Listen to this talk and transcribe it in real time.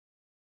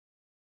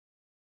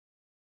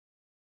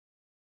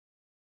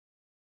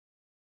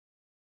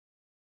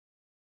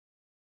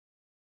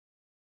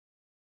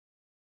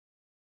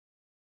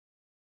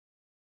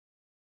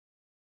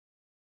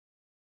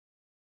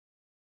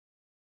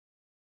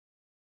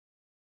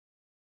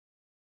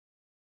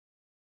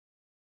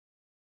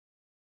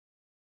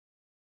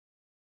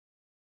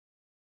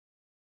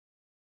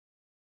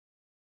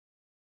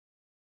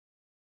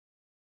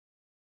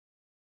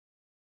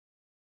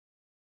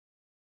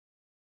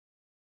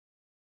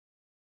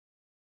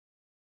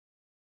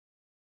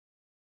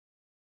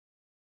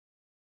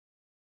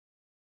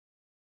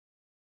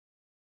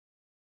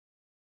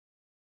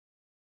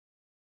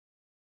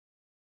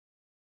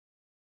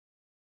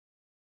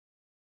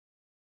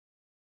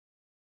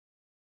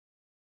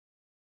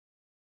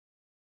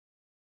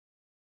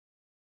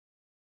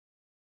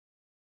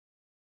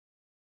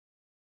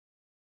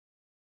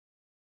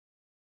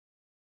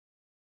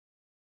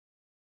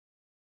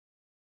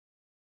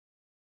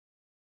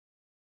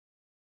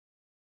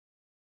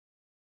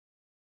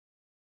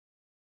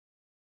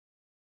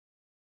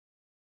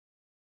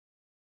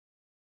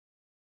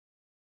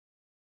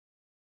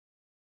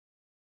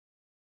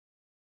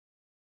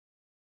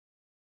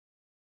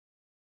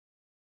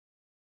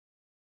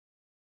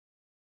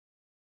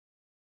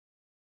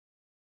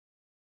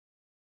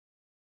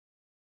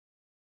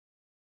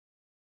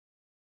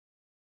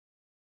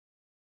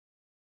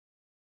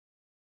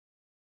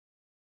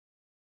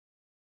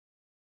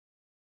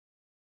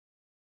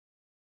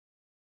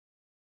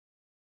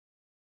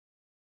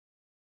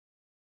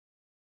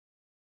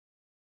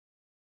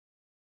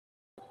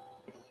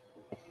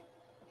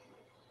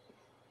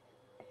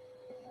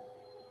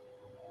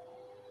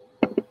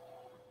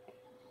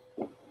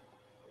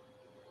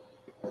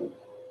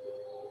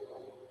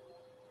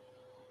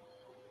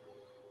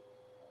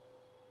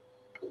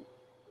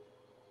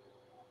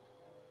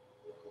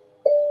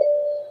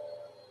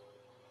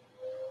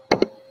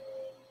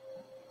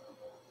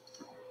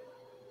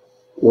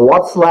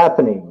What's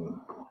happening?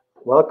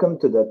 Welcome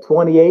to the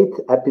 28th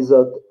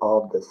episode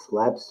of the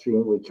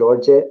Slapstream with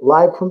Djordje,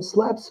 live from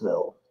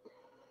Slapsville.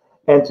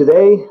 And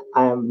today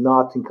I am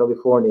not in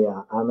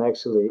California, I'm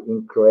actually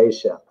in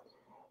Croatia.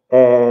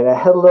 And I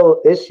had a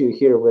little issue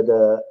here with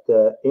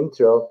the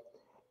intro,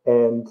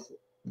 and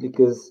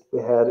because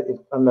we had,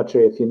 I'm not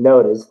sure if you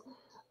noticed,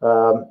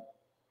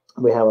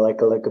 we have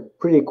like a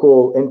pretty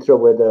cool intro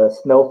with the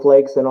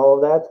snowflakes and all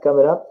of that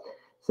coming up,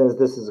 since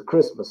this is a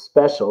Christmas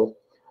special.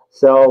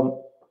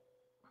 So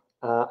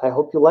I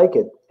hope you like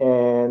it.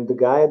 And the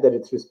guy that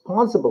is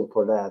responsible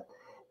for that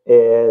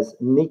is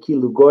Nicky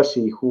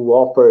Lugosi, who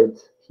offered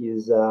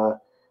his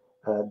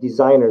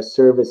designer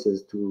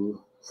services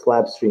to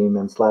Slapstream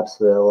and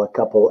Slapsville a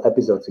couple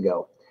episodes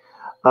ago.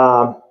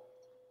 Pump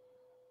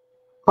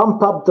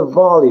up the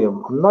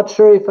volume. I'm not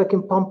sure if I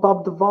can pump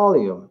up the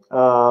volume.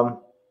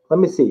 Let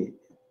me see.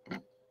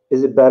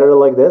 Is it better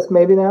like this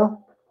maybe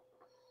now?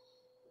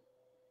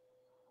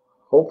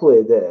 Hopefully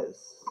it is,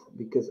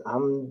 because I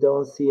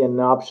don't see an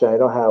option. I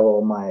don't have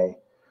all my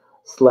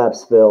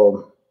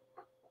Slapsville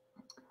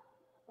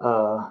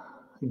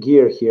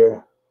gear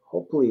here.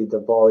 Hopefully the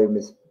volume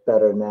is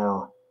better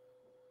now.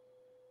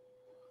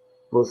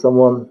 Will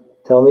someone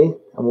tell me?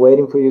 I'm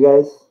waiting for you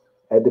guys.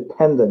 I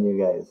depend on you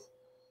guys.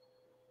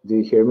 Do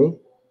you hear me?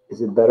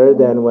 Is it better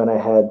than when I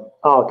had...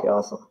 Oh, okay,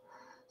 awesome.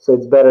 So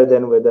it's better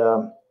than with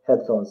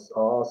headphones.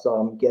 Also,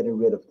 I'm getting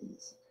rid of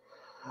these.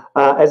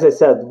 As I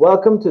said,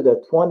 welcome to the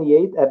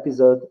 28th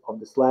episode of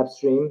the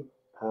Slapstream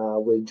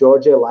with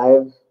Djordje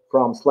live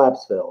from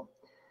Slapsville.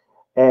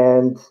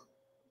 And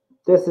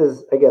this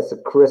is, I guess, a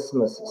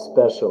Christmas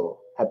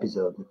special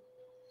episode.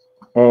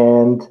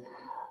 And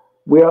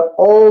we are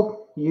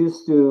all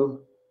used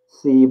to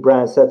see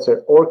BRIAN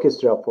SETZER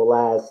Orchestra for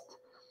last,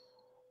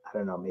 I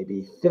don't know,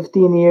 maybe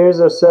 15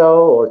 years or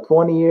so, or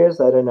 20 years.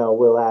 I don't know.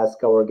 We'll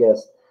ask our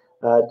guest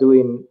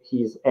doing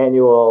his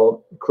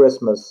annual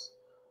Christmas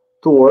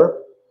tour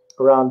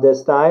around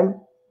this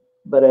time.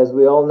 But as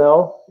we all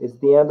know, it's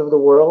the end of the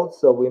world,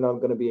 so we're not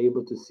going to be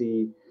able to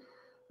see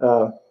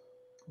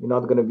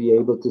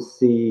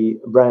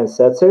BRIAN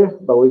SETZER,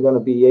 but we're going to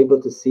be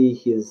able to see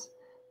his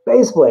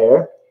bass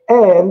player,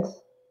 and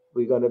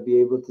we're going to be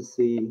able to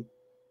see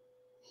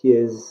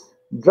his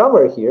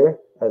drummer here,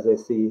 as I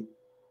see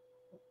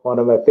one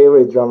of my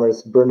favorite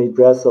drummers, Bernie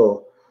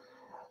Dressel,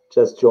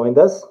 just joined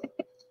us.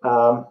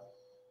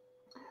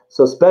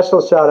 So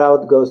special shout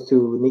out goes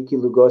to Nicky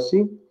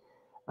Lugosi.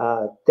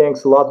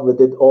 Thanks a lot. We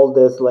did all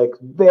this like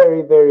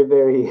very, very,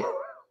 very,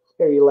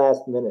 very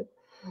last minute.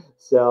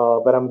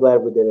 So, but I'm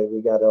glad we did it.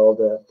 We got all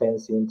the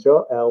fancy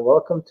intro.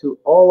 Welcome to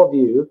all of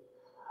you.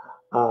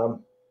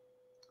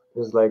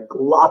 There's like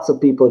lots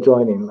of people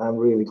joining. I'm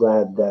really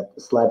glad that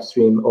the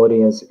Slapstream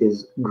audience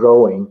is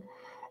growing,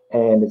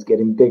 and it's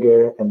getting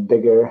bigger and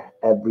bigger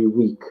every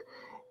week.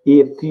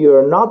 If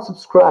you're not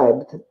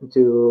subscribed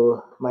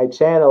to my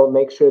channel,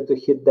 make sure to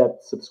hit that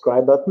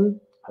subscribe button.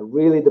 I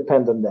really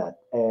depend on that.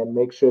 And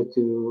make sure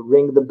to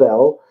ring the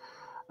bell.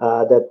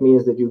 That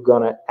means that you're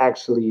going to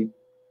actually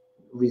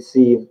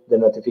receive the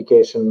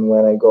notification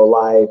when I go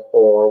live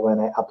or when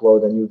I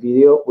upload a new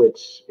video,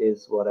 which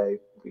is what I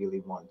really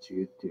want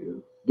you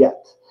to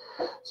get,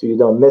 so you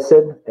don't miss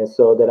it, and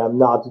so that I'm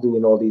not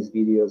doing all these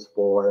videos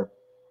for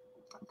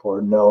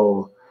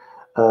no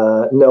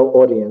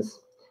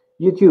audience.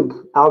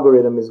 YouTube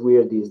algorithm is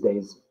weird these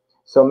days,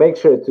 so make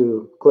sure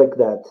to click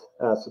that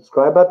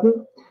subscribe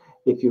button.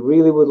 If you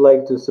really would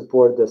like to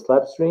support the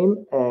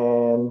Slapstream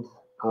and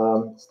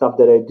stuff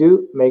that I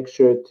do, make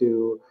sure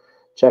to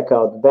check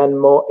out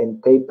Venmo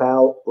and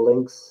PayPal,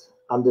 links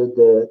under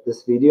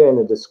this video in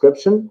the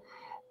description,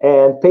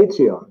 and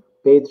Patreon.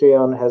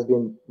 Patreon has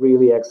been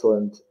really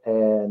excellent,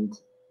 and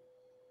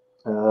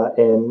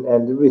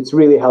it's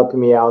really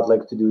helping me out,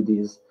 like, to do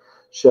these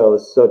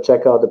shows. So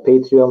check out the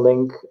Patreon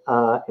link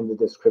in the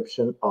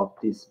description of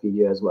this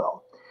video as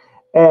well.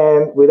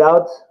 And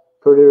without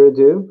further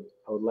ado,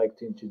 I would like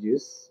to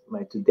introduce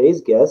my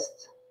today's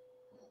guest,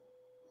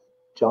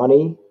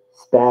 JOHNNY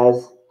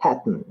SPAZZ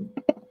HATTON.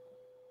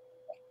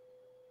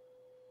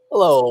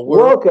 Hello.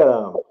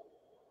 Welcome.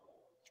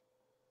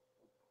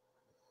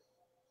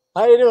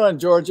 How you doing,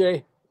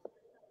 Djordje?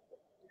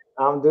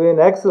 I'm doing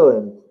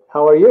excellent.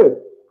 How are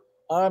you?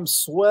 I'm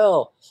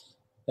swell,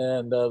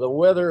 and the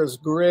weather is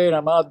great.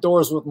 I'm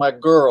outdoors with my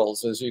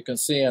girls, as you can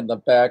see in the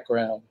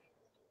background.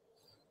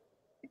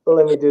 Well,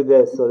 let me do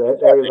this so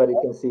that everybody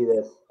can see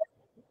this.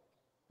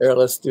 Here,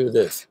 let's do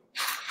this.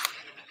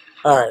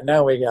 All right,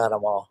 now we got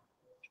them all.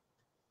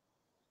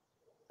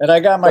 And I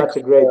got Such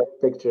a great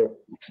picture.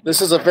 This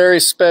is a very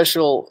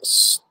special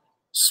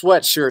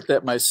sweatshirt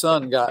that my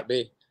son got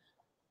me.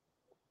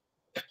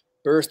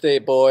 Birthday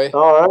boy.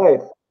 All right.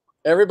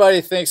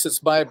 Everybody thinks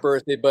it's my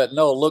birthday, but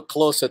no, look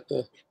close at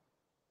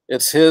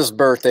it's his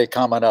birthday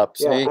coming up.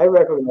 Yeah, see? I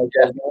recognize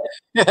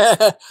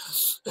that.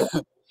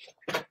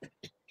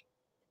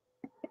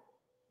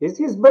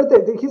 His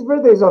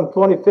birthday is on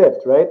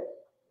 25th, right?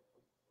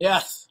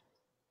 Yes.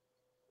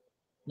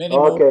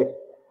 Okay.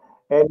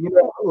 And you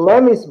know,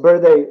 Lemmy's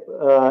birthday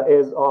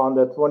is on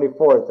the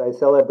 24th. I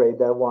celebrate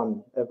that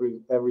one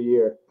every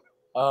year.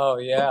 Oh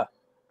yeah.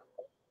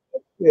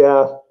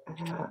 Yeah.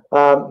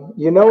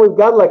 You know, we've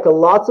got like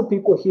lots of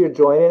people here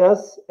joining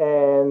us,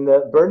 and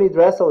Bernie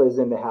Dressel is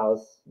in the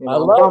house. You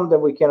know, I'm bummed that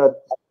we cannot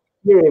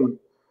hear him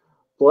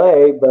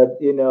play, but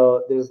you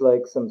know, there's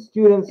like some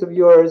students of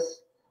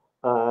yours.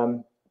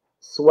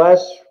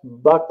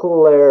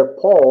 Swashbuckler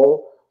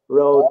Paul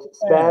wrote,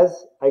 Spaz,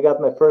 I got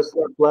my first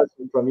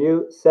lesson from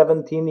you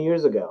 17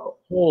 years ago.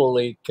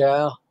 Holy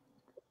cow.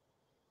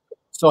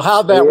 So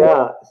how'd that work?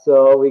 Yeah,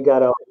 so we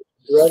got our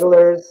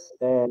regulars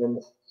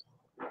and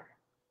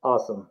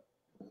awesome.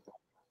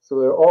 So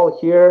we're all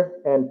here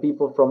and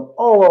people from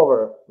all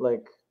over,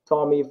 like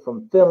Tommy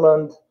from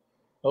Finland.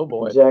 Oh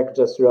boy. Jack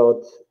just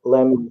wrote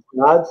Lemmy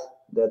God.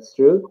 That's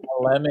true.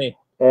 Lemmy.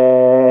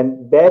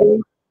 And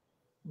Betty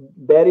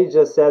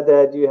just said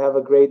that you have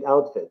a great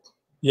outfit.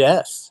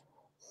 Yes.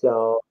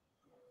 So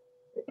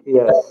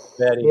yes,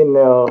 Betty. you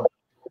know.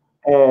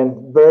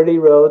 And Birdie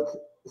wrote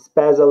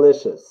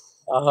Spazalicious.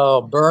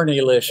 Oh,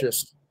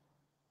 Bernie-licious.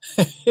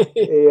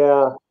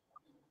 Yeah.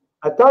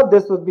 I thought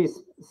this would be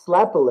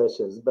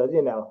Slapalicious, but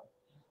you know,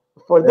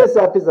 for this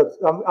episode,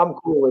 I'm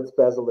cool with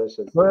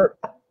Spazalicious.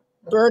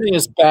 Bernie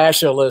is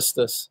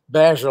Bashalicious.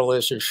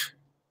 Bashalicious.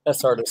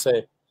 That's hard to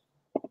say.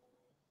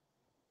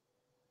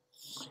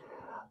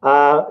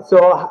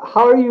 So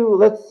how are you?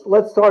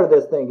 Let's start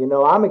this thing. You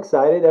know, I'm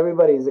excited.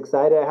 Everybody's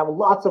excited. I have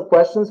lots of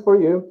questions for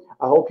you.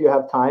 I hope you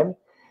have time.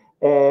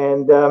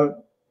 And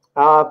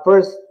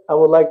first, I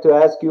would like to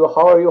ask you,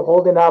 how are you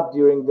holding up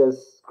during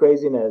this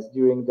craziness,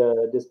 during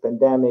this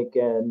pandemic,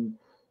 and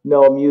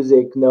no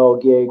music, no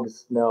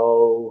gigs,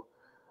 no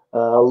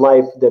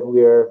life that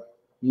we're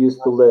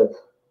used to live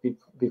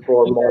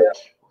before March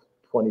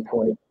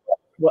 2020?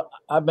 Well,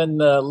 I've been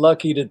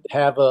lucky to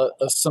have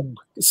some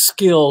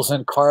skills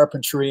in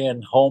carpentry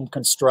and home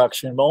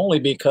construction, only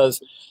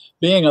because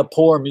being a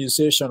poor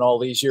musician all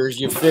these years,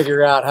 you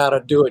figure out how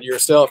to do it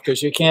yourself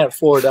because you can't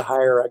afford to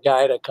hire a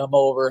guy to come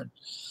over and,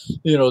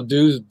 you know,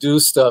 do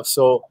stuff.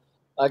 So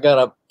I got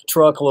a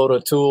truckload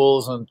of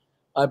tools, and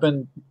I've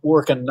been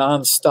working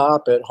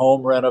nonstop at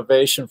home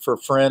renovation for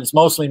friends,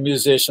 mostly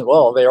musicians.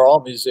 Well, they're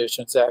all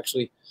musicians,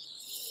 actually.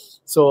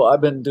 So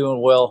I've been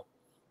doing well.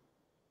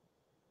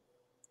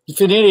 If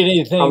you need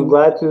anything, I'm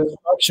glad to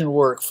construction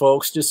work,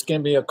 folks, just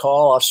give me a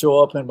call. I'll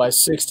show up in my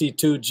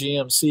 62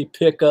 GMC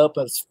pickup.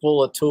 It's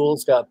full of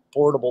tools, got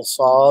portable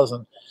saws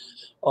and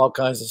all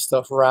kinds of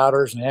stuff,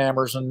 routers and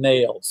hammers and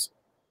nails.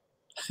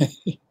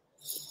 Is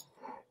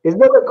that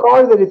the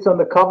car that it's on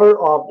the cover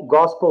of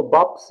Gospel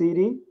Bop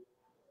CD?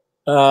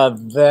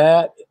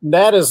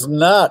 That is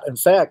not. In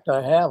fact,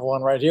 I have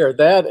one right here.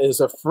 That is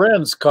a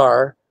friend's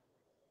car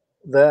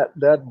that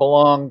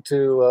belonged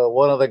to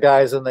one of the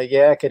guys in the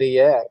Yakety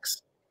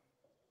Yaks.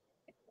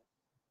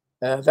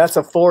 That's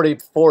a 40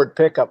 Ford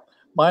pickup.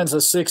 Mine's a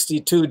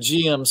 62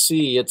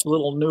 GMC. It's a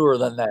little newer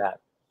than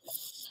that.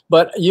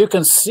 But you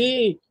can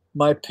see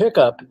my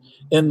pickup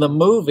in the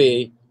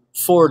movie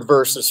Ford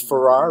versus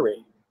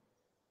Ferrari.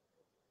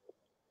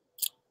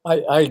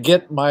 I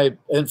get my,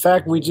 in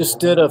fact, we just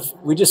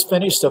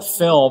finished a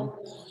film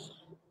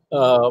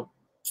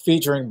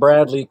featuring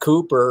Bradley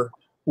Cooper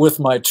with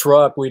my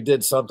truck. We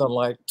did something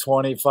like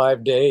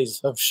 25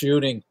 days of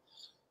shooting.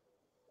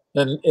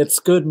 And it's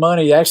good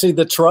money. Actually,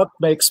 the truck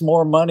makes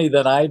more money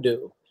than I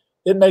do.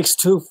 It makes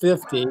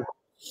 $250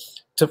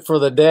 for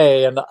the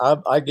day, and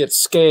I get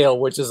scale,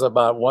 which is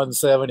about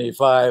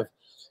 175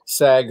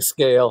 SAG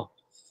scale,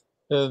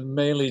 and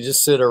mainly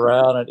just sit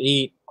around and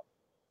eat.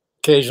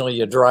 Occasionally,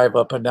 you drive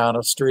up and down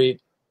a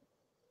street.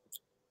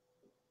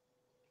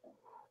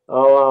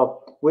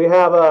 Oh, we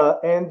have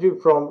Andrew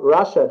from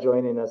Russia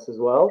joining us as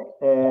well,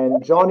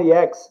 and Johnny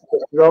X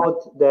just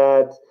wrote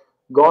that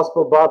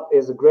Gospel Bop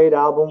is a great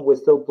album. We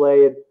still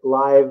play it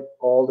live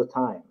all the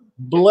time.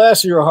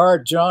 Bless your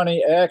heart,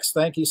 Johnny X.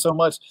 Thank you so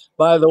much.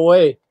 By the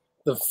way,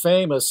 the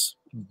famous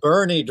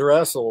Bernie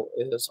Dressel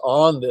is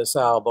on this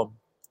album.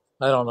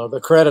 I don't know. The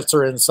credits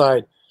are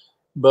inside.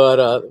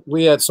 But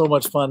we had so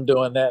much fun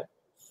doing that.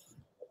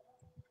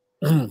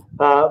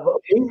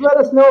 Please let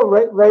us know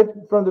right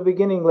from the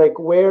beginning, like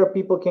where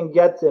people can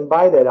get and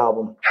buy that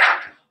album.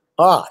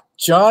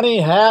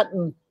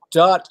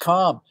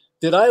 JohnnyHatton.com.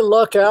 Did I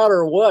luck out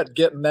or what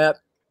getting that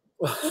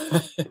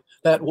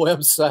that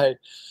website?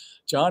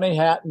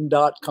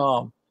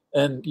 JohnnyHatton.com.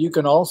 And you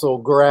can also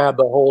grab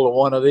a hold of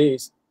one of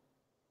these.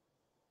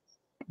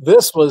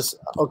 This was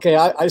okay.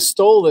 I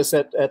stole this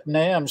at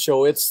NAMM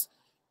show. It's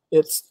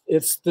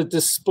the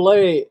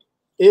display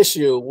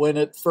issue when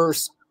it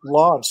first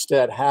launched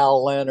at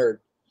Hal Leonard.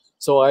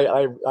 So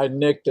I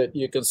nicked it.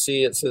 You can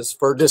see it says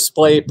for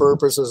display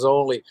purposes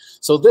only.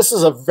 So this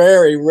is a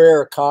very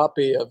rare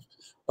copy of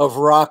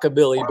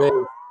Rockabilly Bass.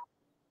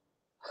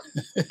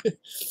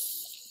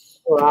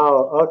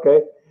 Wow.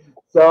 Okay.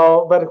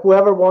 So, but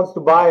whoever wants to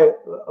buy it,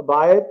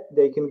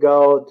 they can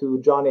go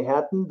to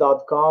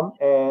johnnyhatton.com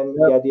and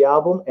get the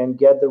album and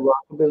get the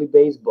Rockabilly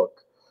Bass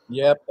book.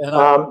 Yep.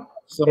 And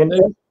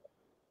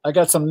I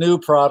got some new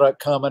product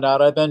coming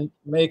out. I've been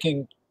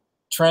making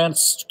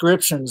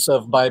transcriptions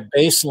of my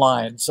bass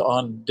lines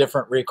on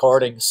different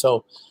recordings,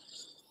 so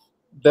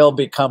they'll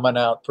be coming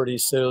out pretty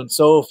soon.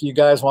 So if you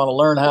guys want to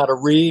learn how to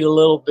read a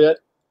little bit,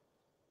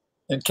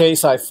 in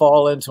case I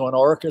fall into an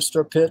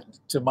orchestra pit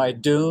to my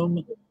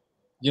doom,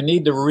 you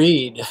need to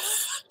read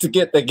to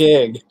get the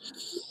gig.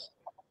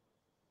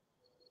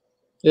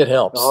 It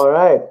helps. All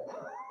right.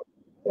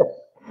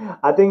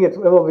 I think it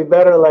will be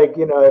better, like,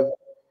 you know, if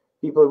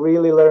people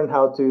really learn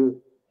how to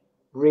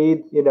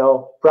read, you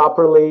know,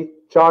 properly,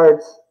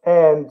 charts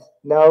and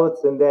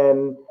notes, and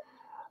then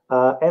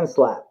and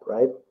slap,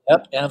 right?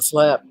 Yep, and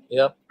slap.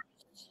 Yep.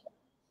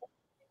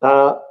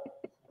 Yeah,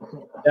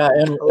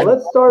 and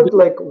let's start.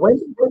 Like, when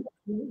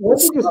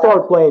did you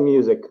start playing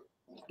music?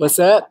 What's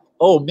that?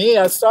 Oh, me,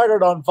 I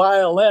started on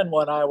violin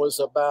when I was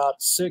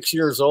about 6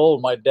 years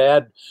old. My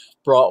dad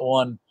brought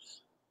one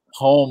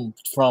home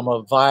from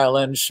a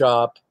violin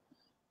shop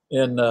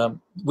in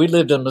we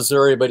lived in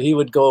Missouri, but he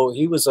would go,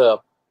 he was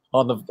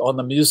on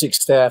the music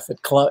staff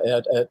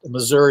at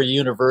Missouri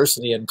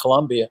University in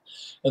Columbia,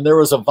 and there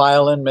was a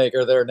violin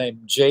maker there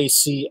named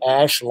J.C.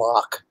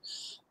 Ashlock,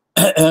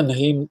 and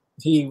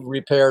he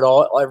repaired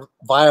all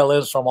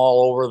violins from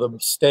all over the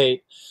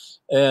state,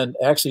 and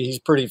actually he's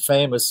pretty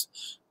famous.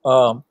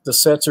 The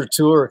Setzer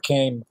tour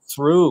came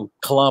through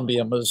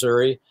Columbia,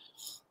 Missouri,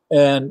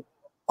 and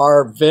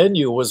our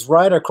venue was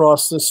right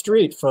across the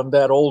street from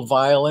that old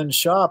violin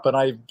shop. And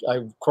I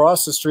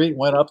crossed the street,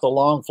 went up the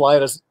long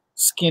flight of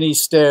skinny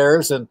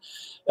stairs, and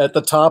at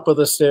the top of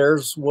the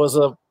stairs was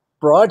a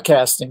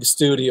broadcasting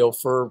studio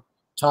for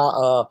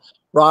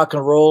rock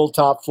and roll,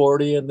 top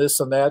 40, and this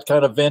and that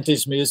kind of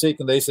vintage music.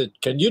 And they said,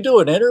 "Can you do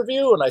an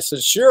interview?" And I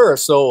said, "Sure."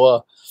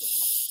 So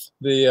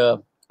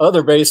the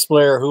other bass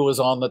player who was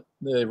on the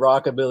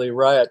Rockabilly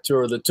Riot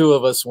tour, the two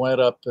of us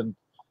went up and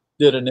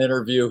did an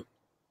interview.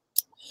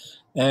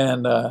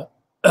 And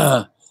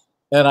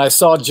and I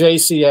saw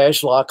J.C.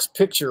 Ashlock's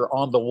picture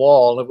on the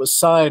wall. It was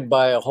signed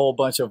by a whole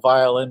bunch of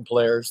violin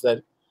players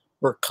that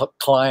were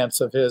clients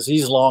of his.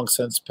 He's long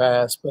since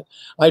passed, but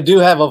I do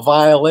have a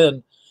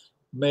violin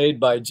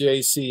made by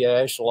J.C.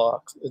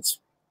 Ashlock.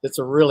 It's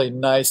a really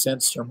nice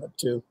instrument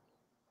too.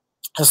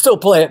 I still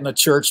play it in the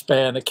church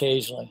band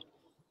occasionally.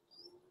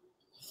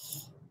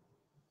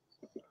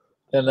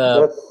 And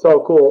that's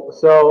so cool.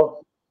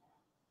 So,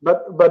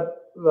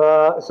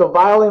 so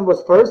violin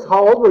was first.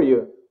 How old were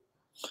you?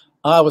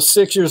 I was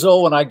 6 years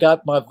old when I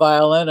got my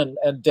violin,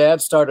 and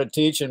Dad started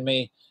teaching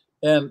me.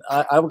 And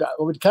I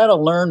would kind of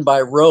learn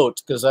by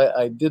rote because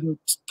I didn't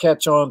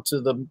catch on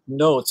to the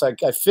notes. I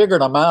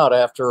figured them out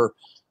after,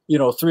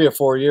 3 or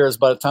 4 years.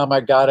 By the time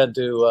I got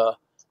into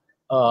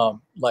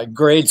like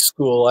grade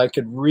school, I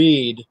could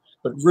read,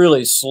 but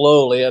really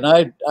slowly. And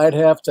I'd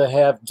have to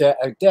have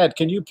Dad,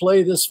 can you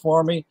play this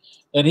for me?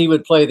 And he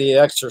would play the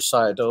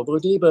exercise,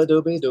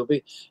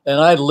 and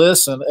I'd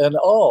listen, and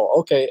oh,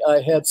 okay,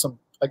 I had some,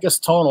 I guess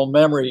tonal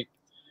memory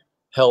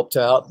helped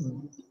out.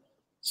 And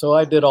so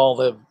I did all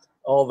the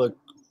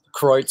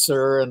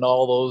Kreutzer and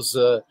all those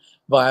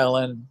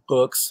violin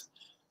books,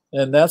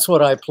 and that's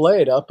what I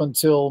played up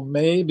until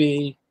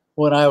maybe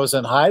when I was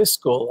in high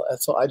school.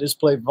 So I just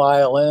played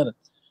violin,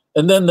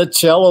 and then the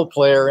cello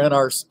player in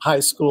our high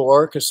school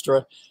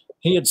orchestra,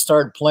 he had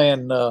started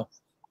playing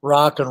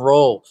rock and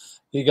roll.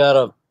 He got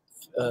a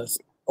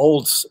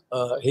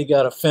he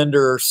got a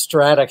Fender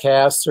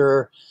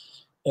Stratocaster,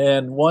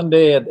 and one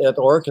day at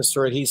the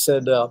orchestra, he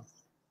said,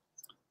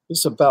 this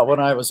is about when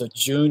I was a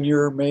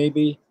junior,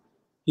 maybe.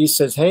 He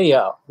says, "Hey,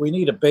 we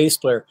need a bass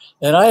player."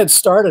 And I had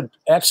started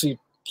actually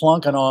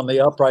plunking on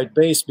the upright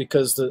bass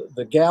because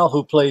the gal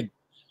who played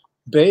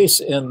bass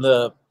in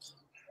the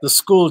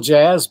school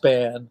jazz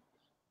band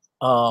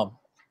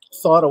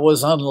thought it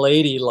was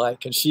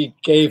unladylike, and she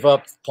gave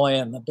up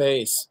playing the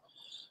bass.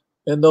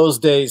 In those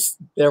days,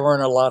 there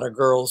weren't a lot of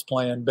girls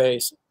playing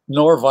bass,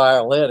 nor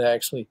violin,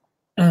 actually.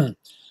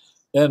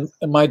 And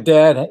my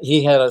dad,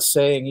 he had a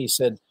saying. He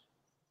said,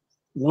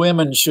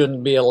 "Women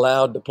shouldn't be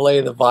allowed to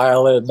play the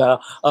violin." Now,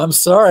 I'm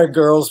sorry,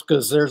 girls,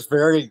 because there's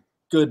very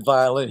good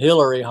violin.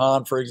 Hillary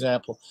Hahn, for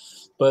example.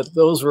 But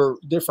those were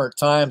different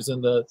times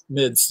in the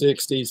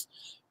mid-'60s.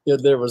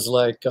 There was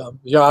like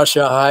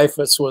Jascha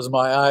Heifetz was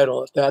my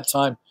idol at that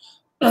time.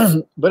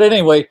 But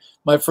anyway,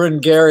 my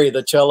friend Gary,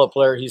 the cello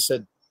player, he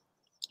said,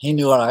 he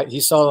knew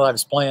he saw that I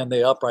was playing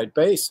the upright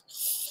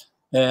bass,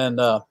 and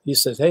he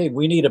said, "Hey,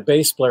 we need a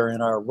bass player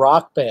in our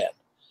rock band."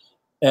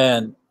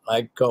 And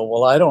I go,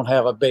 "Well, I don't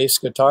have a bass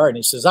guitar." And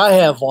he says, "I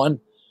have one.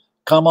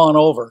 Come on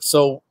over."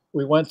 So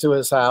we went to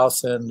his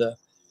house, and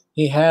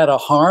he had a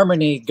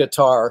harmony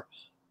guitar.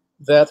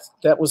 That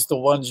was the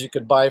ones you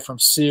could buy from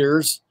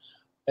Sears,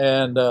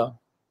 and it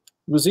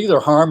was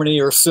either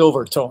harmony or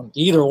Silvertone,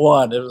 either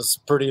one. It was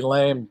a pretty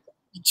lame,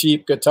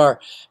 cheap guitar,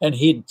 and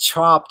he'd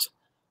chopped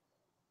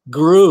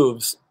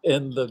grooves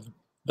in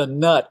the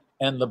nut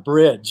and the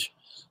bridge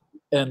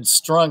and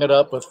strung it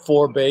up with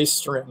 4 bass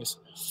strings.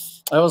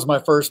 That was my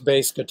first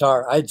bass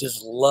guitar. I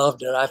just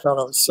loved it. I thought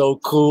it was so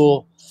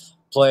cool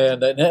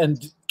playing it.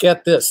 And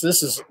get this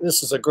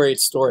is a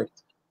great story.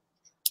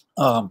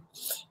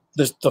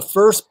 The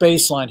first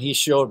bass line he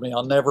showed me,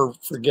 I'll never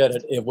forget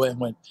it. It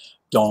went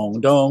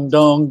dong dong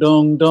dong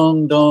dong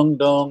dong dong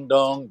dong dong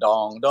dong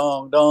dong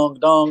dong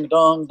dong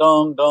dong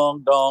dong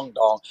dong dong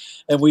dong,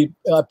 and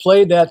I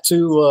played that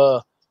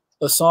to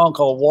a song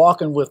called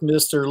 "Walking with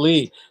Mr.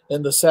 Lee,"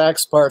 and the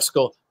sax parts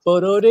go da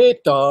da da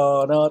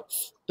da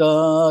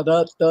da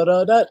da da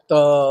da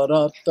da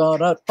da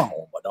dong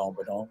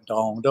dong dong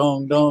dong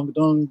dong dong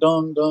dong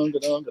dong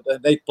dong,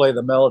 and they play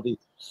the melody.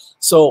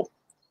 So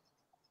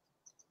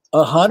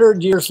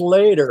 100 years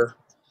later,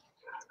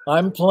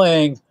 I'm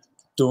playing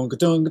tunga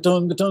tunga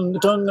tunga tunga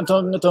tunga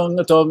tunga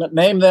tunga tunga.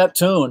 Name that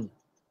tune.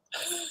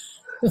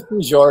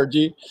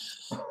 Djordje.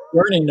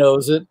 Bernie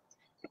knows it.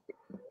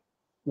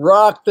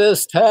 Rock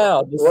this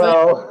town.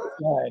 Well,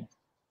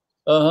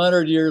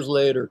 100 years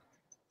later.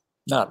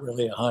 Not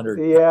really 100.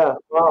 Yeah.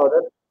 Wow,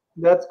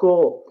 that's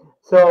cool.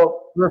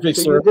 So, Perfect,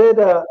 so sir. you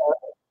did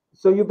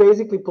so you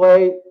basically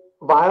play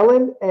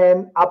violin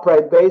and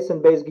upright bass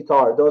and bass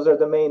guitar. Those are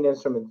the main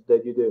instruments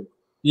that you do.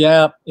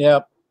 Yeah,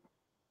 yeah.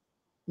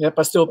 Yep,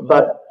 I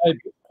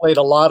played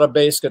a lot of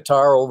bass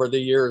guitar over the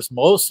years,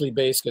 mostly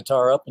bass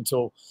guitar up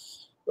until,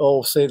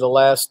 say the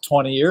last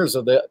 20 years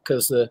of that,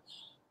 because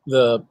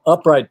the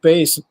upright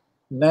bass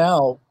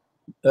now,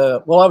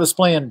 well, I was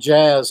playing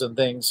jazz and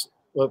things,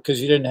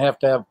 because you didn't have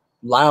to have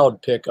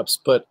loud pickups,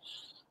 but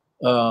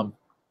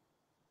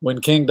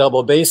when King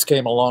Double Bass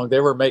came along,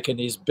 they were making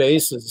these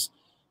basses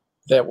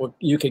that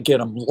you could get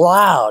them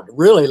loud,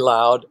 really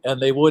loud, and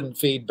they wouldn't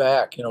feed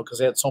back, because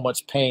they had so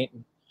much paint.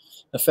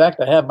 In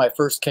fact, I have my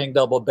first King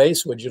Double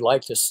Bass. Would you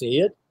like to see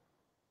it?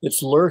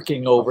 It's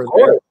lurking over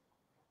there.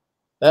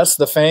 That's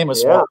the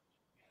famous one.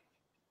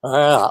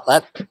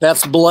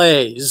 That's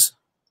Blaze.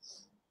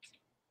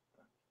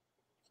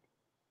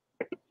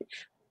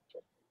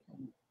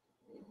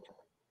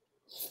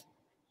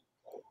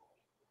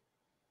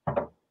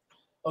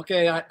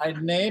 Okay, I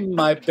named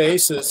my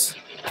basses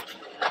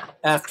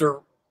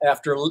after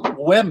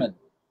women,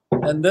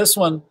 and this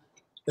one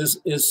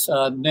is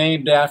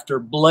named after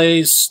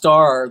Blaze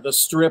Starr, the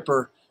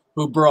stripper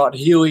who brought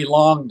Huey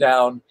Long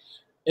down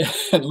in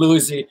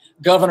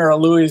governor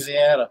of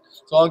Louisiana.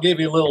 So I'll give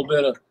you a little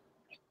bit of.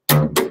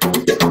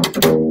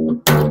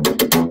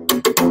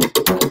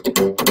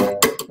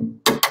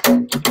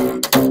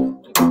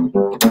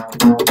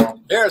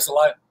 There's a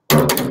light.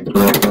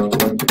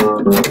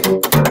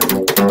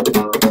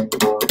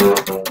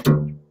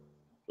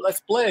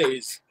 Let's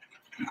Blaze.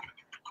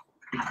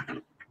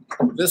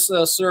 This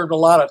served a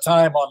lot of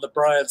time on the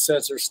BRIAN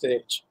Setzer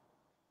stage.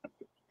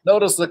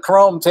 Notice the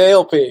chrome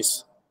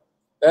tailpiece.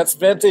 That's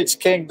vintage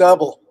King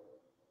Double.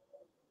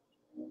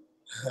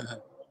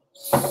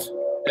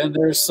 And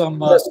there's some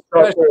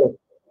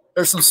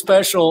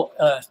special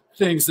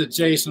things that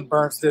Jason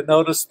Burns did.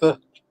 Notice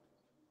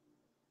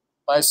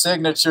my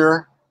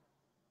signature.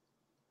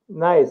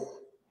 Nice.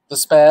 The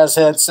Spazz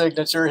head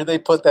signature. They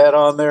put that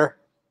on there.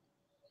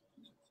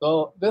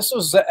 So this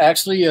was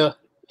actually a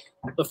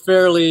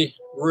fairly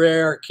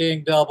rare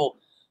King Double.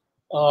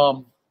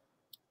 I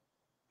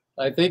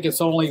think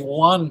it's only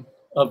one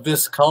of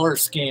this color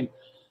scheme.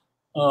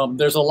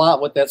 There's a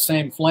lot with that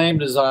same flame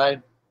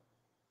design,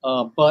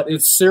 but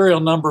it's serial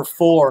number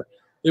 4.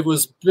 It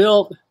was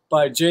built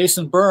by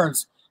Jason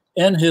Burns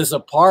in his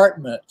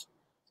apartment.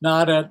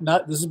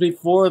 This is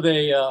before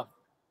they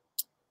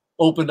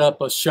opened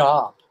up a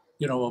shop,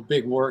 a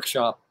big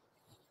workshop.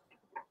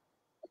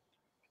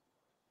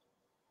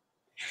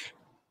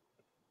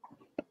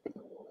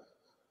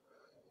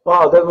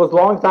 Wow, that was a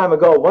long time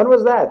ago. When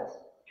was that?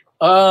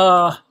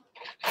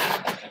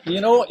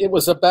 It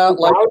was about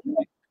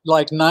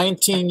like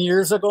 19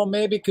 years ago,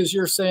 maybe, because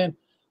you're saying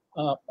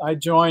I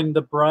joined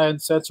the BRIAN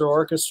Setzer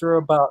Orchestra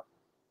about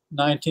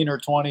 19 or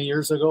 20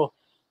 years ago.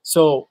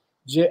 So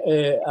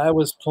I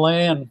was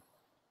playing,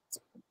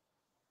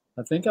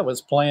 I think I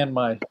was playing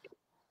my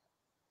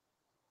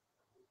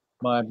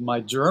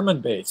German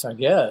bass, I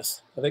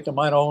guess. I think I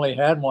might have only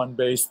had one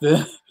bass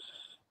then.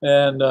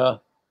 And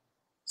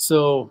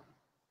so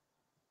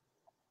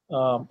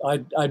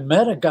I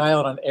met a guy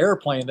on an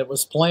airplane that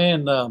was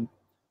playing in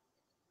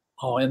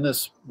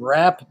this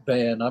rap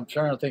band. I'm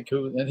trying to think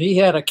who, and he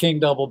had a King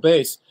Double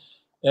Bass,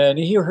 and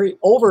he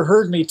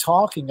overheard me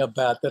talking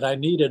about that I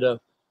needed a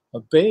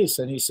bass,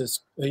 and he says,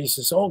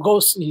 oh,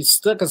 go see. He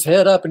stuck his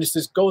head up and he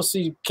says, go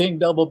see King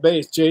Double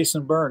Bass,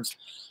 Jason Burns.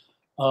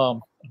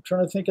 I'm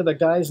trying to think of the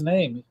guy's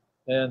name,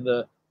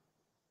 and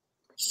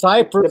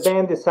Cypress. The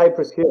band is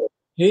Cypress Hill.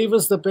 He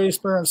was the bass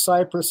player in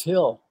Cypress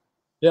Hill.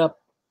 Yep.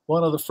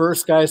 One of the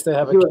first guys to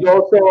have He was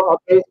also a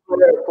bass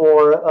player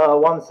for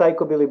one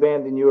psychobilly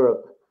band in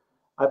Europe.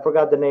 I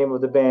forgot the name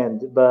of the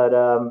band, but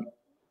yeah.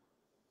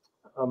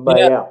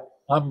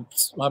 I'm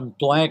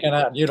blanking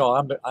out.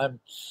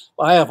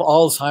 I have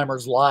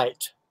Alzheimer's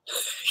light.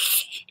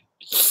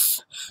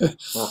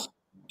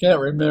 Can't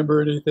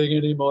remember anything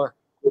anymore.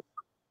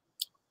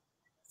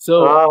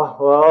 So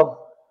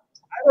well,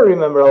 I don't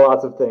remember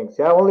lots of things.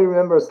 I only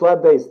remember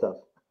slap bass stuff.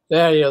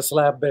 Yeah,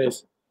 slap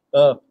bass.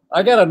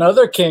 I got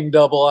another King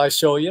Double I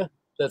show you.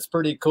 That's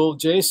pretty cool.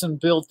 Jason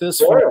built this.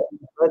 Sure.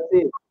 Let's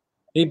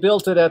He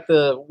built it at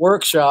the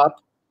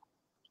workshop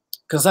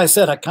because I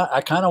said I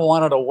kind of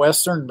wanted a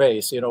Western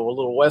bass, you know, a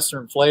little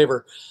Western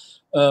flavor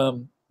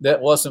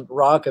that wasn't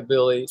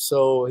rockabilly.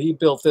 So he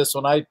built this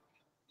one.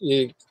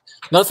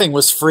 Nothing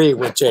was free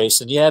with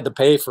Jason. You had to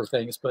pay for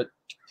things, but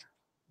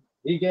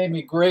he gave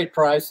me great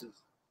prices.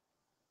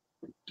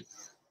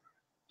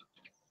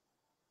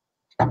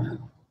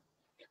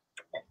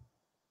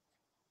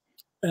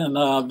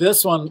 And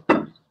this one,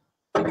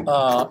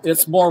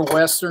 it's more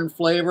Western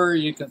flavor.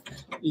 You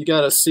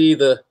got to see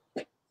the,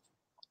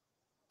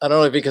 I don't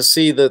know if you can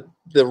see the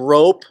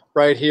rope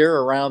right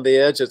here around the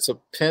edge. It's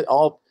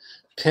all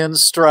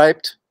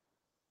pinstriped.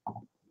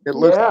 It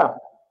looks, yeah.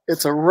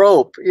 It's a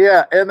rope,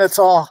 yeah, and it's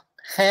all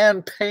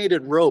hand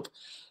painted rope.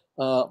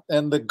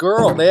 And the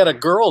girl, they had a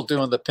girl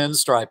doing the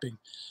pinstriping,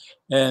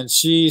 and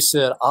she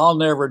said, "I'll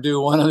never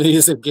do one of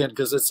these again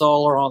because it's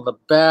all on the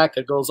back.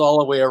 It goes all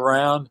the way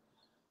around."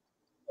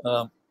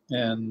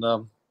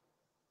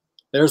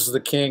 There's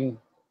the King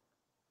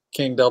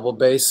double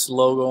bass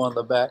logo on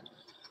the back.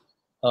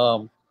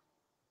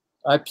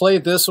 I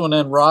played this one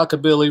in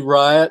Rockabilly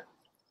Riot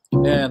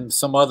and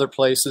some other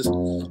places.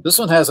 This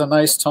one has a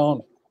nice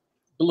tone,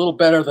 a little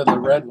better than the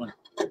red one.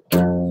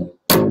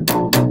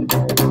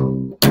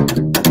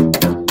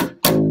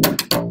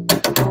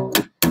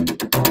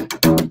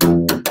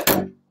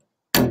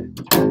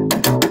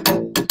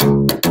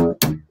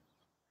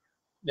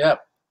 Yeah,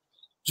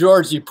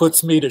 Djordje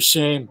puts me to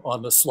shame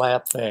on the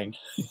slap thing.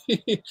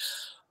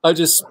 I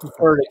just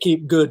prefer to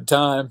keep good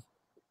time.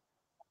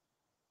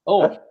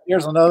 Oh,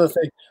 here's another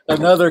thing,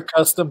 another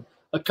custom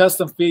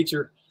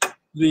feature.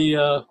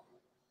 The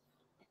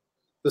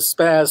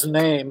Spazz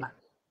name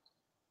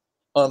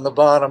on the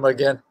bottom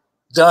again,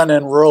 done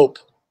in rope.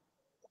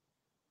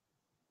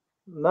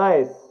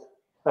 Nice.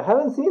 I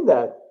haven't seen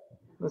that.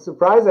 I'm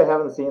surprised I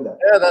haven't seen that.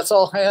 Yeah, that's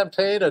all hand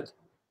painted.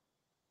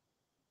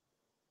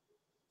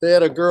 They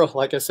had a girl,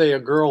 like I say, a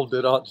girl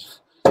did all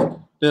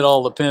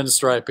the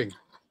pinstriping.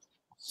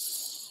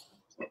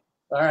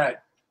 All right.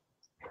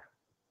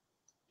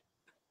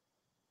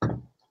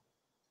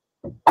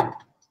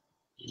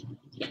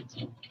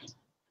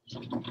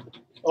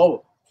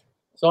 Oh,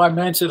 so I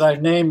mentioned I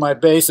named my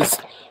basses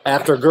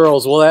after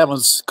girls. Well, that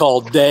one's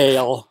called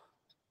Dale,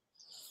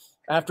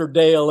 after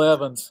Dale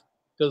Evans,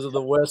 because of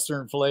the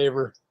Western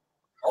flavor.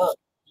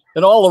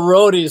 And all the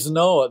roadies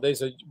know it. They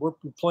said, "We're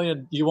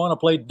playing. You want to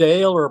play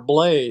Dale or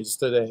Blaze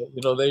today?"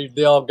 You know,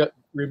 they all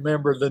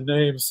remember the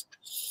names.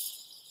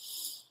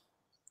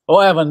 Oh,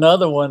 I have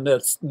another one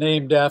that's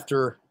named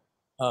after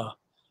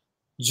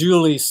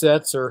Julie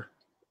Setzer.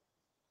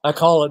 I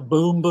call it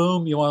Boom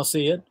Boom. You want to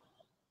see it?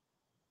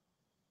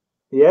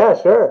 Yeah,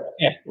 sure.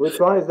 Yeah. Which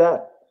one is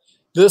that?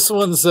 This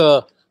one's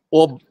well,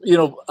 you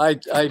know, I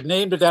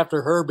named it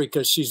after her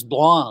because she's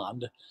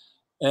blonde,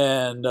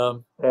 and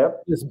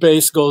yep. This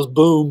bass goes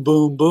boom,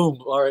 boom, boom.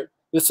 All right,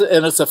 it's a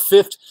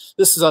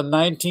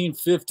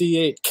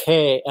 1958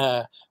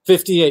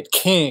 58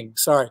 King.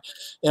 Sorry,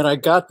 and I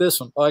got this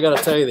one. Oh, I got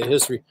to tell you the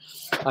history.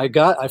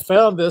 I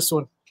found this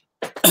one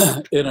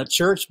in a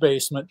church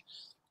basement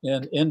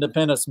in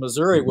Independence,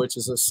 Missouri, which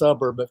is a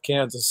suburb of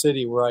Kansas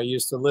City where I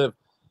used to live.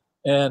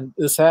 And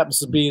this happens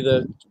to be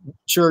the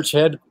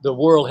the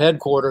world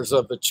headquarters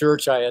of the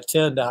church I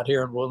attend out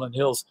here in Woodland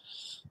Hills.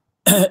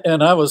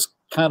 And I was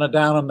kind of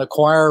down in the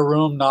choir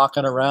room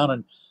knocking around,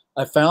 and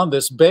I found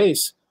this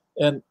bass.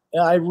 And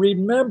I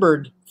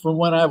remembered from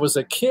when I was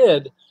a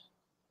kid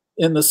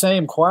in the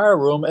same choir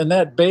room, and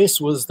that bass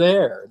was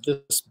there,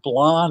 this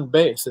blonde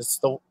bass. It's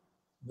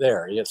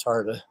there. It's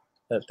hard to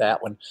at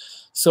that one.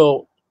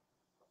 So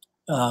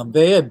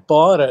they had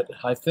bought it,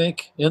 I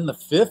think, in the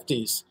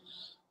 50s.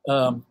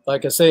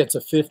 Like I say, it's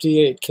a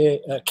 58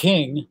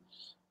 King.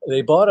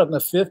 They bought it in the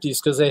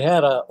 50s because they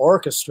had an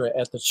orchestra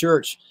at the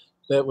church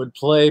that would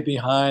play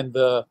behind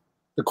the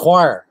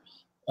choir.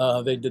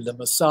 They did the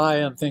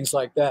Messiah and things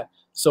like that.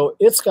 So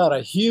it's got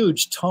a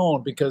huge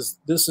tone because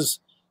this is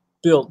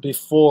built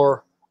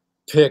before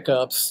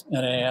pickups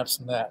and amps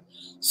and that.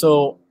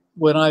 So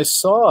when I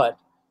saw it,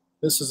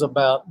 this is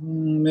about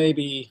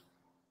maybe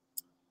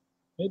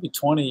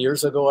 20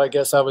 years ago, I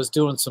guess. I was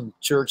doing some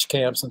church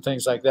camps and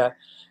things like that.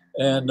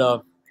 And I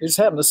just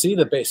happened to see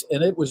the bass,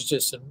 and it was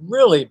just in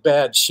really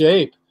bad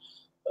shape.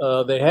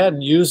 They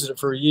hadn't used it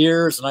for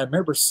years, and I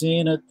remember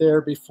seeing it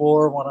there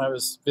before when I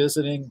was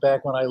visiting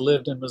back when I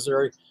lived in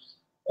Missouri.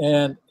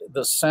 And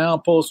the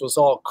sound post was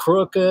all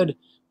crooked,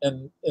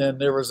 and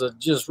there was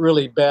just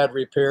really bad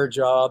repair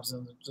jobs,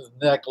 and the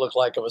neck looked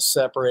like it was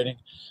separating.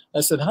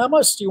 I said, "How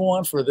much do you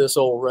want for this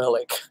old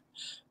relic?"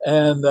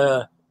 And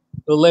the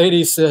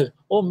lady said,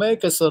 "Well,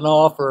 make us an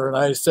offer." And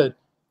I said,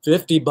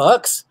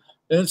 $50?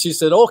 And she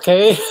said,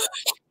 "Okay."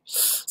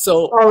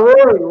 So, oh,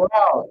 really?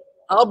 Wow.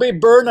 I'll be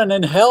burning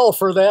in hell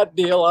for that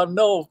deal. I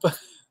know,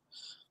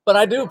 but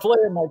I do play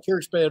in my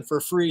church band for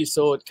free,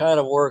 so it kind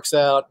of works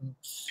out. And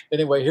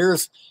anyway,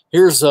 here's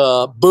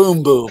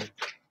Boom Boom.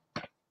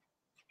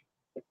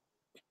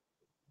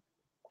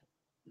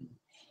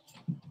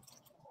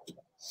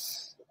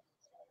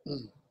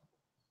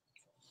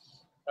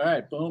 All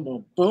right, boom,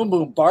 boom, boom,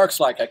 boom, barks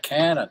like a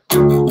cannon. I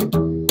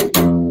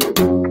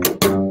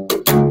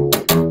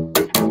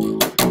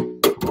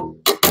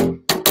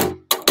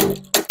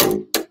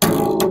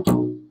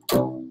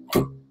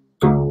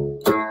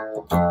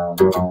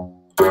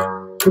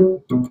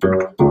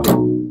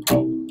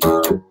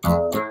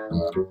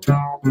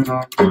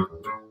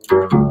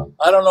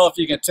don't know if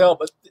you can tell,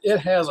 but it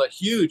has a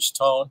huge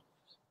tone.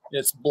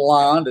 It's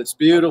blonde. It's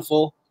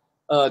beautiful.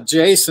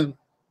 Jason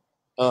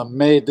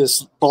made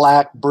this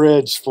black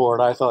bridge for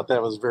it. I thought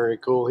that was very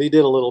cool. He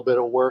did a little bit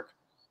of work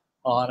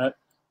on it.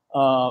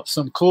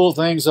 Some cool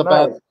things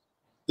about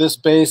this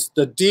bass.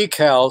 The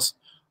decals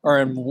are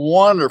in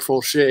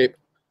wonderful shape.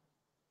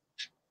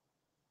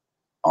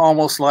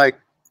 Almost like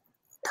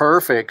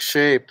perfect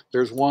shape.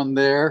 There's one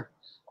there.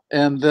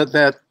 And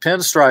that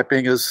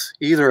pinstriping is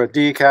either a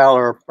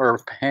decal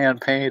or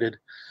hand painted.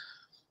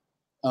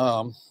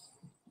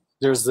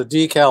 There's the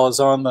decal is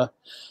on the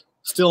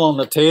still on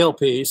the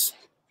tailpiece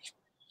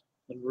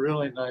in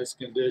really nice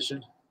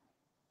condition.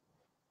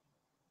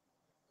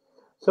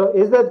 So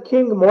is that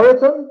King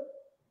Moreton?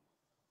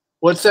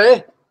 What's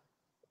that?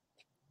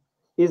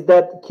 Is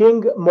that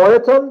King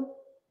Moreton?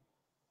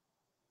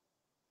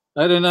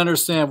 I didn't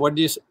understand. What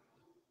do you say?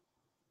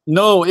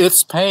 No,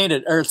 it's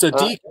painted, or it's a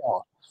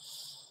decal.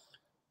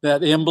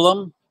 That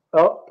emblem.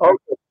 Oh,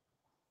 okay.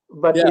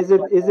 But yeah. Is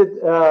it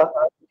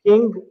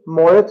King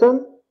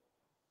Moreton?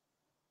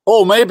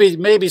 Oh,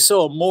 maybe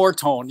so.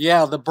 Moretone.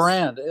 Yeah, the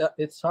brand.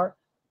 It's hard.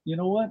 You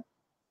know what?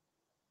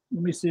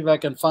 Let me see if I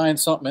can find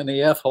something in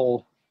the F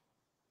hole.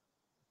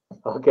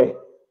 Okay.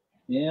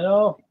 You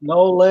know,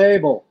 no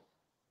label.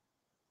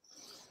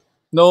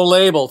 No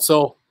label.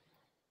 So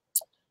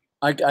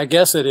I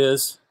guess it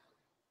is.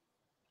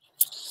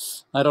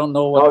 I don't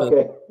know what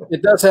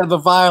it does have the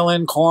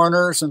violin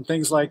corners and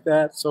things like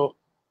that. So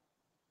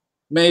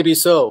maybe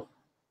so.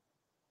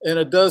 And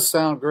it does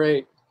sound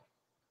great.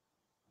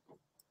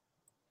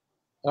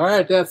 All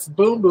right, that's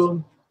Boom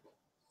Boom.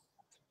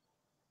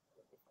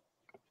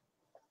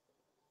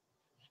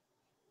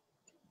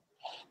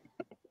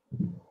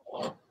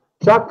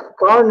 Chuck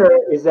Garner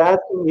is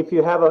asking if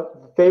you have a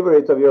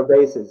favorite of your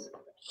basses.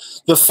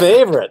 The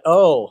favorite?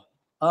 Oh,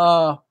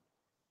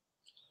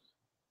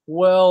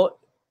 well,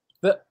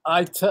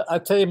 I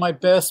tell you my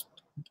best,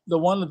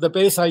 the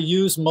bass I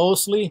use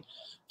mostly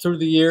through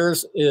the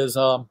years is,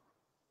 and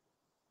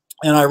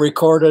I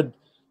recorded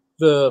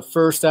the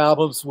first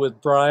albums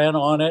with Brian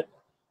on it.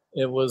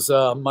 It was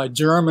my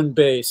German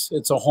bass.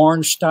 It's a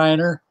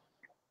Hornsteiner,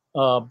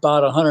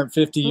 about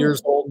 150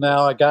 years old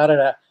now. I got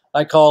it.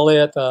 I call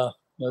it,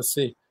 let's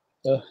see,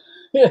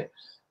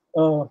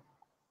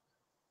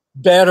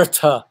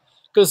 Bertha,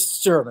 because it's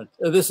German.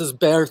 This is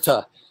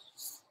Bertha.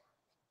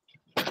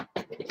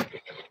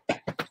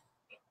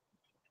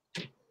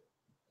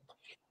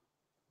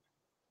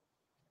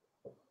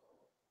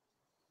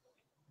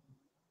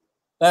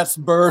 That's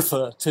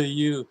Bertha to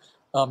you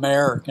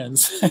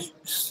Americans,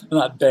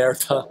 not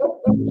Bertha.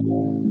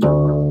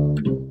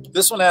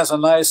 This one has a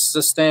nice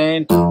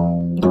sustain.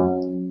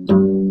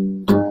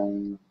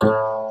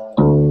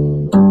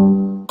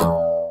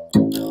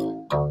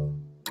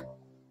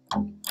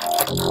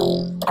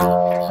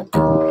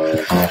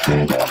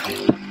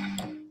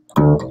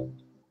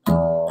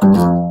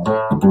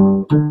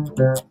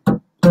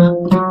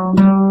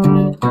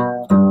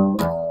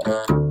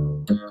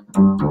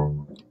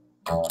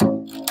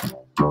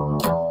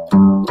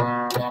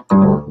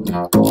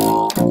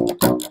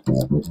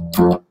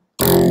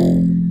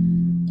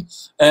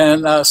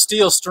 And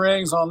steel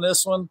strings on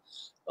this one.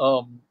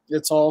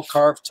 It's all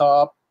carved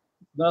top.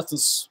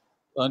 Nothing's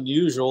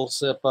unusual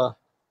except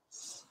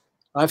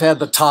I've had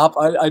the top.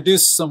 I do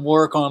some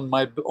work on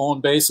my own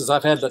basses.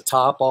 I've had the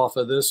top off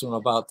of this one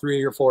about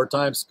 3 or 4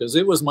 times because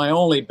it was my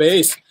only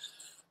bass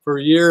for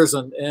years.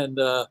 And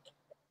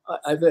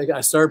I think I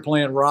started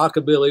playing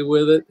rockabilly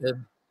with it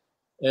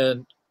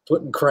and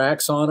putting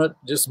cracks on it,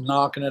 just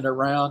knocking it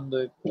around.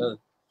 But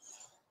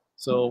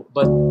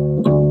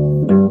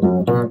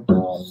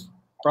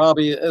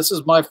probably this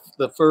is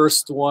the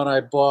first one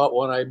I bought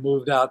when I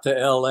moved out to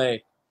LA.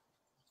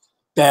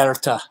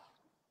 Bertha.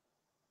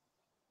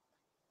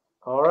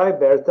 All right,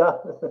 Bertha.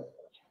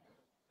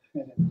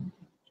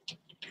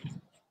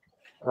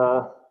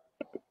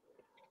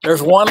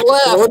 There's one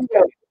left.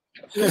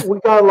 We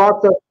got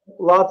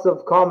lots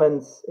of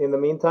comments in the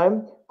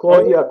meantime.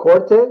 Claudia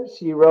Corte,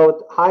 she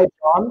wrote, "Hi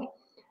John,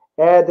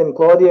 Ed and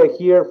Claudia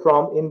here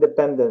from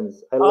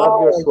Independence. I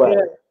love your sweater."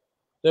 Yeah.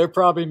 They're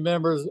probably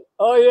members.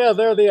 Oh yeah,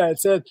 there they are. It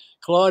said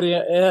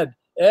Claudia, Ed.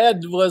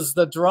 Ed was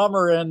the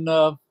drummer in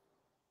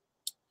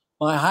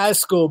my high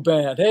school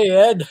band. Hey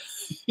Ed.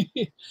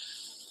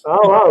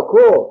 Oh wow,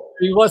 cool.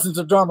 He wasn't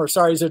a drummer.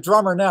 Sorry, he's a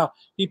drummer now.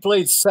 He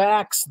played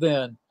sax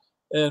then.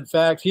 In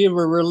fact, he would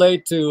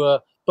relate to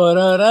we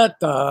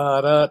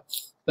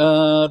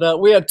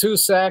had 2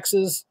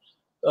 saxes,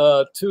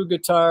 2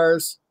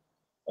 guitars,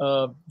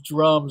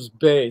 drums,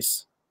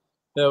 bass.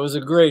 That was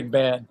a great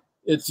band.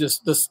 It's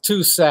just this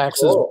 2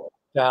 saxes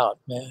out,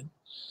 man.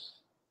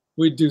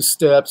 We do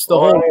steps. The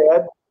whole. Right,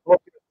 Ed.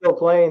 Hope you're still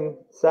playing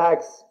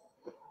sax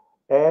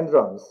and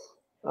drums.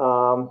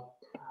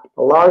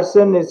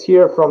 Larson is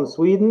here from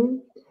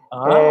Sweden,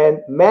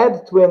 and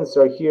Mad Twins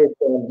are here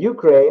from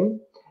Ukraine,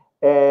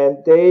 and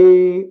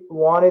they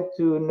wanted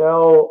to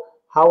know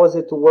how was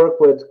it to work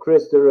with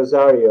Chris de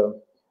Rosario.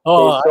 They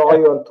saw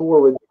you on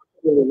tour with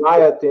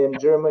Riot in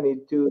Germany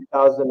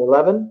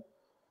 2011,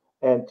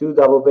 and 2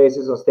 double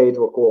basses on stage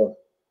were cool.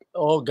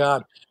 Oh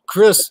God,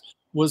 Chris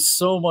was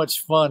so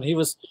much fun. He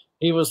was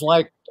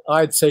like,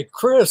 I'd say,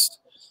 Chris,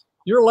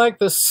 you're like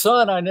the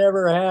son I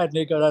never had.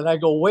 And I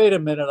go, wait a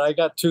minute, I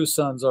got 2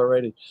 sons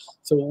already.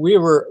 So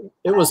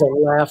it was a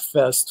laugh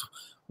fest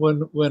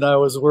when I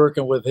was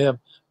working with him.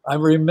 I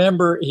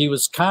remember he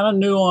was kind of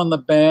new on the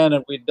band,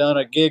 and we'd done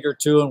a gig or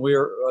 2, and we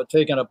were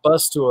taking a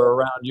bus tour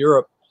around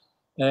Europe.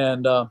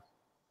 And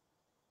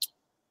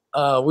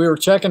we were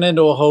checking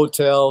into a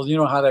hotel. You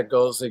know how that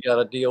goes. They got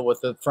to deal with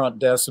the front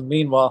desk. And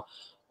meanwhile,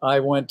 I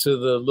went to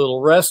the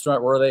little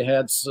restaurant where they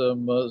had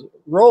some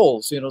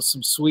rolls, you know,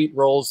 some sweet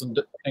rolls and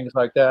things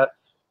like that.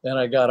 And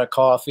I got a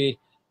coffee,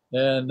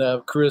 and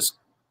Chris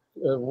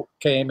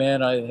came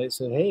in. I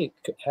said, hey,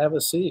 have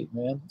a seat,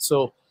 man.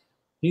 So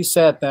he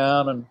sat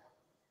down,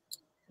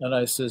 and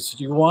I says,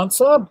 you want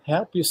some?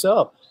 Help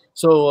yourself.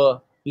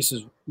 So he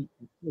says,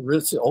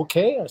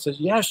 okay. I said,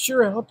 yeah,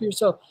 sure, help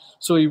yourself.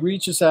 So he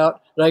reaches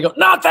out, and I go,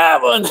 not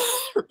that one,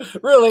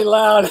 really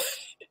loud.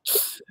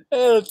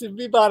 And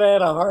he about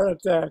had a heart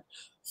attack.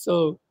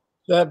 So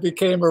that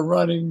became a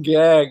running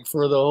gag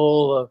for the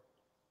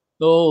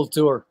whole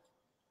tour.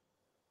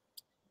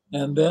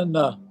 And then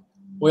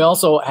we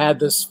also had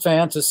this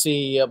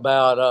fantasy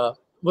about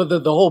whether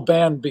the whole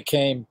band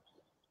became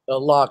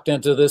locked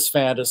into this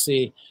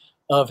fantasy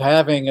of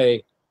having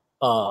a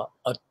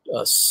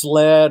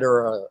sled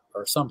or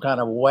some kind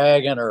of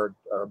wagon or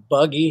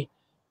buggy,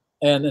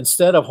 and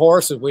instead of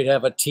horses, we'd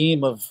have a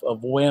team of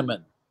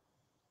women,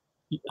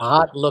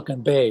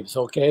 hot-looking babes.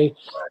 Okay,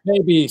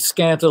 maybe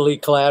scantily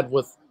clad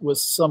with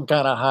some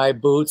kind of high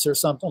boots or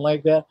something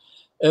like that.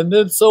 And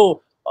then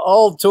so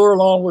all tour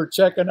long, we're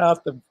checking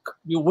out the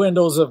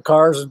windows of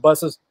cars and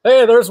buses.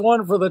 Hey, there's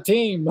one for the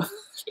team.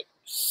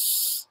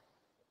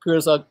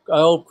 Chris, I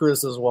hope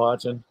Chris is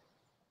watching.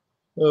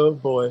 Oh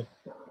boy.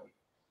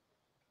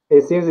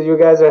 It seems that you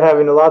guys are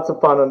having lots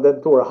of fun on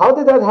that tour. How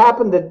did that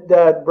happen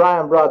that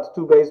Brian brought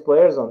 2 bass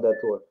players on that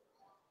tour?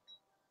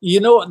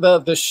 You know,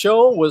 the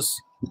show was,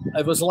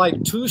 it was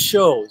like 2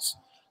 shows.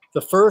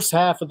 The first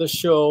half of the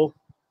show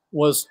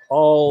was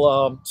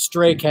all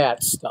Stray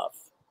Cat stuff.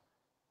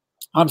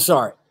 I'm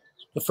sorry.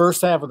 The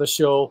first half of the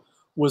show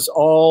was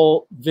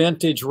all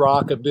vintage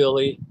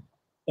rockabilly,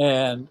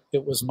 and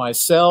it was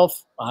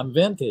myself. I'm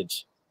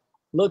vintage.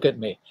 Look at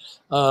me.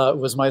 It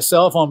was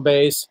myself on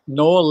bass,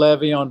 Noah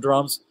Levy on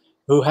drums,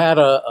 who had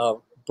a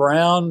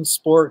brown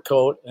sport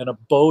coat and a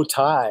bow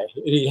tie.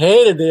 He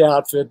hated the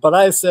outfit, but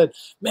I said,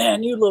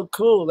 man, you look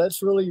cool.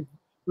 That's really,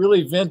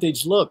 really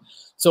vintage look.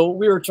 So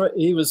we were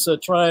he was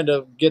trying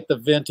to get the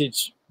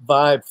vintage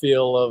vibe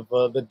feel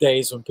of the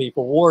days when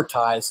people wore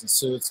ties and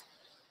suits.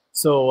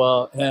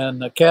 So,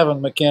 and Kevin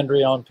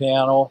McKendry on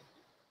piano.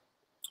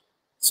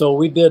 So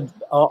we did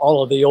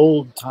all of the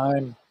old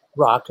time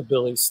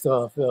rockabilly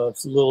stuff.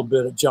 It's a little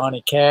bit of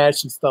Johnny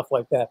Cash and stuff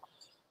like that.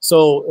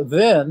 So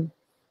then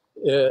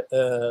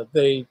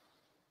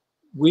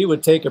we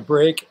would take a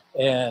break,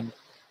 and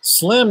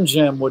Slim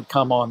Jim would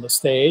come on the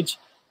stage,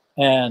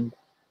 and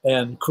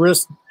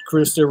Chris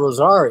de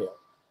Rosario.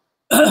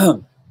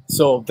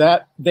 So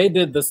that they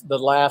did the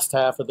last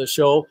half of the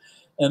show,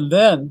 and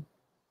then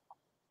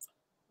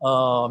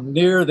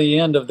near the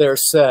end of their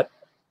set,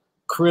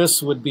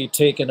 Chris would be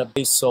taking a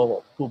bass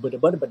solo, and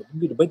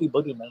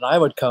I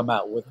would come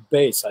out with a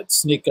bass. I'd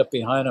sneak up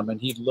behind him,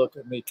 and he'd look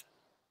at me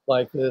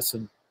like this,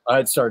 and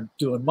I'd start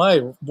doing my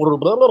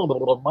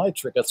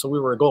trick. So we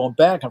were going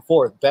back and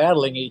forth,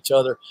 battling each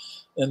other,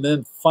 and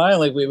then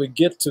finally we would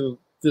get to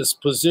this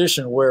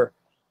position where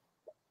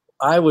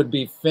I would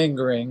be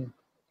fingering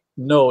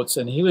notes,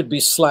 and he would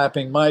be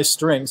slapping my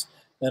strings,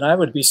 and I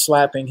would be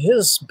slapping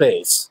his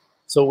bass.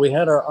 So we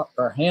had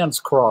our hands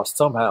crossed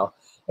somehow.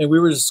 And we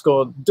were just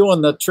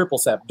doing the triple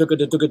slap.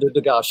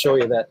 I'll show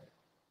you that.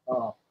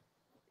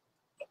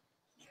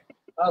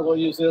 I will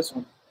use this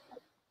one.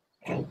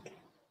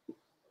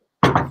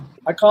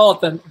 I call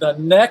it the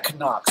neck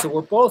knock. So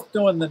we're both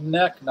doing the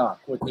neck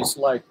knock, which is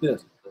like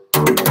this.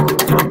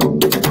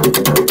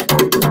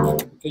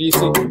 Can you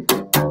see?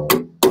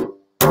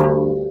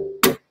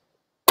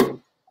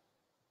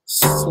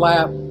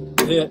 Slap,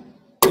 hit,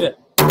 hit.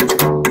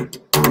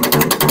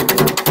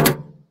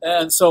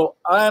 And so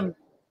I'm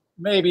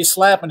maybe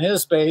slapping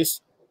his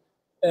bass,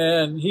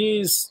 and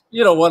he's,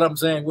 you know what I'm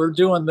saying, we're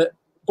doing that,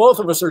 both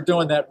of us are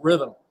doing that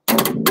rhythm,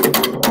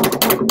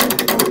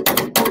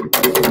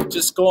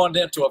 just going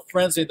into a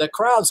frenzy. The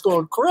crowd's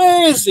going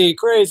crazy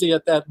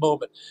at that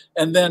moment.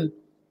 And then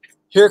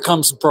here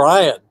comes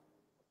Brian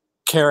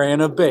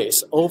carrying a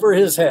bass over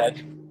his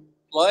head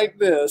like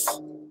this.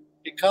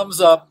 He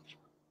comes up,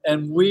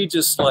 and we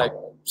just like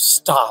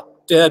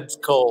stop, dead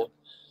cold,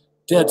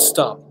 dead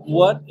stop.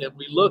 What? And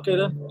we look at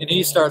him, and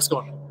he starts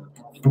going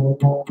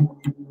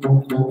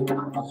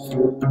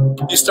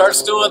He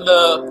starts doing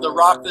the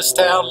Rock This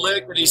Town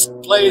lick, and he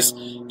plays.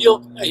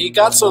 He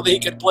got so that he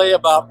could play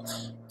about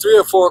 3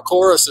 or 4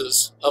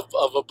 choruses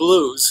of a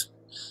blues,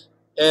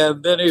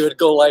 and then he would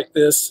go like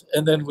this,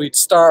 and then we'd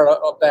start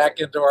back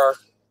into our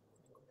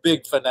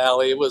big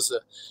finale. It was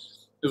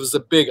a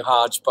big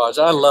hodgepodge.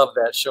 I love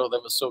that show.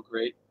 That was so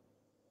great.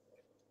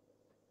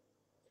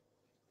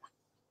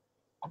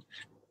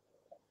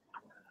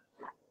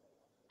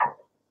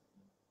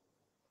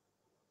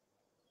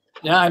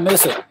 Yeah, I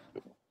miss it.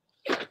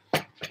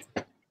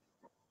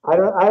 I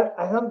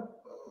don't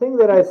think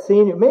that I've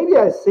seen you. Maybe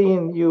I've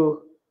seen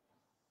you.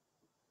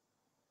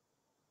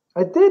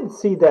 I did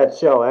see that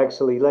show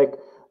actually. Like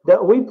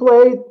that we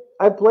played.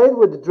 I played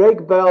with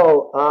Drake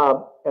Bell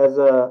as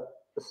a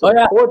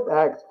support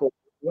act for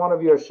one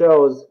of your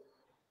shows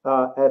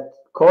at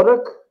Kodak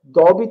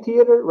Dolby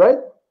Theater, right?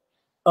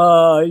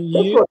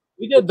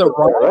 We did the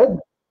Ryman, right?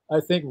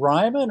 I think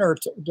Ryman or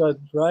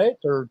right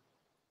or,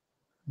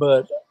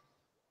 but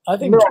I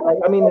think no.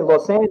 I mean in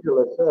Los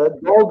Angeles,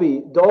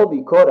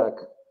 Dolby Kodak.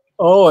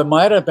 Oh, it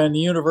might have been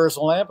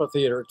Universal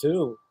Amphitheater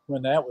too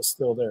when that was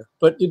still there.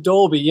 But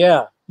Dolby,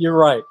 yeah, you're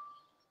right.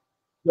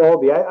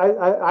 Dolby.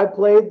 I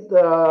played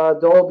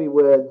Dolby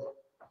with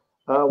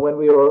when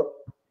we were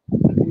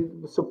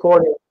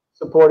supporting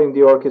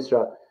the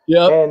orchestra.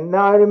 Yeah. And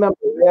now I remember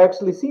we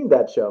actually seen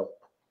that show.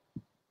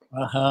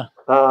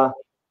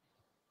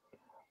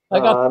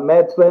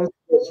 Mad Twins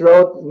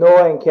wrote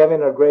Noah and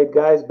Kevin are great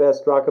guys,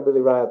 best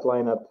Rockabilly Riot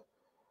lineup,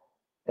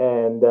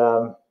 and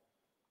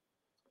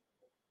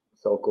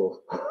so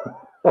cool.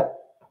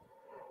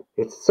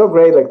 It's so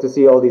great, like to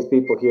see all these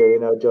people here,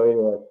 joining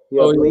us.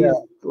 Please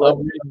let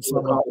me know in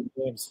the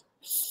comments.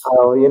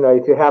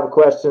 If you have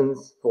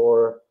questions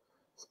for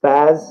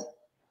Spaz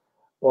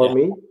or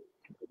me,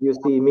 you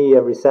see me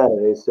every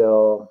Saturday,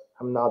 so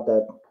I'm not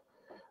that.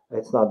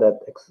 It's not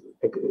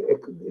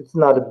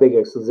a big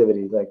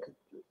exclusivity. Like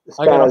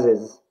Spaz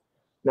is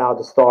now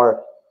the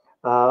star.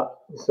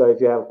 So if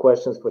you have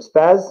questions for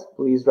Spaz,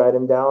 please write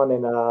them down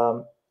in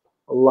a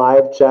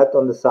live chat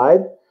on the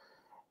side.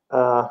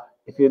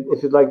 If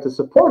you'd like to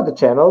support the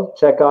channel,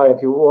 check out,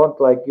 if you want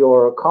like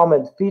your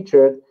comment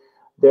featured,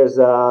 there's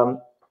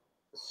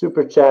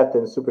super chat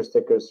and super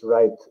stickers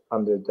right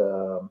under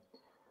the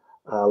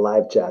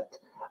live chat.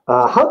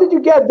 How did you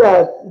get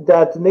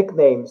that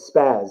nickname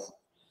Spaz?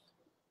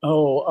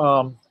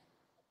 Oh,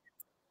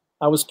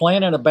 I was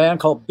playing in a band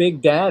called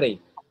Big Daddy,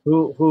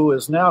 who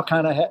is now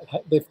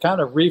they've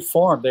kind of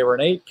reformed. They were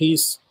an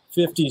 8-piece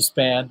 50s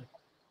band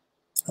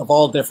of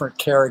all different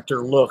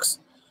character looks.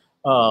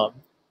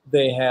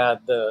 They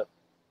had the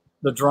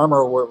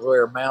drummer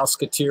wear a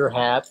Mouseketeer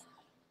hat.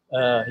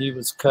 He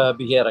was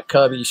Cubby. He had a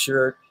Cubby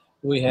shirt.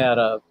 We had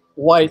a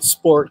white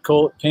sport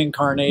coat, pink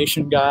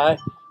carnation guy.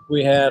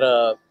 We had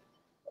an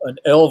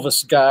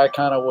Elvis guy,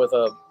 kind of with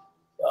a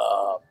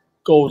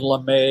gold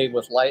lame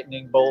with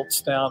lightning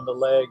bolts down the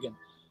leg,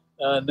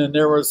 and then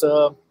there was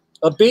a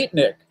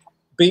beatnik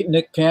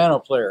piano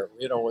player,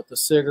 with the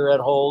cigarette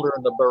holder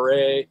and the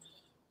beret,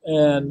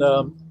 and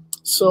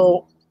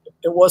so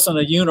it wasn't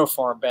a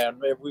uniform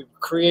band. We were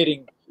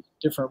creating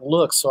different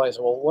looks. So I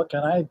said, well, what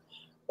can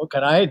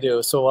I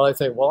do? So I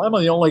say, well, I'm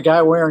the only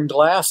guy wearing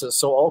glasses,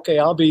 so okay,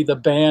 I'll be the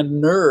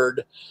band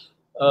nerd.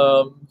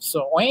 So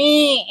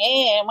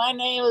my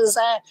name is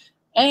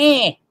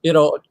and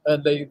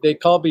they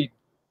called me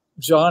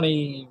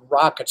Johnny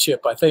Rocket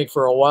Ship, I think,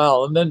 for a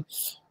while. And then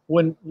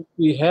when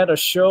we had a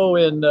show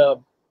in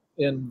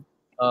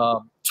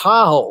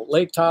Tahoe,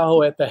 Lake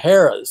Tahoe at the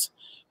Harrah's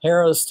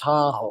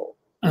Tahoe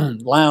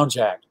Lounge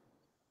Act,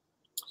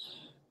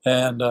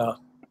 and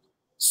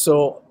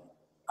so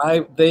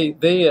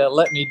they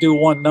let me do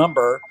one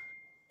number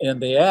in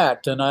the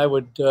act, and I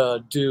would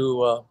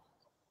do.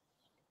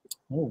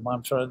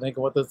 I'm trying to think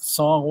of what the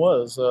song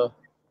was.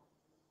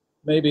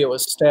 Maybe it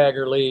was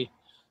Stagger Lee,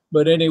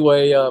 but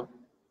anyway,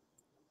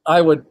 I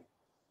would,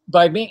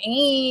 by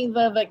being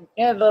the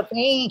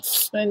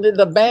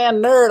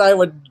band nerd, I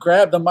would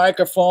grab the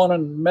microphone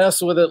and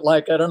mess with it.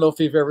 Like, I don't know if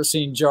you've ever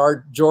seen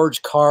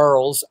George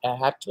Carl's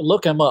act.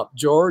 Look him up,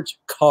 George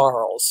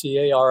Carl,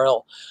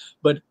 C-A-R-L.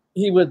 But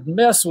he would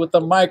mess with the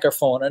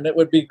microphone, and it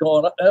would be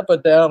going up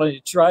and down, and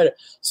you try to.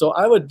 So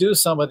I would do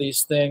some of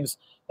these things,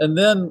 and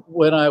then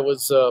when I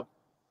was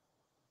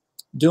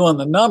doing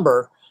the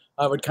number,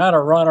 I would kind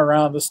of run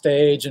around the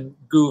stage and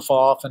goof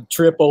off and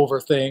trip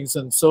over things,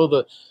 and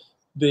so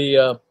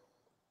the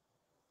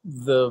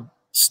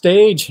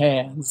stage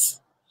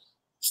hands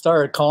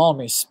started calling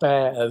me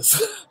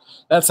Spaz.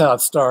 That's how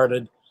it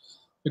started.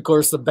 Of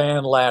course, the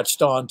band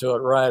latched onto it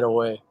right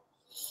away.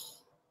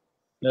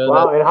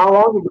 Wow, and how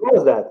long ago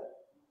was that?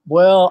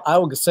 Well, I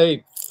would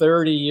say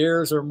 30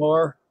 years or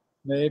more,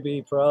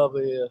 maybe,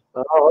 probably.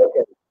 Oh,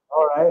 okay.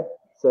 All right.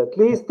 So at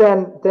least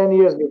 10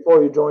 years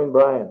before you joined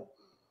Brian.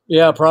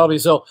 Yeah, probably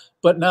so.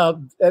 But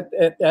now at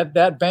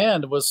that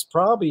band was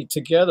probably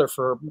together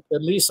for,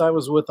 at least I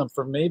was with them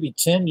for maybe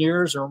 10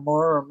 years or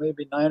more, or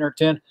maybe 9 or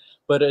 10.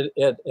 But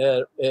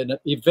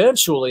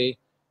eventually,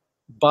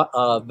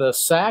 the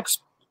sax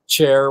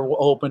chair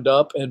opened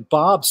up, and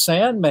Bob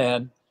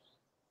Sandman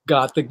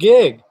got the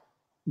gig.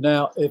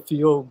 Now, if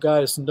you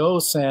guys know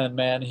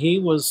Sandman, he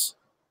was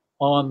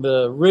on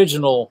the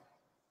original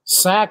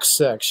sax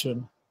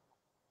section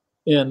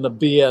in the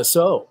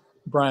BSO,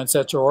 Brian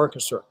Setzer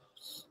Orchestra.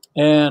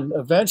 And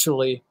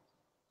eventually,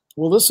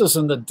 well, this is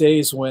in the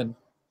days when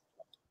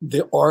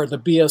the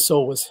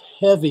BSO was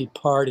heavy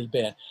party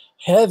band,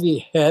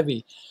 heavy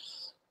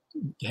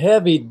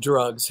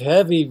drugs,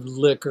 heavy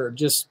liquor,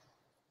 just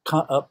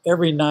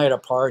every night a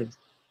party.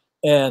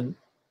 And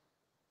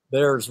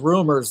there's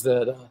rumors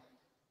that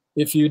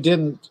if you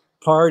didn't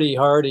party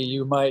hardy,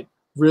 you might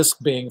risk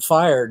being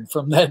fired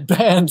from that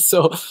band.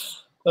 So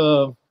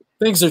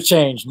things are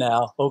changed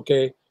now.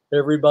 Okay,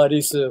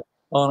 everybody's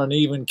on an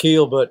even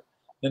keel, but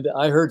and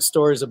I heard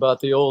stories about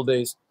the old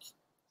days.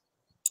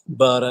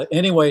 But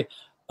anyway,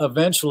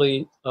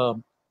 eventually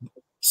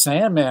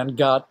Sandman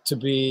got to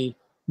be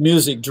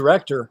music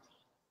director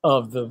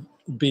of the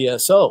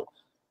BSO.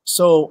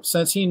 So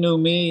since he knew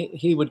me,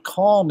 he would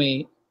call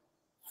me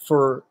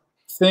for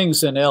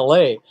things in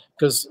LA,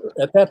 because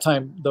at that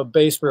time the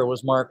bass player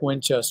was Mark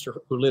Winchester,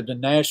 who lived in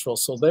Nashville.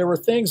 So there were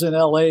things in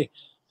LA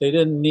they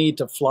didn't need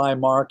to fly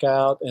Mark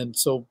out, and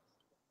so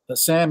the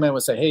Sandman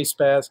would say, "Hey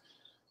Spaz,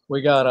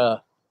 we got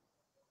a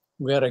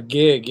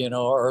gig, you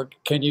know, or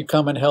can you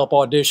come and help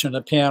audition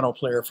a piano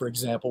player, for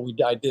example?"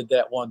 I did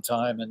that one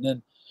time, and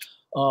then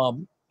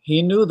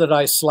he knew that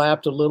I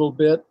slapped a little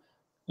bit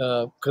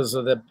because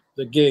of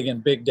the gig in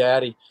Big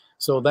Daddy.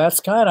 So that's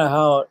kind of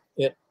how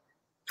it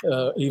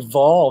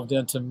evolved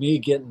into me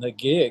getting the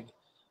gig.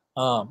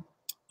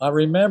 I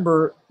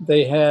remember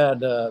they had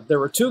there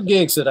were 2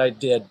 gigs that I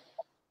did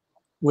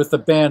with the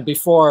band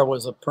before I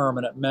was a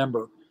permanent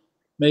member,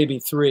 maybe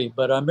 3.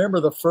 But I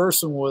remember the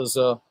first one was,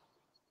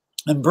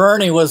 and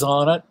Bernie was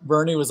on it.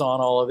 Bernie was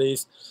on all of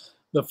these.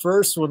 The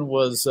first one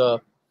was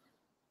at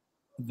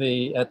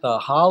the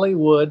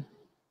Hollywood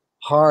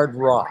Hard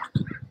Rock,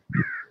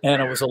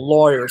 and it was a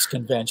lawyers'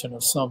 convention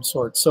of some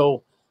sort.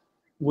 So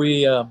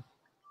we met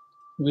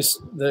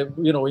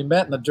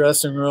in the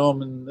dressing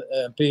room, and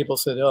people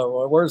said,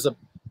 "Oh, well,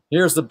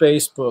 here's the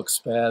bass book,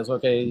 Spaz."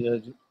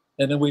 Okay,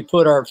 and then we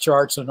put our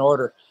charts in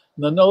order.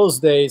 And in those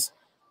days,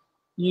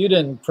 you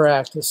didn't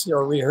practice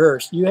or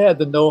rehearse; you had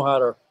to know how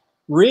to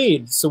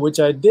read. So, which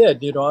I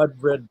did. You know,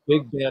 I've read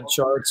big band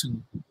charts,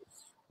 and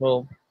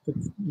well, the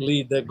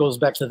lead that goes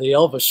back to the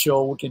Elvis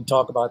show. We can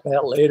talk about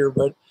that later.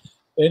 But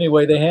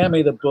anyway, they hand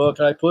me the book.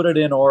 I put it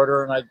in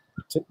order, and I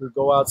would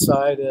go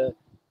outside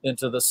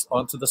onto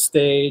the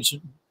stage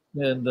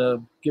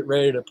and get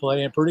ready to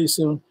play. And pretty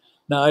soon,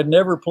 now I'd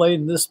never played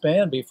in this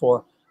band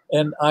before,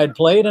 and I'd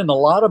played in a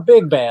lot of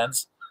big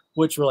bands,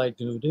 which were like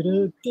do do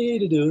do do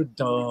do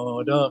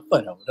do do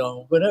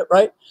do,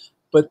 right?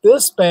 But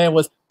this band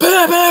was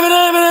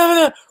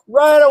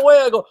right away.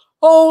 I go,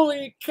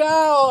 holy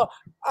cow!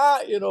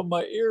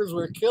 My ears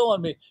were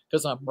killing me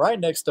because I'm right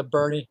next to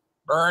Bernie,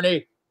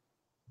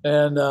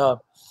 and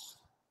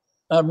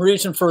I'm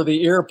reaching for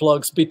the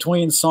earplugs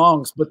between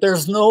songs, but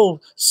there's no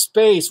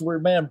space where,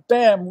 man,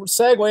 bam,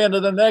 segue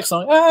into the next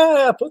song.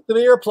 Put the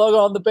earplug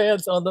on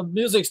the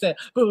music stand,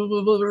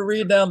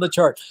 read down the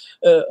chart.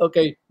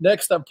 Okay,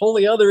 next I pull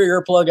the other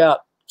earplug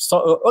out.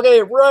 So,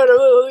 okay,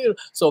 right.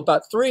 So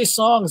about 3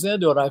 songs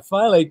into it, I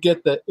finally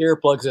get the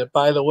earplugs in.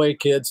 By the way,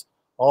 kids,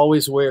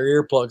 always wear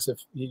earplugs.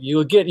 If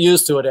you'll get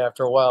used to it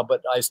after a while,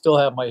 but I still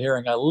have my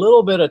hearing. A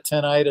little bit of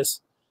tinnitus,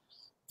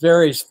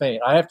 very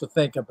faint. I have to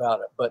think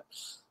about it, but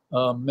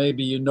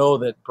maybe you know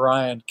that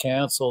Brian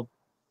canceled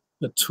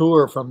the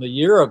tour from the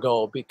year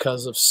ago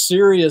because of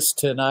serious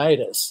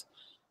tinnitus,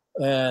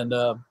 and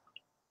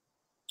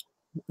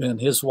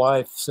his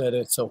wife said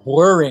it's a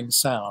whirring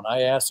sound.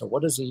 I asked her,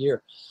 "What is a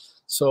hear?"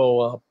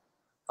 So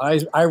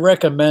I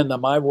recommend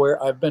them.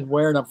 I've been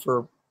wearing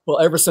them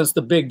ever since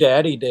the Big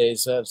Daddy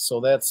days. So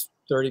that's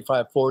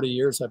 35, 40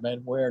 years I've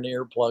been wearing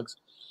earplugs,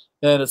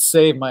 and it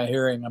saved my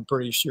hearing, I'm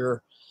pretty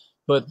sure.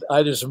 But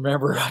I just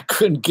remember I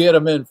couldn't get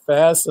them in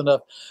fast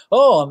enough.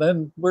 Oh, and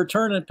then we're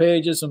turning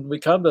pages, and we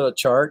come to a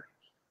chart,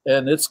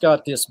 and it's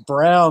got this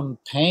brown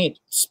paint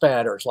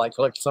spatters, like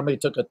somebody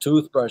took a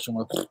toothbrush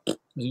and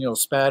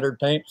spattered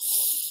paint.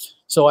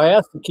 So I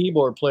asked the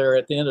keyboard player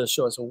at the end of the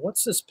show, I said,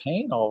 "What's this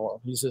paint all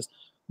over?" He says,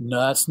 "No,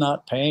 that's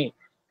not paint.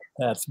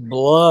 That's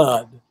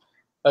blood."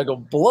 I go,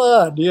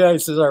 "Blood?" Yeah, he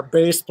says, "Our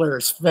bass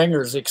player's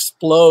fingers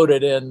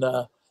exploded in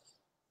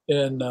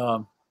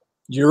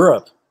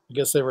Europe." I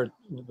guess they were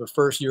the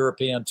first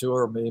European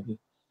tour, maybe.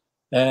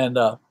 And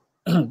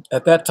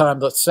at that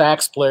time, the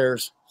sax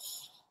players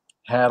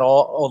had the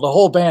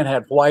whole band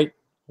had white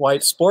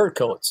sport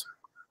coats.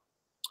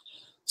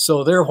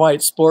 So their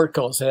white sport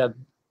coats had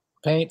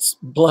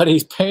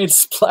bloody paint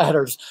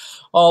splatters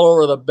all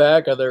over the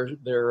back of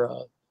their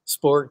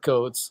sport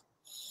coats.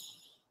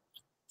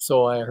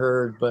 So I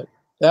heard, but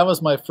that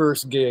was my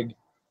first gig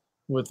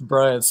with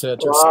Brian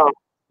Setzer. Wow.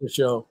 The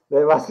show.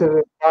 That must have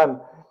been fun.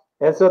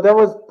 And so that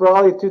was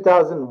probably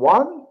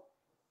 2001?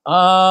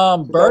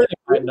 Bernie,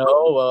 I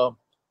know,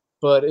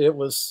 but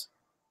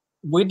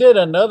we did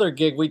another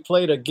gig. We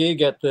played a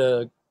gig at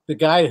the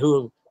guy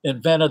who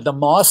invented the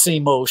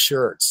Mossimo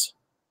shirts.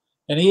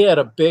 And he had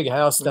a big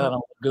house down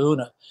in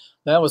Laguna.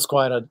 That was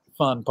quite a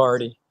fun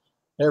party.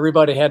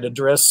 Everybody had to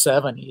dress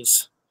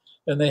 70s.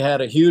 And they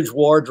had a huge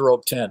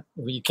wardrobe tent.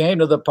 When you came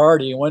to the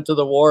party, you went to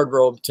the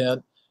wardrobe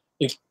tent,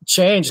 you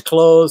changed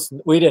clothes.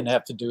 We didn't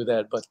have to do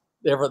that, but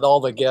all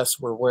the guests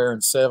were wearing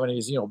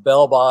 70s, you know,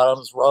 bell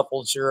bottoms,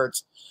 ruffled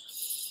shirts.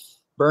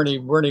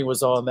 Bernie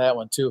was on that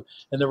one too.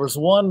 And there was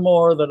one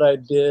more that I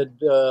did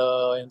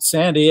in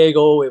San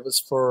Diego. It was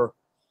for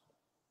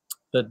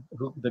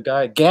the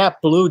guy,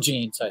 Gap Blue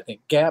Jeans, I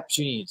think. Gap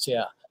Jeans,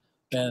 yeah.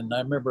 And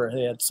I remember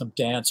they had some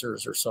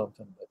dancers or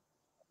something.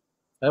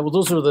 But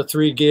those were the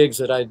 3 gigs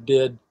that I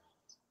did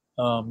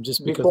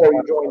just because before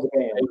you joined the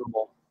band.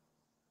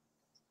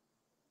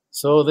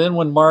 So then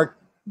when Mark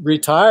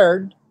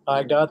retired,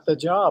 I got the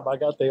job. I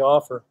got the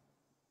offer.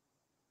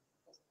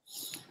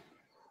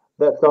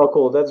 That's so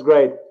cool. That's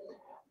great.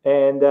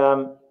 And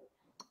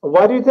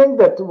why do you think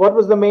that? What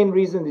was the main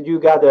reason that you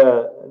got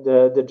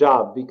the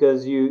job?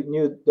 Because you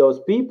knew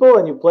those people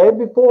and you played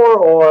before,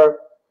 or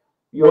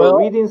your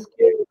reading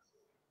skills?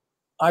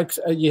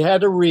 You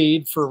had to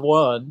read for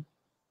one,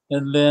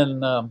 and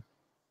then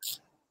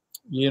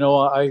you know,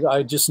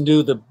 I just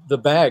knew the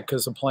bag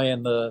because I'm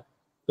playing the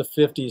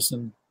 50s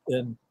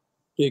and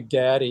Big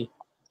Daddy,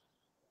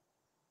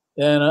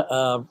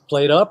 and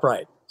played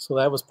upright. So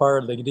that was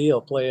part of the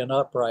deal, playing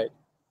upright.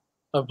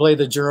 I played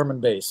the German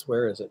bass.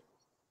 Where is it?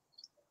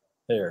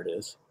 There it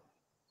is.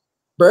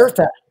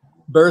 Bertha.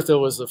 Bertha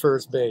was the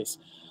first bass.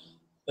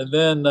 And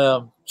then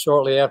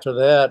shortly after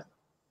that,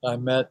 I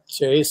met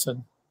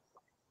Jason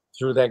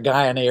through that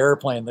guy in the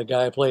airplane. The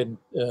guy played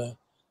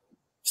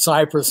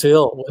Cypress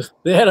Hill.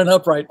 They had an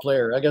upright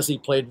player. I guess he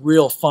played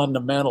real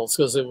fundamentals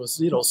because it was,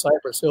 you know,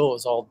 Cypress Hill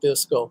was all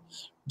disco.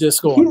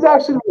 He's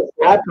actually a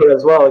rapper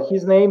as well.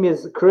 His name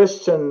is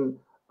Christian.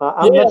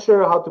 I'm not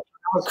sure how to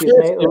pronounce his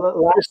name.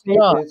 Last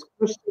name is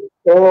Christian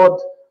Odd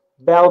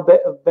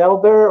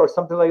Belber or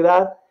something like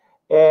that.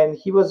 And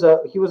he was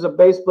a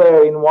bass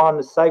player in one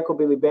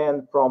psychobilly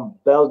band from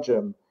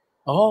Belgium.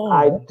 Oh,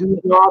 I do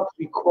not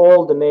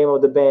recall the name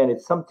of the band.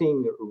 It's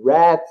something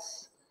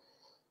Rats.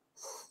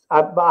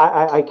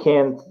 I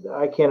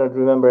cannot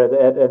remember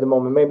at the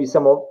moment. Maybe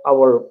some of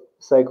our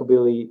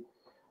psychobilly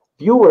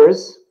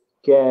viewers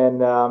can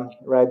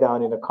write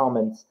down in the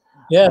comments.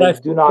 Yeah, I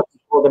do not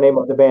recall the name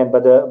of the band,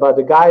 but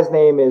the guy's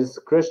name is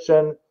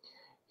Christian.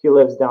 He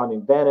lives down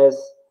in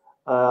Venice,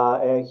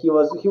 and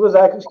he's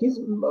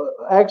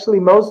actually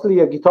mostly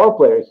a guitar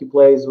player. He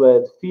plays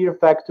with Fear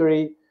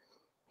Factory.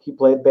 He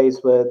played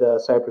bass with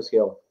Cypress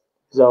Hill.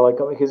 So like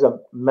he's a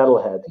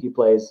metalhead. He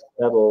plays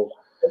metal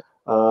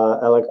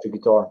electric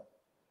guitar.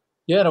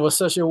 Yeah, and it was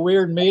such a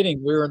weird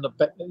meeting. We were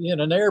in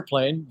an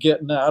airplane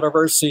getting out of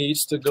our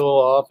seats to go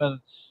off, and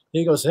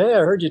he goes, "Hey,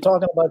 I heard you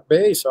talking about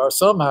bass." Or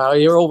somehow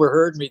he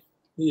overheard me,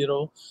 you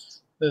know.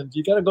 And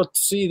you got to go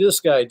see this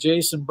guy,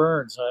 Jason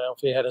Burns. I don't know if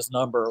he had his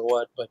number or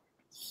what, but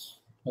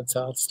that's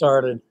how it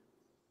started.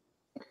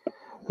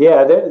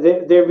 Yeah,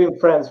 they've been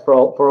friends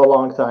for a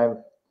long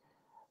time.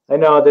 I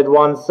know that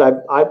once I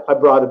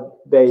brought a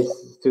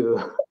bass to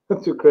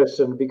to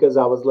Christian because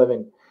I was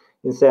living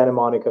in Santa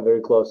Monica,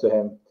 very close to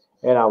him,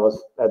 and I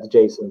was at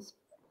Jason's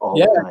all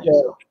the time. Yeah.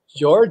 So.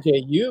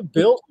 Djordje, you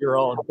built your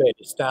own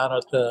bass down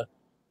at the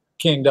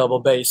King Double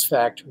Bass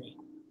Factory.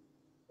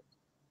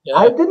 Yeah.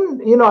 I didn't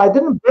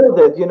build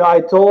it.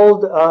 I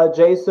told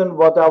Jason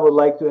what I would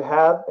like to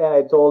have, and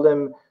I told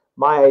him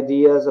my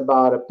ideas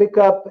about a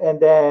pickup, and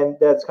then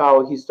that's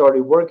how he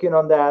started working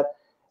on that,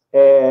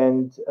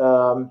 and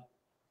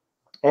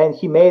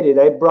he made it.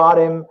 I brought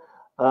him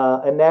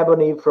an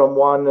ebony from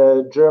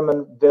one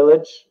German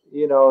village.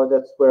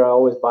 That's where I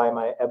always buy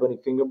my ebony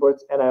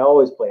fingerboards, and I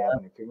always play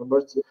ebony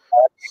fingerboards.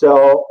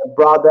 So I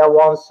brought that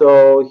one,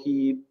 so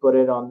he put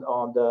it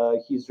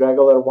on his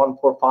regular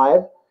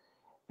 145.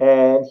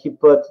 And he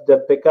put the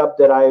pickup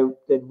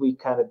that we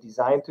kind of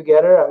designed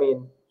together. I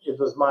mean, it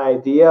was my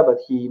idea, but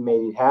he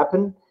made it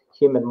happen,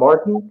 him and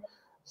Martin.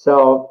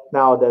 So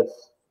now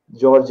that's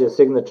Djordje's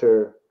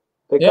signature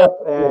pickup,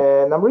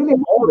 and I'm really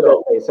happy with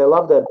that bass. I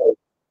love that bass.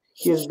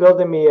 He's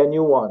building me a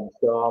new one,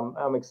 so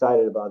I'm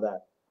excited about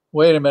that.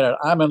 Wait a minute,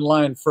 I'm in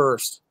line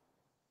first.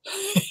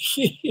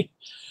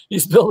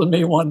 He's building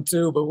me one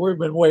too, but we've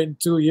been waiting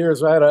 2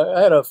 years. I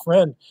had a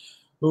friend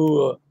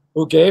who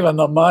gave him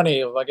the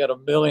money. I got a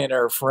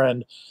millionaire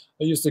friend.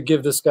 I used to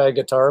give this guy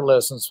guitar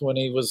lessons when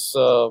he was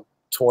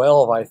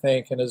 12, I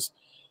think, and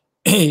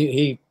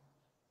he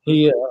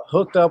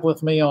hooked up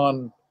with me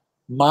on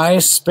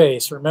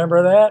MySpace.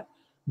 Remember that?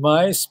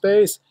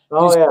 MySpace?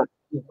 Oh,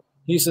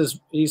 He says,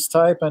 he's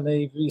typing,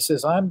 he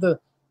says, "I'm the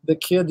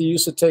kid that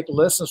used to take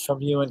lessons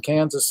from you in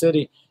Kansas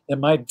City,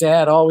 and my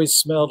dad always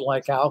smelled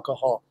like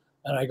alcohol."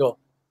 And I go,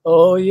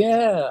 "Oh,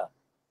 yeah.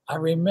 I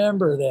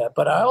remember that,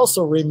 but I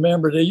also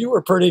remember that you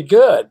were pretty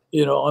good,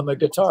 on the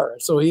guitar."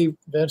 So he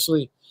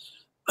eventually,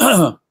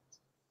 I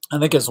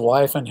think his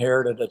wife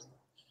inherited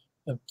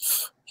a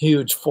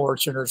huge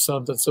fortune or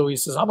something. So he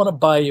says, "I'm going to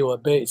buy you a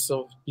bass."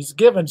 So he's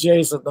giving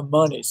Jason the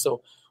money.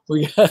 So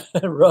We got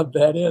to rub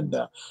that in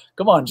now.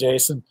 Come on,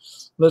 Jason.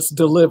 Let's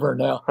deliver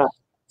now.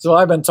 So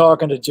I've been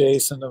talking to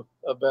Jason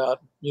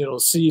about, you know,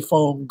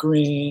 seafoam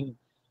green,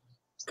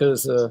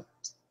 because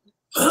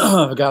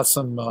I've got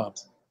some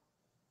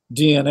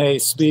DNA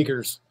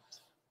speakers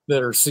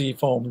that are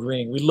seafoam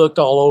green. We looked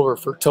all over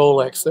for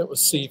Tolex that was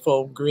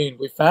seafoam green.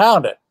 We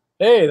found it.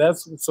 Hey,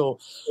 that's so.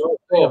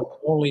 We have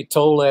only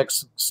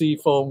Tolex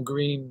seafoam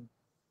green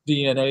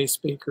DNA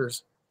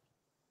speakers.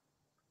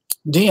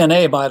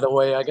 DNA, by the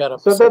way, I got a.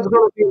 So that's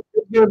going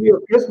to be a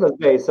Christmas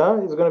base,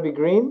 huh? It's going to be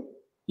green.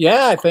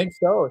 Yeah, I think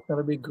so. It's going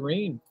to be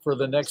green for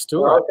the next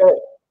tour. Okay.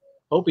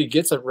 Hope he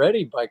gets it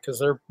ready because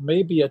there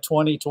may be a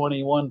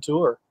 2021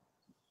 tour.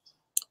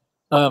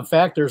 In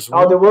fact, there's.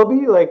 Oh, there will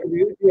be. Like,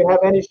 do you have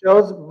any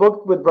shows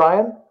booked with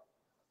Brian?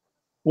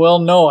 Well,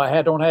 no,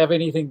 I don't have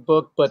anything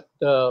booked, but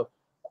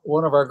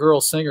one of our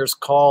girl singers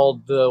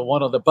called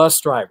one of the bus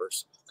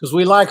drivers, because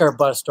we like our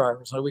bus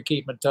drivers, so we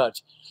keep in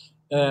touch.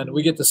 And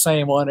we get the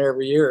same one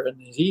every year. And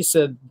he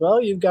said,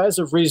 well, you guys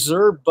have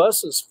reserved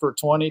buses for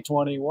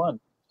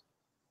 2021.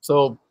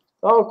 So,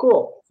 oh,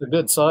 cool. It's a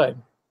good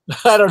sign.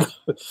 I don't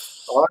know.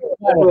 All right,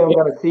 I'm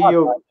going to see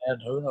you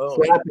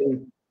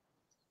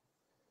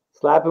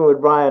slapping with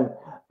Brian.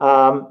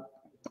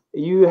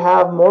 You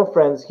have more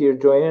friends here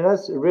joining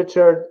us.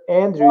 Richard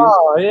Andrews.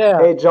 Oh, yeah.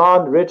 Hey,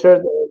 John,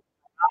 Richard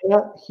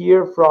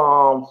here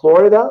from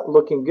Florida,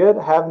 looking good.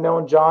 Have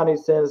known Johnny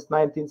since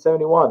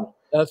 1971.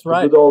 That's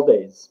right. The good old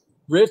days.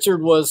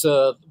 Richard was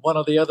one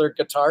of the other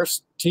guitar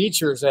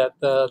teachers at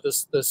the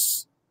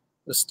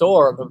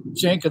store, the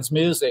Jenkins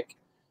Music,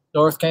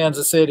 North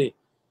Kansas City.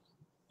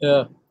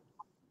 Yeah,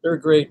 they're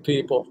great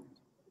people.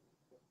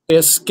 They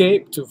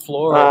escaped to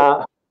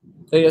Florida.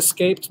 They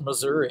escaped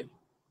Missouri.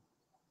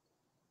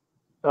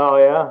 Oh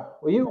yeah.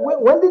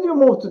 Well, when did you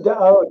move to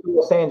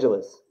Los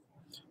Angeles?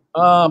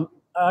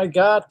 I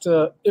got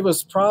it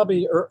was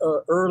probably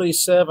early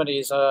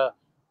 70s.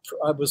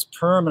 I was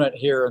permanent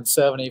here in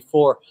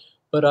 74,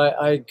 but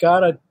I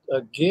got a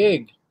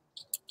gig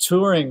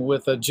touring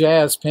with a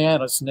jazz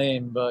pianist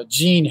named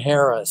Gene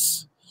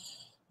Harris.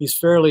 He's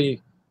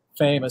fairly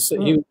famous.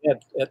 He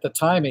had, at the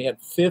time, he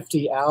had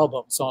 50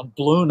 albums on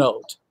Blue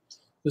Note.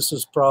 This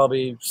was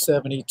probably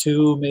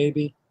 72,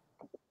 maybe.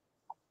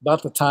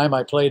 About the time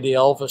I played the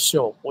Elvis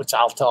show, which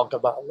I'll talk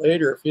about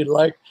later if you'd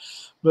like.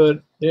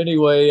 But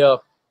anyway,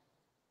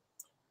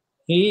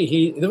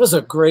 it was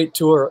a great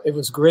tour. It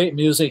was great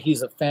music.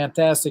 He's a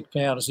fantastic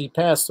pianist. He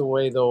passed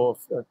away, though,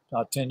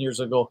 about 10 years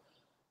ago.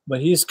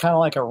 But he's kind of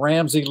like a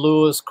Ramsey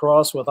Lewis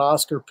cross with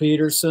Oscar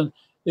Peterson.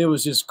 It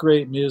was just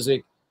great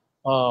music.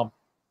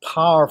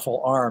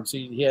 Powerful arms.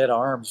 He had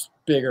arms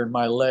bigger than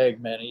my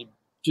leg, man.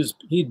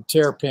 He'd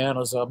tear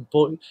pianos up.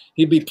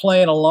 He'd be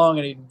playing along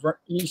and he'd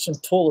reach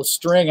and pull a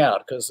string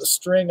out because the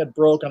string had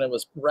broken. It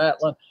was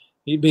rattling.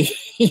 He'd be,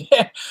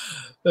 yeah.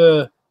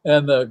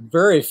 And the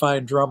very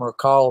fine drummer,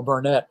 Carl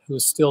Burnett,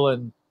 who's still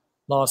in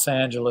Los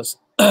Angeles,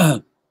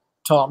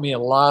 taught me a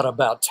lot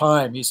about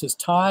time. He says,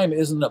 time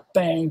isn't a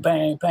bang,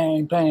 bang,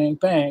 bang, bang,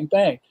 bang,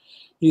 bang.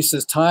 He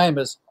says, time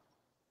is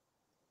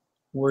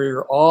where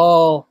you're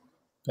all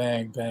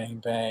bang,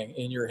 bang, bang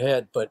in your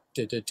head, but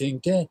ding,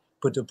 ding,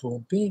 put the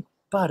boom, bing,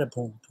 bada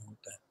boom, boom,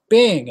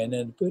 bing, and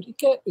then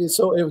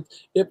so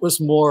it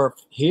was more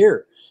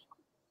here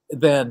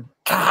than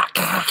ka,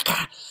 ka,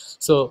 ka.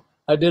 So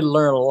I did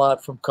learn a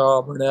lot from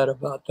Carl Burnett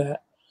about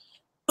that.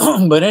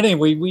 But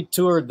anyway, we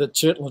toured the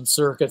Chitlin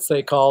circuits,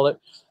 they call it.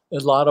 A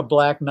lot of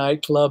black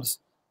nightclubs,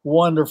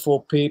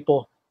 wonderful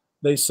people.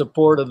 They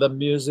supported the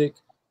music.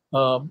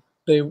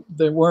 They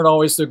weren't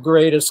always the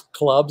greatest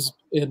clubs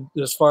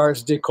as far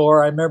as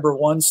decor. I remember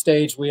one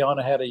stage we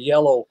had a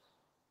yellow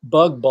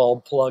bug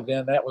bulb plugged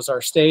in. That was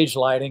our stage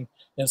lighting,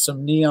 and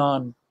some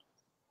neon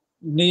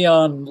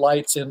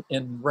lights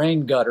in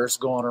rain gutters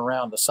going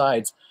around the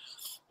sides.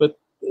 But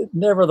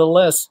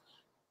nevertheless,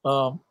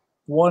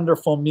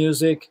 wonderful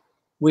music.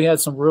 We had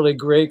some really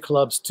great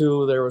clubs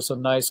too. There was a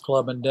nice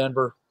club in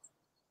Denver.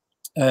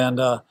 And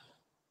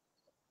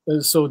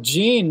so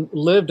Gene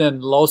lived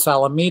in Los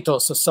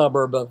Alamitos, a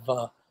suburb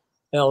of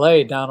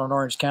LA down in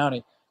Orange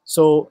County.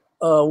 So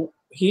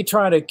he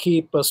tried to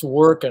keep us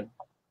working.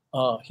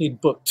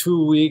 He'd book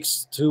 2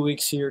 weeks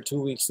here,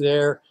 2 weeks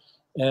there.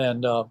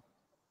 And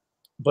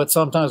but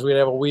sometimes we'd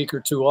have a week or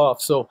two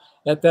off. So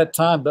at that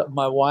time,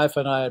 my wife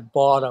and I had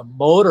bought a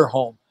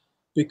motorhome,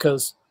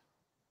 because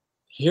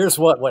here's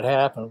what would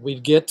happen.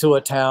 We'd get to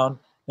a town,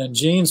 and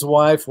Gene's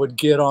wife would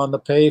get on the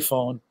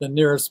payphone,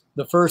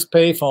 the first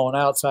payphone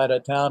outside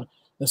of town,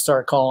 and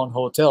start calling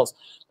hotels.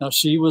 Now,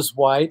 she was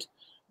white,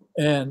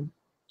 and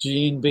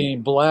Gene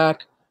being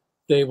black,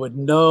 they would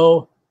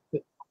know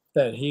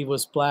that he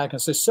was black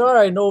and say,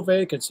 sorry, no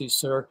vacancy,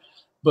 sir.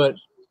 But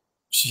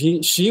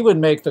she would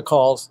make the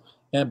calls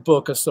and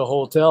book us the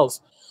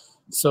hotels.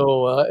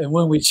 So, and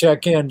when we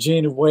check in,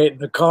 Gene would wait in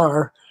the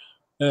car.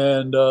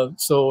 And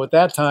so at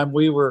that time,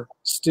 we were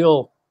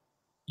still,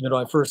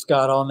 I first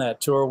got on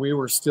that tour, we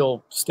were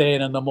still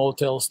staying in the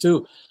motels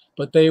too,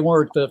 but they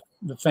weren't the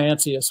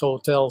fanciest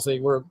hotels. They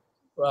were,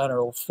 I don't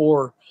know,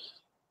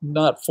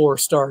 not 4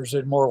 stars,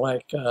 they're more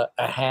like a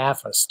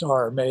half a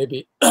star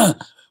maybe.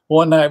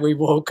 One night we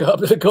woke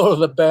up to go to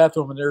the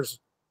bathroom and there's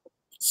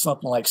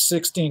something like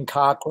 16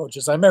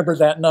 cockroaches. I remember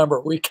that number.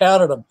 We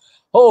counted them.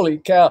 Holy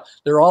cow.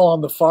 They're all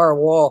on the far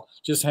wall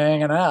just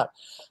hanging out.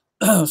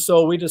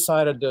 So we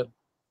decided to,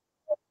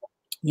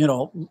 you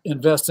know,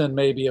 invest in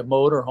maybe a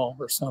motorhome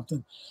or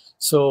something.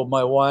 So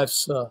my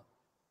wife's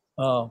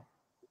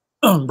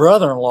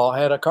brother-in-law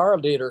had a car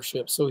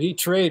dealership. So we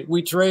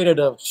traded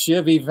a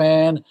Chevy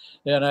van,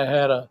 and I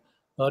had an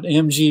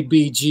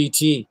MGB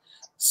GT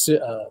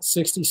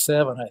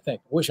 67, I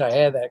think. Wish I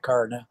had that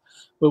car now.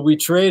 But we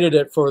traded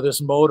it for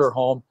this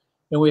motorhome,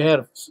 and we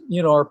had,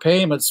 you know, our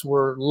payments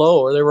were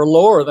lower. They were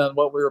lower than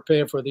what we were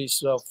paying for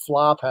these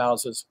flop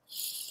houses.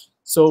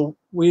 So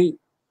we,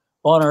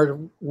 on our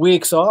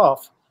weeks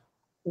off,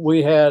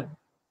 we had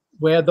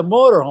the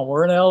motorhome.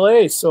 We're in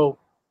LA, so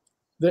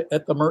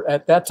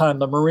at that time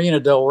the Marina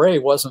del Rey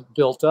wasn't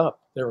built up.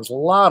 There was a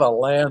lot of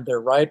land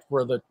there, right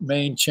where the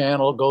main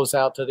channel goes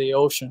out to the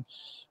ocean.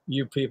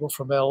 You people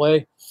from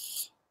LA,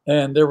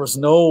 and there was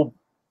no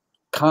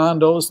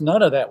condos.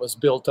 None of that was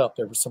built up.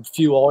 There were some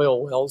few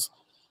oil wells.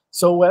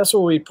 So that's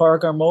where we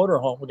park our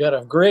motorhome. We got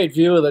a great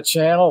view of the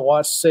channel,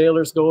 watch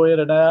sailors go in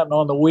and out. And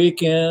on the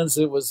weekends,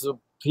 it was the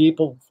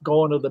people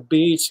going to the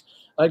beach.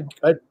 I'd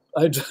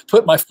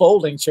put my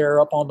folding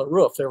chair up on the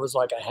roof. There was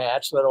like a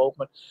hatch that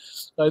opened.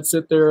 I'd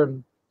sit there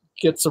and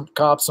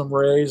cop some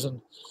rays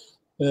and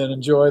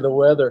enjoy the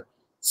weather.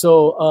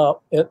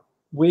 So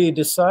we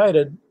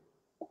decided,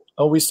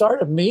 we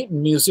started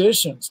meeting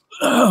musicians.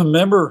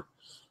 Remember,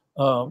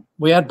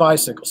 we had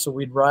bicycles, so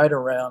we'd ride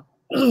around.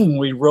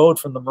 We rode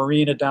from the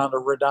marina down to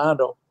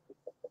Redondo,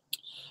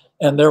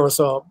 and there was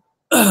a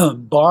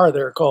bar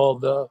there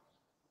called the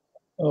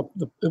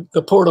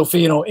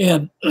Portofino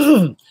Inn,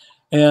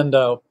 and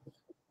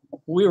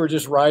we were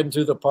just riding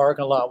through the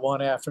parking lot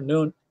one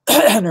afternoon,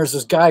 and there's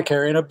this guy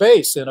carrying a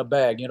bass in a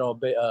bag, you know,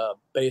 a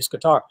bass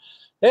guitar.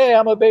 Hey,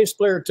 I'm a bass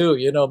player too,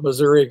 you know.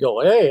 Missouri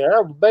go, hey,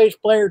 I'm a bass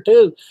player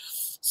too.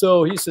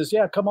 So he says,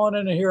 yeah, come on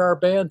in and hear our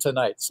band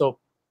tonight. So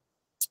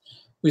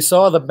we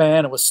saw the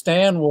band. It was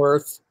Stan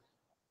Worth.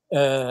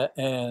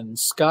 And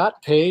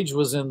Scott Page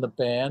was in the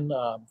band.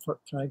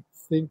 I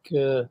think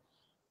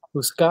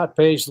who Scott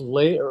Page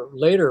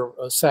later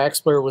a sax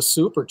player was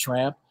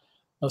Supertramp.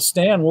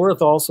 Stan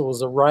Worth also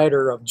was a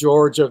writer of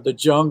George of the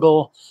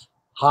Jungle,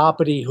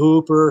 Hoppity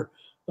Hooper,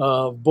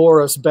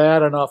 Boris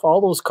Badenough,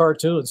 all those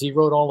cartoons. He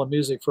wrote all the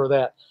music for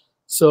that.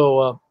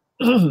 So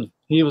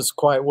he was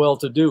quite well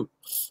to do.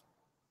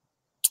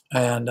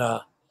 And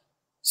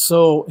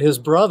so his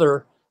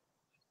brother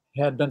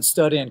had been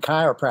studying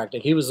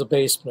chiropractic. He was a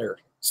bass player,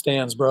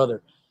 Stan's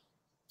brother.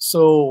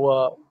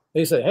 So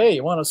they said, hey,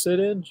 you want to sit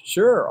in?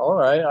 Sure. All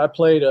right. I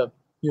played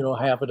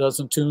half a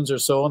dozen tunes or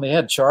so, and they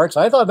had charts.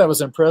 I thought that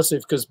was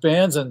impressive because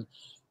bands and,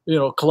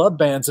 club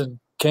bands in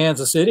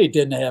Kansas City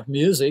didn't have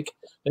music.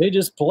 They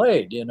just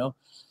played,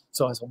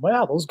 So I said,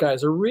 wow, those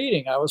guys are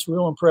reading. I was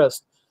real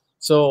impressed.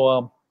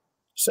 So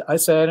I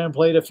sat in and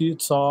played a few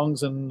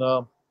songs and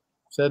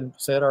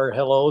said our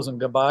hellos and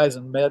goodbyes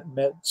and met,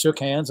 shook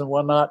hands and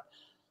whatnot.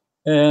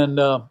 And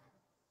at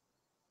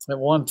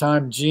one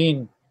time,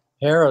 Gene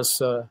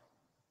Harris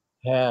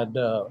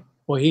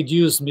he'd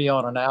used me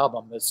on an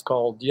album. It's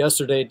called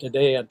Yesterday,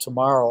 Today, and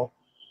Tomorrow.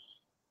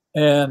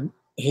 And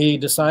he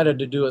decided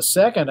to do a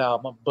second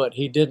album, but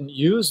he didn't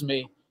use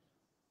me.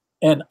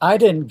 And I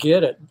didn't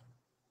get it.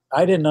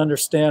 I didn't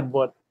understand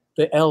what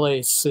the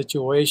LA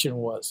situation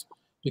was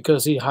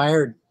because he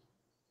hired,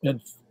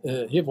 and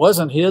it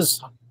wasn't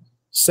his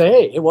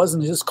say, it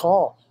wasn't his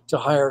call to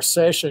hire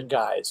session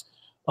guys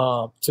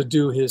to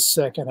do his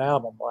second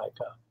album. Like,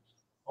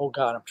 oh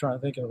God, I'm trying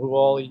to think of who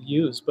all he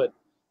used, but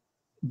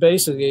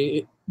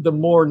basically the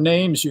more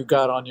names you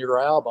got on your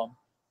album,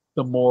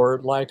 the more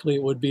likely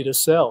it would be to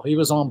sell. He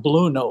was on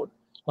Blue Note,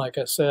 like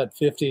I said,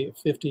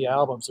 50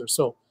 albums or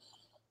so.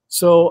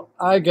 So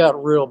I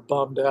got real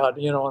bummed out,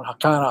 and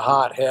kind of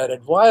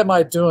hot-headed. Why am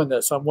I doing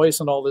this? I'm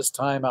wasting all this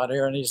time out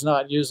here, and he's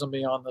not using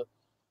me on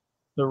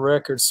the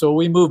record. So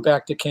we moved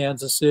back to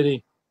Kansas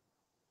City.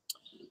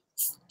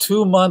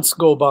 2 months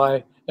go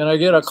by, and I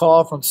get a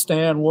call from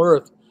Stan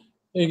Worth.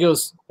 He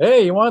goes,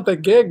 hey, you want the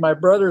gig? My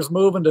brother's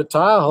moving to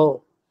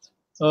Tahoe.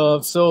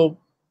 So,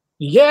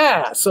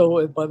 yeah.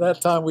 So by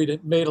that time,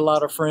 we'd made a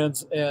lot of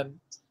friends, and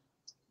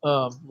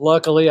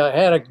luckily I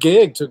had a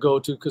gig to go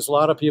to because a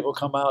lot of people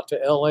come out to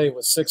LA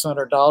with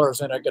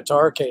 $600 in a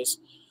guitar case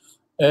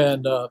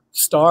and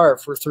starve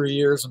for 3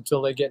 years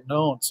until they get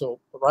known. So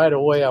right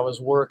away I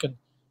was working,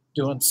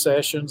 doing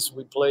sessions.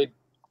 We played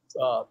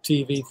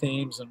TV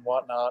themes and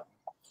whatnot.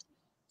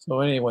 So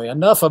anyway,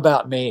 enough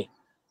about me.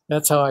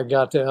 That's how I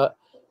got to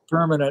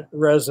permanent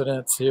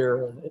residence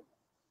here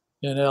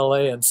in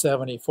LA in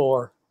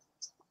 '74.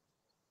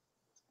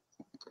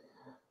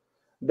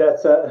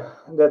 That's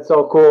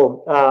so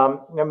cool.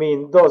 I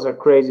mean, those are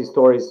crazy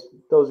stories.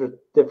 Those are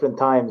different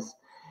times,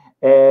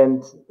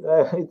 and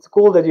it's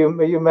cool that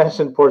you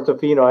mentioned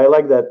Portofino. I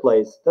like that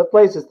place. That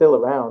place is still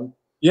around.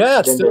 Yeah,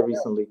 it's been still there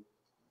recently.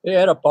 They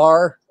had a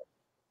bar.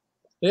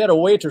 They had a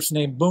waitress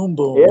named Boom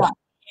Boom.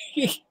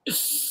 Yeah.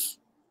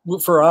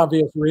 For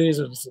obvious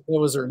reasons. That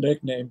was her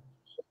nickname.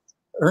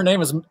 Her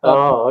name is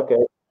okay.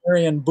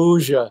 Marion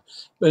Bouja,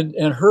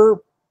 and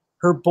her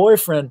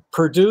boyfriend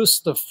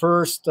produced the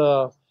first.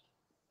 Oh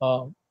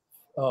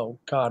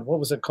God, what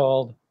was it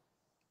called?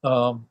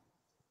 The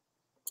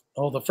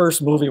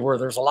first movie where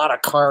there's a lot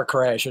of car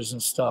crashes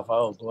and stuff.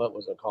 Oh, what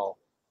was it called?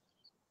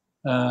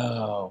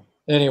 Oh,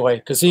 anyway,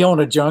 because he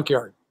owned a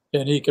junkyard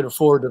and he could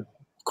afford to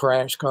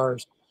crash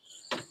cars.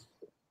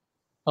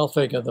 I'll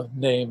think of the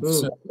name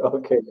soon.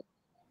 Okay.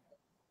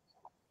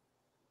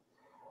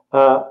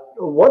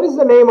 What is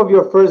the name of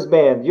your first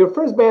band? Your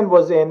first band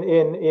was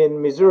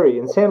in Missouri,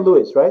 in St.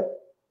 Louis, right?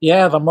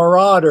 Yeah, the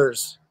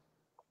Marauders.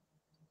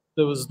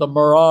 It was the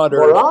Marauders.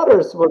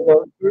 Marauders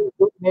was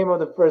the name of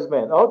the first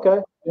band. Okay.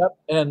 Yep,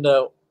 and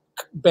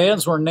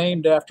bands were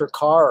named after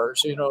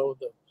cars. You know,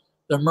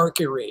 the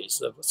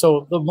Mercuries.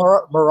 So the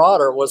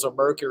Marauder was a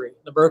Mercury,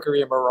 the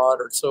Mercury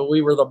Marauder. So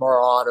we were the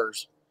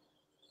Marauders.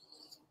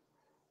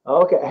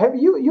 Okay. Have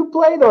you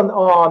played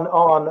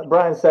on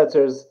BRIAN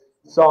Setzer's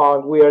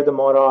song "We Are the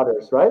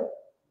Marauders," right?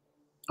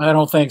 I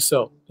don't think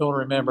so. Don't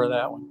remember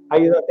that one. I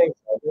don't think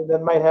so.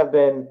 That might have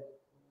been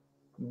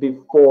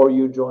before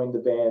you joined the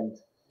band.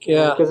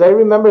 Yeah. Because I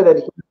remember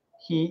that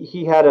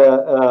he had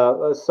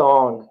a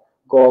song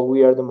called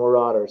 "We Are the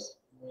Marauders."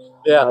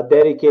 Yeah.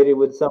 Dedicated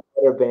with some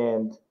other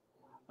band.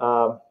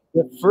 But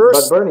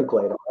Bernie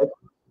played on it.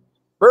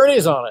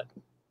 Bernie's on it.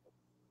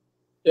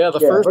 Yeah,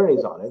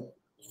 Bernie's on it.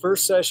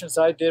 First sessions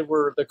I did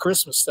were the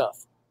Christmas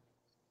stuff.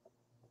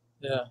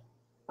 Yeah.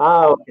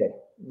 Ah, okay.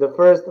 The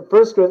first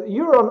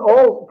you're on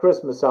all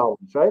Christmas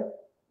albums, right?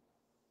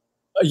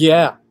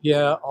 Yeah,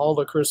 all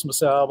the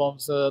Christmas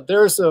albums.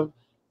 There's a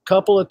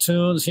couple of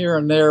tunes here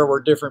and there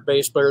were different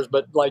bass players,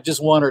 but like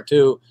just one or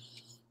two,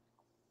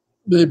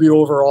 maybe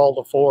over all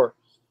the four.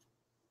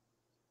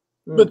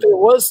 But there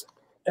was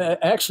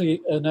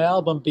actually an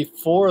album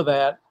before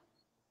that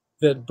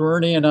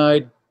Bernie and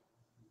I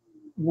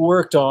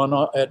worked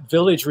on at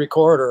Village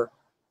Recorder,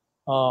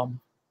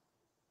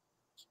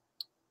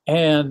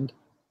 and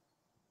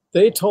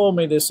they told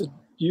me this: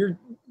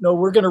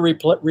 we're going to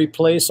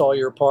replace all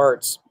your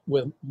parts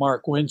with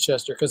Mark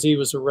Winchester because he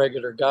was a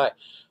regular guy,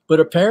 but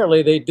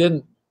apparently they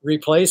didn't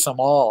replace them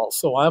all.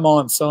 So I'm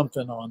on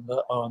something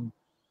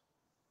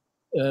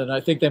and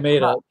I think they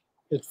made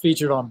it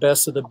featured on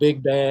Best of the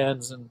Big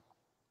Bands, and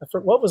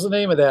what was the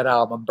name of that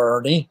album,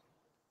 Bernie?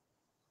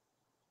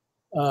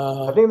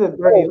 I think that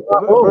Bernie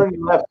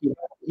left.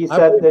 He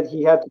said that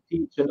he had to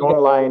teach an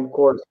online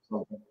course or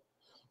something.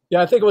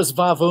 Yeah, I think it was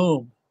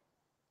Vavoom.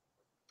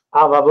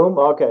 Ah, Vavoom?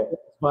 Okay.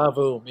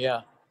 Vavoom,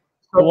 yeah.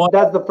 So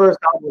that's the first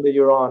album that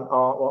you're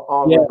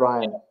on with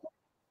Brian.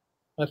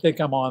 I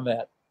think I'm on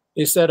that.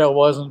 They said I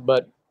wasn't,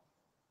 but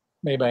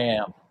maybe I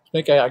am. I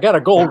think I got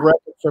a gold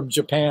record from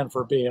Japan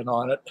for being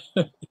on it.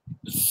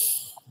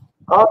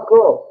 Oh,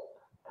 cool.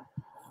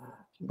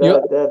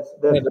 That's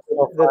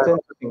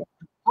interesting.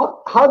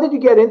 How did you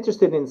get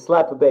interested in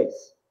slap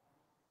bass?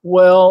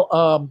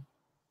 Well,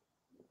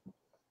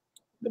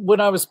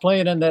 when I was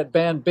playing in that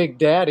band Big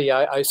Daddy,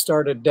 I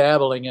started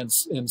dabbling in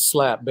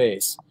slap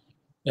bass,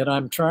 and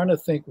I'm trying to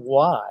think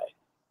why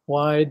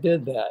I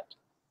did that.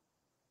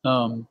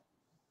 Don't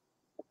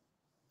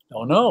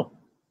know.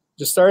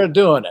 Just started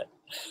doing it.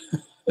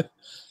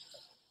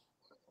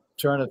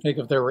 Trying to think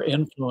if there were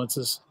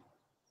influences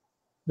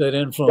that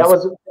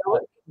influenced.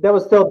 That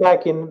was still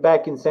back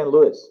in St.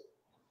 Louis.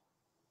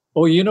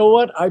 Oh, you know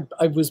what? I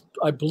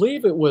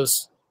believe it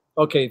was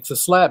okay. It's a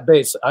slap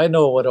bass. I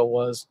know what it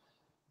was.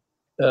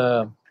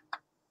 The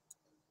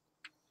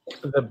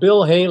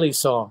Bill Haley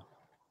song,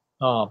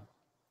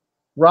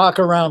 "Rock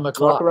Around the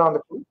Clock." Rock Around the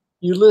Clock.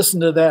 You listen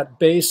to that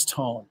bass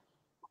tone,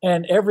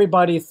 and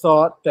everybody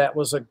thought that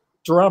was a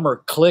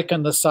drummer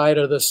clicking the side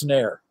of the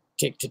snare.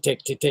 Tick, tick,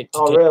 tick, tick, tick.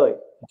 Oh, really?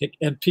 Tick,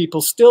 and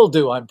people still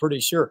do. I'm pretty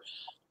sure.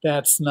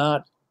 That's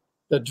not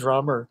the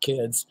drummer,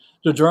 kids.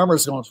 The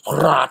drummer's going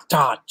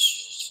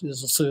touch,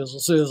 sizzle, sizzle,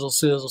 sizzle,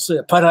 sizzle,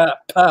 sizzle, pop,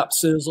 pop,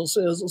 sizzle,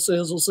 sizzle,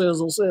 sizzle,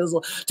 sizzle,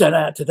 sizzle,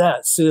 da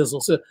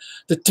sizzle, sizzle,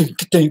 the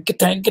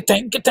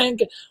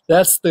tink.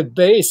 That's the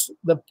bass,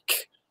 the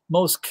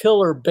most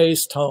killer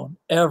bass tone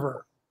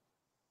ever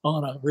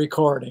on a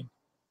recording,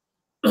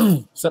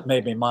 except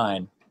maybe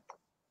mine.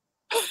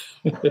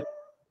 That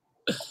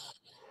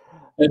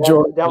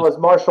was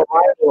Marshall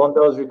Idol on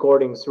those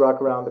recordings,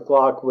 "Rock Around the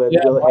Clock" with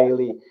Bill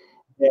Haley.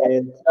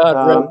 And I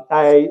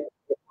had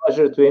the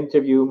pleasure to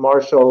interview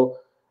Marshall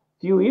a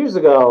few years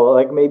ago,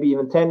 like maybe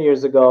even 10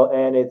 years ago,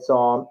 and it's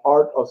on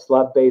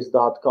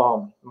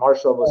artofslapbass.com.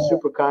 Marshall was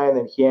super kind,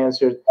 and he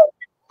answered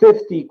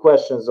 50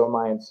 questions of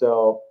mine.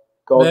 So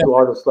go to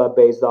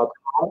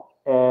artofslapbass.com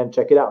and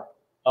check it out.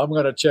 I'm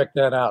going to check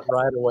that out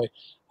right away.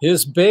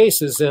 His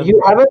bass is in.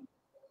 You haven't?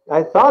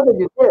 I thought that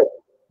you did.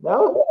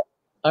 No?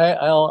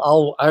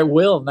 I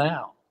will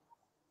now.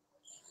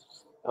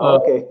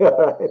 Okay,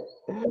 all right.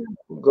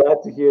 I'm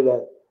glad to hear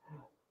that.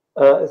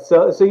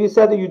 So you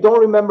said that you don't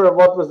remember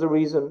what was the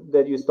reason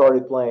that you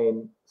started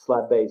playing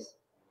slap bass.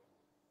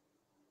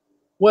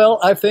 Well,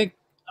 I think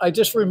I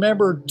just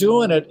remember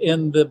doing it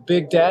in the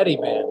Big Daddy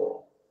band,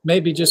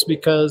 maybe just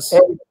because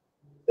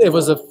it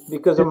was a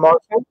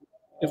market.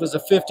 It was a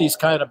 50s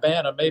kind of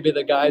band, and maybe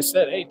the guy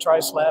said, "Hey, try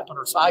slapping,"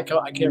 or I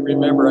can't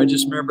remember. I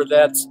just remember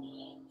that's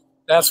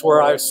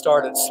where I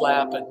started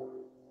slapping,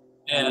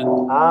 and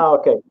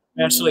okay.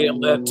 Eventually it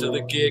led to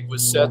the gig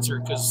with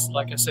Setzer because,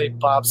 like I say,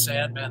 Bob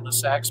Sandman, the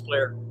sax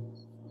player,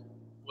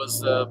 was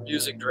the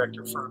music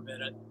director for a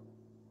minute,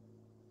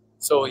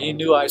 so he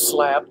knew I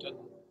slapped.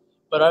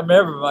 But I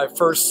remember my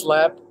first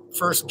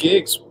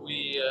gigs.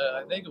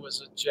 I think it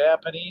was a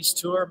Japanese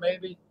tour,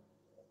 maybe,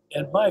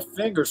 and my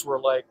fingers were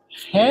like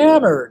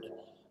hammered.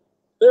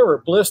 There were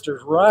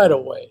blisters right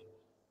away.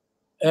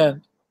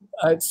 And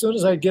as soon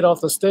as I'd get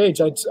off the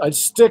stage, I'd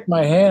stick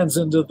my hands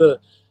into the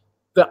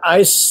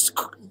ice,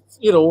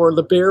 where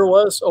the beer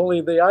was.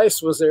 Only the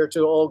ice was there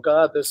too. Oh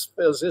God, this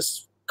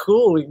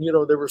cooling.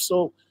 They were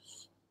so.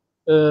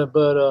 And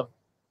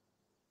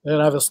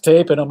I was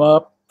taping them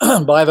up.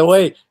 By the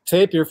way,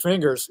 tape your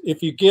fingers.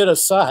 If you get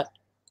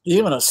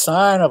even a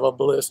sign of a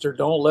blister,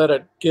 don't let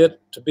it get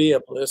to be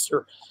a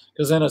blister,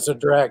 because then it's a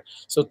drag.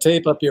 So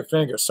tape up your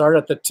fingers. Start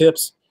at the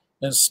tips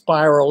and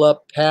spiral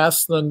up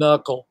past the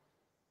knuckle,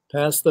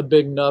 past the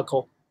big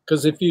knuckle.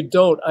 Because if you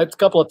don't, a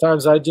couple of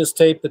times I just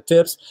tape the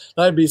tips.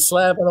 I'd be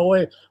slapping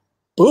away.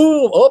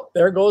 Boom! Oh,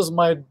 there goes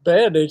my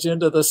bandage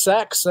into the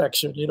sack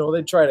section.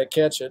 They try to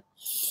catch it.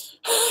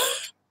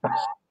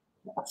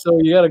 So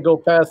you got to go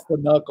past the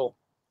knuckle,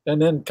 and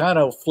then kind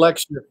of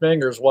flex your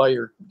fingers while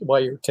you're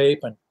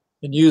taping,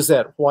 and use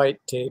that white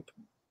tape.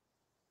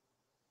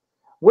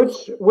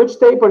 Which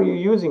tape are you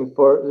using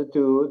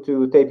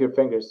to tape your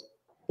fingers?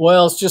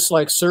 Well, it's just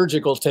like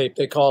surgical tape,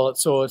 they call it.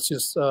 So it's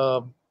just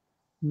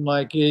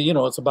like,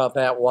 it's about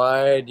that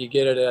wide. You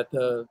get it at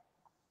the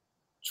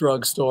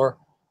drugstore.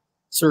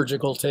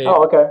 Surgical tape.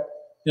 Oh, okay.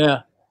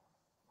 Yeah.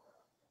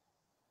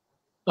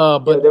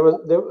 But there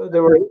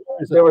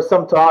was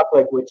some talk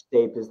like which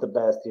tape is the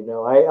best.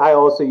 I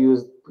also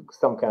used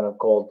some kind of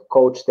called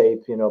Coach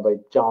tape, by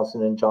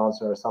Johnson and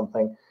Johnson or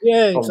something.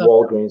 Yeah, from exactly.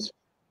 Walgreens.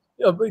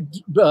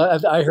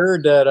 I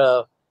heard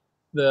that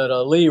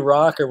Lee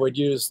Rocker would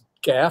use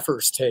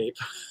gaffer's tape.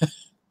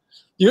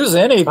 Use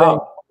anything,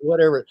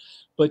 whatever,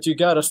 but you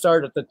got to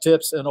start at the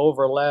tips and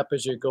overlap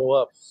as you go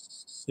up.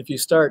 If you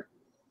start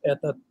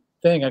at the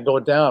thing and go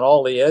down,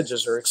 all the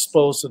edges are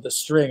exposed to the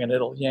string, and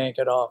it'll yank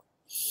it off.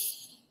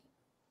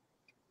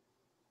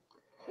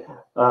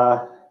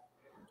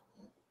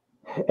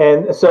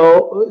 And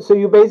so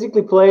you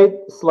basically played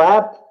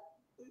slap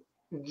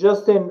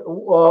just in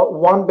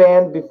one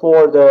band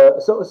before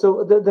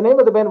the name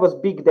of the band was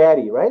Big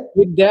Daddy, right?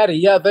 Big Daddy,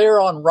 yeah,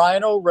 they're on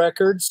Rhino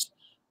Records.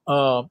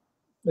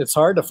 It's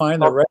hard to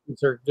find the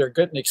records. They're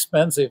getting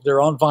expensive.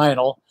 They're on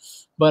vinyl,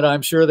 but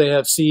I'm sure they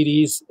have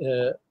CDs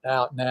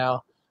out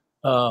now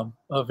of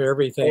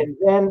everything.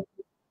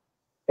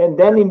 And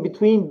then in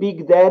between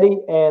Big Daddy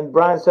and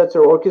BRIAN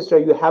SETZER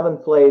Orchestra, you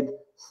haven't played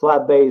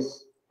slap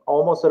bass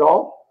almost at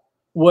all?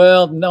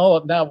 Well, no.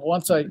 Now,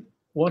 once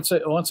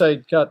I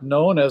got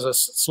known as a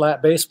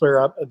slap bass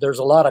player, there's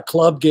a lot of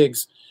club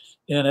gigs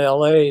in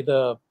LA.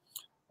 The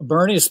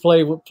Bernie's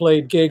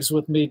played gigs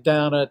with me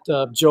down at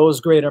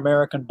Joe's Great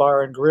American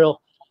Bar and Grill,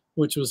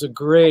 which was a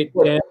great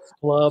dance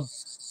club.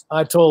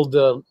 I told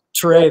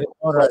Trey, the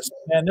owner, I said,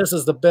 "Man, this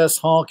is the best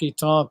honky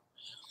tonk,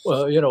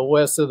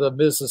 west of the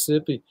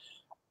Mississippi."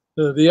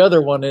 The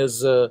other one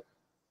is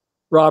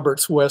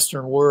Robert's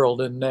Western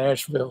World in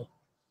Nashville.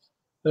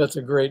 That's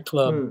a great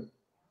club.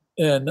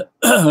 And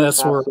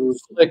that's where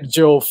Slick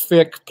Joe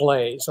Fick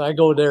plays. I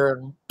go there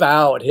and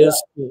bow at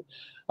his feet.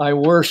 I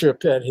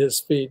worship at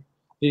his feet.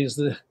 He's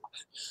the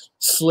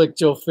Slick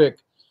Joe Fick.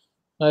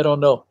 I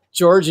don't know.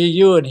 Georgie,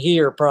 you and he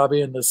are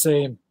probably in the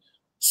same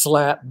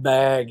slap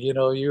bag.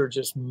 You're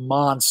just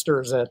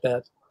monsters at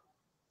that,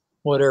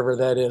 whatever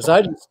that is.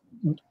 I just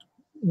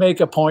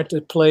make a point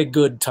to play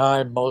good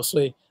time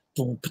mostly.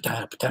 Boom,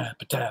 pa-tap, pa-tap,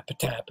 pa-tap,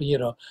 pa-tap,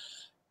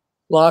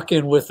 lock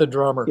in with the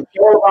drummer. It's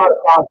all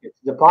about pockets.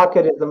 The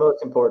pocket is the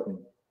most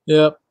important.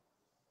 Yep.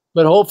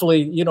 But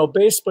hopefully,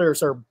 bass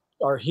players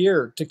are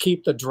here to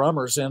keep the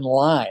drummers in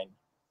line.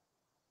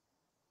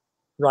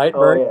 Right,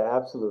 Bert? Oh, yeah,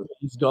 absolutely.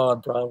 He's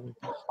gone, probably.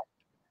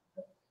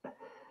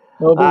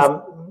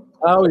 I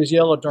always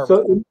yell at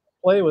drummers,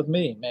 play with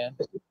me, man.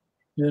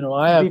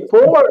 I have...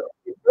 Before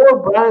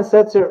BRIAN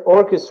SETZER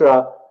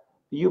Orchestra,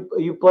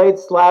 you played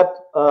slap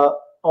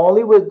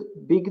only with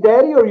Big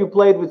Daddy, or you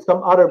played with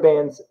some other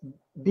bands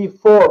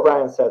before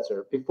BRIAN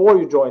SETZER, before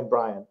you joined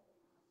BRIAN?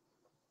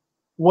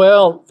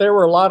 Well, there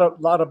were a lot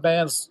of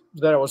bands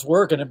that I was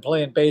working and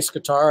playing bass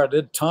guitar. I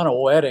did a ton of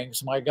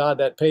weddings. My God,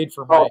 that paid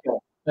for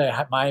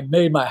I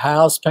made my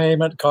house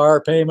payment,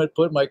 car payment,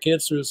 put my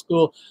kids through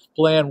school,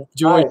 playing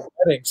Jewish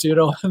weddings,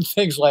 and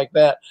things like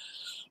that.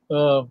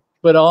 But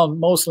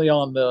mostly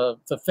on the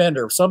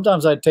Fender.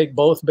 Sometimes I'd take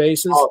both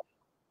basses,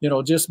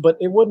 but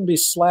it wouldn't be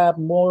slap.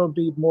 It would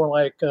be more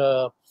like,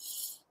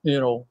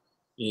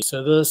 East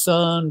of the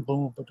Sun,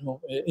 boom, boom,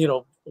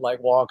 like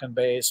walking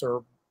bass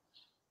or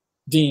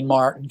Dean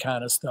Martin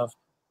kind of stuff.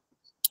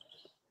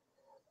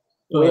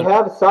 We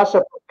have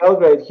Sasha from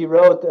Belgrade. He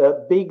wrote,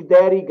 Big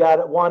Daddy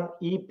got one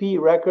EP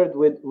record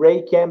with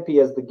Ray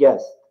Campy as the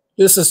guest.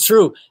 This is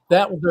true.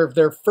 That was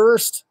their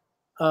first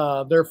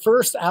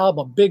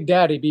album, Big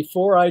Daddy,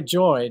 before I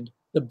joined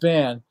the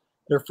band.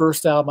 Their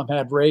first album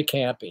had Ray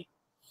Campy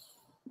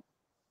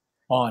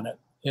on it.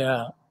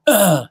 Yeah.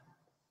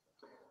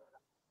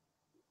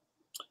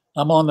 I'm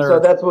on there. So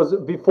that was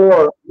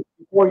before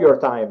your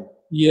time.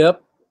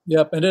 Yep.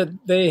 And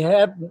they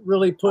hadn't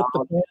really put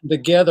the band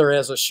together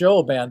as a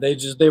show band.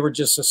 They were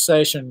just a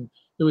session.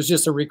 It was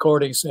just a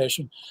recording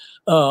session.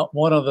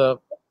 One of the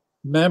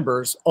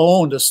members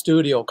owned a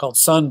studio called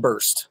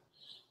Sunburst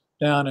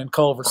down in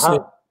Culver City.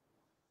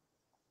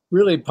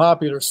 Really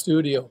popular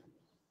studio.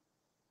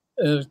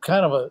 It was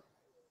kind of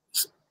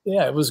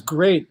it was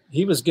great.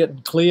 He was getting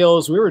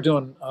Clios. We were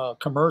doing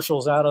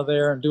commercials out of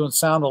there and doing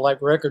sound alike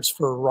records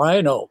for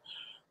Rhino.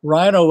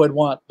 Rhino would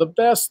want the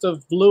best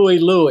of Louie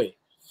Louie,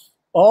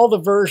 all the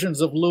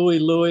versions of Louie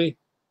Louie,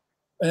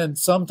 and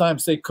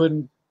sometimes they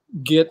couldn't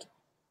get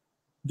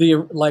the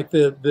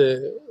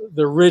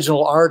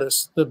original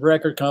artist. The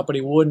record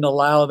company wouldn't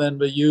allow them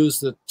to use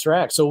the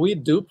track, so we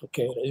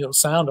duplicated it,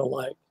 sound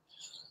alike.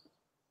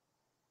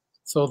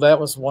 So that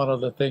was one of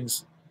the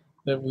things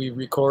that we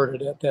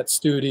recorded at that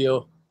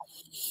studio.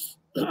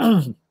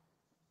 But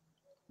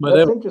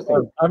that's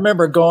interesting. I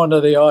remember going to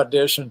the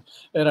audition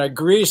and I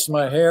greased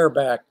my hair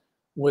back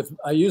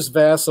I used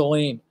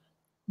Vaseline.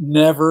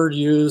 Never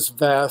use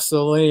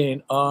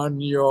Vaseline on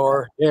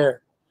your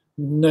hair.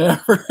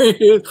 Never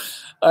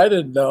use. I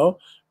didn't know.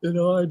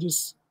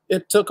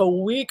 It took a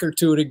week or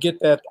two to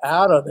get that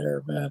out of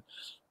there, man.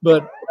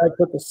 But I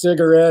put the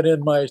cigarette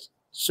in my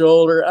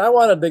shoulder. I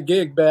wanted the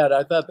gig bad.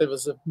 I thought it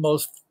was the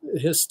most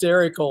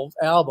hysterical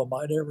album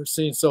I'd ever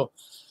seen. So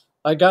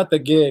I got the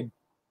gig.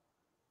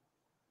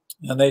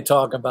 And they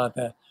talk about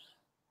that.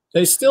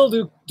 They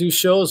still do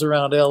shows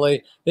around LA.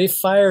 They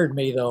fired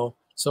me though.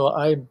 So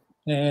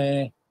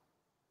when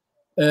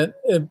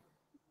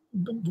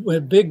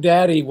Big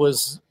Daddy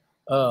was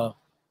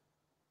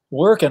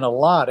working a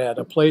lot at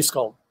a place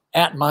called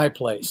At My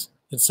Place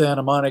in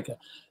Santa Monica,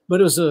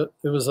 but it was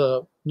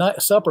a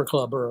supper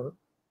club or a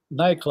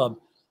nightclub,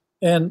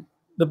 and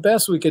the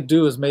best we could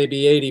do is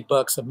maybe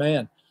 $80 a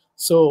man.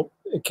 So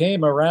it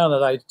came around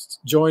that I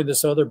joined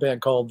this other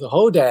band called the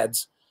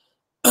Hodads.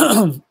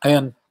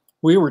 And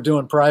we were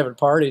doing private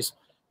parties,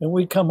 and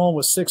we'd come home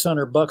with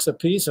 $600 a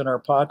piece in our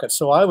pocket.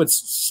 So I would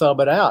sub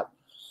it out,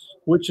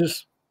 which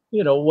is,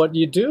 what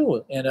you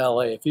do in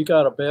LA. If you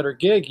got a better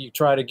gig, you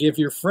try to give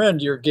your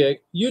friend your gig.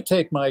 You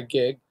take my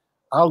gig,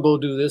 I'll go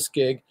do this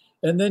gig,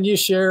 and then you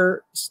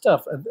share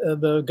stuff.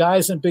 The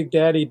guys in Big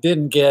Daddy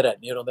didn't get it.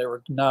 They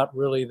were not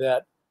really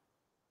that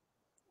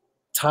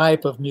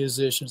type of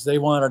musicians. They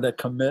wanted a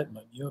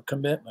commitment.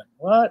 Commitment.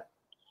 What?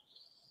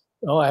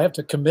 Oh, I have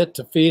to commit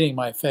to feeding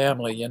my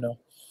family,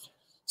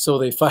 So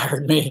they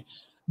fired me,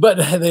 but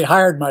they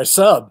hired my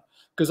sub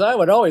because I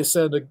would always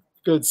send a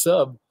good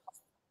sub.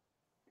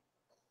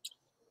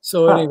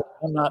 So anyway,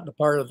 I'm not a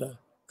part of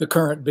the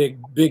current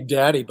Big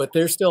Daddy, but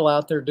they're still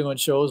out there doing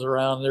shows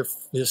around. They're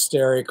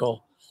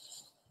hysterical.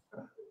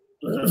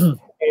 And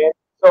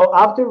so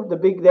after the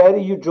Big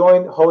Daddy, you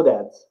joined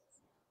Hodads.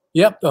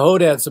 Yep, the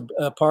Hodads,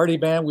 a party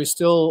band. We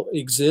still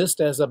exist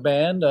as a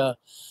band.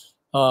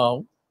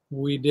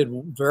 We did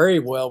very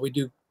well. We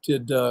did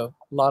a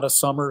lot of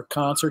summer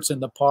concerts in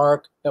the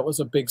park. That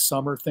was a big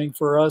summer thing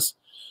for us.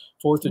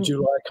 4th of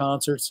July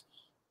concerts.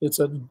 It's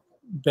a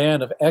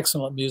band of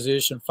excellent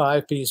musicians,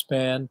 5-piece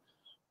band.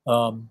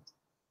 Then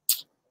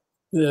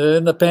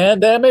the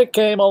pandemic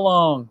came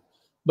along,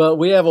 but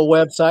we have a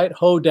website,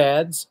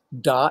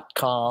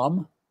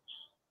 hodads.com.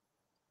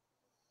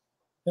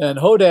 And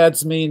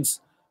Hodads means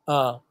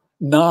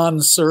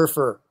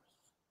non-surfer.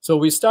 So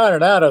we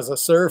started out as a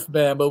surf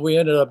band, but we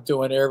ended up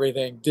doing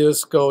everything,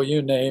 disco,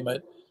 you name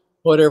it,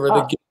 whatever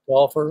the gig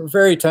called for.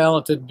 Very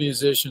talented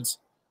musicians.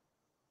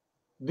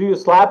 Do you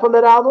slap on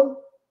that album?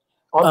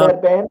 On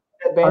that band?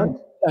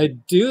 I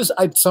do.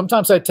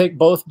 Sometimes I take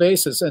both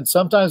basses, and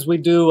sometimes we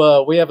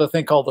do. We have a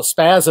thing called the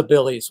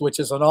Spazzabillies, which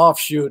is an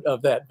offshoot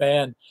of that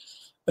band.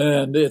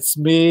 And it's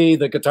me,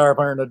 the guitar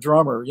player, and the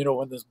drummer,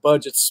 when this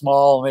budget's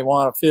small and they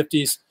want a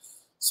 50s.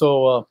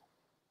 So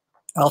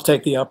I'll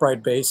take the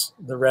upright bass,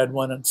 the red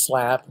one, and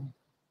slap.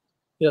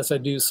 Yes, I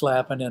do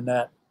slapping in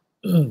that.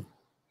 That's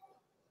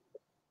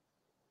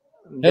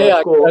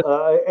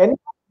cool. Any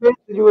that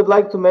you would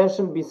like to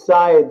mention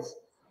besides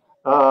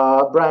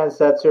BRIAN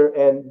Setzer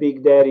and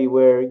Big Daddy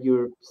where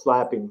you're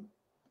slapping?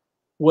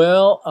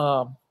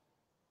 Well,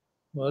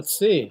 let's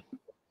see.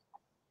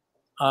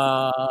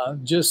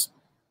 Just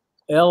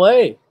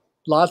LA.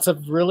 Lots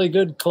of really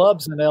good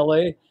clubs in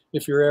LA.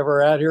 If you're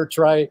ever out here,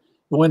 try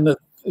when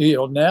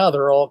now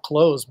they're all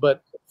closed,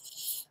 but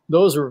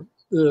those are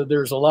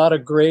there's a lot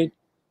of great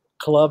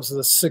clubs.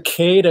 The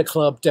Cicada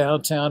Club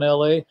downtown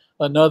LA,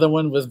 another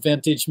one with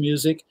vintage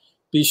music.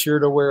 Be sure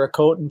to wear a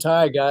coat and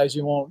tie, guys.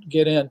 You won't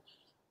get in.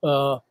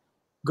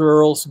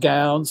 Girls,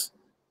 gowns.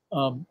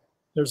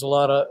 There's a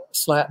lot of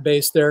slap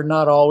bass there,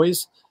 not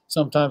always.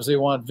 Sometimes they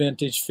want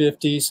vintage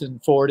 50s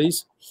and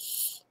 40s.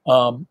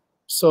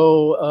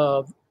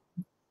 So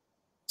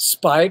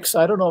Spikes,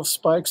 I don't know if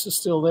Spikes is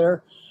still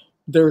there.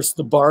 There's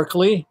the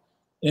Barclay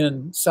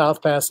in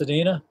South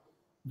Pasadena.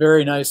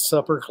 Very nice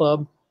supper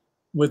club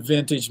with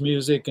vintage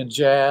music and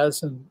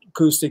jazz and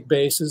acoustic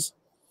basses.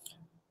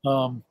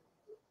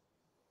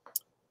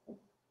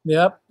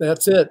 Yep,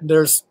 that's it.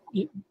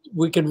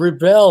 We can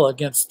rebel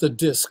against the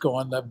disco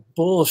and the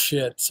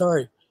bullshit.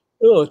 Sorry.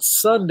 Oh, it's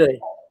Sunday.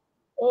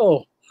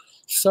 Oh,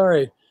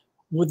 sorry.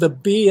 With the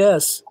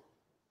BS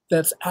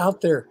that's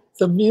out there,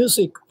 the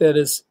music that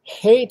is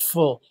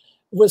hateful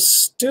with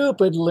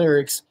stupid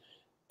lyrics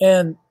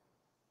and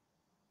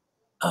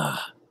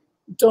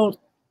don't,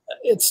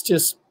 it's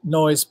just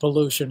noise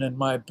pollution in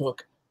my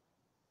book.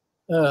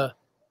 You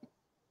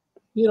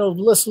know,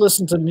 let's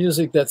listen to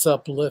music that's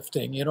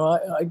uplifting. You know,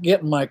 I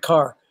get in my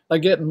car, I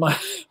get in my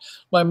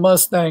my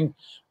Mustang,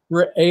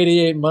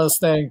 88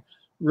 Mustang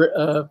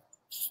 50,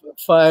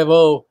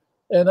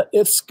 and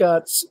it's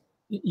got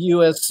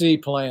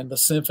USC playing the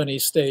symphony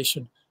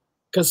station.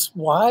 Because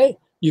why?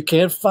 You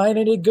can't find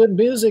any good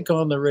music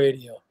on the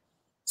radio.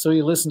 So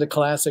you listen to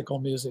classical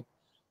music.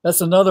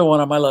 That's another one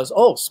of my loves.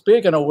 Oh,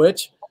 speaking of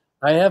which,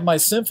 I have my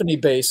symphony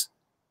bass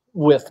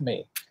with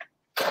me.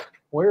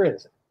 Where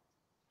is it?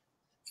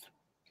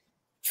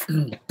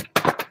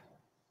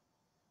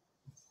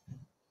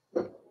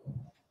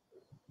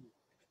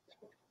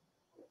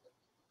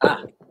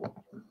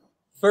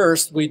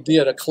 First, we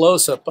did a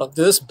close-up of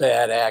this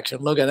bad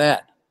action. Look at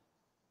that.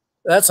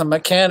 That's a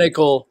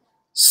mechanical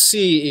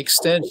C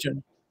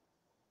extension.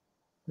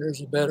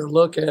 There's a better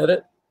look at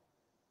it.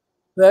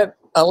 That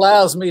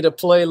allows me to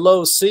play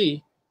low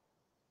C.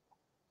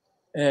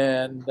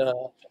 And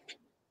the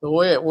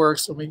way it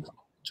works, let me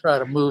try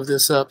to move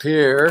this up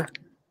here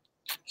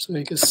so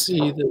you can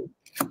see the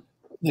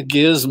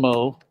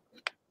gizmo.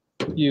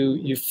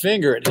 You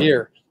finger it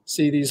here.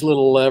 See these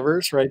little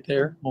levers right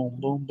there? Boom,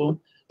 boom,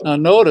 boom. Now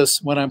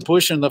notice when I'm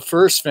pushing the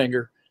first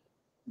finger,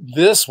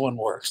 this one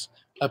works.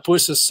 I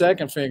push the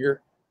second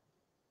finger,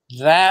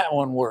 that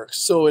one works.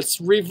 So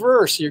it's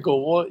reverse. You go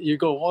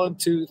 1,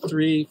 2,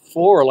 3,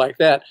 4 like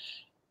that,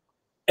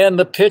 and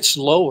the pitch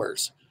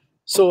lowers.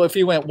 So if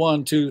you went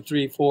 1, 2,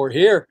 3, 4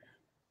 here,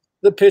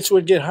 the pitch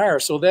would get higher.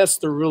 So that's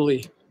the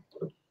really,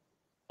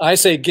 I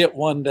say get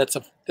one that's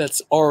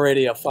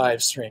already a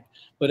 5-string,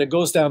 but it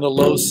goes down to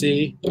low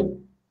C.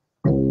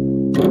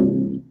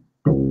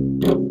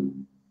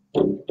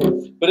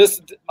 But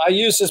I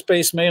use this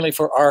bass mainly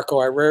for arco.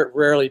 I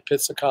rarely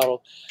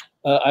pizzicato.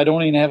 I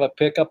don't even have a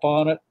pickup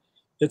on it.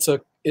 It's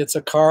a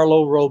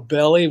Carlo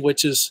Robelli,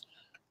 which is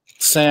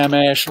Sam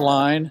Ash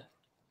line.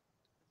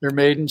 They're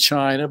made in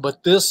China,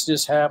 but this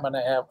just happened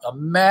to have a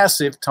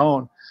massive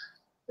tone,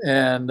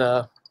 and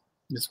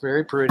it's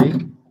very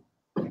pretty.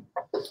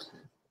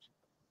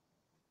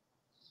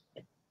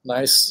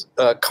 Nice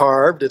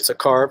carved. It's a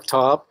carved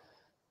top,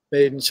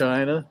 made in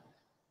China,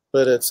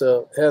 but has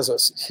a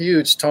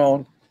huge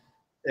tone.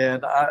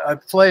 And I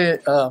play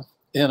it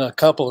in a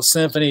couple of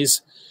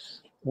symphonies.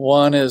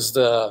 One is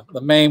the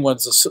main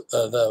one's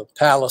the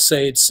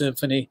Palisade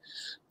Symphony.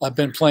 I've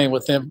been playing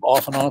with them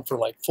off and on for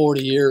like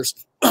 40 years.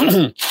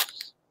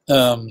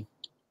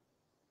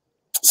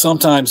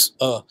 Sometimes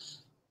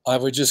I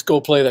would just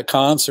go play the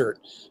concert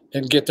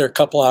and get there a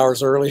couple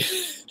hours early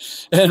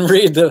and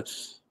read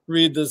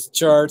the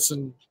charts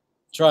and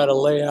try to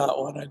lay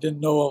out when I didn't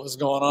know what was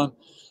going on.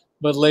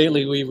 But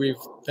lately we've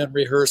been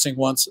rehearsing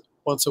once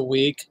a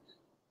week.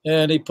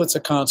 And he puts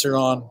a concert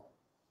on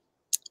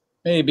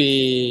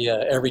maybe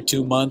every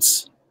 2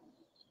 months,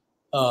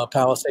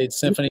 Palisade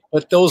Symphony.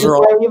 But those are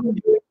all. Even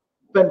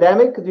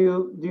pandemic,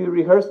 do you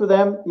rehearse with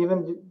them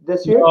even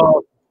this year?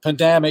 No,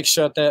 pandemic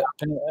shut it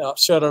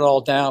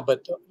all down.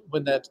 But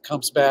when that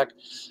comes back,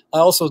 I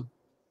also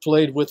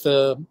played with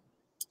the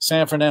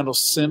San Fernando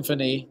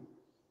Symphony,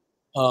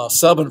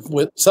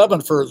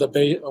 subbing for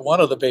one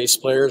of the bass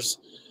players,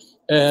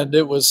 and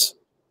it was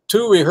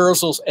 2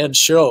 rehearsals and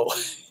show.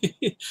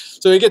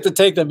 So you get to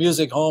take the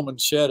music home and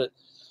shed it.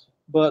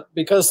 But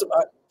because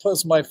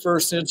my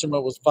first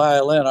instrument was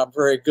violin, I'm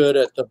very good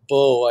at the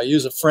bow. I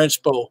use a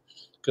French bow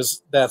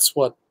because that's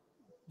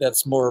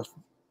more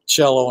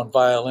cello and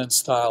violin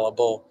style of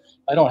bow.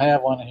 I don't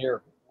have one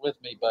here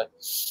with me, but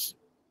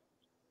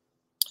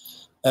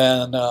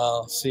and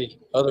let's see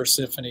other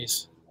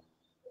symphonies.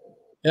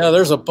 Yeah,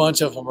 there's a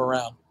bunch of them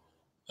around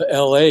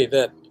LA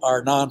that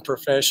are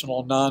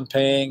non-professional,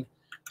 non-paying,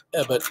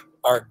 but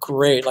are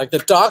great. Like the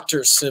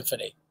Doctors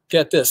Symphony.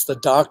 Get this, the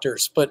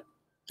Doctors, but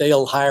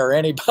they'll hire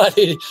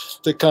anybody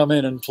to come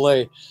in and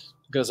play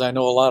because I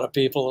know a lot of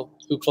people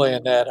who play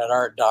in that and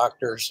aren't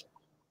doctors.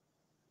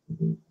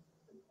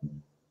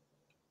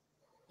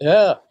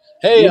 Yeah.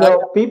 Hey,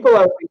 people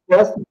are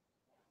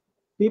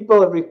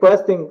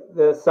requesting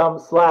some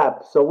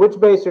slap. So which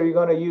bass are you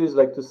going to use,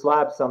 like, to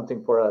slap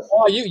something for us?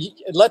 Oh, you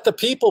let the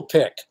people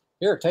pick.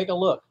 Here, take a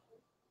look.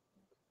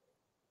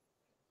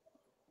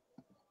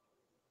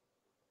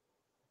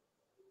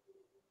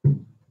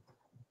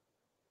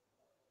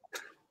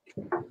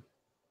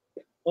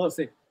 Well, let's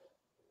see.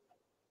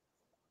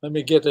 Let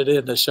me get it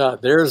in the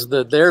shot. There's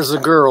the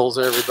girls,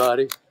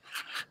 everybody.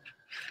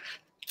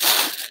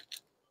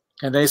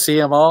 Can they see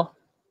them all?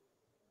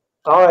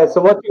 All right.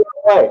 So what do you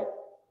want to play?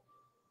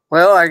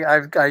 Well, I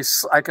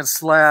can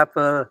slap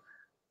that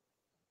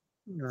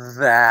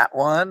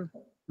one,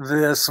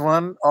 this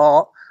one,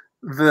 all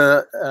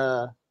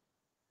the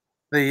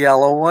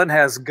yellow one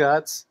has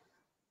guts.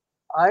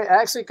 I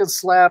actually could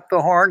slap the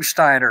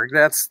Hornsteiner.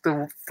 That's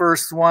the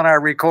first one I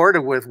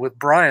recorded with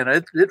Brian.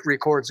 It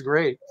records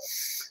great,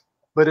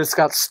 but it's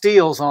got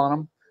steels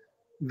on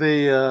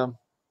them.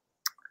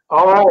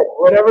 All right,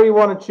 whatever you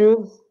want to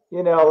choose,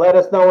 you know, let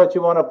us know what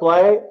you want to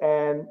play,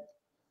 and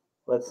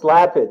let's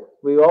slap it.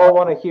 We all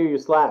want to hear you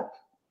slap.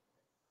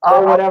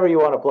 Or whatever you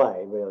want to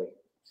play, really.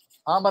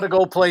 I'm gonna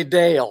go play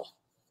Dale.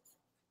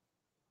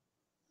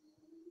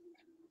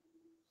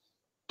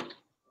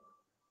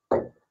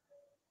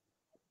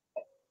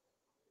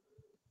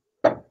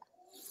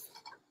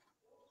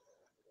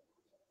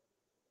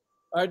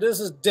 All right, this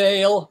is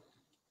Dale,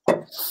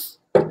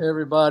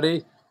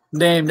 everybody,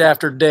 named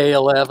after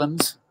Dale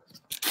Evans.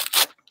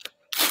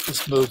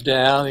 Just move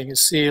down, you can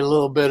see a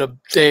little bit of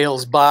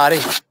Dale's body.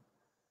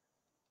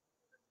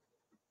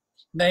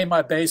 Name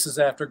my basses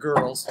after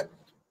girls.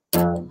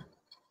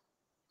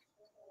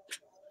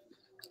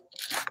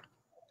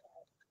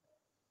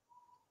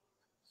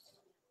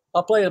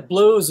 I'll play a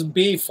blues in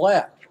B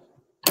flat.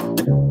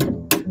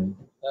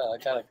 I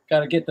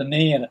gotta get the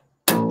knee in it.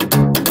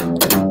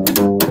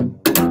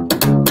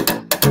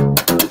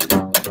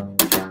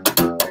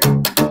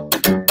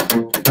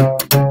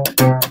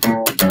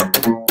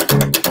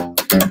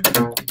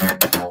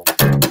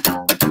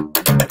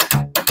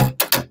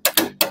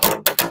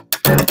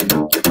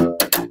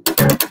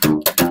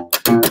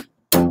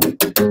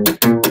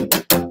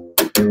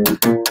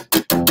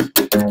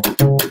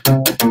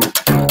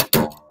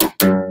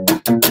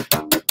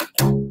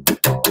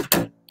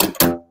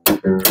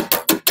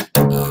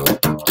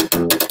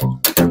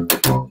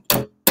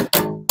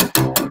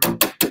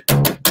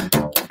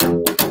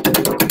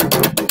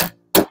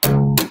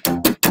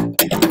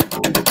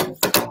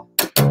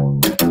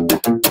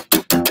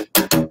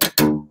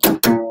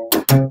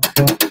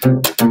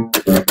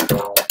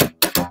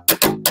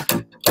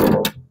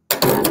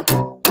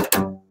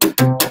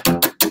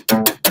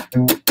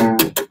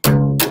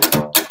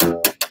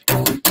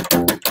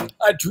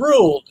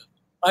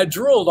 I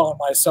drooled on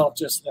myself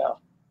just now.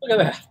 Look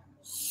at that.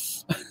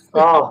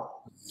 Oh.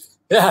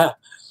 Yeah.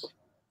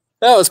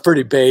 That was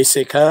pretty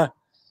basic, huh?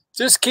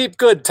 Just keep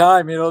good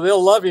time, you know,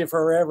 they'll love you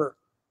forever.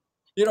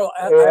 You know,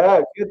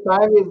 good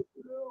time is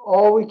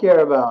all we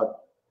care about.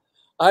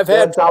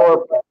 That's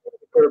our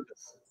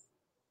purpose.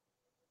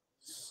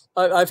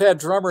 I've had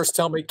drummers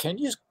tell me, "Can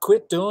you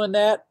quit doing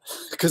that?"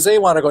 Because they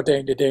want to go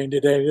ding, ding, ding,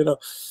 ding, you know.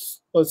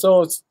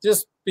 So it's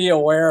just be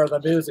aware of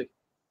the music.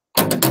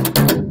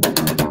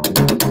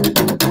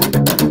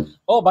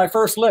 Oh, my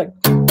first lick.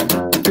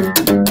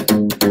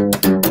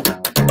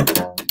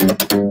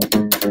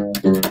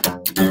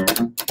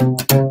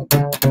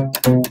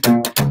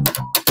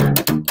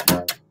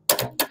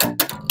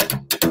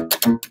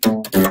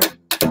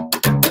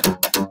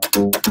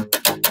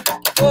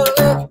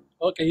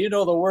 Okay, you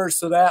know the words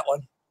to that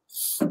one.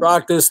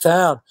 Rock This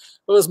Town.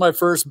 It was my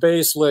first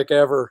bass lick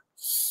ever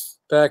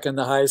back in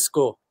the high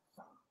school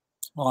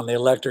on the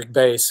electric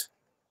bass.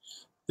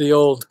 The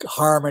old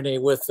harmony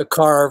with the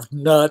carved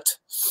nut.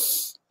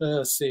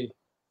 Let's see.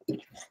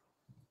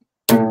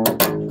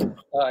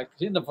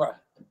 In the front.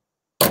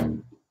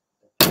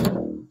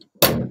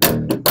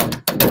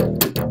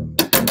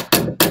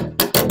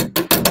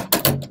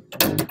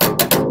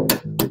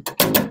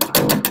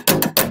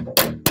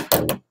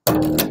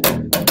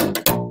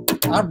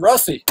 I'm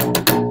rusty.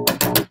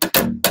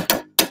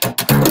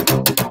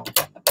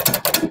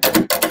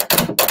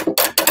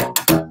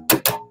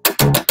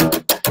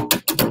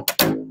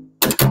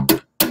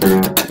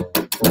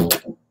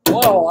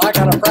 Whoa, I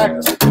gotta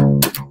practice.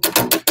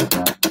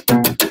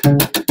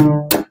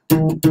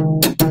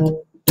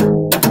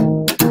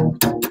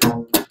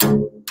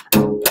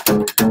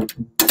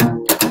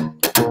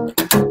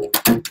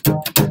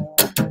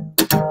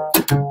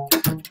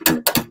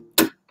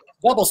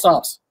 Double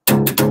stops.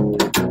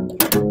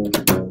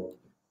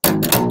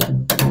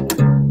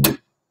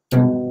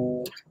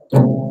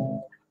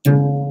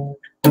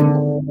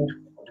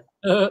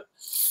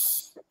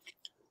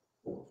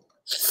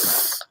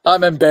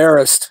 I'm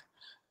embarrassed.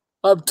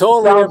 I'm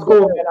totally Sounds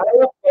cool, man. I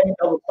love playing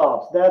double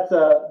stops.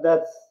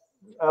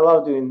 I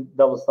love doing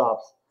double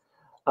stops.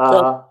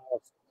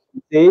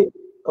 See,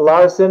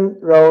 Larson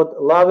wrote,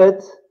 love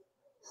it.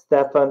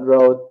 Stefan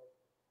wrote,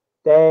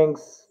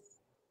 thanks.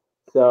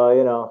 So,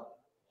 you know,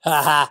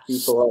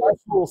 people I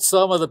fool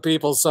some of the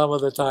people some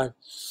of the time.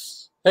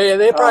 Hey,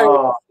 they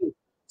probably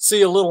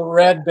see a little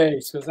red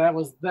bass because that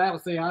was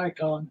the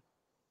icon.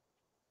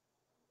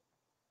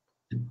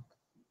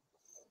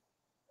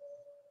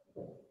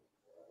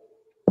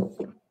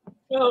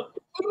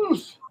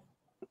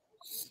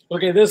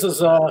 Okay, this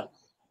is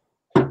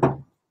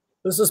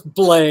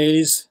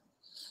Blaze,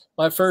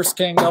 my first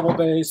King double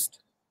bass.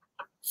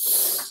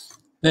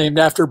 named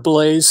after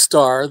Blaze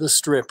Starr, the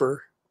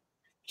stripper.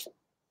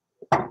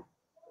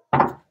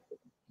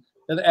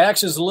 And the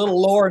action's a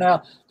little lower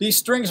now. These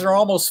strings are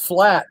almost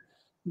flat.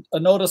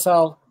 Notice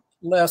how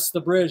less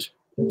the bridge.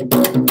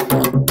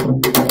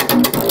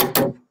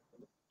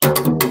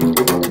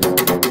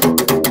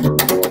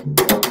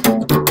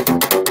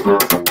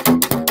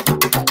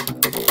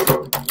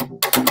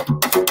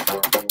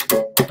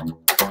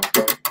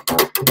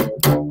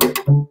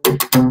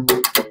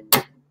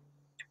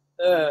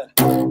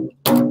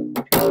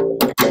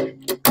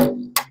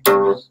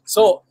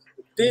 So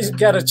these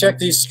got to check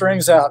these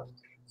strings out.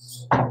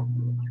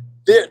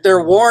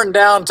 They're worn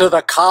down to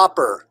the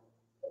copper.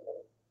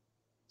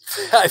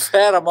 I've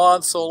had them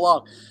on so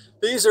long.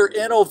 These are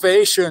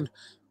innovation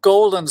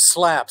golden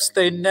slaps.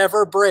 They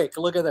never break.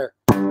 Look at there.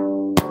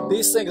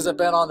 These things have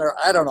been on there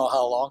I don't know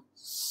how long.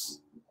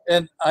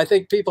 And I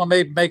think people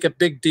may make a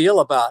big deal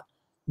about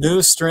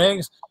new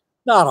strings.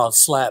 Not on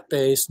slap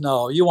bass.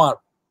 No, you want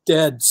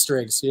dead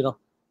strings, you know.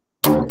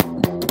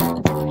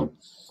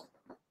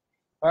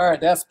 All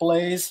right, that's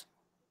Blaze.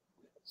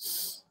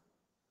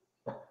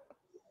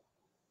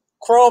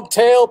 Chrome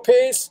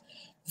tailpiece,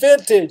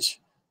 vintage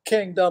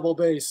King double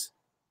bass.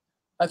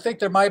 I think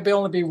there might be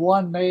only be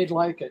one made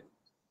like it.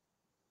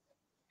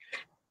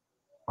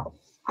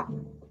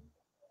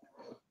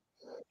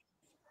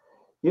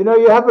 You know,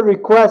 you have a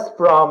request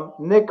from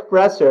Nick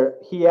Presser.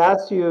 He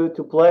asked you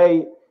to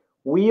play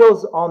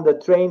Wheels on the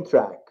Train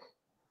Track.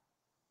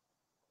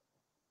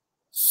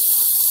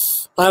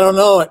 I don't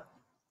know it.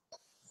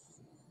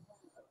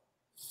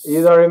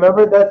 You don't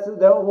remember? That's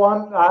the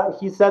one.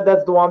 He said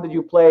that's the one that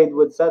you played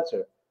with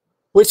Setzer.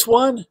 Which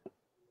one?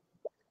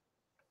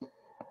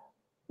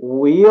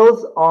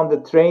 Wheels on the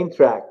Train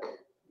Track.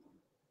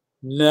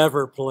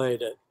 Never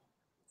played it.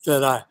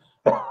 Did I?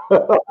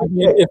 I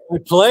mean, if we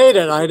played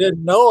it, I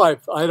didn't know. I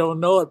don't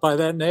know it by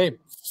that name.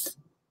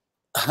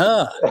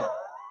 Huh.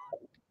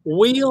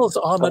 Wheels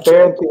on the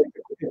Train.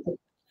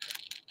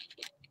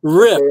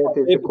 Riff.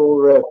 It's a cool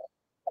riff.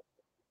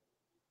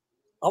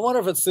 I wonder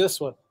if it's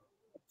this one.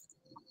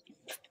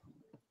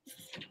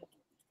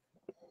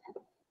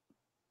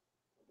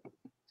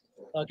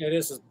 Okay,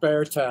 this is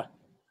Berta.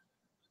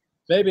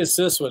 Maybe it's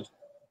this one.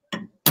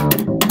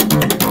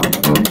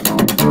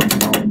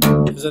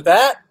 Is it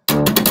that?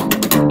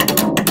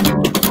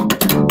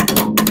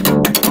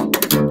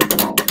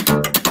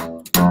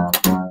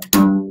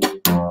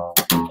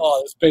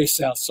 Oh, this bass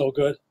sounds so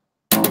good.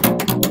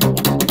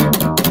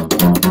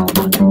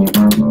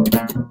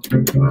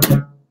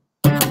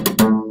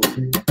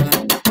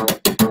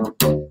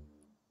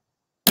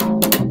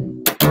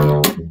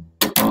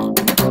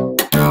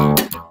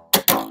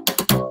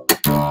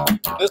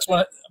 This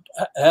one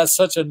has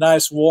such a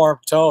nice warm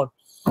tone.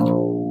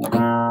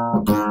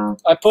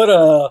 I put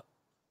a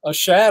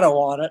shadow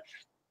on it.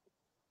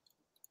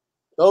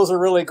 Those are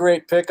really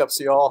great pickups,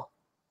 y'all.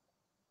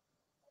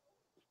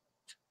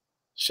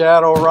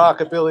 Shadow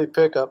rockabilly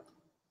pickup.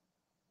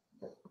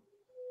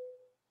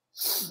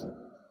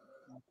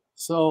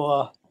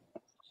 So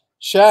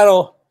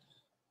shadow,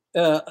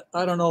 I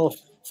don't know if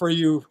for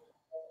you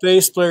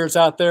bass players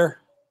out there,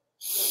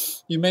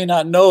 you may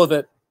not know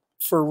that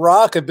for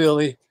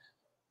rockabilly,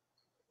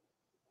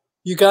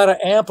 you got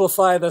to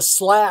amplify the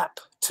slap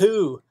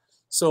too.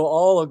 So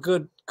all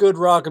the good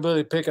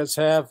rockabilly pickups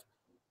have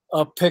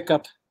a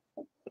pickup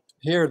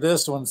here.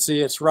 This one, see,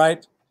 it's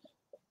right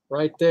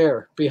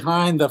there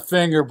behind the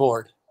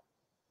fingerboard.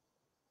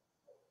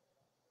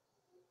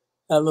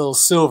 That little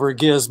silver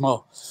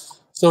gizmo.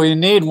 So you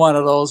need one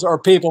of those, or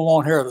people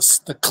won't hear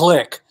the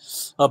click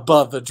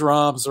above the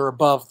drums or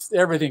above.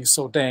 Everything's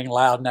so dang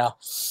loud now.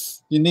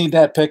 You need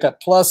that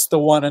pickup plus the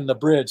one in the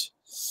bridge.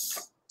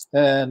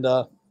 And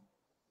now,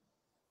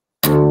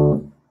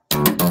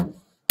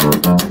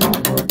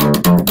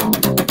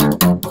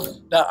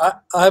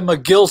 I'm a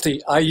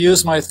guilty. I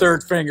use my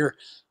third finger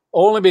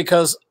only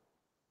because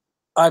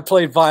I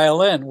played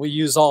violin. We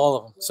use all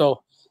of them.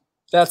 So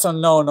that's a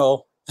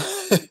no-no.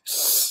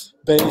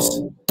 Bass.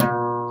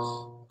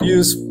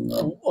 Use.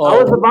 I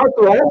was about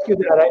to ask you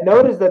that. I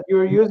noticed that you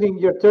were using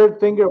your third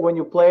finger when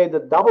you play the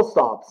double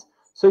stops.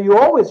 So you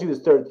always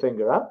use third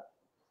finger, huh?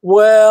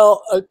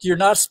 Well, you're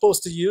not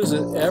supposed to use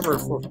it ever.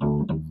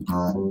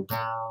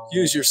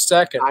 Use your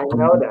second. I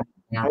know that.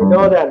 I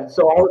know that.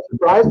 So I was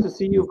surprised to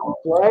see you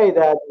play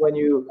that when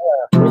you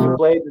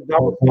played the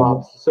double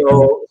stops.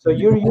 So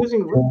you're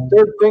using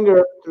third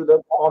finger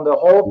on the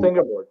whole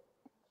fingerboard.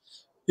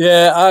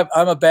 Yeah,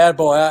 I'm a bad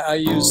boy. I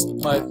use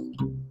my.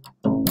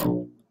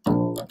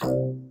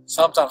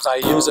 Sometimes I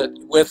use it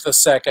with the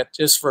second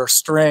just for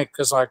strength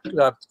because my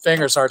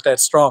fingers aren't that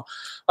strong.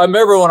 I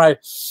remember when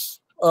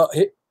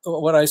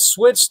I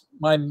switched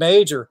my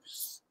major,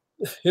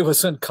 it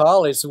was in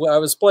college. I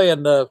was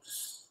playing the.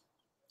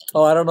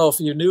 Oh, I don't know if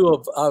you knew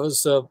of. I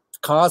was the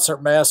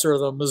concert master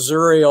of the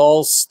Missouri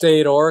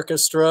All-State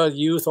Orchestra,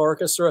 Youth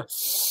Orchestra,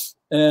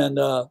 and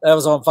that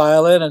was on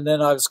violin. And then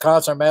I was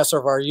concert master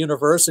of our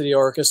university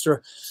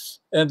orchestra,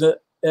 and the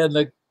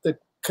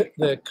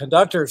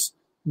conductors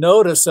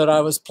noticed that I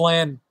was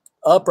playing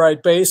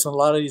upright bass in a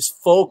lot of these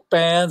folk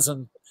bands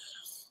and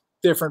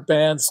different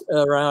bands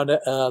around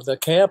the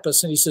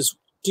campus. And he says,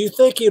 do you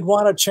think you'd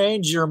want to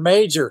change your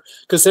major?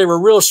 Because they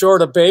were real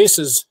short of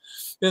basses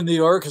in the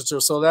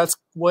orchestra. So that's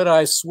when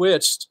I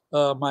switched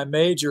my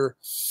major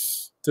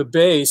to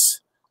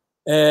bass.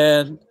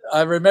 And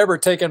I remember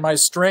taking my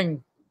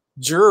string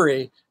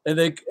jury, and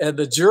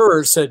the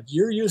jurors said,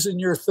 you're using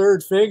your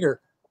third finger.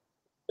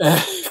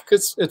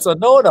 Because it's a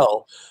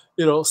no-no.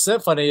 You know,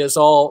 symphony is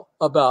all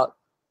about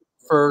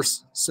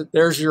first. So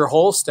there's your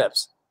whole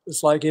steps.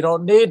 It's like you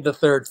don't need the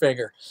third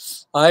finger.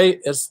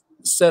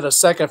 Instead of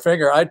second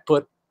finger, I'd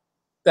put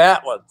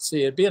that one.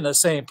 See, it'd be in the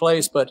same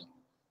place, but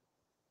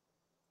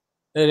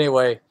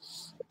anyway,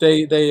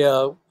 they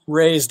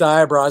raised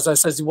eyebrows. I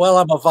said, well,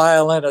 I'm a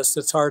violinist.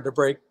 It's hard to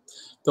break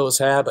those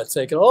habits.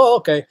 They go, oh,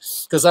 okay,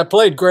 because I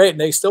played great,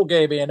 and they still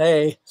gave me an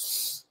A.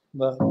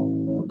 But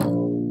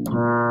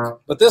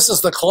this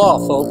is the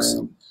claw, folks.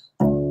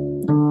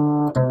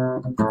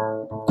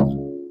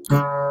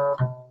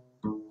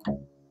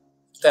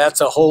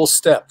 That's a whole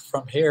step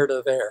from here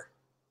to there.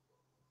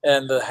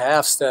 And the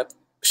half step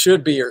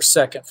should be your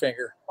second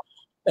finger.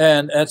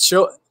 And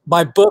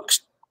my book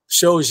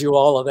shows you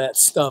all of that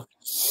stuff.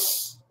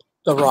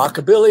 The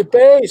rockabilly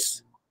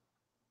bass.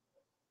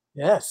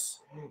 Yes.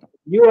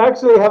 You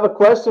actually have a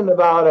question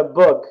about a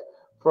book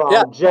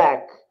from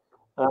Jack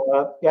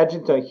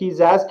Edgington.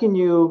 He's asking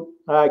you,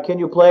 can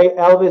you play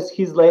Elvis,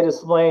 His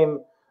Latest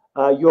Flame,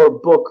 your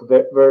book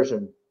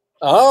version?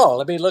 Oh,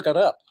 let me look it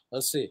up.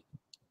 Let's see.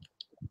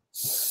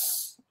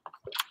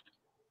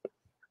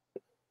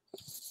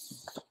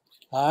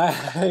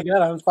 I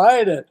gotta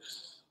find it.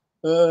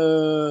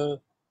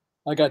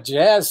 I got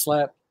Jazz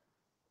Slap.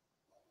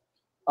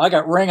 I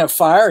got Ring of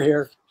Fire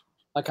here.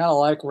 I kind of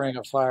like Ring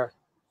of Fire.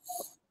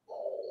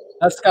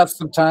 That's got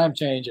some time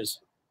changes.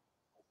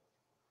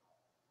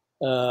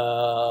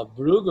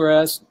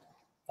 Bluegrass.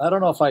 I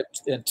don't know if I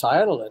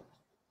entitled it.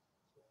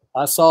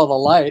 I Saw the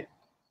Light.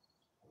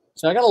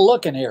 So I got to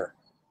look in here.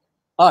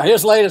 Oh,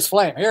 His Latest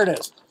Flame. Here it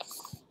is.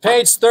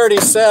 Page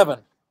 37.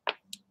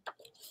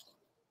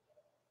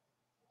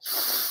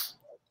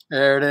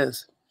 There it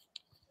is.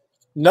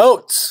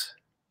 Notes.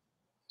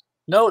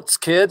 Notes,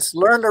 kids.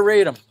 Learn to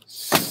read them.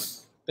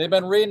 They've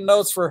been reading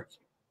notes for...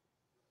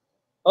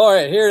 All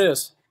right, here it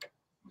is.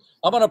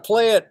 I'm going to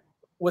play it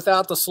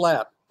without the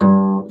slap.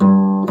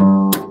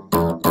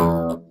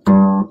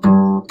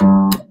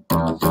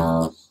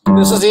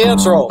 This is the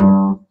intro.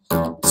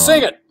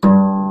 Sing it.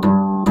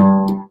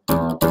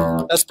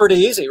 That's pretty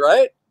easy,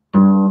 right?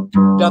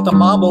 Got the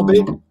mambo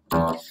beat.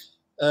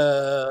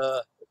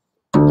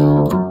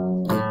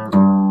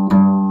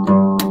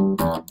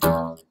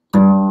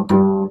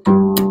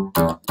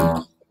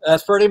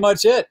 That's pretty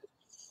much it.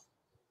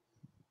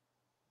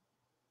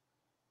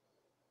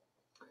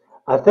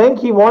 I think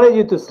he wanted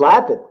you to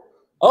slap it.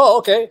 Oh,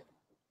 okay.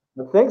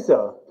 I think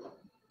so.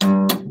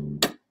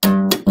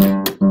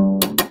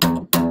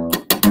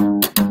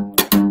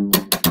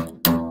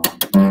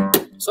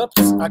 So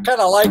I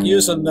kind of like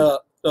using the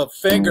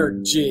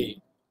finger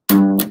G.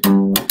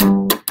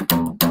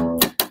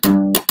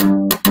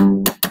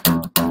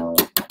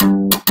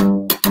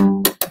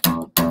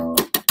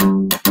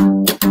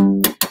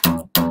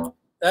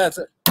 That's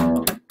it.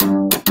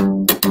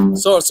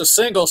 So it's a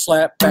single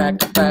slap, back,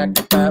 back,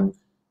 back.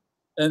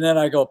 And then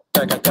I go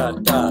back, da, da,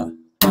 da,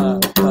 da.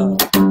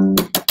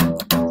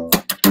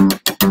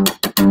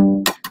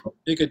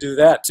 You could do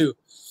that too.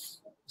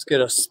 Let's get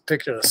a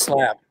picture of a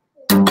slap.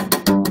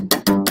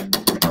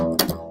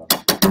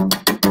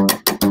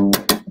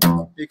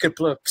 You could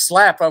put a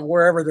slap of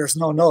wherever there's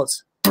no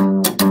notes.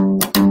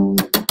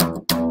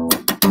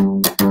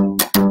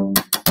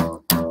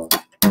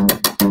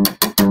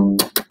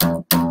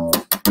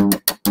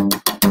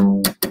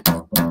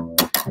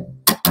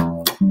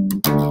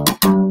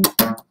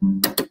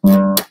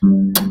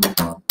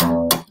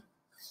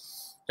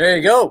 There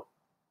you go.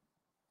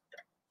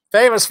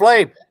 Famous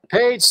Flame,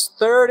 page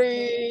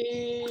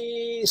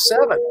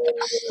 37.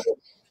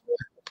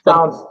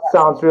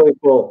 Sounds really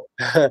cool.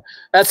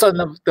 That's on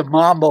the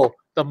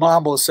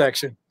mambo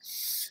section.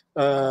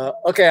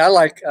 Okay, I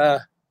like.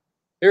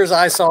 Here's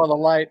I Saw the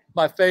Light,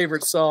 my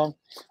favorite song,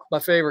 my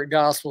favorite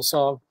gospel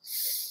song.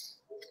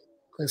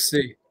 Let's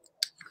see.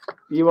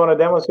 You want to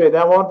demonstrate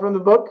that one from the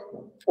book?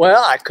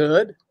 Well, I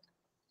could.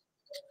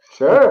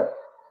 Sure.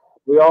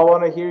 We all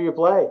want to hear you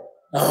play.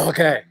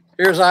 Okay,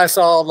 here's I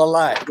Saw the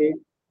Light.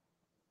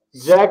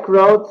 Jack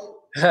wrote,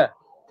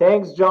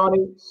 thanks,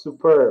 Johnny,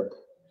 superb.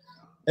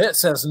 It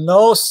says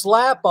no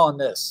slap on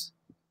this.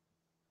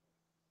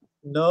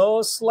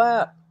 No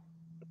slap.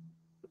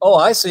 Oh,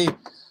 I see.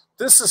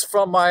 This is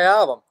from my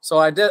album. So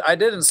I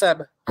didn't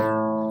slap.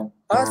 I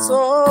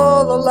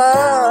saw the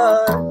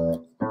light.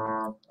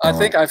 I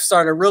think I've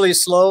started really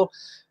slow.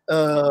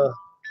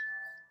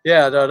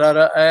 Yeah,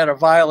 I had a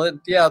violin.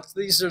 Yeah,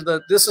 this is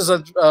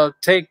a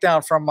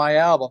takedown from my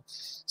album.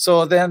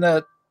 So then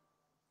I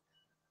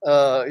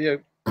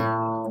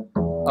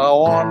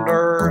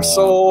wander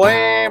so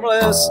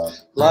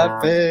aimless,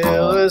 life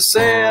filled with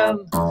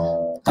sin.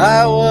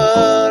 I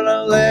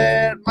wanna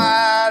let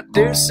my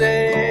dear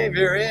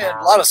Savior in.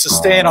 A lot of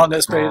sustain on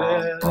this page.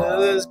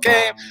 This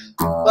came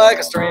like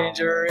a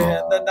stranger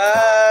in the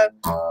night.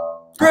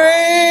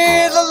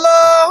 Praise the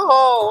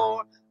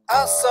Lord,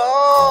 I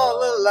saw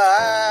the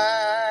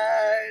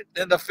light.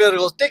 Then the fiddle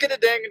goes ding a ding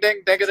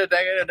ding ding a ding a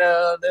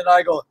ding. Then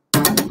I go,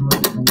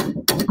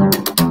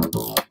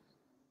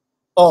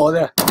 oh,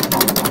 there.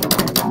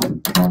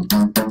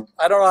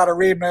 I don't know how to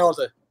read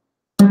music.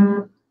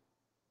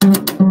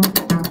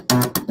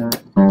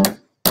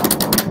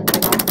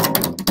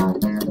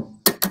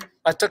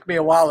 It took me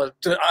a while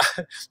to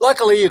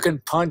luckily you can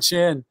punch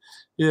in,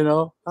 you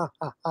know.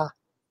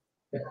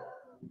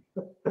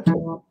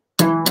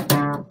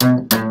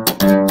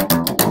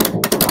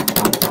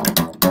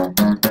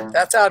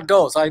 That's how it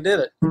goes. I did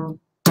it.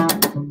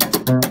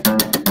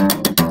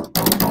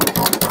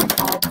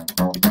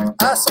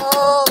 I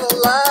saw the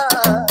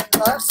light,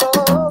 I saw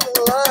the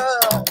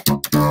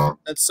light,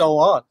 and so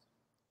on.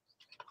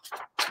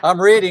 I'm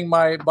reading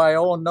my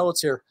own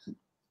notes here.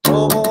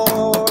 No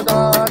more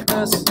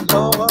darkness,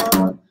 no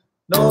more,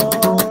 no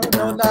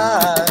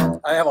night.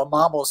 I have a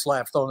mambo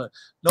slap, don't it?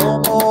 No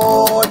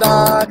more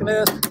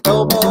darkness,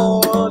 no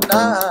more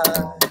night.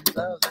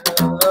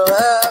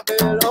 Happy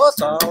or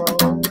sorrow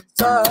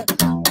inside.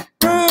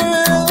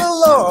 Praise the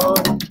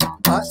Lord,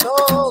 I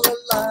saw the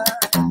light.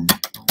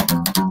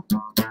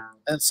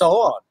 And so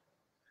on.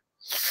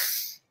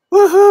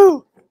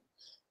 Woohoo!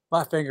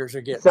 My fingers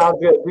are getting. Sounds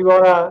good. We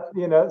wanna,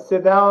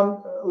 sit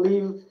down,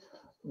 leave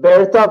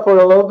Bertha for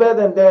a little bit,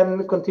 and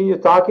then continue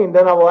talking.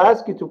 Then I will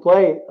ask you to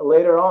play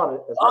later on.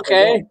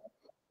 Okay.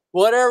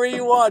 Whatever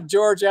you want,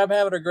 George. I'm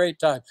having a great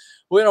time.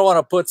 We don't want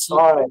to put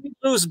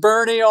lose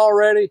Bernie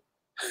already.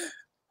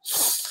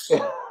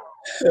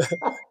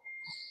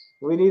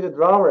 We need a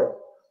drummer.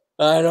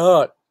 I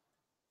know it.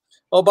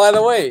 Oh, by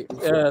the way,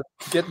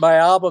 get my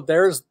album.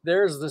 There's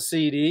the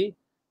CD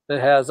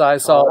that has I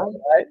Saw the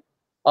Light.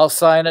 I'll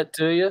sign it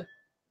to you.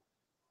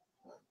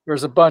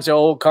 There's a bunch of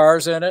old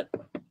cars in it.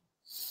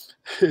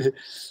 If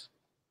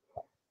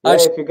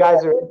you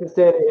guys are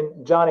interested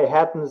in Johnny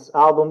Hatton's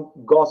album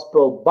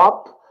Gospel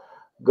Bop,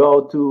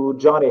 go to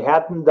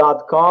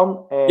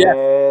johnnyhatton.com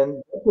and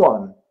get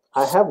one.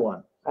 I have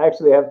one. I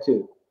actually have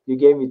two. You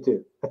gave me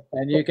two.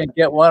 And you can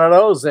get one of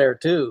those there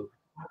too.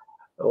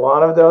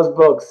 One of those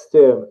books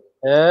too.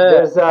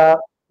 There's an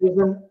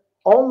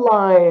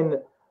online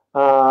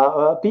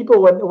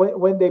people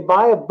when they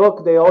buy a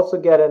book, they also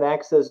get an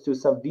access to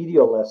some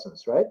video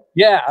lessons, right?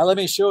 Yeah, let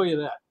me show you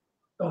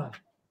that.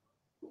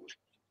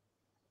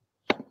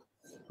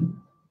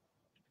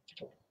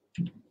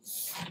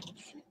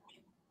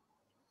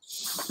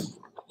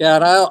 Yeah,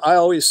 and I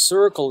always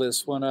circle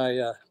this when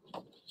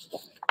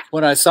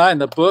I sign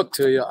the book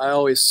to you. I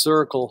always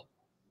circle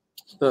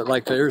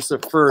there's the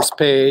first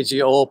page.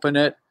 You open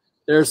it.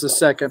 There's the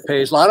second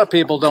page. A lot of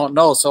people don't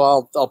know, so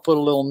I'll put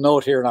a little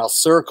note here and I'll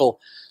circle.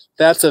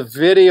 That's a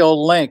video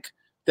link.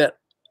 That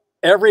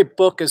every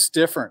book is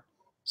different,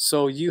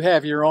 so you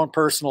have your own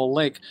personal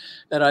link.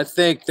 And I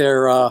think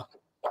their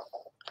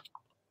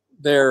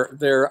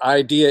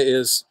idea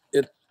is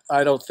it.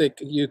 I don't think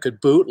you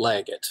could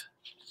bootleg it.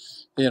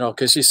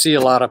 Because you see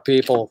a lot of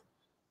people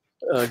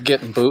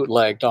getting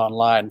bootlegged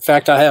online. In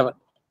fact, I haven't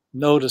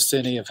noticed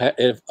any of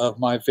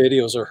my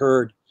videos or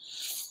heard.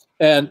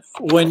 And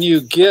when you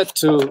get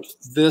to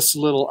this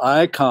little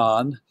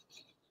icon,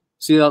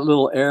 see that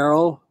little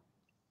arrow?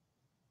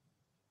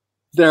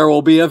 There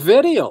will be a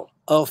video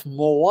of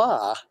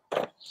Moomaw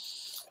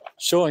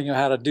showing you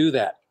how to do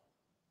that.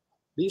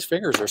 These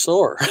fingers are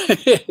sore.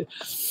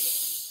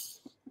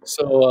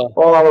 So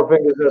all our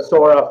fingers are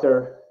sore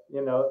after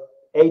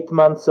 8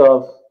 months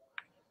of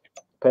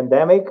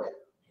pandemic,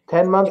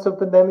 10 months of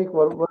pandemic.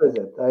 What is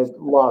it? I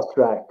lost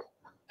track.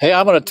 Hey,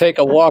 I'm going to take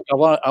a walk. I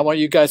want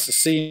you guys to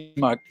see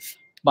my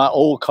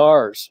old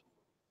cars.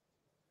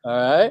 All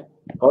right.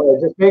 All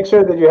right. Just make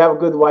sure that you have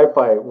good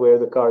Wi-Fi where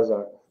the cars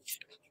are.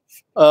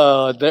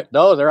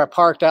 No, they're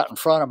parked out in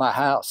front of my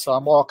house. So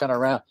I'm walking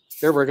around.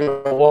 Here we're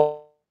going to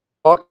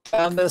walk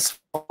down this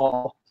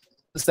hall.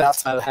 This is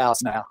outside the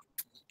house now.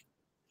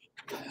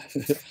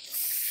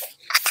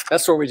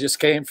 That's where we just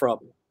came from.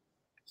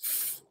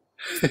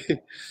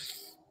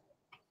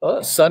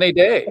 Oh, sunny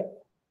day.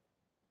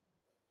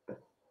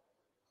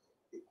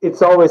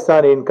 It's always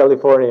sunny in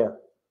California.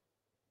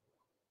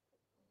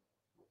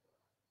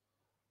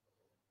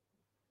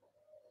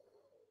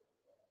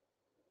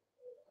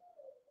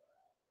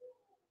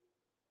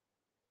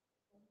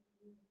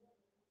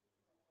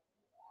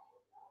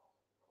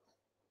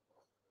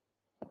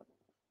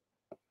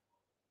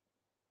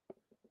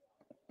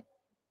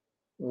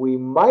 We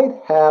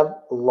might have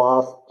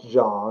lost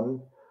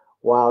John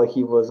while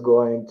he was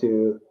going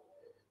to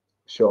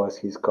show us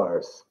his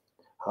cars.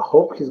 I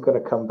hope he's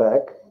going to come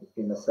back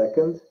in a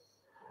second.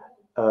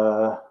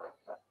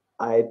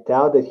 I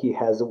doubt that he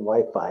has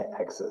Wi-Fi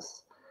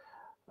access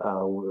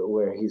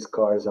where his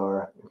cars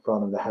are in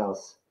front of the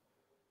house.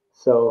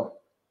 So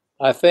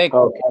I think.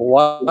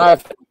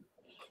 Okay.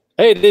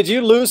 Hey, did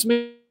you lose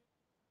me?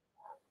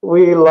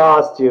 We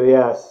lost you.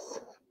 Yes.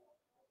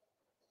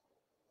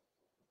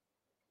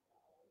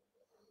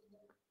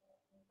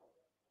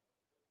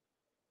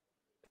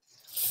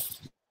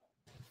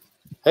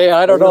 Hey,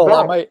 I don't You're know.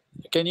 I back. might.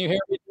 Can you hear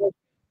me?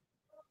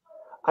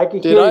 I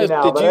can hear you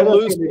now, Did but you I don't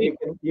lose think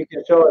that me? you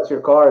can show us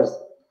your cars.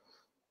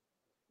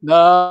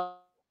 No.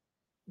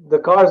 The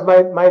cars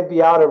might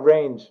be out of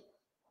range.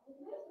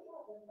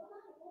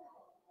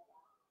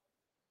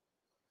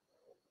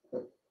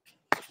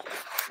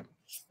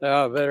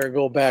 I better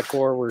go back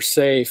where we're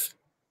safe.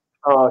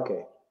 Oh,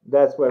 okay.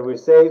 That's where we're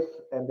safe,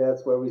 and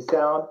that's where we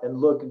sound and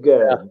look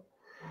good. Yeah.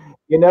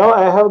 You know,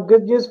 I have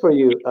good news for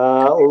you.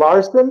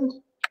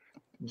 Larson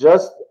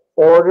just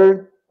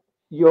ordered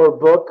your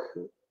book,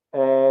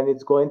 and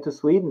it's going to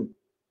Sweden.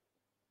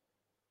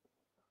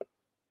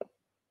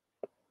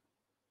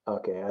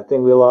 Okay, I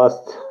think we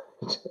lost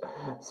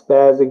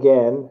Spaz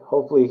again.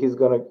 Hopefully, he's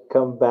going to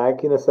come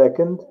back in a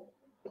second.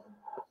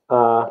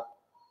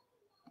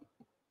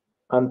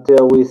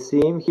 Until we see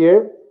him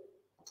here.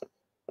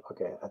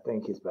 Okay, I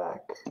think he's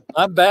back.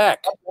 I'm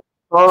back.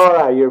 All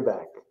right, you're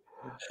back.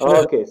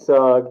 Okay,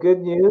 so good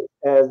news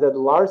is that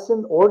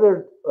Larson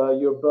ordered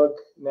your book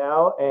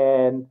now,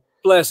 and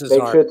Bless his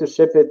make heart. sure to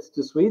ship it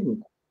to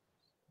Sweden.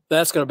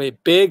 That's going to be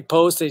big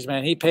postage,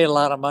 man. He paid a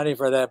lot of money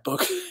for that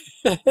book.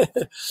 I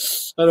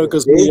know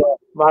because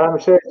but I'm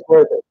sure it's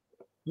worth it.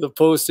 The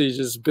postage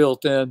is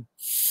built in.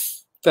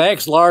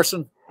 Thanks,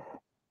 Larson.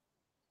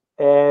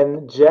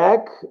 And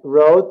Jack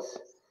wrote,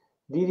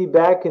 Didi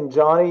Back and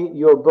Johnny,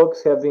 your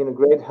books have been a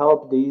great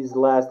help these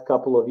last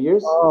couple of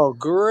years. Oh,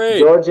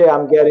 great. Djordje,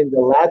 I'm getting the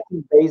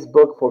Latin-based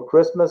book for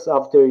Christmas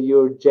after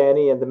your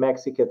Jenny and the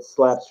Mexican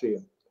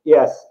Slapstream.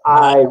 Yes,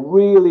 I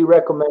really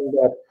recommend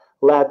that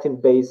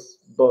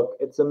Latin-based book.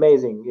 It's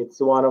amazing. It's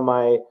one of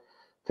my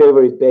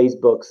favorite bass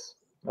books.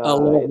 I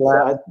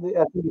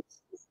think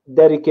it's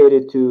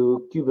dedicated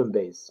to Cuban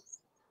bass.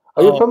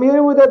 Are you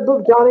familiar with that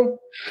book, Johnny?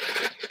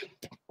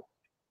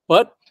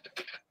 What?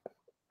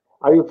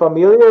 Are you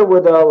familiar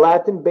with a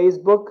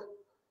Latin-based book?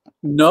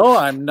 No,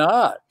 I'm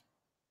not.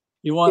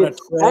 You want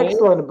It's an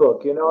excellent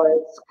book. You know,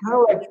 it's kind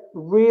of like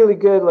really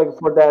good, like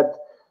for that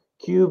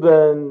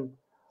Cuban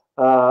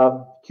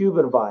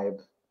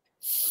vibe.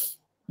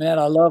 Man,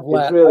 I love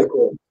Latin. It's really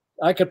cool.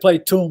 I could play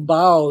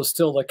Tumbaos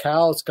till the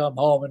cows come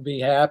home and be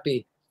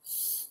happy.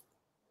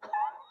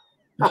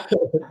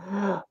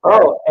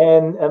 Oh,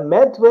 and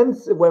Med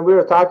Twins, when we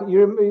were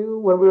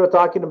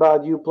talking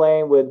about you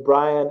playing with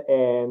Brian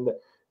and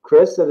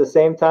Chris at the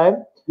same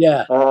time.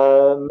 Yeah.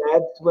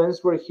 Mad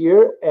Twins were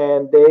here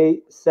and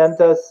they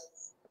sent us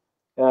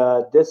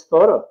this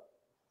photo.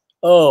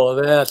 Oh,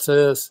 that's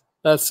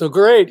so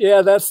great.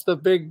 Yeah, that's the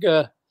big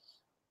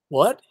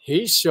what?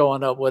 He's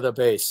showing up with a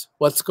bass.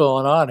 What's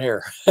going on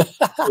here?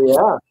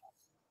 Yeah.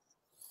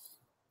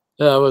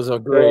 That was a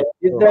great.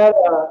 Is that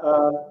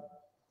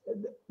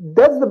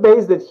that's the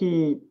bass that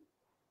he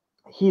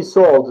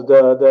sold,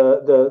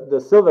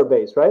 the silver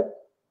bass, right?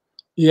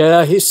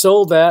 Yeah, he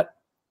sold that,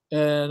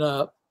 and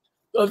I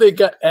think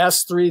got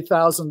asked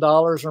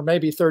 $3,000 or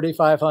maybe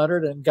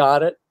 $3,500 and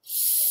got it.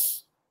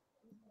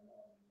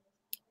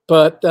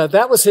 But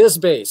that was his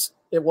bass.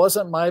 It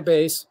wasn't my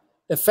bass.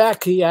 In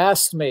fact, he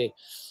asked me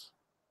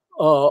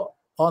on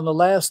the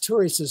last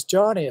tour. He says,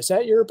 "Johnny, is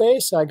that your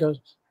bass?" I go,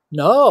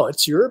 "No,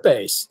 it's your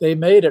bass. They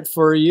made it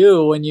for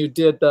you when you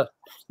did the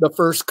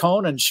first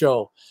Conan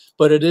show,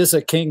 but it is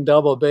a King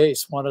double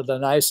bass, one of the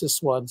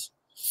nicest ones."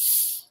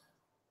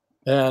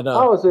 And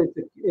so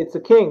it's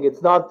a King.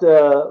 It's not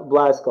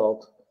Blast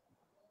Cult.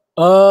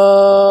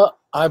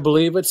 I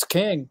believe it's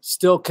King,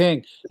 still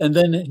King. And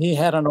then he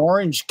had an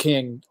orange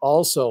King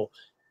also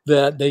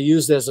that they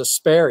used as a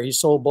spare. He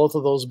sold both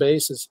of those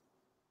basses.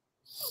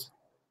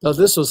 Now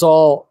this was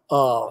all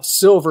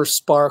silver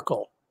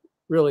sparkle,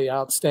 really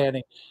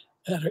outstanding.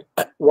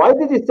 Why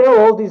did he sell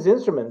all these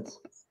instruments?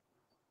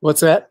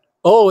 What's that?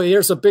 Oh,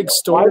 here's a big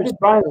story. Why did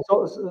Brian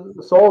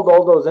sold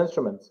all those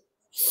instruments?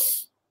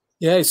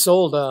 Yeah, he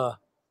sold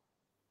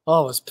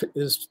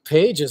his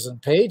pages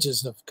and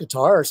pages of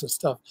guitars and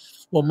stuff.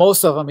 Well,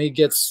 most of them he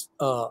gets,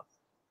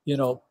 you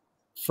know,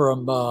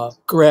 from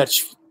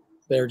Gretsch.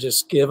 They're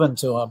just given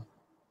to him.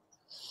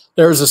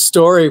 There was a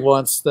story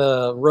once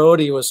the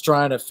roadie was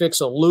trying to fix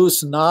a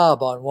loose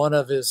knob on one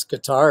of his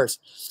guitars,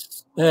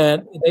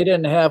 and they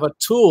didn't have a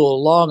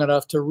tool long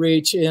enough to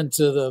reach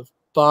into the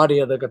body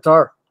of the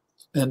guitar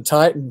and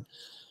tighten.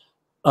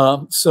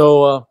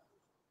 So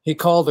he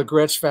called the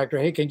Gretsch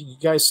factory. "Hey, can you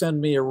guys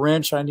send me a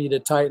wrench? I need to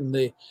tighten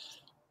the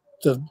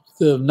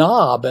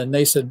knob." And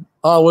they said,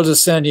 "Oh, we'll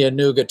just send you a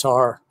new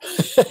guitar."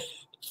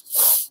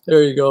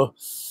 There you go.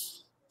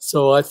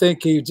 So I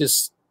think he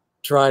just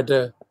tried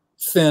to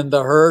thin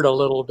the herd a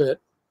little bit.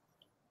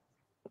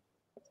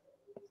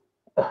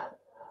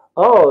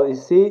 Oh, you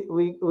see,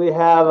 we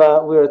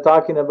have we were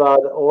talking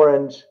about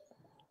orange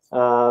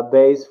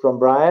bass from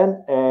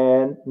Brian,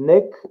 and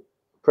Nick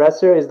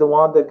Presser is the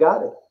one that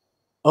got it.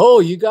 Oh,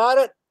 you got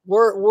it?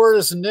 Where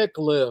does Nick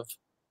live?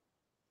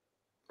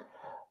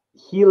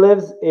 He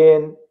lives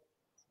in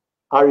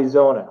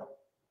Arizona.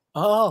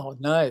 Oh,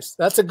 nice.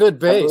 That's a good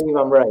bass. I believe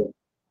I'm right.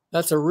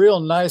 That's a real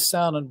nice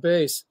sounding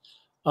bass.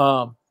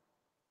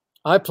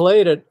 I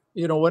played it,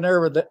 you know,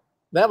 whenever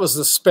that was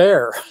the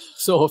spare.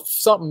 So if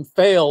something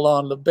failed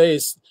on the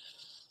bass,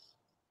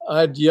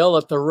 I'd yell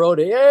at the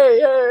roadie, hey,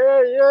 hey,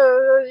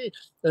 hey, hey,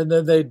 and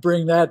then they'd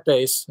bring that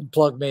bass and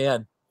plug me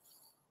in.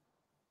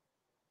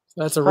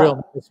 That's a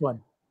real nice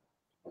one.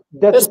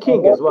 That's a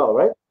king as well,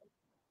 right?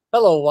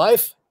 Hello,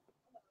 wife.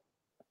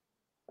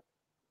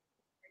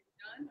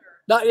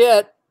 Not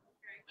yet.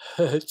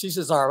 She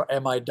says,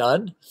 am I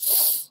done?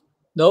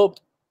 Nope.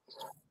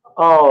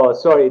 Oh,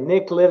 sorry.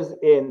 Nick lives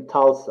in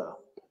Tulsa.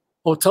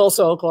 Oh,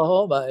 Tulsa,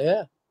 Oklahoma.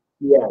 Yeah.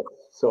 Yes.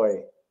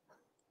 Sorry.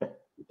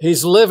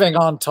 He's living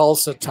on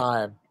Tulsa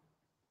time.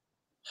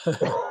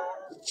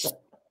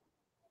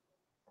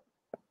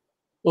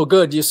 Well,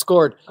 good. You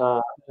scored.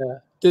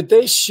 Did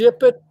they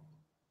ship it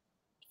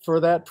for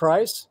that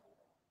price?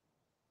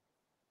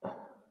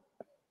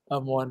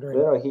 I'm wondering.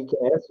 I don't know. He can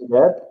answer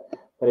that.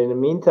 But in the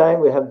meantime,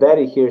 we have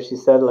Betty here. She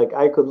said, like,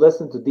 I could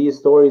listen to these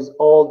stories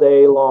all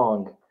day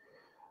long.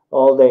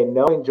 All day.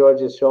 Knowing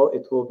Djordje's show,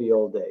 it will be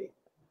all day.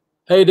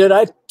 Hey, did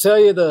I tell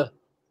you the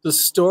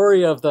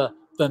story of the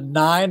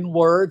 9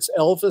 words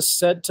Elvis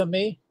said to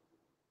me?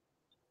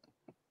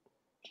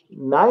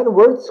 9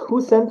 words? Who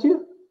sent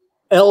you?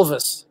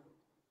 Elvis.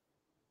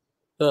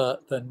 The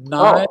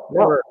 9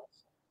 words.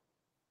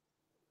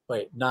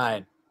 Wait,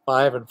 9.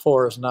 5 and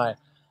 4 is 9.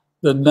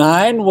 The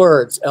 9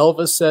 words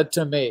Elvis said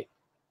to me.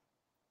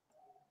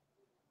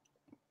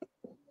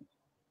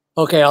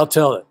 Okay, I'll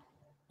tell it.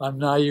 I'm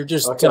not. You're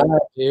just dying to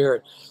hear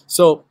it.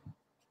 So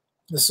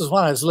this is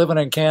when I was living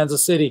in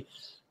Kansas City,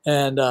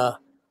 and I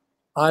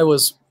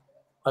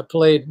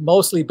played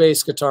mostly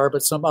bass guitar,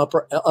 but some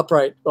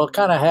upright, well,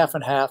 kind of half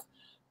and half.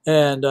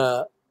 And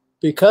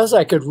because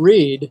I could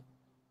read,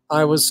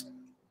 I was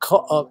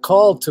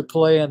called to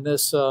play in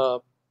this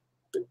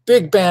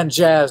big band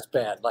jazz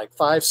band, like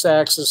 5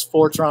 saxes,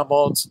 4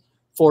 trombones,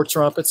 4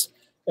 trumpets,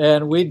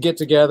 and we'd get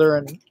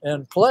together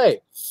and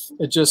play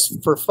it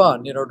just for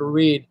fun, you know, to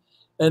read.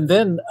 And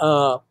then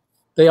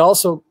they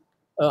also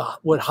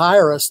would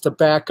hire us to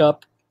back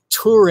up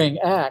touring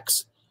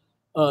acts.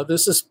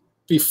 This is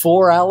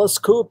before Alice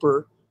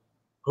Cooper,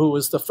 who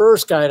was the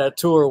first guy to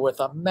tour with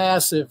a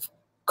massive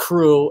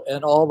crew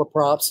and all the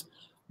props.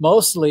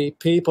 Mostly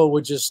people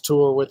would just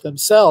tour with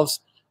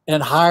themselves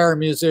and hire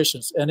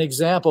musicians. An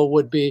example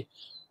would be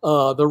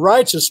the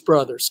Righteous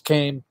Brothers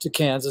came to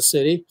Kansas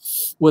City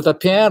with a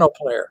piano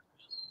player.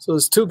 So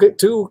there's two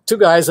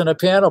guys and a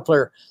piano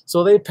player.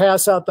 So they'd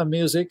pass out the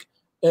music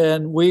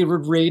and we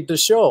would read the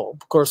show.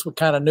 Of course, we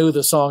kind of knew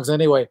the songs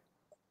anyway.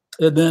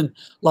 And then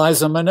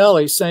Liza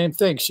Minnelli, same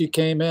thing. She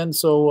came in,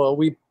 so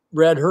we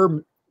read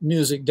her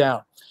music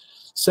down.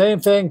 Same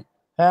thing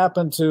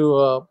happened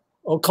to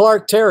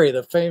Clark Terry,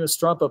 the famous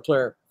trumpet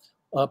player,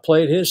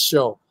 played his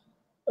show.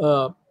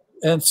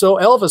 And so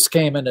Elvis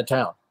came into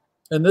town.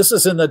 And this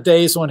is in the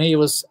days when he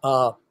was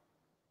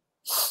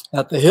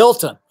at the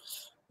Hilton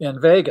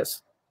in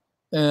Vegas.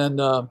 And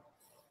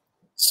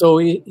so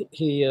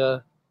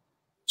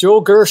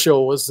Joe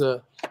Gershel was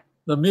the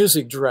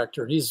music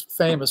director. He's a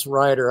famous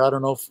writer. I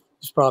don't know if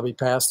he's probably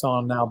passed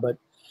on now, but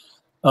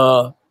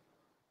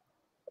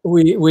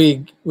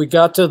we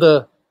got to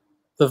the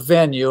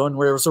venue, and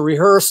there was a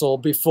rehearsal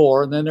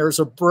before, and then there's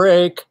a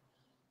break,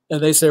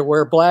 and they said,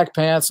 wear black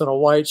pants and a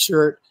white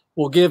shirt.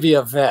 We'll give you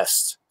a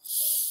vest.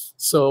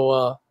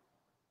 So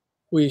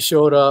we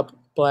showed up,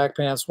 black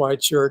pants,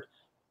 white shirt,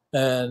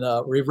 and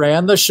we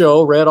ran the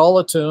show, read all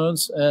the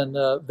tunes, and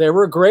they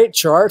were great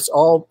charts,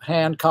 all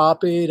hand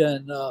copied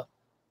and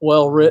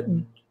well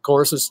written. Of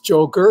course, it's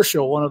Joe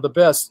Gershel, one of the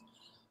best.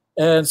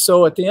 And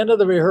so at the end of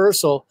the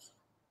rehearsal,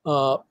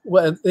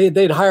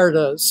 they'd hired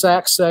a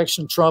sax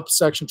section, trumpet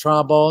section,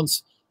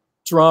 trombones,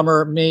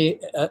 drummer, me,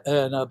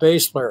 and a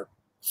bass player,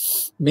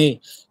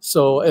 me.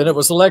 So, and it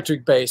was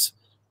electric bass.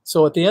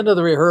 So at the end of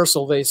the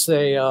rehearsal, they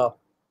say, all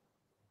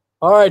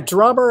right,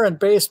 drummer and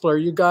bass player,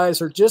 you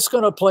guys are just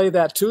going to play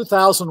that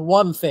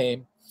 2001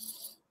 theme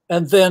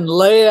and then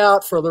lay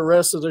out for the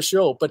rest of the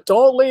show. But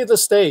don't leave the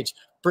stage.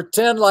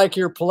 Pretend like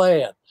you're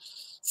playing.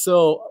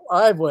 So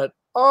I went,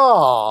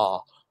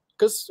 oh,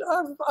 because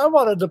I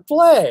wanted to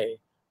play.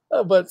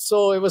 But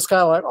so it was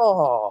kind of like,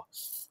 oh.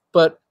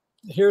 But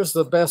here's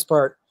the best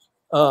part.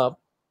 I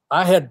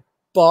had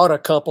bought a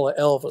couple of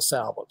Elvis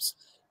albums.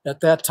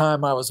 At that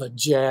time, I was a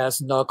jazz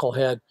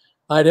knucklehead.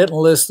 I didn't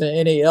listen to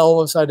any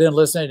Elvis. I didn't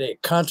listen to any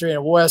country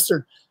and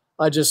Western.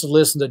 I just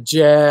listened to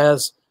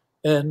jazz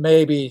and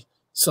maybe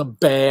some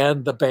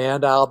band, the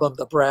band album,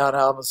 the Brown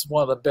album is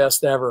one of the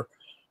best ever.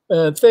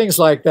 And things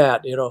like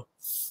that, you know.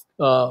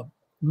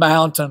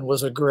 Mountain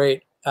was a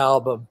great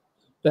album,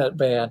 that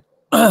band.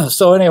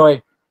 So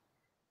anyway,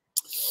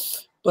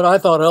 but I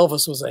thought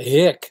Elvis was a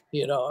hick,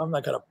 you know. I'm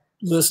not going to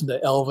listen to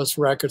Elvis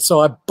records.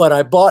 But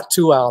I bought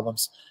 2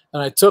 albums,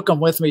 and I took them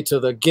with me to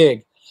the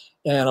gig.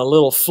 And a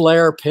little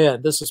flare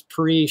pen. This is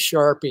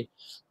pre-Sharpie.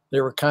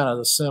 They were kind of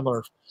the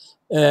similar.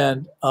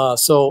 And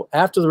so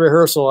after the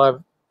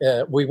rehearsal,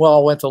 we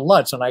all went to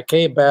lunch, and I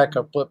came back.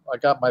 I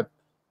got my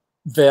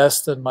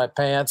vest and my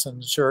pants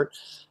and shirt.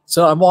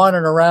 So I'm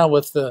wandering around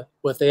with the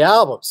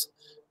albums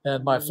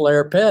and my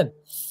flare pen.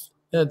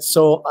 And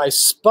so I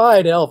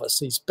spied Elvis.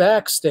 He's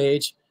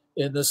backstage,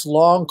 in this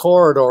long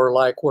corridor,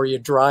 like where you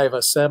drive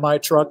a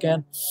semi-truck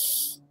in,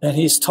 and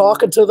he's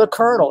talking to the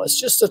colonel. It's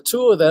just the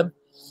two of them.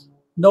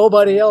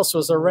 Nobody else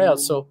was around.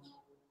 So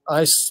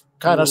I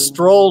kind of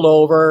strolled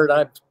over, and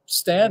I'm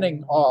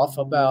standing off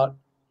about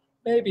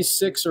maybe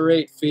 6 or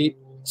 8 feet,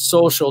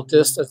 social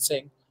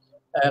distancing.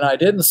 And I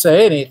didn't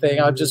say anything.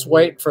 I'm just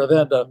waiting for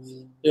them to,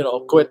 you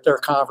know, quit their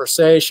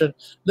conversation.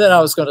 Then I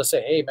was going to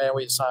say, hey, man,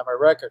 will you sign my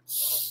record?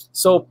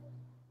 So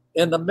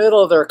in the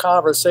middle of their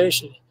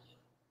conversation,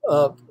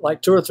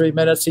 like 2 or 3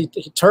 minutes, he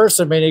turns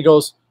to me and he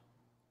goes,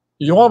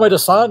 you want me to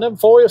sign them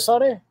for you,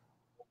 Sonny?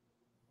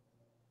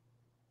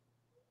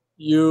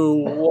 You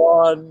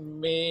want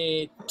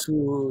me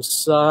to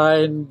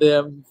sign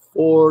them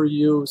for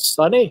you,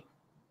 Sonny?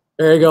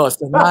 There you go. It's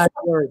the 9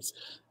 words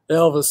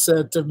Elvis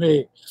said to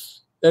me.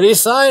 And he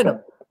signed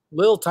them.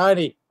 Little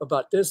tiny,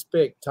 about this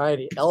big,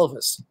 tiny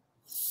Elvis.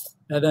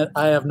 And then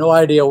I have no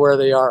idea where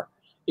they are.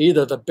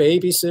 Either the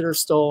babysitter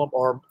stole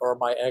them or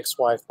my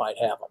ex-wife might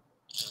have them.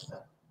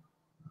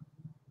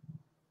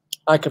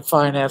 I could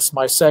finance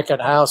my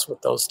second house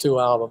with those 2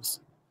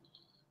 albums.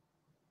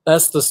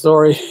 That's the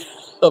story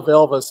of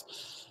Elvis.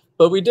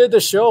 But we did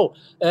the show,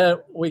 and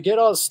we get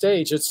on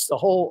stage. It's the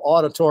whole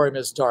auditorium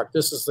is dark.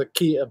 This is the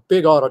key, a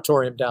big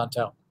auditorium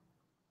downtown.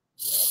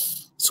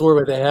 It's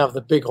where they have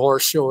the big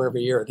horse show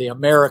every year, the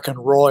American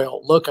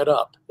Royal. Look it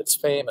up. It's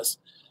famous.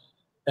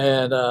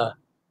 And the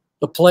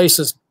place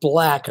is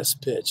black as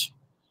pitch.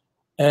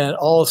 And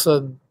all of a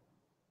sudden,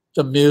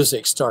 the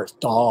music starts.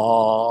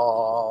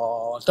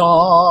 Da,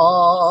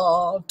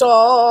 da,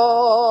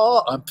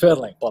 da. I'm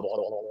fiddling. Blah, blah,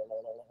 blah, blah, blah.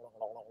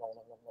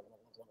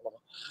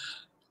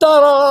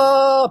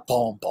 Da-da,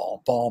 boom, boom,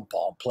 boom,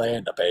 boom,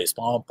 playing the bass,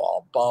 boom,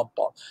 boom, boom,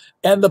 boom.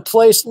 And the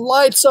place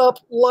lights up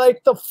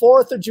like the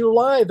 4th of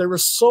July. There were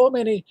so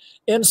many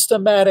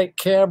Instamatic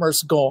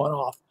cameras going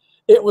off.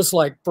 It was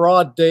like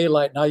broad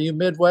daylight. Now, you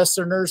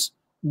Midwesterners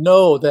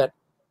know that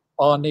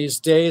on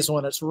these days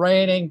when it's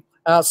raining,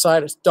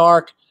 outside it's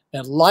dark,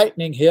 and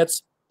lightning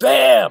hits,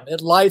 bam, it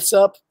lights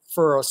up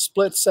for a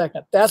split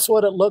second. That's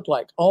what it looked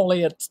like,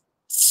 only it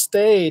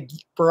stayed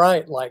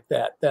bright like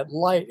that, that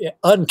light,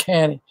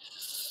 uncanny.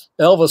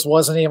 Elvis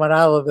wasn't even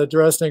out of the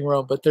dressing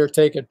room, but they're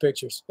taking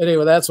pictures.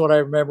 Anyway, that's what I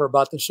remember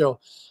about the show.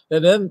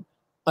 And then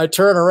I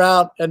turn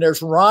around, and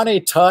there's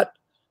Ronnie Tutt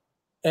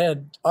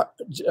and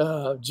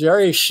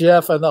Jerry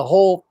Schiff and the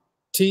whole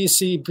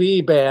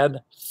TCB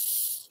band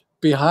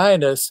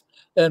behind us.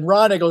 And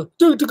Ronnie goes,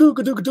 you know,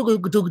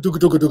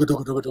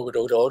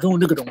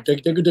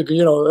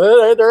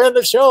 they're in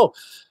the show.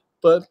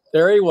 But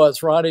there he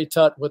was, Ronnie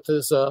Tutt with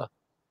his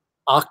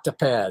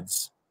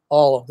octopads,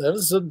 all of them. It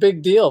was a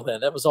big deal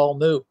then. That was all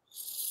new.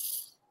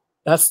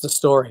 That's the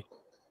story.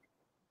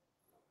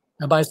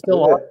 Am I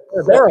still on?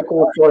 Very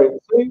cool story.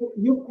 So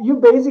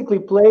you basically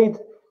played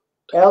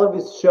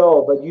Elvis'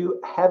 show, but you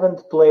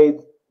haven't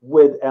played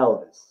with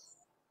Elvis.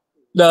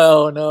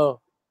 No,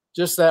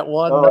 just that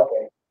one. Oh,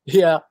 okay.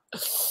 Yeah,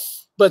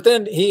 but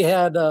then he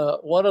had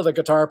one of the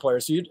guitar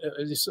players.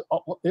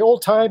 The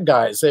old time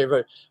guys.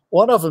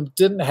 One of them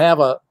didn't have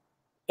a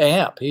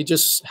amp. He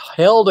just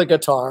held a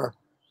guitar,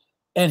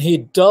 and he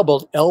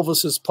doubled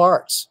Elvis's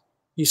parts.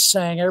 He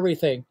sang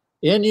everything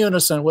in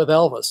unison with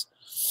Elvis.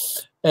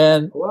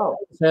 And wow.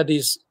 Had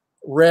these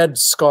red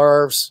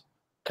scarves,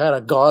 kind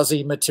of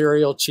gauzy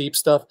material, cheap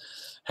stuff,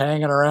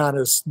 hanging around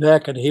his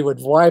neck, and he would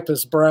wipe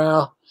his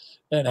brow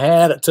and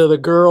hand it to the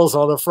girls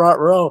on the front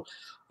row.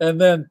 And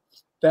then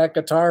that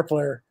guitar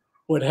player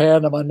would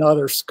hand him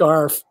another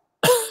scarf.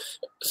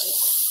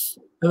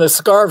 And the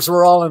scarves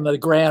were all in the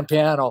grand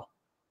piano.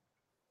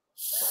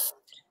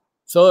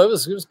 So it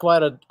was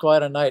quite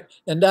a night.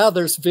 And now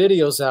there's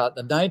videos out.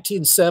 In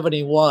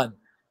 1971,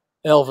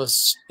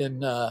 Elvis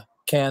in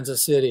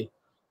Kansas City.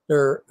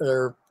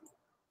 They're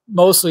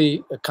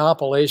mostly a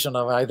compilation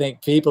of, I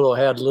think, people who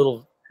had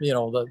little, you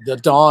know, the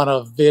dawn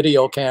of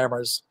video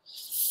cameras.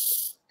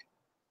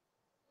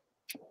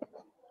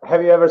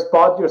 Have you ever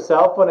spotted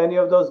yourself on any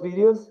of those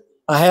videos?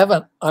 I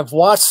haven't. I've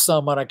watched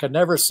some and I could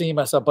never see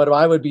myself, but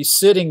I would be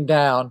sitting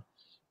down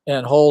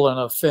and holding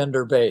a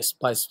Fender bass,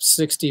 my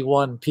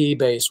 61P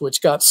bass,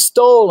 which got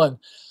stolen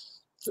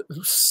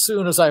as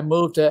soon as I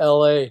moved to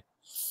LA.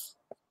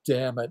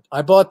 Damn it.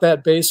 I bought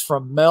that bass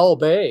from Mel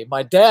Bay.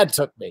 My dad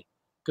took me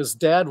because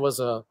Dad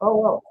was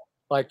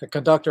like the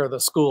conductor of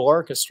the school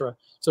orchestra.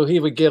 So he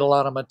would get a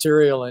lot of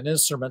material and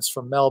instruments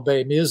from Mel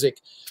Bay Music,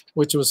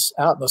 which was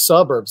out in the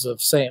suburbs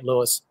of St.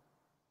 Louis.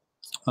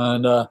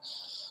 And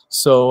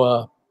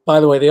by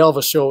the way, the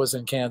Elvis show was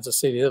in Kansas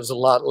City. It was a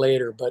lot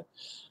later, but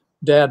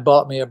Dad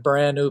bought me a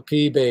brand new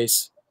P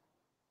bass,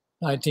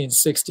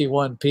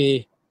 1961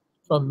 P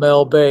from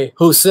Mel Bay,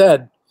 who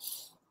said,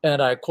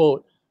 and I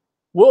quote,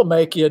 "We'll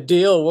make you a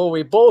deal where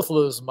we both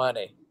lose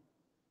money."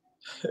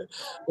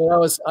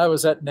 Well, I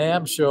was at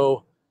NAMM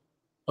show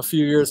a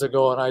few years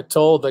ago, and I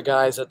told the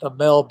guys at the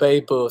Mel Bay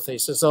booth, he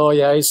says, "Oh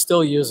yeah, he's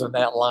still using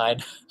that line."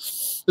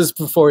 This is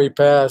before he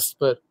passed,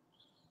 but.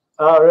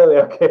 Oh, really?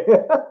 Okay.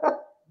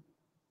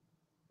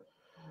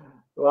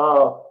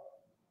 Wow.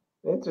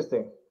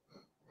 Interesting.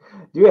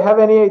 Do you have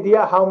any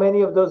idea how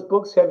many of those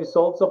books have you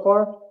sold so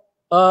far?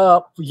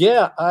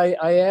 Yeah,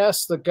 I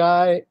asked the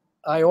guy.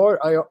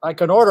 I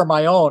can order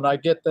my own. I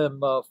get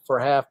them for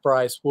half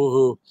price.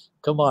 Woohoo!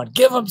 Come on,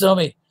 give them to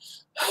me.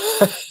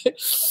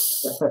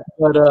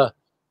 But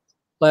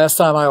last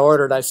time I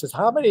ordered, I said,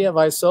 "How many have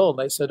I sold?"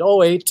 And they said, "Oh,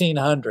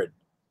 1,800.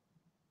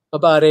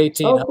 About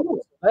 1,800. Oh,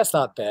 cool. That's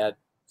not bad.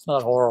 It's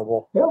not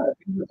horrible." Yeah, I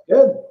think that's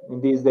good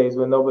in these days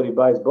when nobody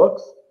buys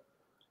books.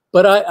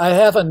 But I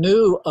have a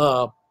new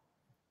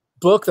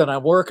book that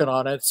I'm working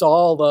on. It's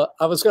all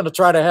I was going to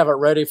try to have it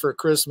ready for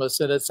Christmas,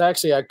 and it's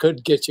actually, I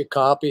could get you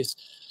copies,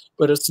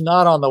 but it's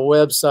not on the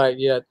website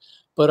yet.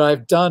 But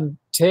I've done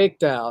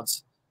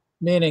takedowns,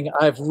 meaning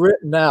I've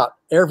written out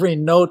every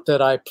note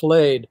that I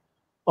played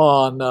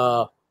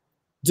on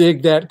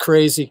Dig That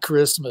Crazy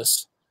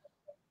Christmas,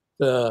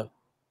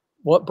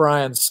 what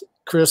Brian's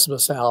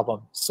Christmas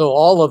album. So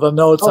all of the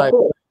notes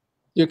Cool.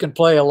 you can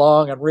play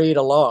along and read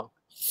along.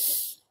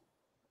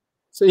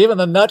 So even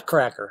the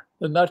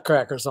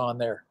Nutcracker's on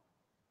there.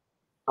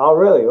 Oh,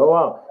 really? Oh,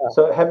 wow. Yeah.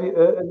 So have you,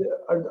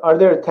 are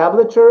there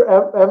tablature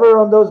ever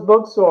on those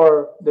books,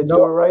 or did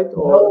you write?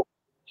 Or no.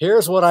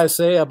 Here's what I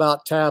say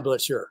about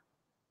tablature.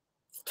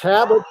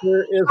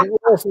 Tablature is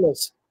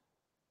worthless.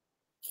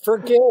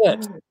 Forget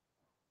it.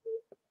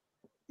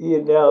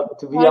 You know,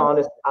 to be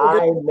honest,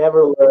 I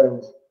never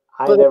learned to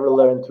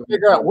read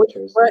figure out which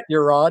tablatures. fret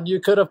you're on. You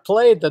could have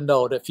played the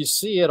note if you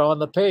see it on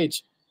the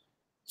page.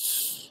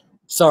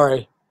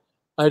 Sorry,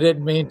 I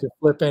didn't mean to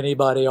flip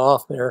anybody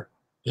off there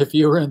if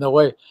you were in the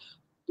way.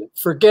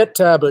 Forget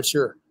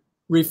tablature.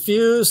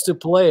 Refuse to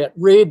play it.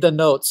 Read the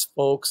notes,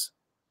 folks.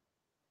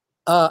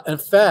 In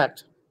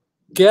fact,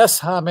 guess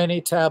how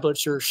many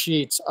tablature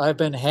sheets I've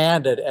been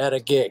handed at a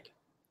gig?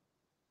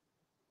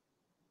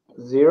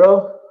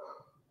 0?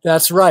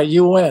 That's right.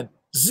 You win.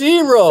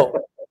 0.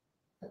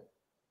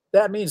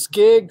 That means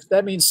gig.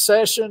 That means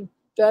session.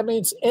 That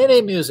means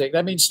any music.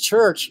 That means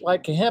church,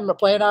 like a hymn,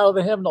 playing out of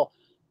the hymnal.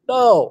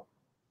 No.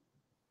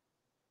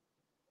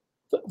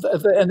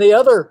 And the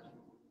other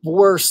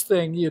worst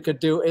thing you could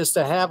do is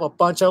to have a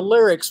bunch of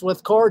lyrics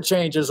with chord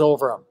changes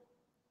over them.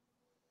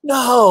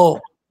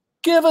 No.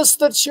 Give us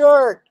the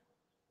chart.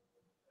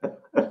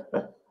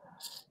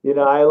 You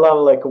know, I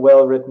love like a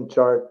well-written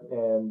chart,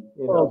 and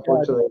you know,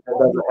 unfortunately, that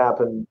doesn't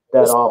happen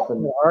that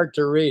often. Hard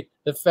to read.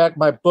 In fact,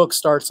 my book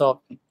starts off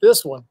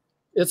this one.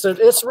 It's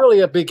really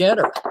a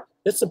beginner.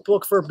 It's a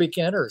book for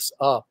beginners.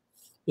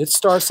 It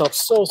starts off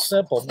so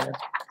simple, man.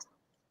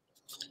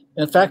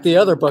 In fact, the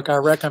other book I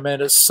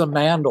recommend is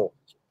Samandal.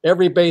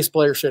 Every bass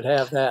player should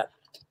have that.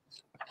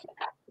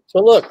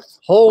 So look,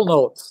 whole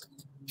notes.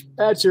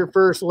 That's your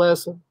first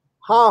lesson.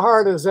 How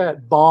hard is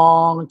that?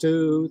 Bong,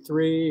 2,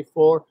 3,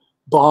 4.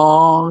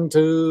 Bong,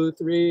 2,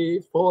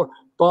 3, 4.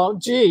 Bong,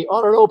 G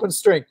on an open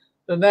string.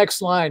 The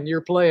next line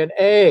you're playing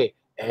A,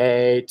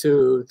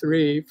 2,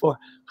 3, 4.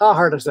 How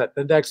hard is that?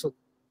 The next one,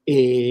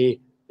 E.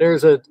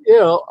 There's a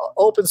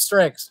open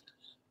strings,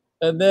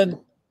 and then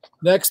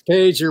next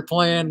page you're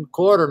playing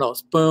quarter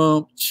notes.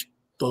 Boom,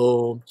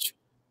 boom,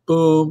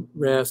 boom,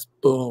 rest,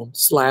 boom,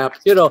 slap.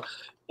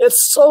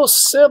 It's so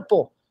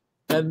simple,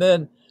 and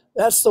then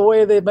that's the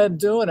way they've been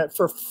doing it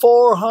for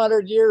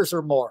 400 years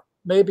or more,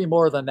 maybe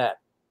more than that.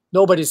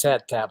 Nobody's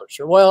had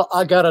tablature. Well,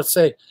 I gotta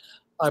say,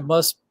 I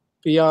must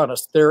be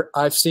honest.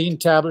 I've seen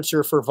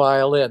tablature for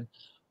violin,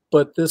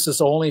 but this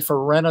is only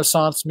for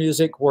Renaissance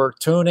music where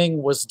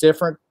tuning was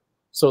different.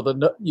 So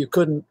you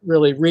couldn't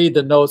really read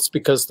the notes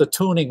because the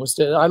tuning was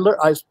different.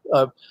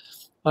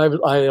 I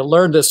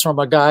learned this from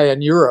a guy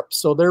in Europe,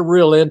 so they're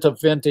real into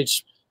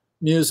vintage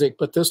music.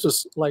 But this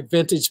was like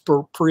vintage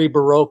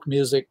pre-Baroque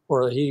music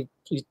where he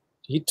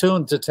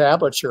tuned to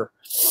tablature.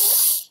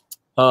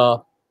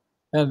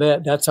 And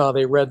that's how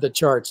they read the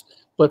charts.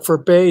 But for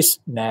bass,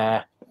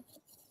 nah.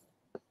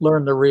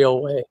 Learn the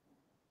real way.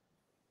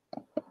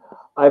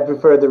 I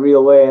prefer the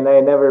real way, and I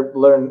never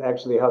learned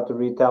actually how to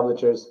read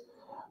tablatures.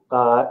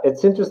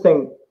 It's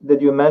interesting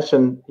that you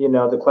mentioned,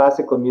 the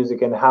classical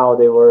music and how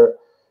they were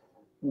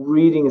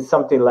reading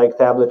something like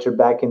tablature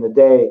back in the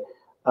day.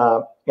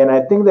 And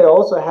I think they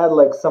also had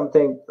like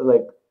something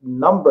like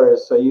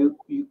numbers. So you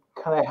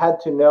kind of had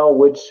to know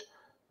which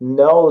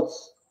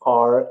notes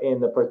are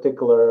in a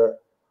particular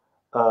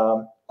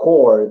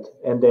chord,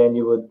 and then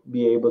you would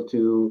be able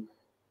to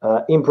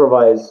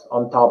improvise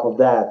on top of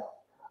that,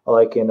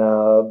 like in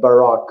a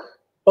Baroque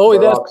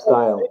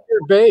style.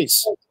 Figured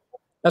bass.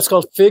 That's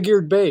called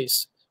figured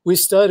bass. We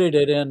studied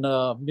it in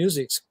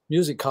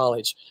music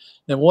college.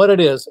 And what it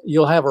is,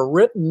 you'll have a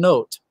written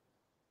note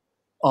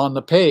on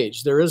the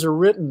page. There is a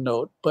written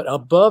note, but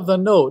above the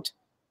note,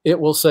 it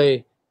will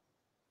say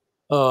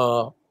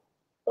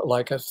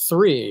like a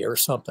 3 or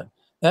something.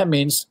 That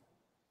means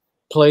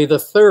play the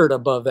third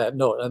above that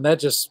note. And that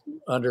just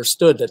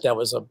understood that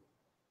was a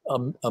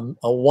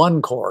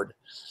 1 chord.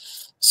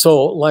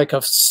 So like a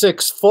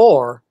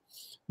 6/4,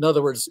 in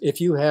other words, if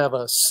you have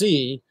a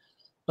C,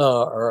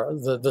 or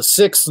the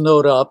 6th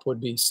note up would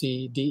be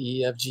C, D,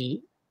 E, F,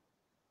 G,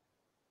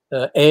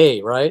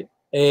 A, right?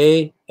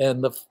 A,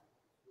 and the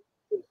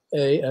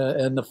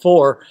and the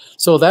 4.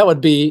 So that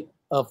would be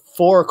a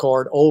 4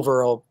 chord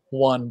over a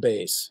 1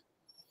 bass.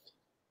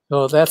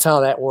 So that's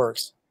how that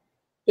works.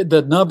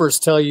 The numbers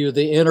tell you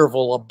the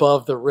interval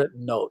above the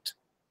written note.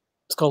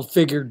 It's called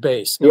figured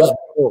bass. It was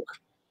broke.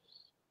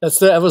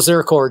 That was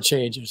their chord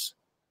changes.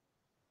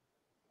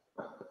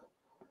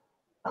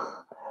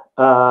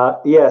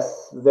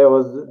 Yes, that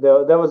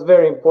was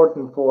very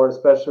important for,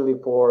 especially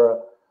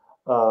for.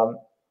 I'm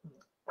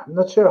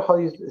not sure how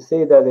you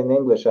say that in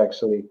English,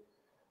 actually.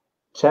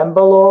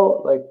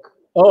 Cembalo, like.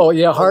 Oh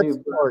yeah,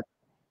 harpsichord.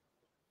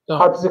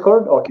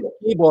 Harpsichord, okay.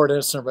 Keyboard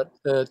instrument.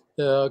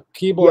 The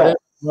keyboard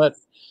instrument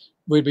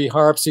would be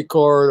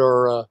harpsichord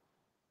or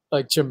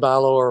like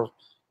cembalo, or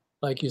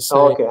like you say.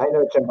 Oh, okay, I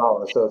know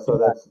cembalo. So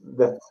that's.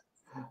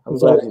 I'm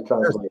glad you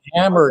translated.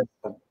 Hammered.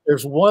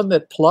 There's one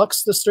that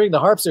plucks the string. The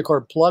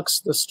harpsichord plucks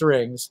the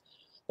strings,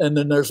 and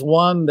then there's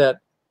one that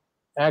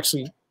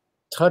actually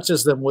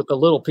touches them with a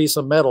little piece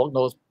of metal. It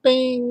goes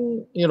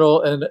bing, you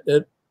know, and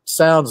it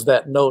sounds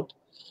that note.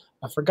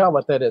 I forgot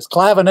what that is.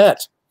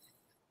 Clavinet.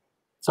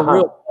 It's a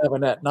real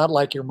clavinet, not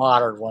like your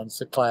modern ones.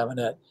 The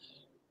clavinet.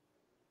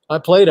 I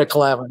played a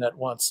clavinet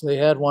once. They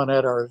had one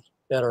at our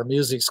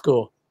music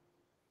school.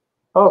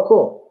 Oh,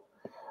 cool.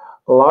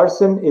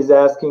 Larson is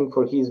asking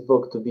for his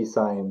book to be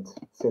signed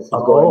since he's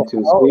going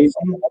to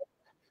Sweden.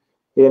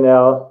 You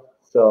know,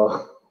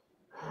 so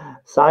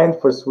signed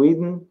for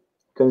Sweden,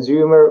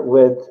 consumer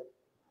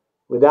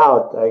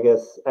without, I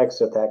guess,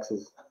 extra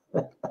taxes.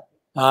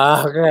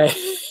 Okay.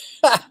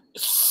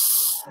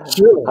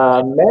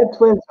 Sure. Mad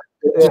Twins,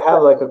 I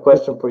have like a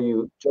question for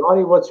you.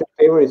 Johnny, what's your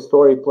favorite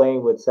story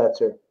playing with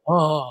Setzer?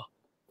 Oh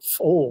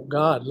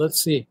God,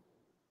 let's see.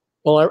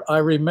 Well, I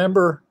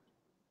remember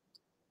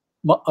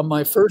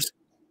my first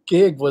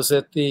gig was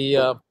at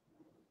the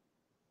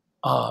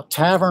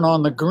Tavern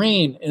on the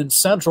Green in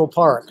Central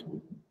Park.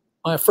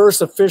 My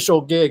first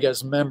official gig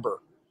as member.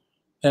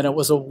 And it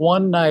was a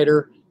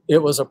one-nighter.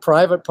 It was a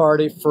private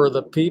party for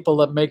the people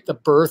that make the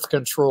birth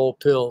control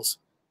pills.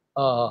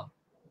 What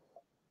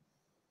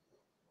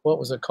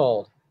was it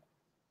called?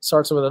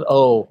 Starts with an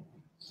O.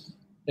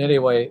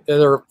 Anyway,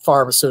 they're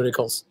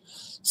pharmaceuticals.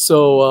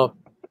 So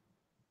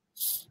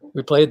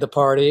we played the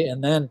party,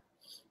 and then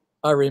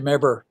I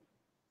remember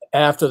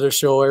after the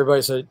show,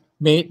 everybody said,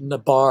 meet in the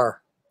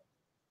bar.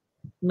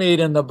 Meet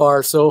in the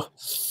bar. So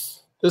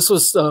this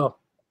was the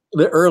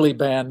early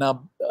band.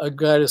 Now, I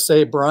got to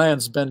say,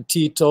 Brian's been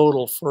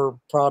teetotal for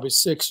probably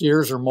 6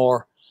 years or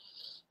more.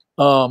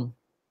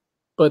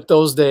 But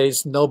those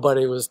days,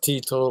 nobody was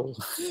teetotal.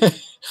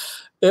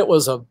 It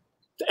was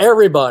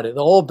everybody,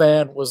 the whole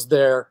band was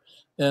there.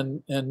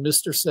 And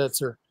Mr.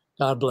 Setzer,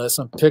 God bless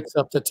him, picks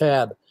up the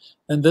tab.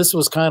 And this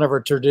was kind of a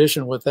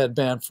tradition with that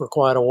band for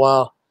quite a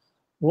while,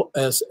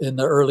 as in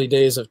the early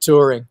days of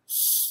touring.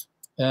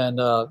 And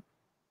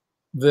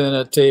then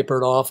it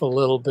tapered off a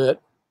little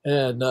bit.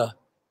 And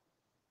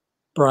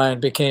Brian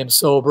became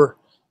sober,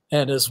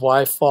 and his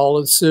wife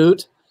followed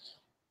suit.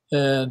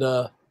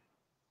 And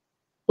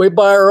we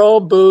buy our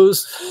own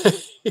booze.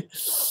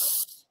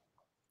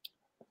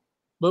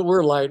 But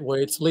we're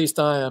lightweights, at least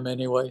I am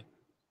anyway.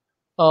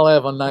 I'll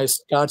have a nice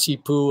scotchy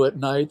poo at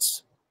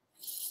nights,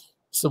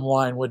 some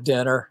wine with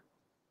dinner.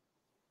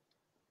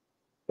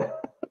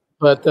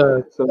 But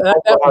I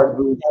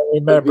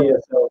remember.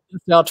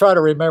 I'll try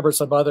to remember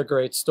some other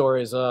great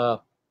stories.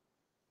 Well,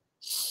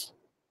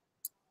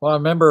 I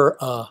remember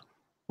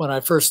when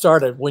I first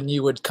started, when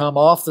you would come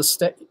off the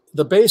stage,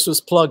 the bass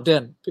was plugged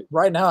in.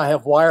 Right now I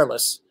have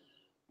wireless,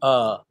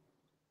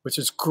 which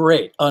is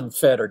great,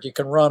 unfettered. You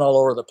can run all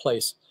over the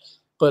place.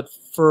 But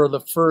for the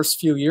first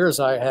few years,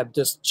 I had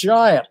this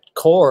giant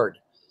cord,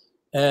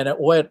 and it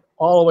went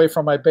all the way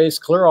from my bass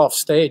clear off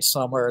stage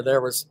somewhere.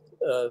 There was,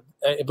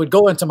 it would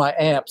go into my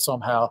amp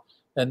somehow,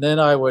 and then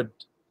I would,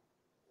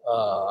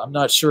 I'm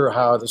not sure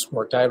how this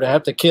worked. I would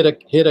have to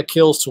hit a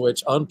kill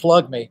switch,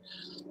 unplug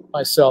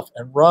myself,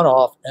 and run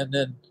off, and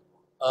then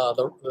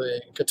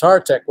the guitar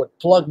tech would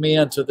plug me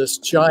into this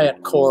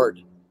giant cord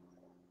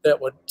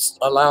that would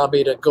allow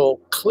me to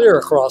go clear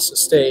across the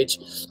stage.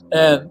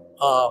 And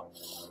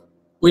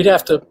we'd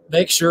have to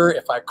make sure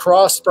if I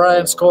crossed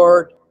Brian's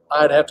chord,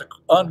 I'd have to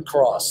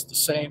uncross the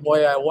same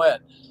way I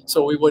went,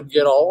 so we wouldn't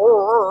get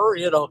all,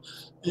 you know,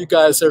 you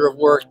guys that have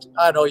worked,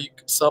 I know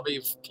some of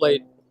you've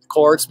played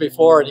chords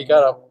before, and you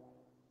got to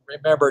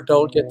remember,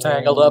 don't get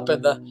tangled up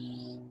in the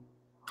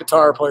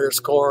guitar player's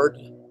chord.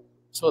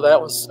 So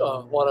that was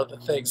one of the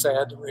things I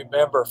had to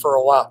remember for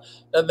a while.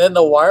 And then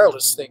the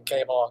wireless thing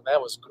came along.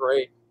 That was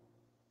great.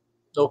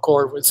 No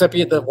cord, except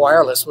the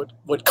wireless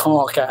would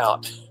conk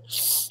out.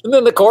 And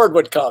then the cord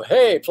would come.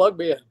 Hey, plug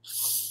me in.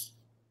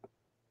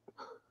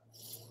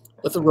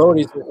 But the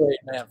roadies were great,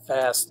 man,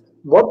 fast.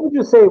 What would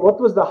you say, what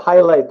was the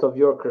highlight of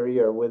your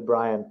career with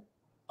Brian?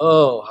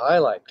 Oh,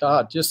 highlight.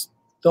 God, just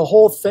the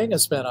whole thing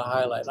has been a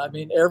highlight. I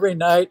mean, every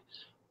night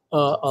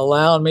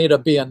allowing me to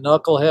be a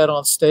knucklehead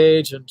on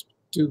stage and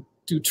do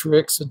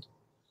tricks. And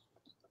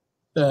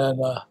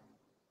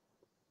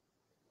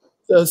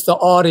there's the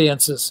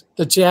audiences,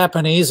 the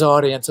Japanese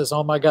audiences.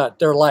 Oh, my God,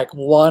 they're like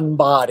one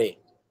body.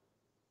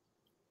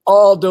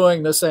 all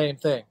doing the same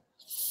thing.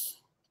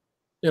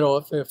 You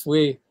know,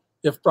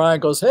 if Brian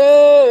goes,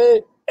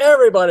 hey,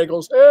 everybody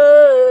goes,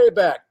 hey,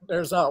 back.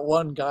 There's not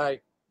one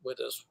guy with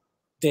his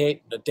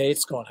date, the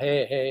date's going,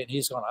 hey, hey, and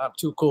he's going, I'm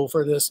too cool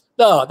for this.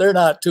 No, they're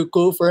not too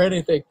cool for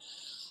anything.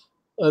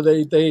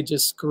 They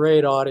just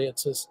great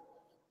audiences,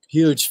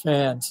 huge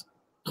fans.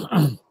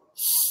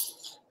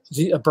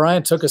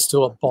 Brian took us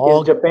to a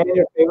ball. Is Japan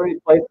your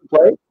favorite place to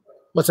play?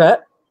 What's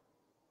that?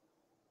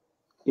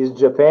 Is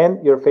Japan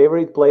your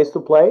favorite place to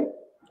play?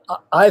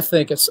 I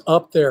think it's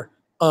up there.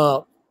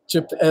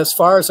 As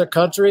far as a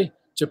country,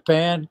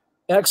 Japan,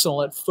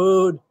 excellent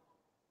food.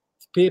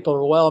 People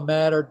are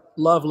well-mannered,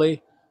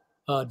 lovely,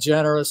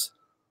 generous.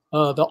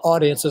 The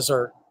audiences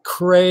are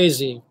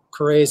crazy,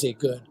 crazy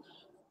good.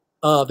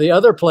 The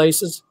other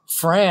places,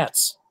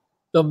 France,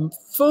 the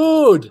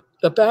food,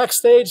 the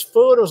backstage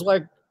food was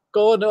like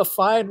going to a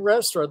fine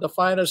restaurant, the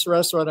finest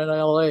restaurant in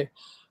LA.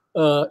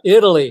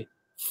 Italy,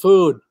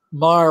 food,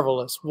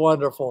 marvelous,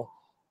 wonderful.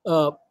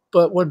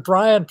 But when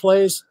Brian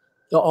plays,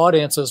 the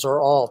audiences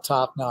are all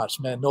top notch,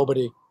 man.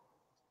 Nobody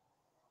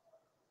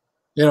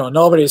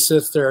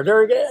sits there.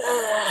 They're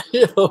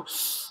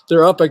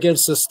up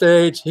against the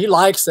stage. He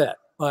likes that,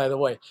 by the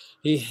way.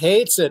 He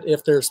hates it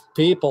if there's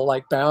people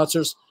like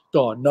bouncers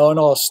going,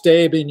 no,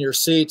 stay in your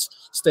seats.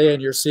 Stay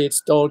in your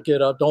seats. Don't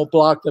get up. Don't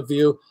block the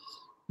view.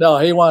 No,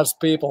 he wants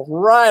people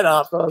right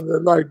up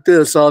like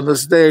this on the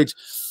stage.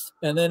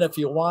 And then if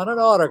you want an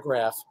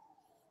autograph,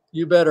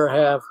 you better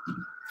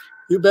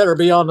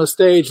be on the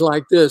stage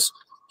like this,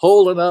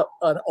 holding up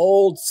an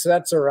old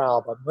Setzer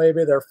album,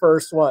 maybe their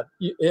first one.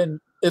 And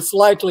it's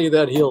likely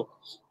that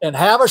and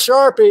have a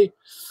Sharpie,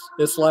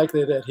 it's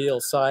likely that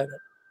he'll sign it.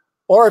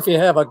 Or if you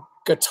have a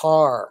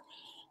guitar,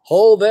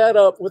 hold that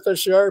up with a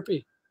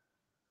Sharpie.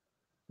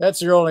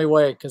 That's your only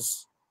way,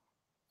 because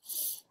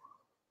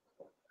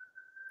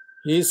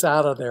he's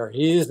out of there.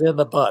 He's in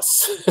the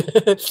bus.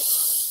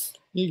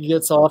 He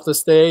gets off the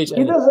stage.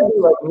 He doesn't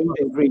do like meet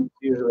and greets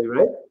usually,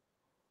 right?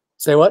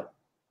 Say what?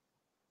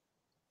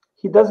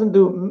 He doesn't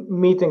do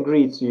meet and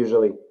greets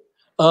usually.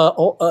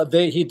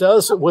 He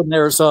does when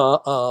there's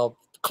a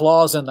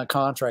clause in the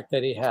contract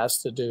that he has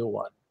to do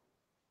one.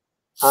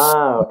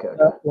 Ah, okay.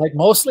 Like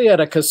mostly at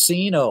a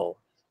casino.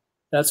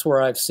 That's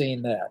where I've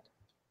seen that.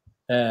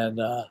 And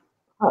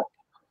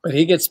but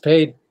he gets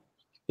paid.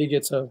 He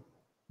gets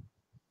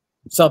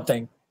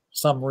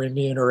some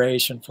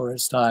remuneration for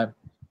his time.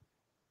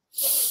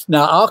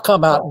 Now I'll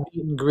come out and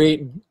meet and greet,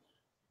 and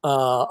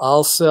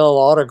I'll sell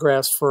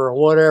autographs for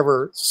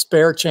whatever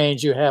spare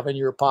change you have in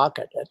your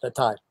pocket at the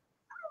time.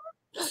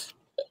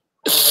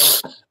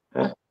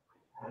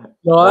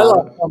 No, I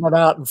like coming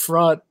out in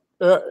front.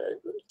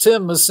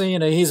 Tim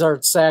Messina, he's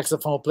our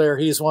saxophone player.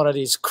 He's one of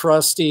these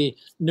crusty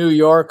New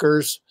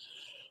Yorkers.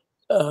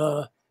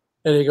 And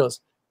he goes,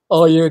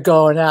 oh, you're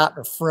going out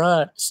in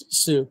front,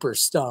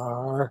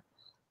 superstar.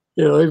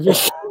 You know,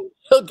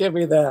 he'll give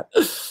me that.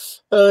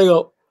 And I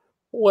go,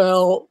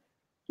 well,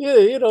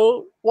 yeah,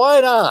 why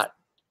not?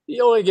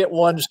 You only get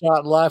one shot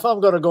in life. I'm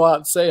going to go out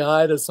and say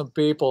hi to some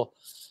people,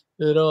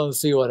 and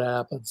see what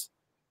happens.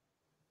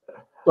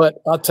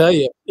 But I'll tell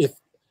you, if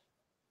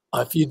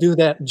you do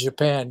that in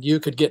Japan, you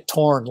could get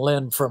torn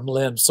limb from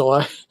limb. So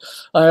I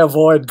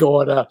avoid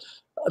going out.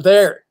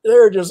 They're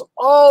just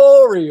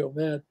all over you,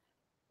 man.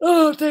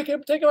 Oh, take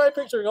my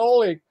picture.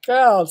 Holy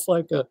cow! It's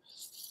like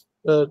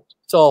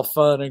it's all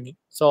fun, and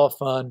it's all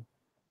fun.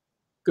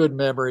 Good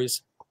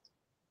memories.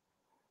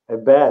 I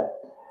bet.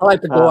 I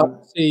like to go out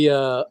and see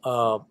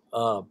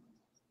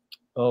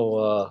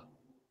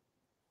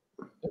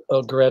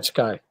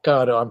Gretzky.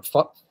 God,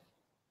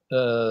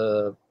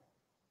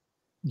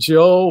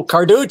 Joe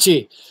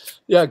Carducci.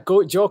 Yeah,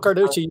 Joe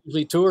Carducci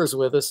usually tours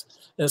with us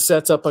and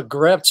sets up a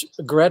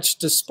Gretsch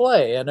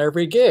display in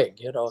every gig,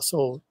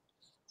 so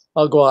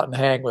I'll go out and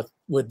hang with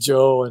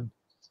Joe,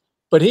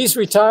 but he's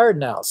retired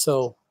now,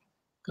 so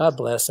God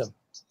bless him.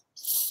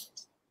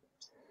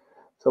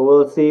 So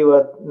we'll see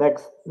what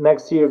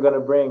next year going to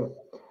bring.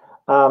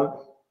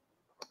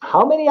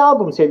 How many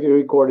albums have you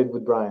recorded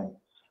with Brian?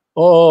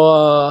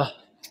 I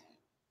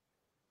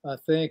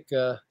think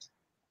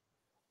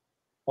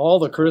all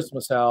the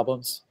Christmas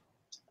albums,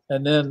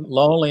 and then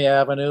Lonely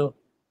Avenue.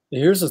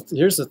 Here's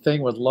the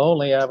thing with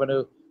Lonely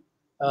Avenue.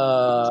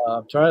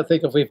 I'm trying to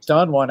think if we've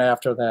done one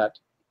after that.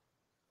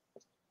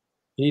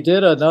 He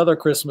did another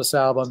Christmas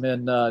album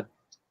in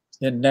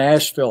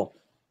Nashville,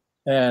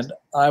 and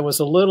I was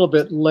a little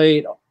bit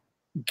late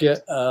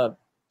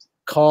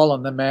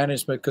calling the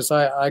management, because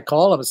I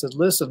called him and said,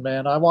 listen,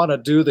 man, I want to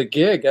do the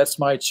gig. That's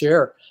my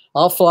chair.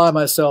 I'll fly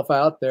myself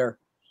out there.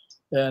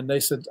 And they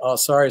said, oh,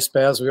 sorry,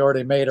 Spaz, we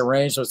already made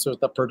arrangements with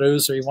the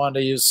producer. He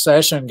wanted to use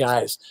session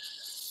guys.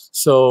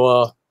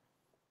 So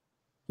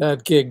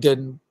that gig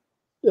didn't,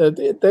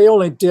 they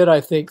only did,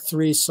 I think,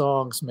 3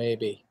 songs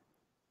maybe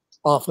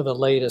off of the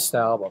latest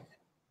album.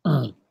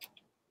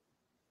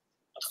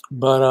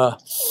 But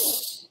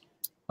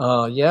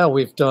yeah,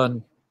 we've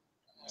done,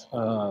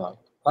 I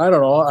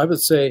don't know, I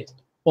would say,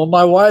 well,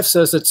 my wife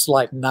says it's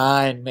like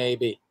 9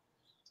 maybe.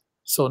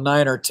 So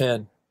 9 or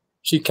 10.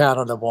 She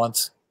counted them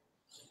once.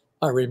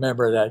 I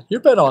remember that.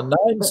 You've been on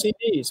 9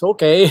 CDs.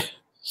 Okay.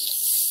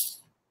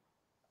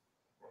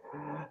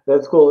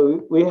 That's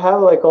cool. We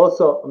have like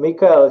also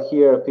Mikael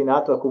here,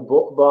 Pinato, who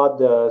bought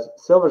the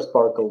Silver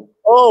Sparkle.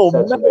 Oh,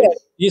 man.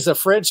 He's a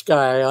French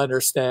guy, I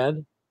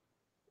understand.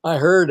 I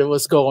heard it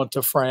was going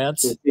to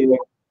France.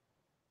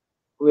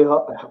 We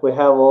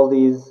have all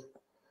these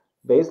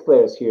bass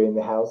players here in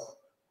the house.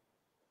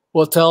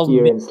 Well, tell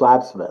here me. in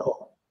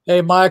Slapsville.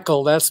 Hey,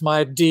 Michael, that's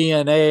my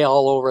DNA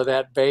all over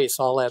that bass,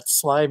 all that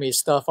slimy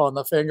stuff on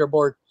the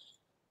fingerboard.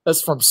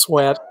 That's from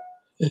sweat.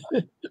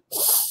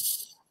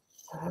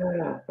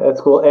 That's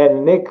cool.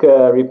 And Nick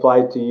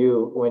replied to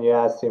you when you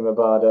asked him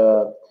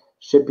about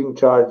shipping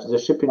charge. The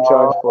shipping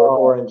charge for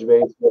Orange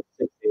bass was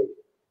 $60.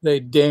 They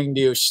dinged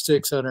you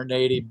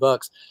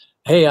 $680.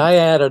 Hey, I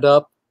added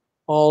up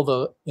all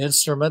the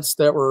instruments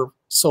that were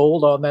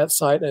sold on that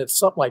site. It's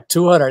something like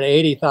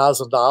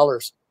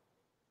 $280,000.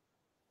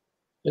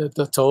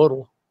 The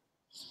total.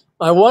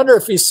 I wonder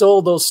if he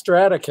sold those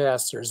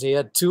Stratocasters. He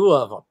had 2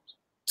 of them,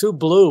 2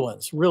 blue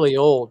ones, really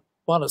old.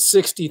 One of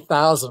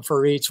 $60,000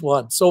 for each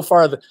one. So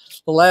far, the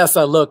last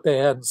I looked, they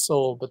hadn't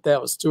sold, but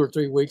that was 2 or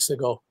 3 weeks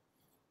ago.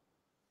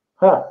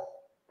 Huh.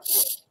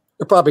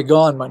 They're probably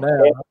gone by now.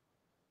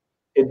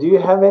 Do you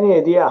have any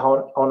idea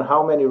on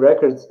how many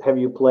records have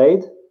you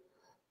played?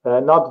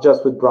 Not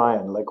just with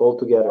Brian, like all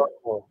together.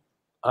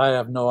 I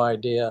have no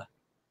idea.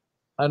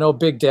 I know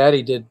Big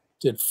Daddy did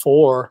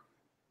 4.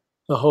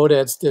 The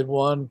Hodeads did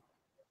 1.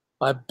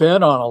 I've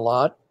been on a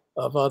lot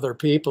of other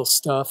people's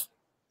stuff.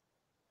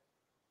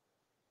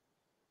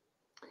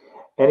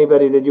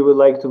 Anybody that you would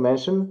like to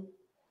mention?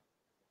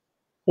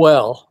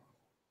 Well,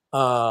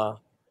 I'm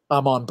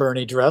on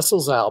Bernie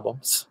Dressel's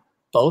albums,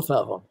 both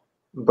of them.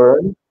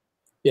 Burn?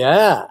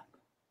 Yeah.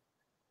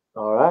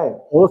 All right.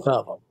 Both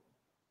of them.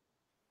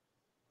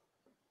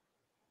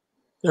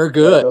 They're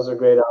good. Yeah, those are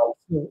great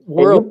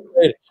albums.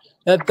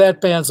 That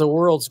band's the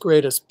world's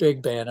greatest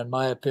big band, in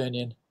my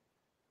opinion.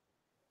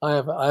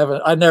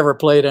 I never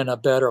played in a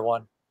better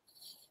one.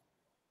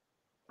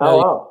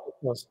 Oh,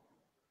 wow.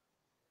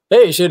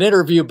 Hey, you should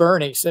interview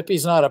Bernie, except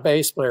he's not a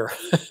bass player.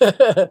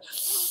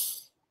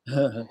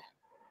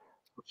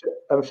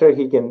 I'm sure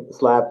he can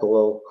slap a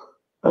little.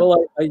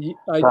 Well, I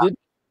did.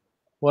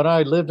 When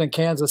I lived in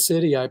Kansas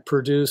City, I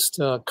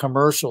produced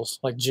commercials,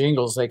 like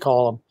jingles, they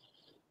call them.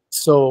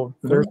 So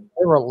there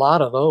were a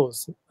lot of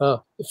those.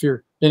 If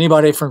you're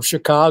anybody from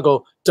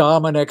Chicago,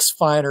 Dominic's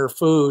Finer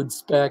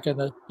Foods back in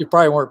the, you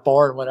probably weren't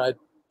born when I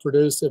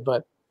produced it,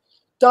 but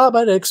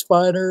Dominic's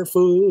Finer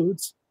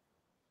Foods.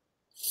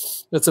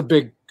 It's a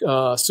big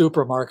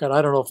supermarket.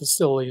 I don't know if it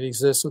still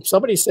exists.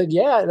 Somebody said,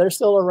 yeah, they're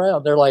still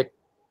around. They're like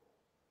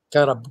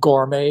kind of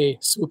gourmet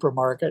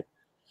supermarket.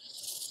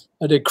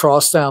 I did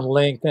Crosstown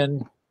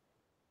Lincoln.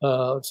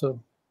 So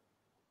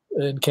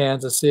in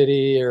Kansas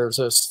City, there's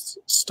a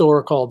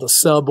store called the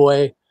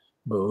Subway.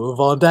 Move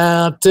on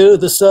down to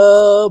the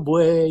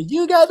Subway.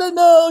 You got to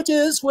know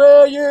just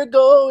where you're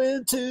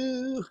going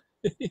to.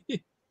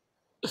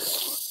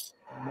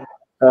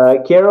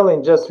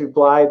 Carolyn just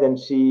replied, and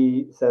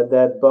she said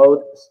that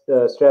both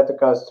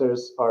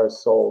Stratocasters are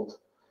sold.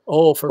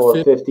 Oh, for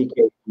 $50K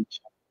each.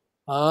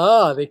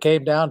 Ah, they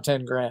came down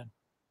 10 grand.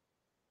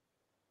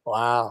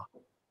 Wow.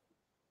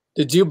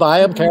 Did you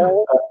buy them,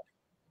 Carolyn?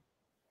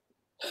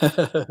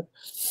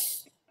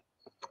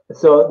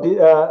 So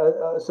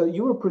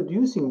you were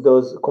producing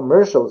those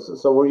commercials.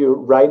 So were you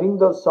writing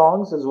those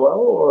songs as well,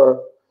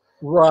 or?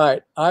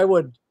 Right. I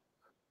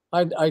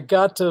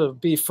got to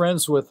be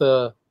friends with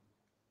a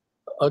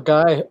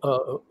guy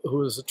who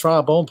was a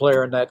trombone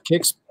player in that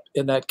Kicks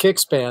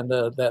band,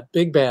 that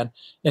big band,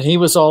 and he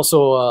was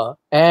also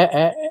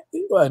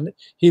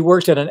he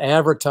worked at an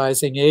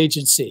advertising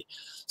agency.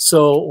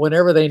 So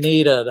whenever they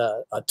needed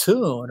a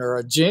tune or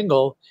a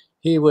jingle,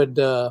 he would.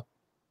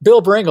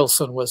 Bill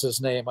Bringleson was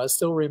his name. I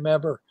still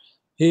remember.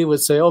 He would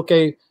say,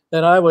 "Okay,"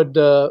 then I would.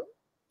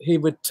 He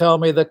would tell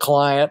me the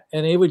client,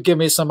 and he would give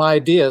me some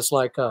ideas,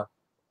 like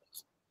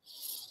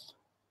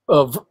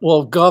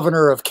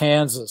Governor of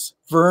Kansas,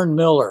 Vern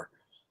Miller,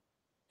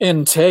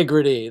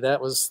 Integrity. That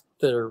was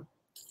their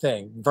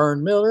thing,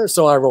 Vern Miller.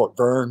 So I wrote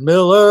Vern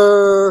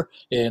Miller,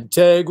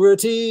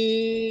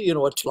 Integrity. You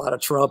know, a lot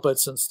of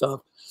trumpets and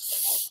stuff.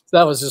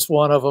 That was just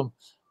one of them,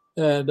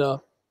 and.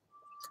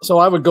 So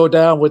I would go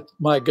down with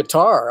my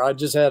guitar. I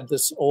just had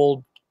this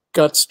old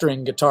gut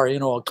string guitar, you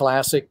know, a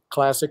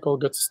classical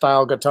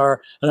style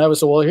guitar. And I would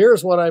say, well,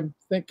 here's what I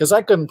think, because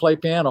I couldn't play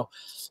piano.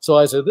 So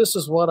I said, this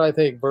is what I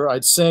think.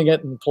 I'd sing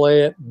it and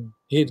play it. And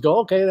he'd go,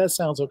 okay, that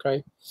sounds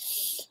okay.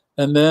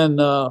 And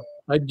then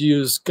I'd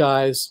use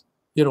guys,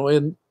 you know,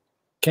 in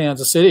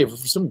Kansas City,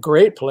 some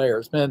great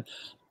players. Man,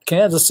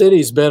 Kansas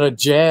City's been a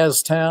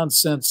jazz town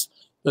since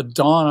the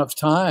dawn of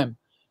time.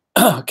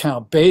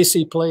 Count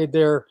Basie played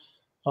there.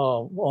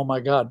 Oh my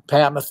God,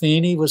 Pat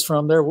Metheny was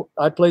from there.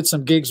 I played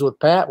some gigs with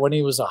Pat when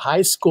he was a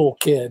high school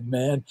kid,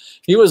 man.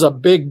 He was a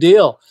big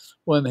deal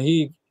when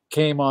he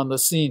came on the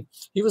scene.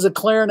 He was a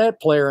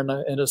clarinet player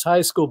in his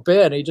high school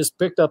band. He just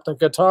picked up the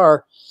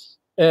guitar,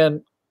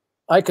 and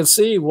I can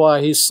see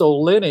why he's so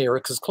linear,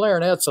 because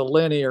clarinet's a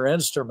linear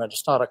instrument.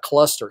 It's not a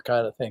cluster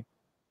kind of thing.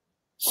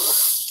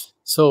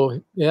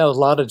 So yeah, a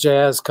lot of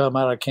jazz come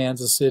out of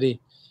Kansas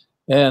City.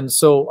 And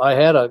so I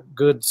had a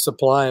good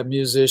supply of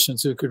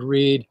musicians who could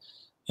read.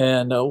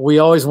 And we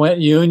always went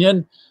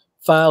union,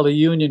 filed a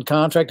union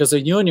contract, because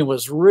the union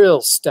was real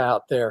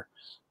stout there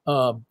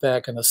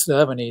back in the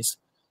 70s.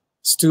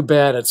 It's too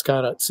bad it's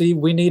kind of, see,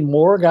 we need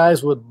more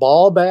guys with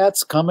ball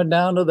bats coming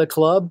down to the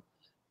club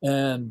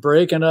and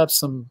breaking up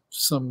some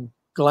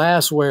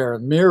glassware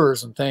and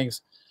mirrors and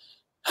things.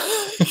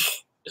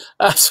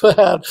 That's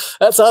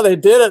how they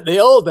did it in the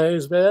old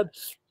days, man.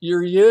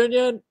 Your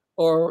union,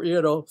 or,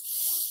 you know.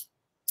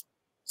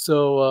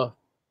 So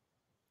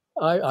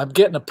I'm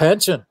getting a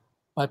pension,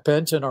 my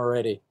pension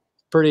already.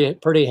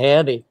 Pretty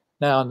handy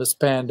now in this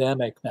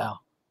pandemic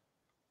now.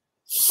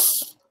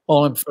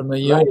 Only from the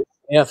union,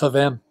 half of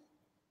them.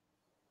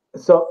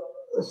 So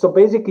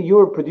basically you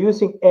were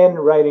producing and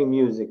writing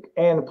music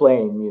and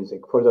playing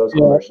music for those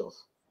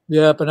commercials.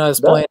 Yep, and I was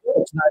playing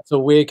 6 nights a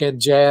week in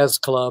jazz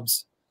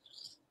clubs.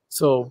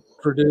 So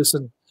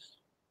producing.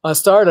 I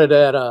started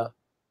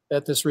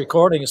at this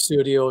recording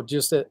studio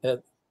just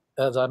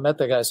as I met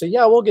the guy. I said,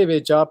 yeah, we'll give you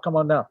a job. Come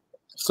on down.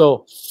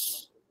 So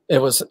I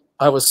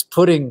was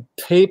putting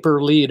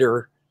paper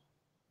leader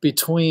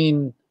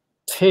between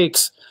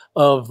takes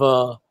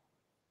of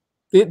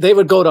they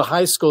would go to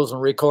high schools and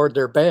record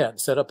their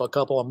band, set up a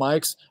couple of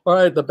mics. All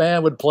right, the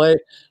band would play.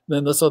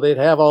 Then so they'd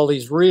have all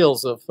these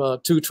reels of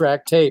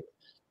 2-track tape,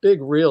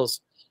 big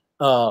reels,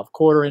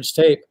 1/4-inch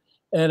tape.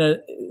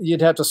 And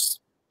you'd have to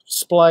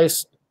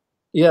splice,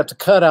 you have to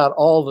cut out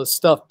all the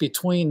stuff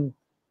between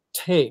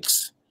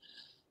takes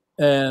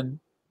and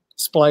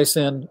splice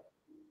in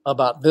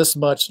about this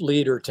much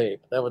leader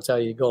tape. That would tell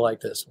you go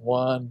like this: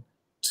 1,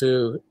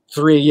 2,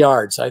 3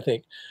 yards, I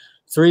think.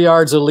 3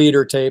 yards of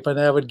leader tape, and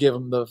that would give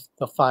them the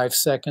 5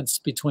 seconds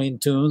between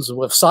tunes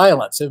with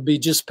silence. It would be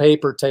just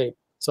paper tape.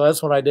 So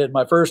that's what I did.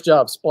 My first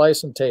job,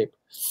 splicing tape.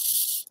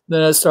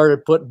 Then I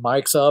started putting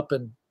mics up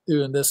and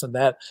doing this and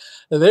that.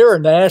 And they were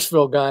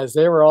Nashville guys.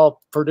 They were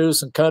all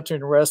producing country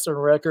and western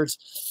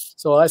records.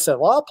 So I said,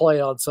 well, I'll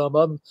play on some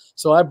of them.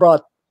 So I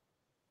brought,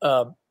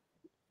 not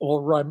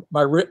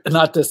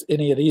just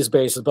any of these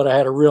basses, but I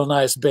had a real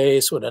nice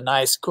bass with a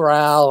nice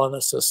growl and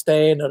a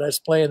sustain, and I was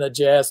playing the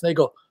jazz. And they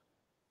go,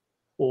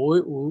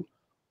 well,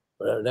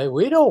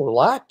 we don't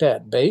like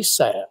that bass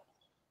sound.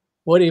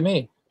 What do you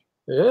mean?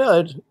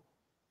 Yeah,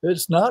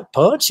 it's not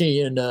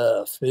punchy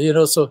enough, you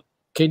know, so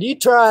can you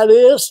try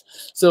this?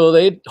 So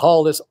they'd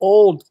haul this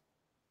old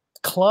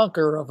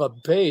clunker of a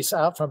bass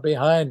out from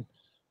behind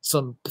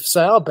some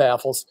sound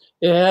baffles.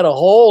 It had a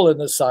hole in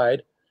the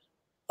side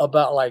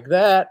about like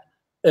that,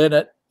 and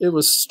it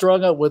was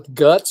strung up with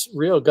guts,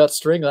 real gut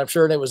string, I'm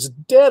sure, and it was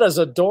dead as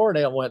a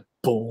doornail. Went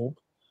boom,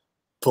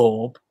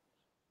 boom,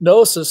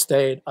 no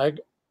sustain. I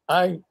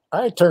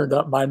turned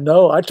up my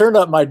nose. I turned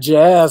up my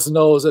jazz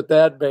nose at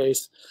that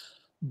bass,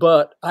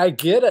 but I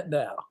get it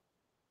now.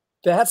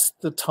 That's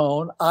the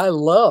tone I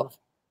love.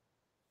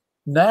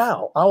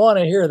 Now I want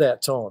to hear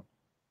that tone.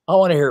 I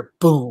want to hear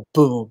boom,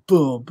 boom,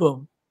 boom,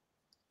 boom.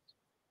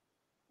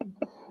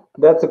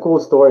 That's a cool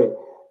story.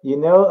 You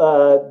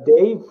know,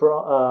 Dave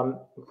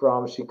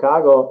from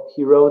Chicago,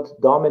 he wrote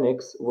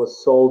Dominic's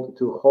was sold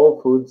to Whole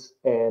Foods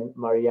and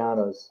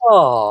Mariano's.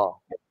 Oh.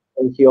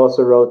 And he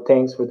also wrote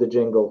Thanks for the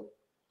Jingle.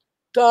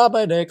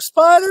 Dominic's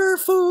Spider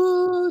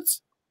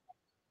Foods.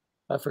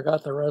 I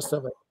forgot the rest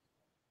of it.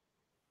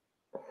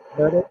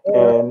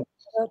 And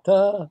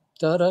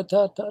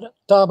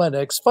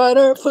Dominic's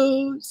Spider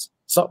Foods.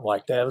 Something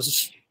like that. It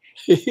was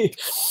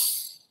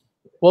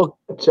well,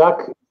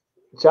 Chuck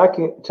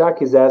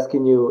is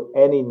asking you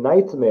any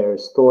nightmare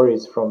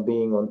stories from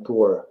being on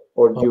tour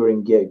or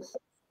during gigs.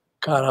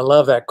 God, I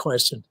love that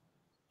question.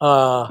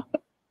 There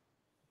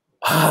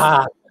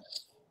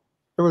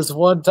was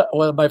one time,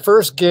 well, my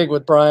first gig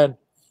with Brian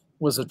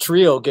was a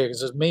trio gig.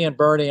 It was me and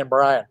Bernie and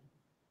Brian.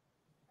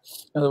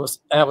 And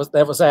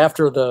that was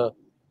after the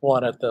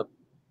one at the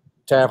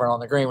Tavern on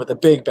the Green with the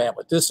big band.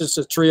 But this is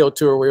a trio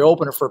tour. We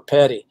opened for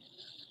Petty.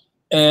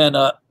 And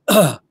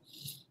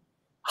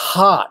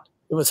hot.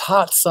 It was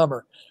hot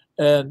summer.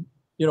 And,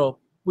 you know,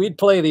 we'd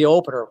play the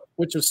opener,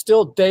 which was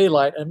still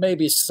daylight and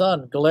maybe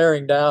sun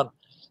glaring down.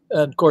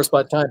 And, of course,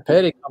 by the time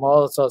Petty come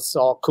on, it's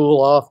all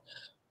cool off.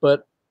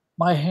 But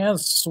my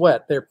hands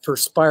sweat. They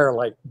perspire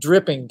like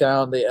dripping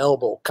down the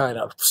elbow kind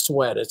of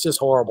sweat. It's just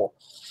horrible.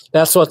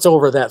 That's what's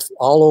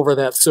all over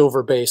that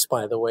silver bass,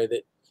 by the way,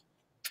 that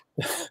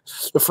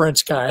the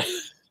French guy.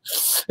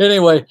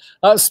 Anyway,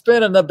 I'm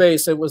spinning the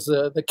bass. It was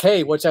the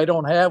K, which I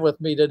don't have with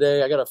me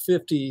today. I got a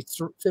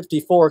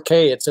 54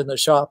 K. It's in the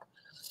shop.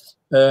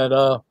 And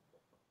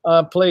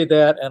I played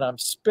that, and I'm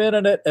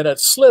spinning it, and it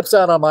slips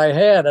out of my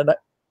hand,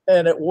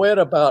 and it went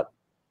about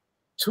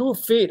 2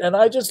 feet, and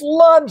I just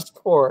lunged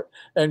for it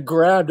and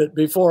grabbed it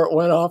before it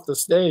went off the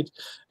stage.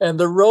 And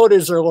the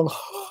roadies are going,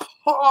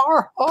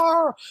 har,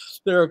 har.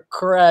 They're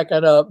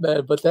cracking up,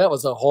 man. But that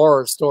was a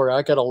horror story.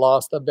 I could have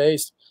lost the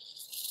bass.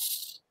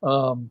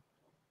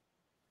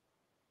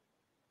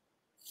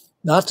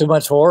 not too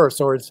much horror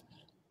stories.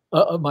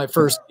 My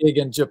first gig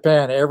in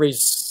Japan, every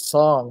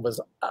song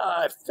was,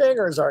 my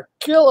fingers are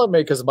killing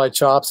me because my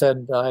chops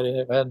hadn't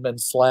been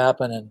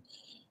slapping, and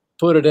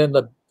put it in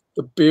the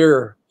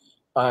beer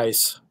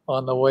ice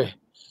on the way.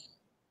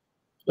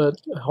 But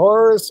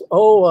horrors,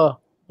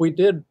 we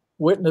did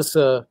witness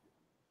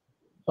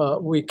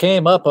we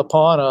came up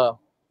upon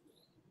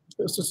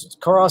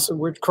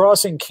we're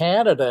crossing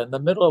Canada in the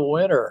middle of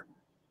winter,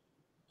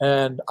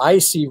 and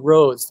icy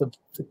roads, the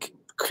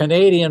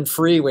Canadian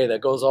freeway that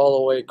goes all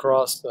the way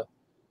across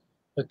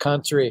the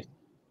country,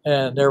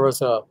 and there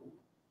was a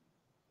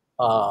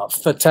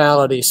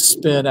fatality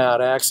spin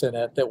out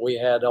accident that we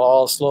had to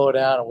all slow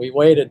down, and we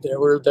waited there.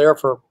 We were there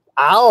for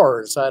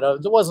hours.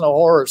 It wasn't a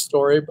horror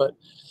story, but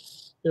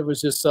it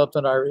was just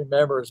something I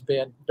remember as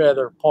being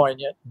rather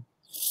poignant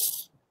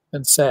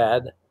and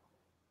sad.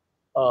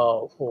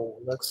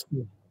 Let's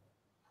see.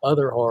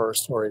 Other horror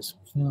stories.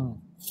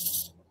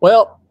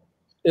 Well,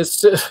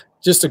 it's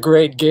just a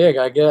great gig,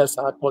 I guess.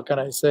 What can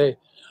I say?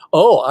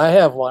 Oh, I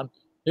have one.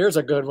 Here's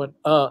a good one.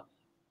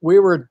 We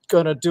were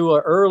going to do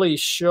an early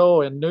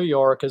show in New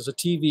York as a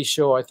TV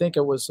show. I think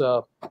it was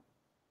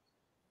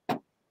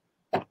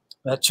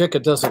that chick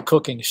that does a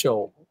cooking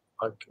show.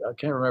 I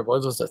can't remember.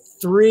 It was a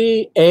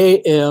 3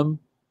 a.m.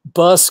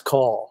 bus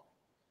call,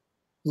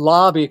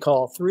 lobby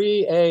call,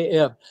 3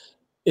 a.m.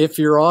 If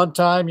you're on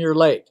time, you're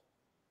late.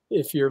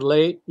 If you're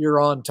late, you're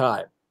on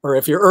time. Or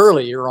if you're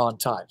early, you're on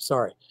time.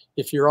 Sorry.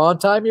 If you're on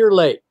time, you're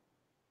late.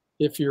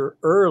 If you're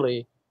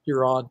early,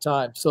 you're on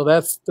time. So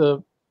that's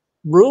the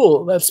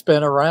rule that's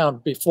been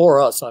around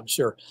before us, I'm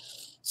sure.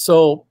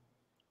 So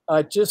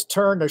I just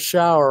turned the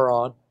shower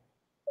on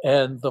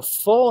and the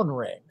phone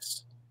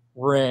rings.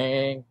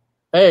 Ring.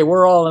 Hey,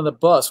 we're all in the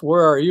bus.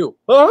 Where are you?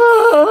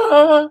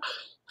 Ah!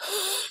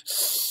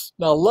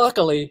 Now,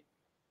 luckily,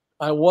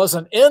 I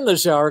wasn't in the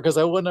shower because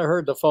I wouldn't have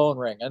heard the phone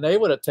ring, and they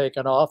would have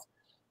taken off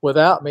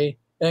without me.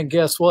 And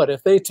guess what?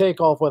 If they take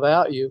off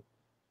without you,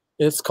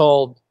 it's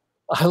called,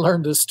 I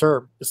learned this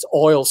term, it's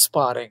oil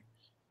spotting.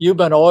 You've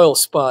been oil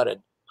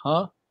spotted,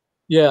 huh?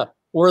 Yeah,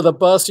 where the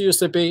bus used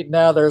to be,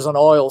 now there's an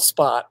oil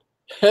spot,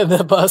 and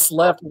the bus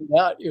left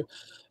without you,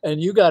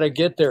 and you got to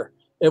get there.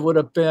 It would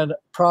have been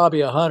probably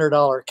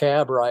 $100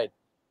 cab ride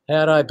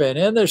had I been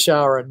in the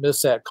shower and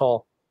missed that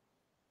call.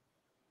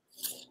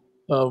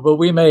 But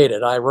we made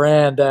it. I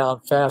ran down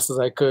fast as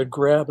I could,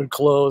 grabbing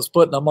clothes,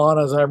 putting them on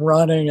as I'm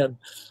running, and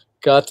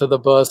got to the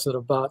bus in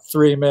about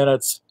 3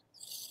 minutes.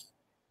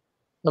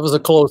 That was a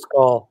close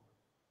call.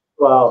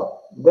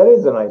 Wow, that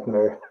is a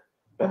nightmare.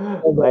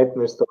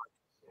 Nightmare story.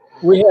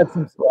 We had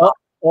some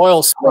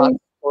oil spot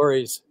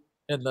stories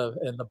in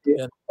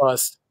the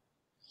bus,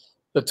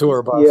 the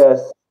tour bus.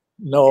 Yes.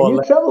 No, and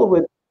you travel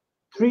with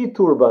 3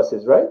 tour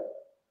buses, right?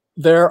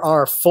 There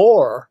are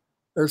 4.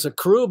 There's a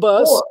crew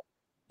bus. 4.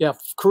 Yeah,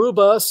 crew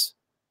bus,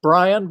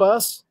 BRIAN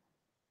bus,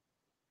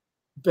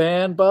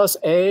 band bus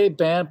A,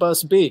 band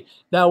bus B.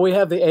 Now we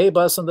have the A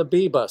bus and the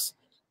B bus.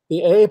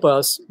 The A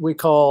bus we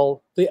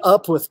call the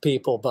Up With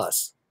People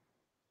bus.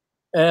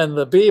 And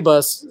the B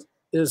bus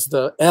is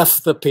the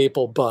F the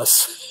People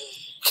bus.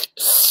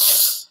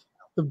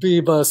 The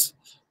B bus.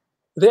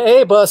 The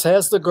A bus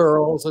has the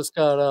girls. It's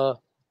got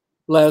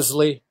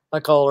Leslie, I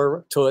call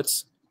her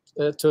Toots.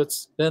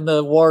 Toots. Then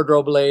the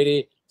wardrobe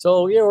lady.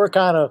 So yeah, we're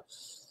kind of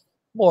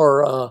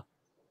more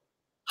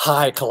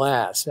high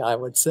class, I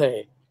would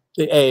say.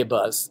 The A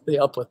bus, the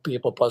Up With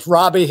People bus.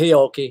 Robbie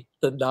Hioki,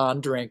 the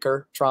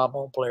non-drinker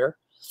trombone player.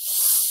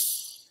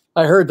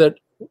 I heard that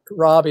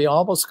Robbie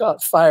almost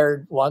got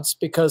fired once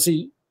because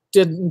he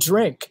didn't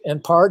drink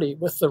and party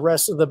with the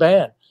rest of the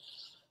band.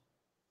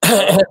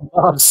 And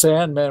Bob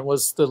Sandman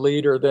was the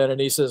leader then, and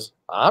he says,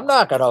 I'm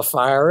not going to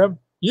fire him.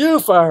 You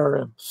fire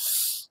him.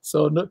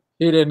 So no,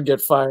 he didn't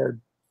get fired.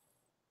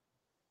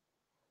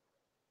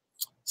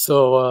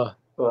 So,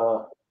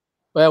 well,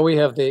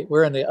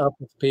 we're in the Up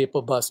With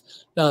People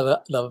bus. Now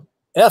the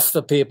F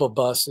the People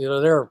bus, you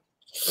know, they're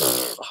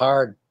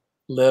hard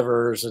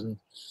livers and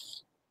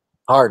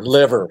hard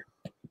liver,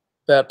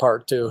 that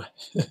part too.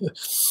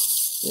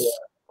 Yeah.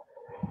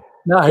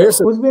 Now here's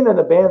who's been in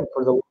a band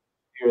for the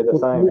period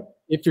of time?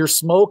 If you're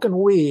smoking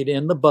weed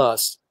in the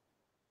bus,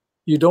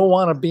 you don't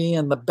want to be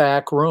in the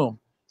back room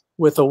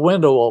with a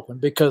window open,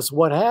 because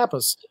what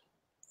happens,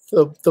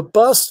 the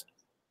bus,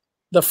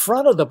 the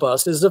front of the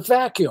bus is a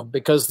vacuum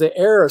because the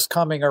air is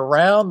coming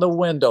around the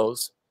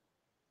windows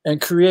and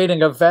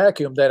creating a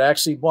vacuum that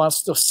actually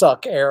wants to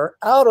suck air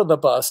out of the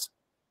bus,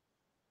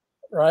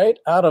 right?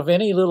 Out of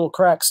any little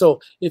crack. So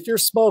if you're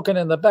smoking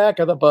in the back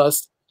of the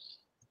bus,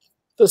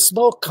 the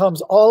smoke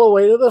comes all the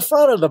way to the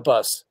front of the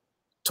bus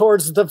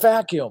towards the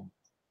vacuum.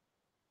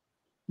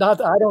 Not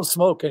that I don't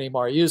smoke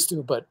anymore. I used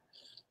to, but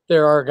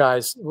there are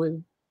guys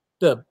with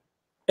the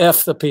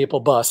F the People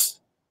bus.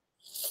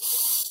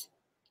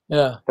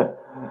 Yeah.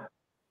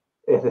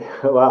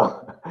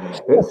 Wow.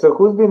 So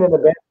who's been in the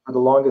band for the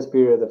longest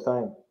period of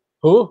time?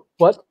 Who?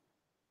 What?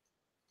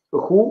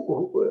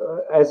 Who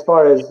as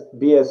far as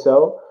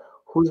BSO,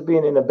 who's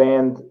been in a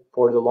band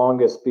for the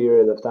longest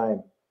period of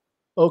time?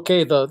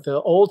 Okay,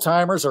 the old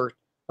timers are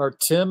are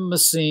Tim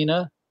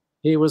Messina.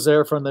 He was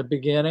there from the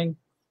beginning.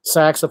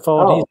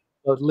 Saxophone, Oh. he's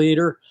the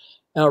leader.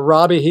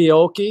 Robbie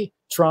Hioki,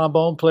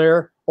 trombone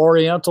player,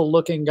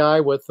 Oriental-looking guy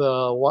with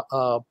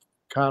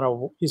kind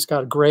of, he's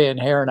got gray in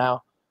hair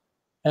now.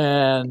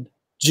 And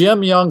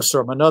Jim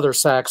Youngstrom, another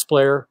sax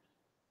player.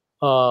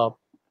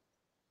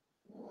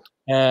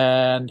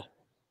 And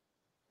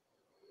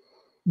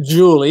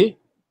Julie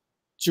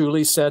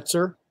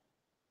Setzer.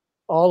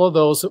 All of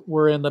those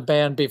were in the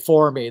band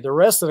before me. The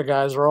rest of the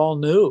guys are all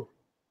new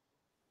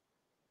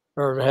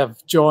or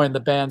have joined the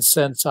band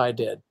since I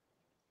did.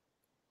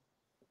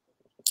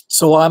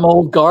 So I'm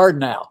old guard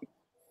now.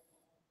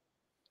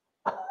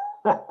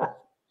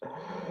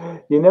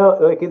 You know,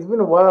 like it's been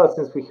a while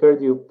since we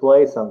heard you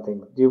play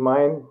something. Do you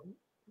mind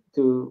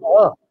to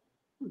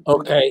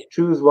okay,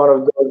 choose one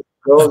of those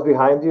girls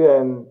behind you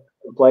and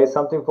play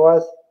something for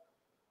us?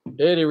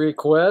 Any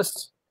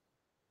requests?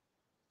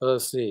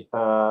 Let's see.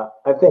 I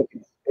think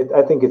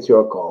it's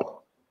your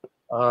call.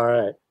 All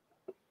right.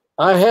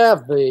 I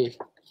have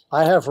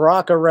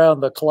Rock Around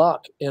the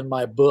Clock in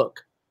my book.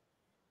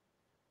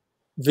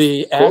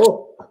 The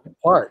actual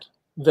part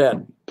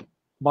that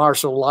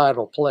Marshall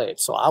Lytle played.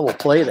 So I will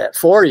play that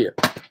for you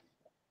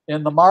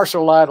in the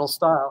Marshall Lytle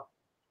style.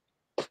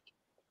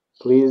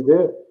 Please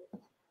do.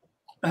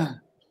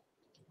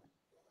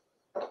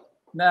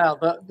 Now,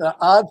 the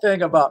odd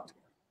thing about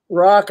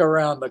Rock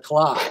Around the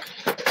Clock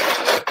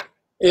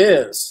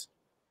is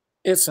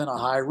it's in a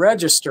high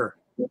register.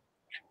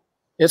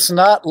 It's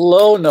not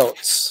low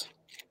notes.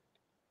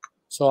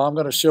 So I'm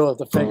going to show it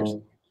the fingers.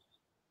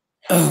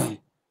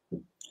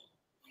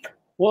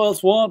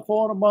 What's one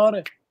for the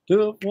money?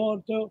 Two,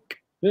 one, two.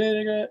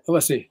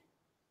 Let's see. Is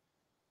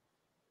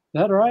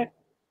that right?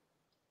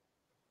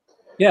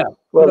 Yeah.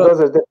 Well,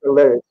 those are different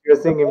lyrics.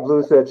 You're singing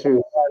Blue Sweat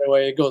Shoes. By the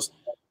way, it goes.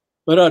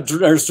 But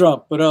there's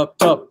drum. But up,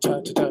 ta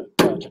ta ta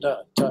ta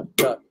ta ta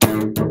ta.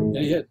 And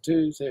you hit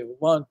two, say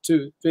 1,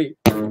 2, 3,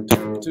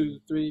 2,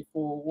 3,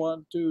 4,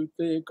 1, 2,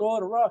 3. Go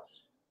to rock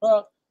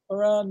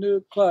around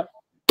the clock.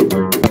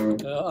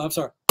 I'm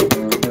sorry.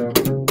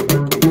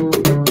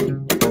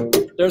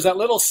 There's that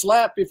little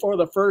slap before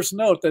the first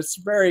note that's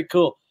very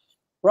cool.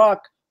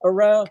 Rock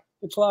around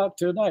the clock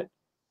tonight.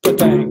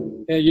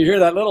 Ba-dang. And you hear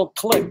that little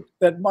click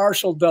that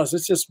Marshall does.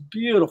 It's just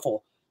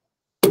beautiful.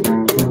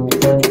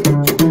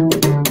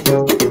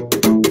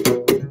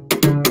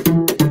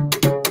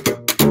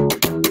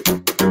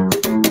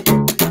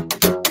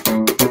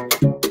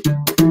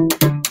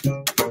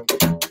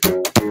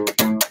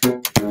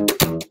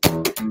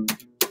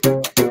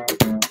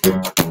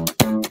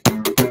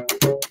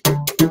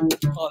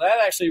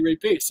 Actually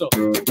repeat. So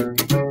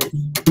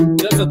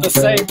this is the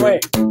same way.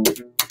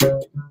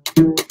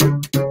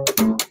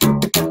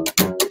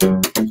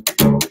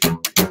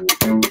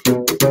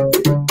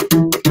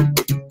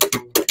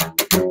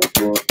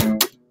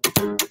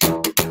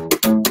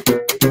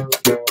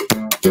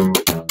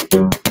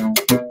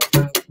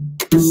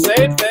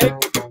 Same thing,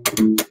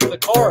 the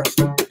chorus.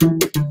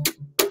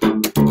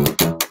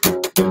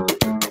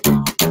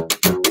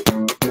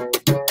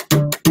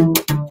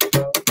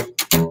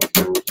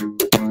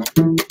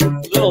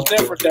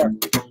 Different there.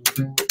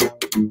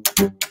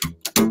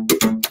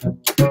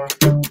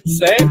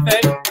 Same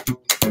thing.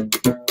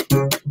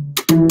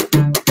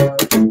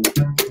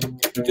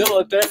 Still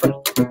a different.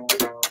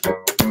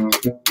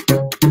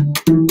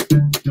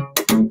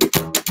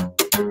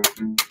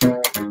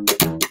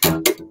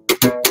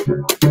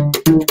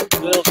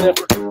 Little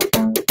different.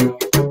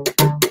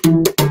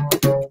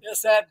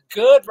 Is that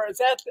good?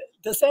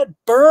 Does that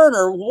burn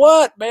or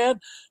what, man?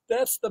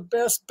 That's the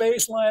best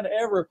bass line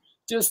ever.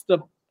 Just the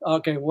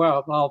okay,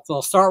 well,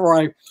 I'll start where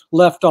I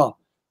left off.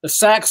 The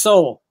sax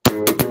solo.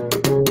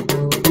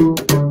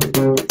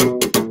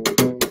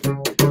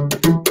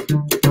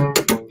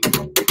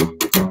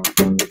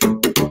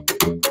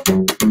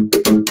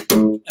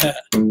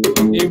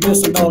 You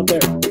missed a note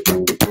there.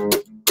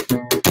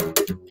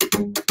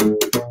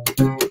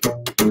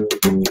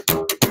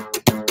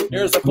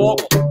 Here's the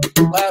vocal,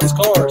 last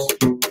chorus.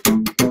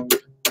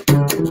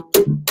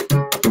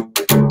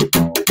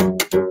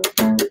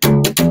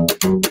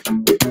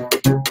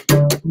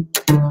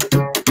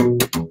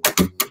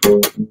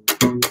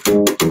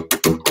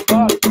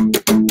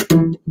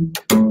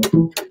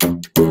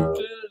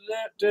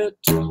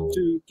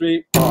 Two,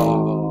 three,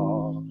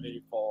 4,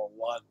 3, 4,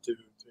 1, 2,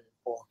 3,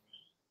 4.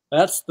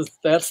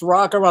 That's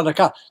Rock Around the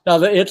Clock. Now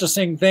the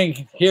interesting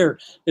thing here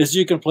is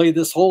you can play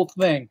this whole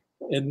thing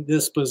in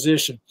this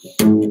position.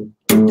 You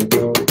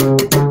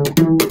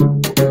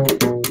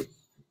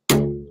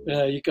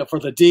can, for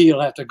the D,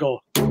 you'll have to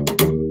go.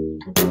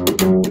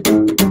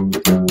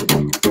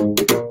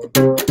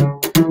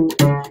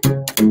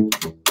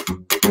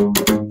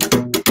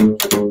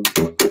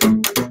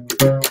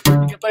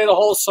 Play the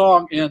whole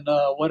song in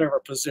whatever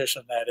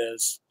position that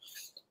is,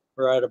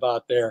 right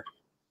about there.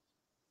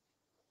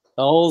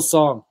 The whole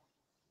song.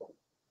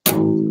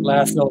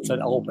 Last note's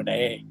an open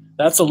A.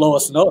 That's the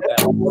lowest note.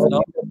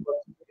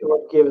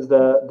 What gives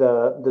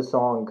the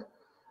song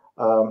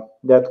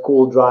that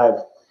cool drive.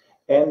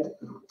 And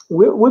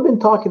we've been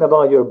talking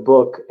about your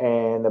book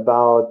and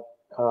about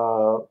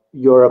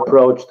your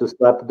approach to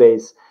slap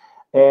bass,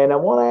 and I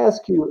want to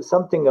ask you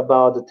something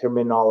about the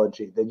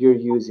terminology that you're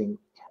using.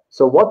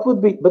 So, what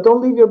would be? But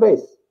don't leave your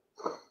bass.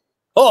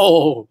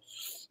 Oh,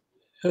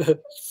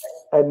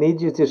 I need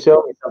you to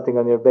show me something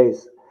on your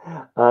bass.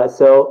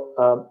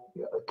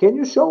 Can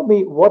you show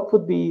me what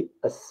would be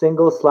a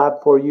single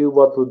slap for you?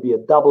 What would be a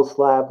double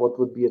slap? What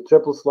would be a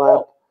triple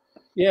slap?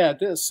 yeah,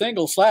 this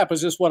single slap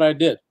is just what I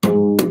did.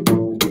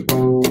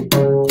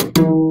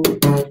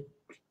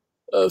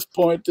 Let's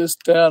point this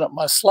down at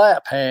my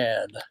slap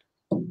hand.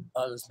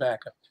 I'll just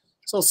back up.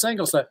 So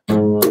single slap.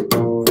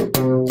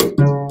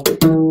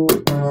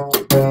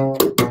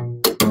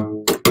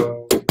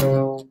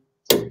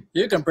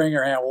 You can bring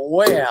your hand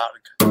way out.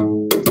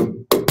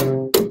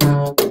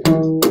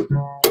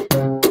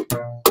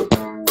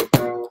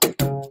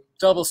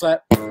 Double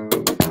slap.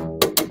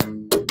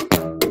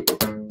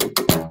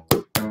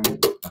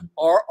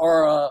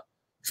 Or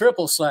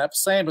triple slap,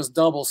 same as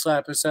double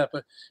slap, except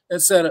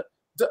instead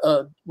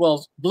of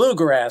well,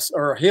 bluegrass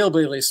or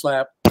hillbilly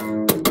slap.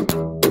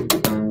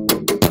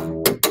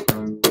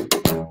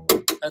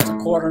 That's a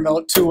quarter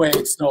note,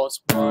 2/8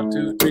 notes. 1,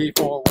 2, 3,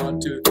 4. 1,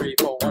 2, 3,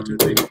 4. 1, 2,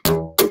 3,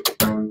 4.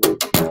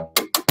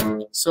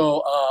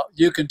 So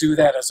you can do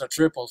that as a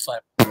triple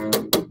slap.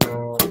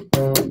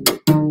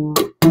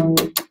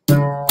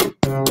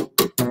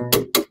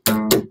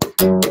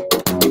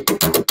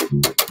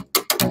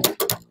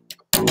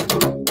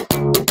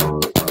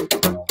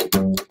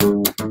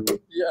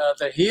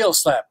 The heel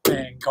slap,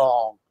 bang,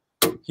 gong,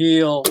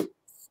 heel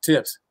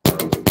tips.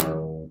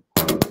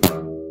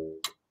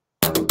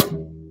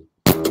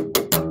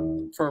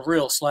 For a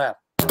real slap.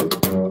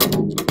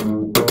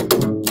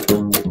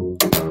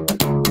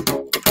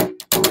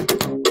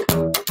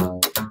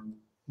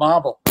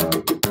 Mambo.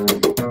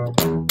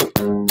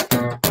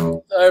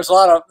 There's a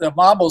lot of the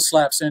mambo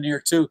slaps in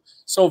here too.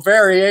 So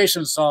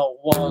variations on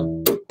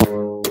one.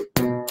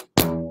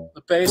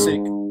 The basic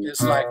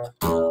is like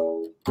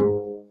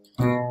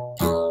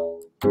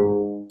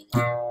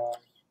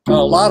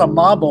a lot of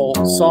mambo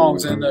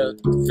songs in the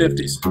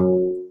 50s.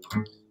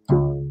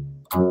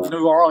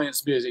 New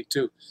Orleans music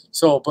too.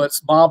 So, but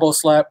mambo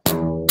slap.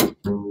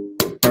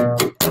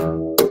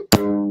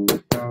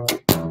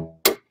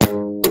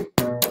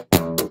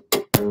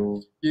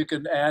 You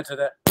can add to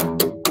that.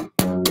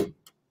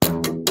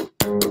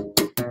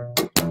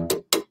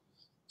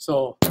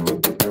 So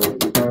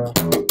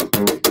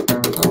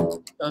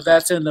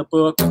that's in the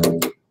book.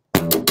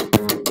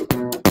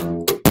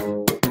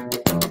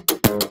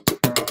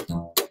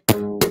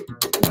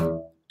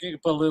 You can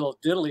put a little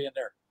diddly in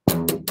there.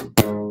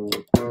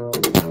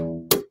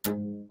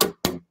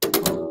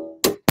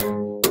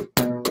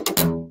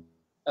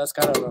 That's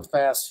kind of a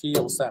fast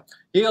heel slap.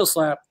 Heel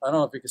slap, I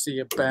don't know if you can see,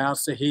 you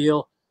bounce the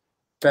heel,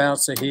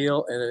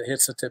 and it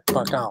hits the tip.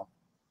 Gong, gong,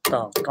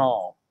 gong,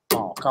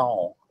 gong,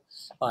 gong.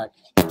 Like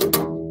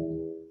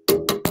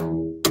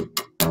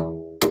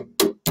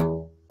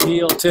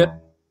heel tip,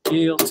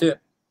 heel tip,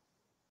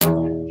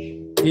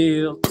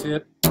 heel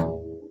tip,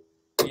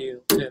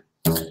 heel tip.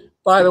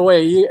 By the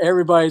way,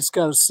 everybody's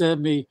got to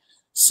send me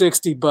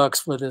 $60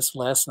 for this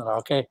lesson,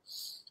 okay?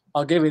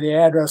 I'll give you the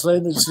address later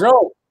in the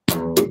show.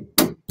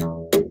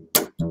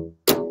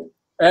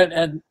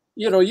 And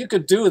you know, you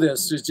could do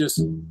this. It's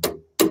just,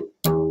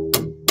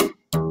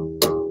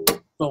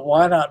 but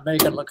why not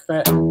make it look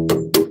fast?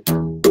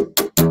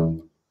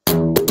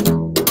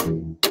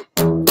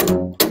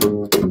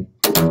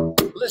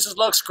 This just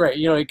looks great.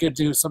 You know, you could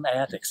do some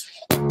antics.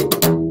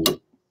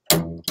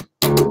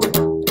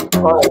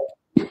 All right.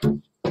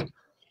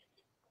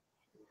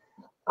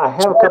 I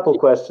have a couple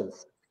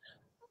questions.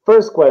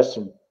 First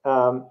question.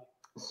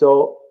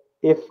 So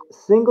if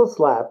single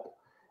slap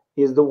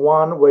is the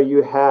one where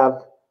you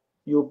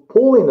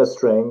pull in a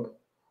string,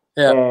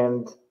 yeah,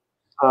 and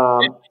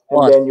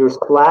then you're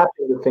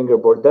slapping the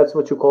fingerboard, that's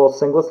what you call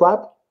single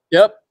slap?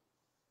 Yep.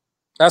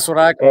 That's what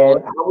I call it.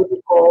 And how would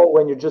you call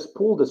when you just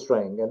pull the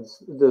string and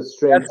the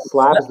string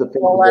slaps the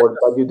fingerboard,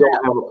 but you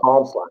don't have a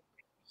palm slap?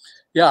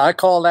 Yeah, I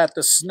call that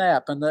the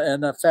snap, and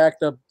the fact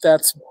that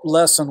that's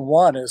lesson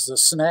 1 is the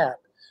snap.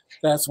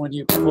 That's when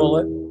you pull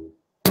it.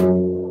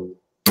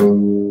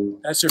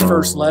 That's your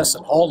first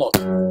lesson. Hold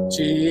on.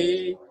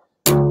 G,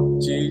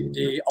 G,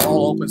 D,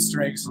 all open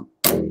strings.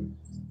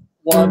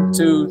 1,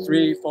 2,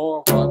 3,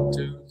 4. 1,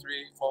 2,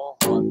 3, 4.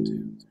 1,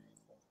 2,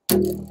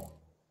 3, 4.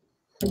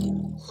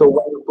 So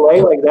when you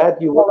play like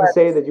that, you wouldn't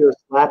say that you're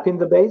slapping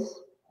the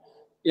bass?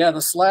 Yeah,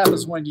 the slap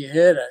is when you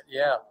hit it.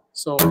 Yeah.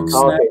 So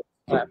snap, okay.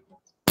 slap.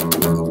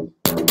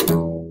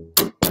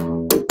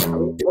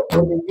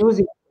 When you're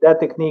using that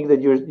technique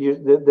that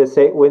they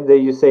say when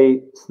you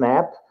say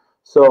snap,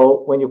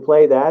 so when you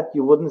play that,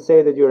 you wouldn't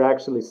say that you're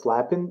actually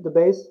slapping the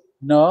bass?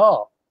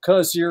 No,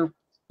 because you're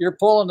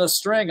pulling the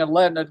string and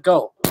letting it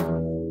go.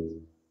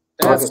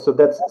 Okay, so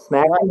that's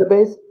snapping the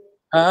bass?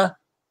 Huh?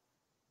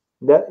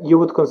 That you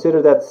would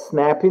consider that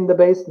snapping the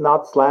bass,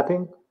 not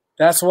slapping?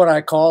 That's what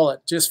I call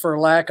it, just for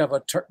lack of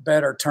a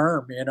better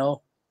term, you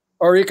know.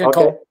 Or you can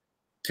call it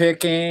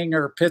picking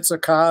or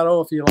pizzicato,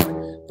 if you like.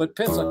 But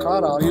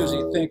pizzicato, I'll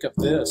usually think of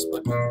this.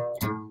 But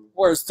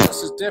whereas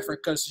this is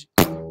different because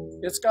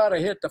it's got to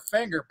hit the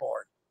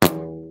fingerboard.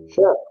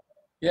 Sure.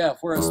 Yeah,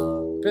 whereas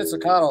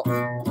pizzicato,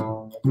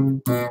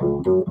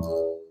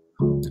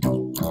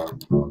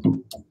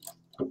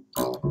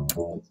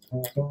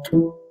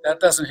 that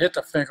doesn't hit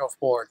the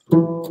fingerboard.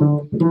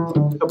 So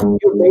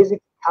you're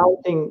basically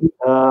counting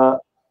the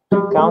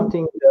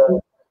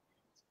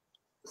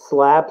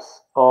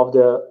slaps of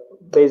the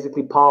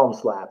basically palm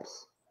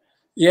slaps.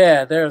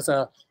 Yeah,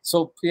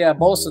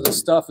 most of the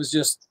stuff is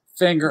just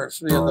fingers,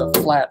 the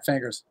flat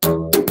fingers.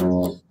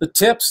 The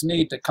tips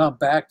need to come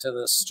back to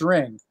the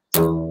string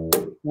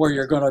where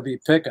you're going to be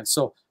picking.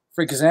 So,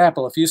 for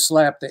example, if you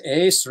slap the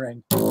A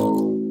string,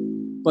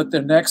 but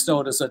the next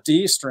note is a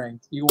D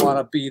string, you want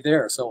to be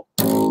there. So,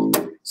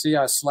 see,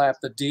 I slap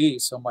the D,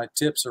 so my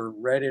tips are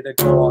ready to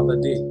go on the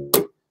D.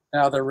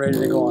 Now they're ready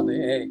to go on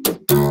the A.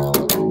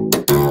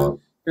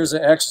 Here's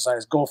an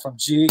exercise. Go from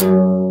G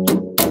to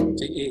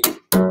E.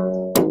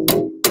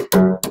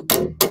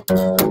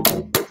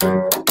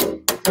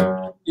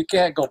 You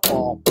can't go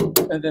palm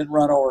and then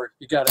run over.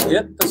 You got to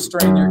hit the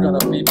string you're going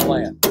to be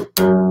playing.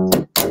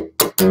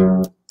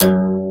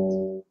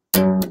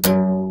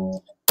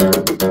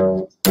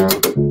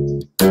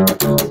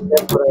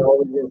 That's what I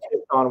always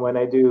insist on when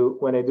I do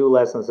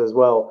lessons as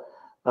well.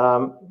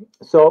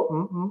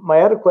 So my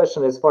other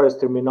question, as far as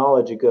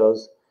terminology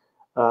goes,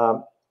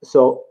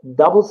 so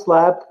double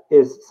slap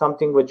is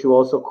something which you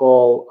also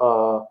call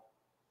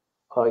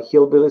a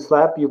hillbilly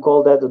slap. You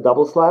call that a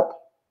double slap?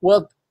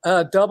 Well,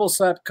 double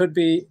slap could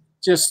be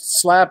just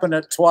slapping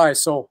it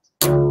twice, so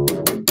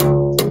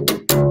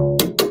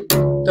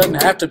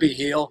doesn't have to be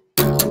heel.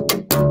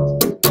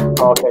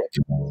 Okay.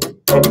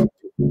 And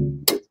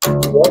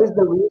what is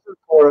the reason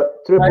for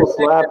triple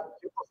slap?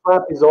 Triple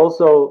slap is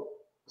also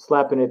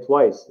slapping it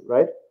twice,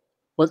 right?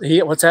 What's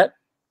that?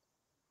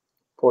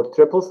 For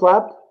triple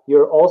slap,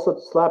 you're also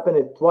slapping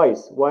it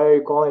twice. Why are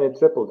you calling it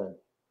triple then?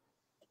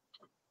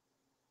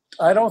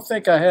 I don't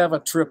think I have a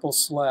triple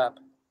slap.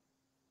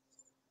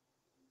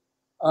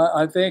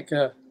 I think,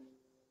 I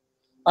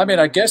mean,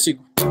 I guess you.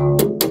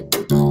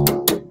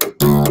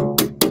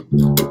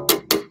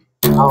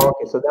 Oh,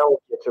 okay, so that would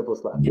be a triple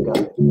slap. Got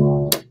it.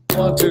 1,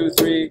 2,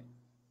 3,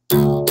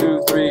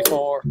 2, 3,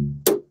 4.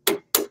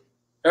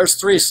 There's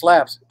 3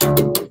 slaps.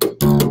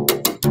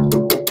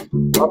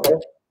 Okay.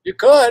 You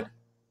could.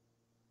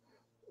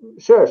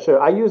 Sure.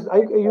 I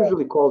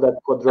usually call that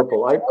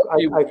quadruple. I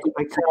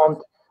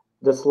count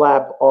the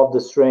slap of the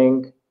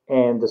string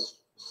and the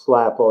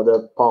slap of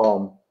the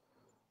palm.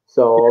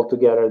 So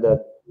altogether,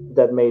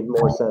 that made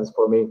more sense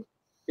for me.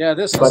 Yeah,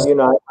 But you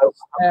know,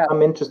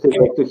 I'm interested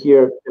to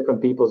hear different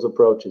people's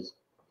approaches.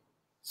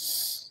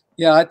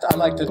 Yeah, I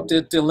like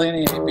to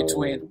delineate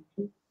between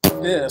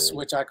this,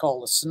 which I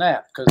call the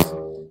snap, because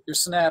you're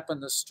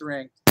snapping the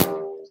string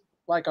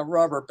like a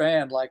rubber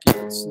band, like you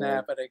can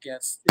snap it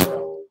against, you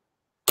know.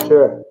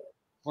 Sure.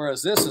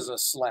 Whereas this is a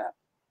slap.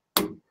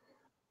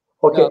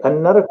 Okay, now,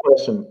 another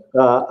question.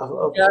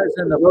 Guys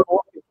in the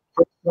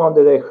first one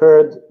that I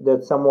heard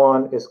that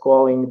someone is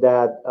calling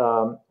that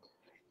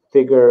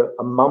figure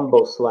a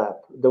mambo slap,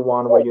 the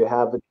one where you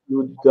have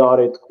 2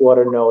 dotted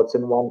quarter notes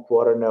and 1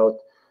 quarter note.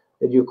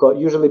 That you call,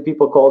 usually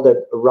people call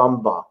that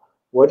rumba.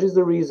 What is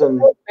the reason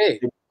that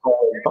you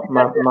call it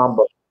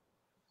mambo?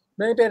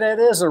 Maybe that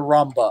is a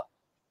rumba,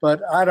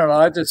 but I don't know.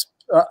 I just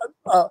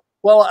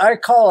well, I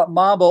call it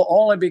mambo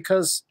only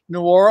because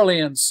New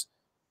Orleans.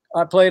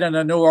 I played in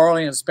a New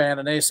Orleans band,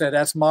 and they said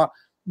that's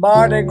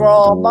Mardi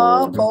Gras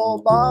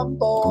mambo,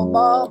 mambo,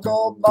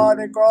 mambo,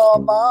 Mardi Gras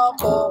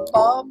mambo,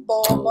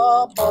 mambo,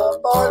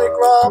 mambo, Mardi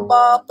Gras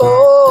mambo,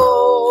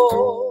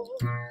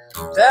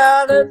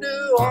 down in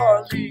New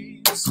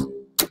Orleans.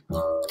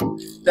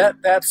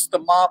 That's the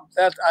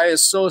that I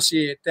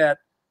associate that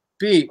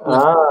beat with.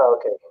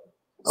 Okay.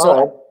 All so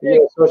right.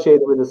 You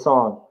associate with the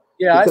song.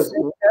 Yeah, because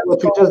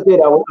what you just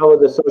did, I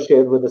would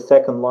associate with the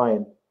second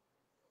line.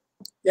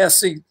 Yeah,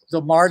 see,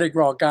 the Mardi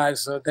Gras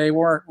guys, they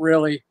weren't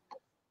really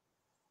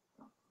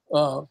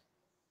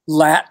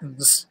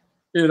Latins,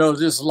 you know,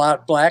 just a lot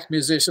of black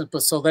musicians,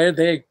 but so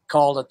they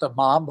called it the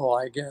mambo,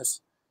 I guess.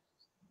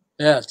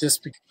 Yeah,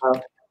 just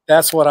because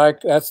that's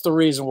the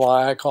reason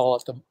why I call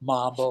it the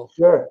mambo.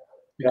 Sure.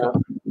 Yeah.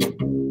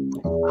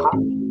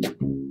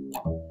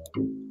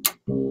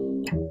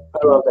 I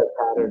love that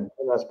pattern,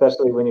 you know,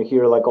 especially when you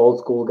hear like old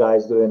school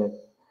guys doing it.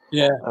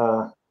 Yeah.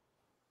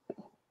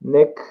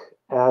 Nick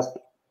asked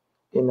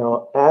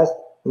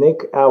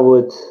Nick, I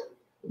would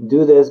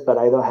do this, but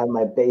I don't have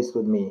my bass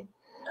with me.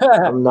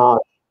 I'm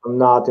not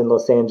in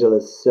Los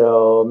Angeles,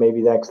 so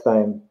maybe next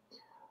time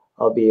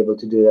I'll be able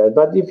to do that.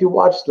 But if you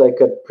watched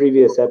like a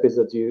previous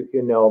episode, you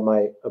know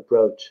my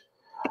approach.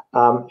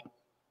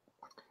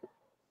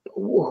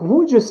 Who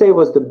would you say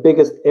was the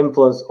biggest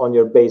influence on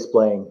your bass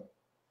playing?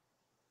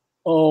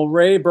 Oh,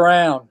 Ray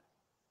Brown.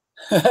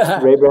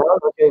 Ray Brown,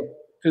 okay.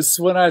 Because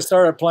when I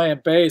started playing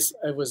bass,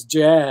 it was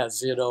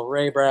jazz, you know,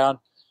 Ray Brown.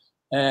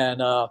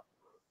 And I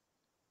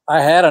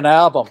had an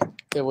album.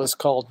 It was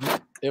called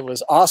It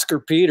was Oscar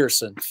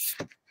Peterson,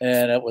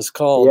 and it was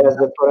called. Yes,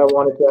 that's what I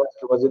wanted to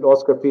ask you. Was it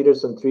Oscar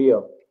Peterson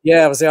Trio?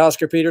 Yeah, it was the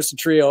Oscar Peterson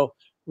Trio.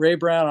 Ray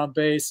Brown on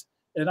bass,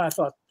 and I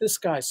thought this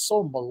guy's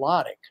so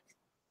melodic.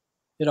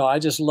 You know, I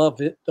just loved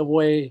it the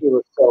way He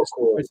was so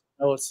cool.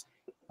 Notes,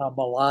 how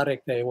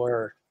melodic they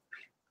were.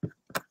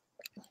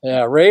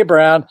 Yeah, Ray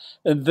Brown,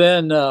 and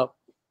then,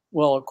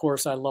 well, of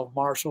course, I love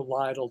Marshall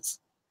Lytle's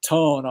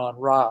tone on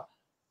Rock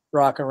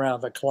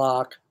Around the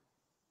Clock.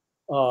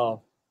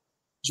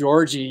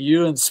 Djordje,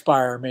 you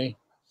inspire me.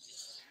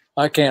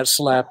 I can't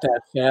slap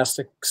that fast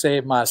to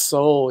save my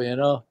soul, you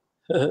know.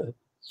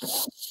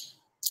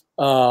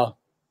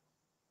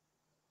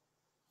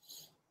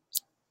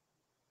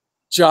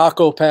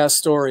 Jaco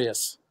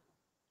Pastorius.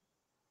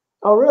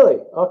 Oh, really?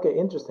 Okay,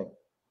 interesting.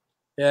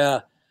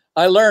 Yeah,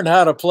 I learned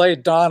how to play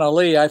Donna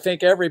Lee. I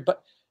think every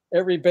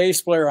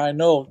bass player I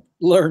know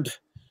learned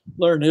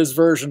his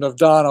version of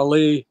Donna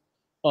Lee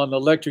on the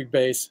electric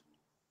bass.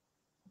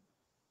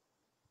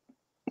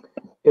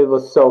 It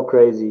was so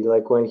crazy,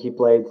 like when he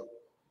played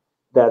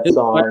that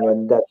song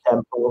and that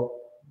tempo.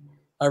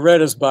 I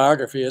read his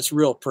biography. It's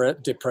real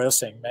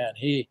depressing, man.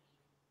 He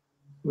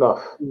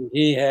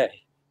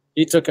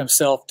took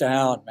himself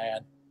down,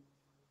 man.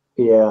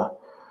 Yeah.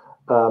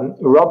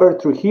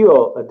 Robert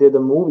Trujillo did a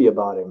movie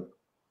about him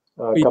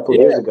a couple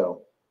years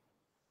ago.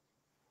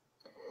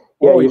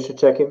 Yeah, you should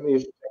check him. You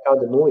should check out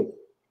the movie.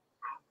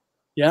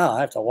 Yeah,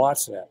 I have to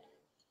watch that.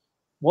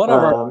 One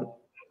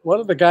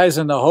of the guys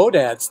in the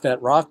Hodads,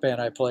 that rock band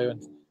I play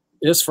with,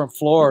 is from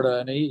Florida,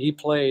 and he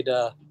played.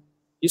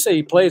 He said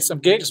he played some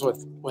gigs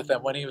with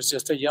them when he was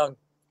just a young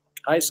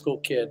high school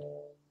kid.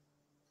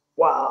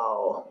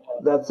 Wow,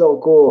 that's so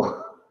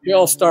cool. We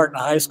all start in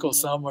high school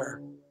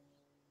somewhere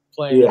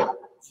playing. Yeah,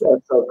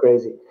 that's so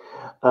crazy.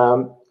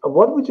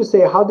 What would you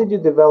say? How did you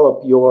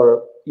develop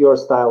your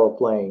style of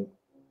playing?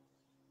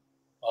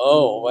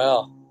 Oh,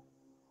 well,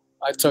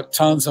 I took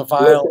tons of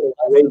violin.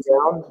 Ray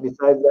Brown,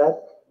 besides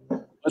that?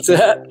 What's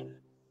that?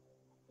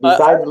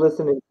 Besides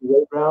listening to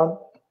Ray Brown?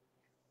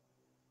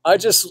 I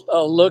just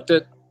looked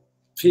at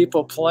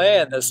people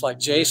playing this, like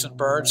Jason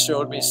Burns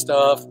showed me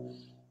stuff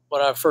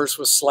when I first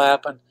was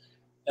slapping,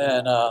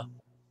 and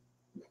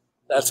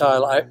that's how I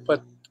like.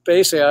 But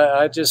basically,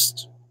 I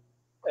just,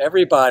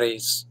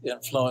 everybody's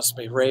influenced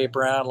me. Ray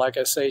Brown, like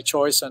I say,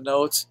 Choice of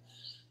Notes,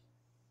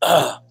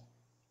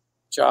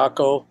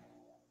 Jaco,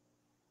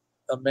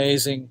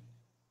 amazing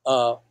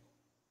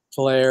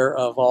player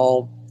of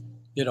all,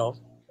 you know,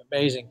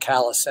 amazing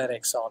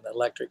calisthenics on the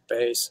electric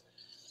bass.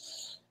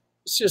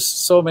 It's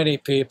just so many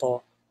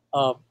people,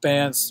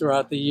 bands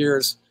throughout the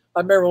years. I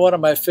remember one of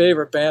my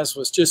favorite bands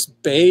was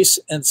just bass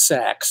and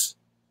sax.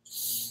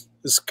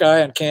 This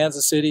guy in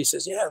Kansas City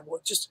says, yeah, well,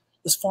 just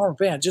let's form a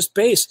band, just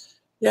bass.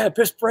 Yeah,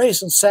 just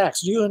bass and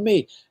sax, you and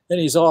me. And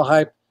he's all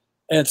hyped.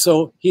 And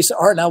so he said,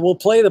 all right, now we'll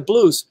play the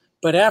blues,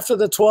 but after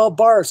the 12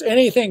 bars,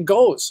 anything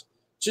goes.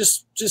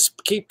 Just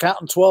keep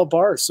counting 12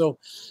 bars. So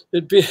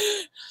it'd be,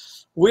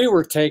 we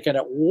were taking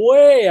it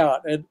way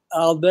out, and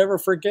I'll never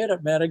forget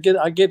it, man. I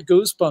get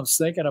goosebumps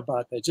thinking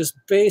about that. Just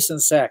bass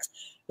and sax.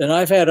 And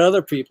I've had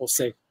other people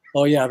say,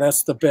 oh yeah,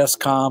 that's the best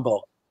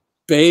combo.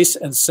 Bass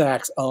and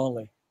sax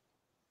only.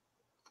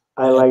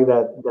 I like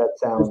that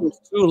sound.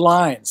 2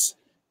 lines.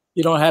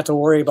 You don't have to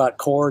worry about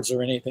chords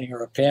or anything,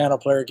 or a piano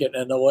player getting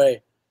in the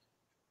way.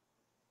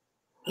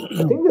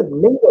 I think that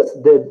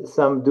Mingus did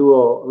some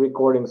duo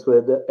recordings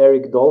with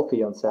Eric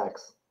Dolphy on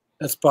sax.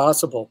 That's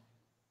possible.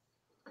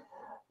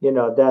 You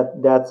know,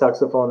 that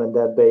saxophone and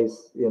that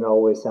bass, you know,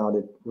 always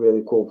sounded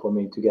really cool for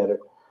me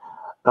together.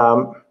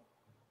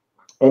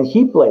 And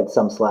he played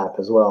some slap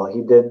as well.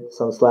 He did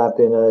some slap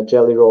in a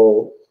Jelly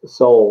Roll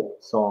Soul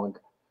song.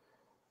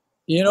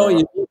 You know,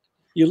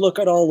 you look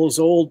at all those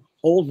old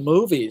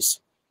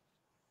movies,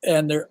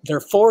 and they're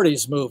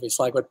 40s movies,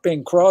 like with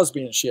Bing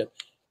Crosby and shit.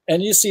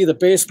 And you see the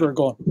bass player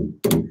going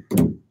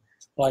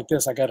like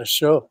this. I got to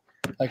show.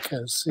 I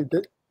can see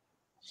that.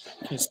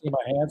 Can you see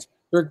my hands?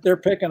 They're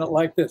picking it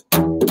like this.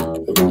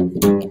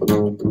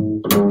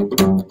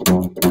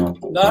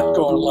 Not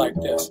going like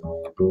this.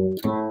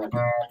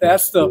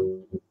 That's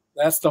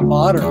the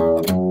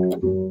modern.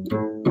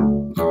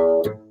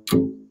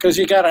 Because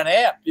you got an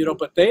amp, you know,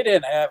 but they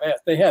didn't have it.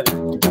 They had it.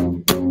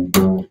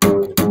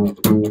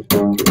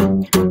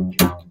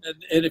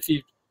 And if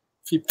you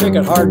pick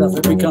it hard enough,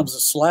 it becomes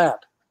a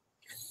slap.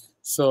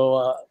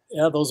 So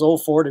yeah, those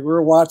old 40. We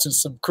were watching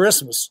some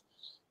Christmas,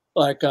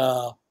 like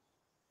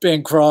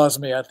Bing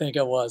Crosby, I think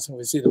it was, and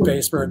we see the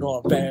bass player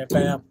going bam,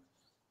 bam.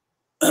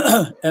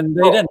 And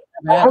they didn't.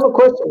 I have a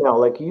question now.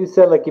 Like you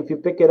said, like if you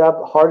pick it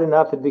up hard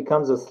enough, it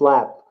becomes a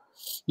slap.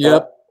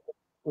 Yep.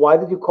 Why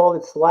did you call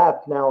it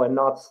slap now and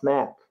not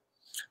snap?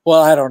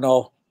 Well, I don't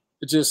know.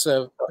 It just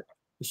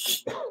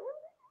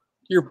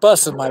you're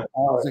busting my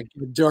balls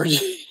again,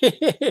 Georgie.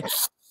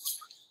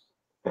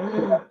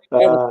 The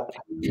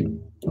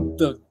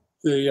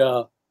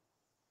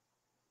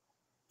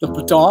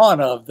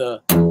dawn of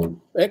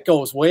it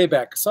goes way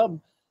back.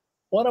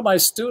 One of my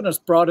students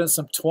brought in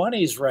some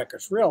 20s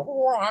records, real,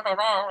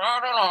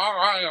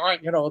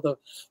 you know,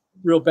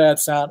 real bad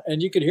sound,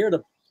 and you could hear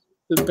the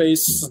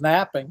bass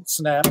snapping.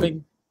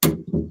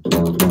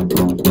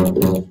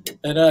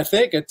 And I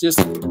think it just,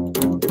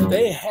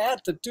 they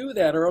had to do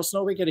that or else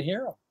nobody could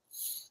hear them.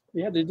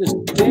 They had to just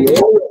dig.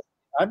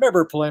 I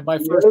remember playing my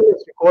first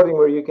recording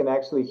where you can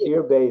actually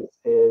hear bass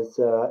is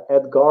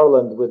Ed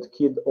Garland with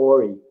Kid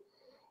Ory.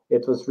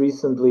 It was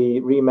recently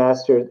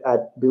remastered. I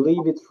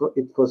believe it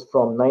was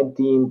from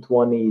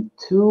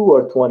 1922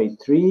 or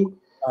 23.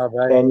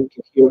 Right. And you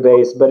can hear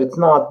bass, but it's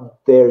not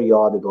very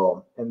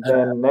audible. And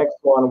then next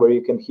one where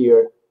you can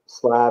hear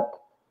slap,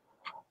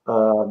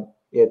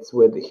 it's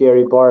with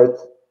Harry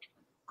Barth.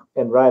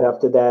 And right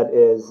after that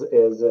is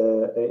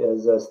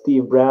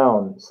Steve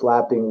Brown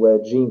slapping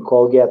with Gene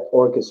Colgate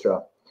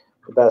Orchestra.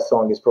 The best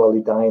song is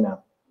probably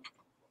Dinah.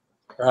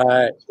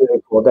 Right. It's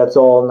really cool. That's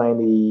all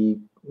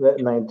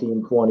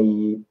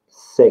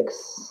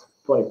 1926,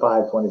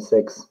 25,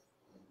 26.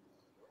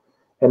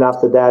 And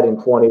after that, in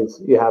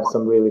 20s, you have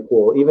some really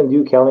cool. Even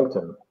Duke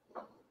Ellington.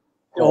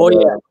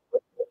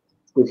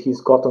 With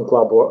his Cotton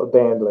Club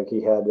band, like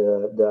he had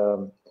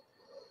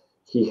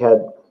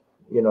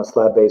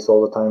slap bass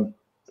all the time.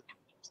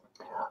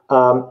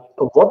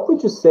 What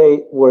would you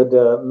say were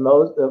the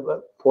most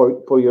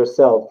for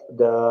yourself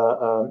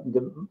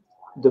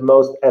the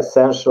most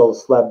essential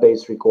slap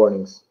bass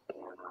recordings?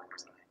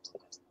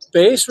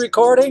 Bass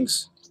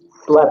recordings?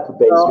 Slap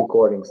bass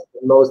recordings,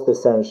 the most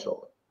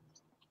essential.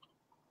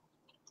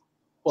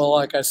 Well,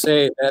 like I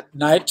say, that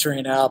Night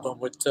Train album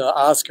with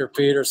Oscar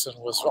Peterson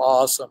was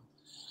awesome.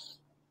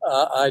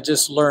 I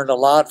just learned a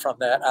lot from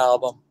that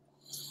album.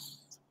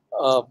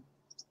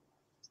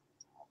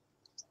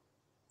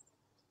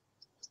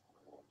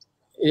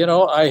 You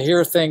know, I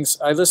hear things.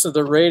 I listen to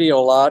the radio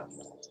a lot.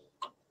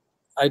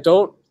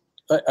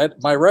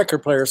 My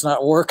record player's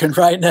not working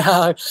right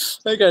now. I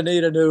think I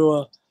need a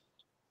new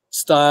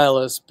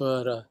stylus,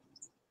 but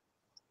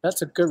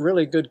that's a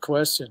really good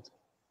question.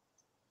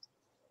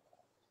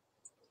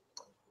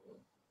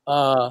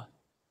 I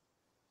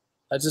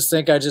just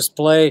think I just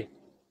play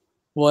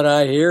what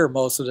I hear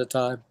most of the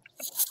time.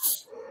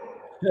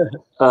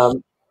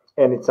 And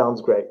it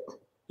sounds great.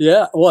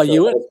 Yeah, well, so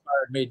you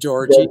inspired me,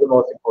 Djordje. That's the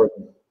most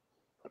important.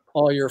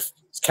 All your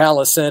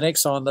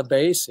calisthenics on the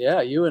bass.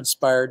 Yeah, you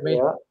inspired me.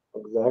 Yeah,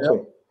 exactly.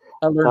 Yep.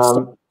 I learned stuff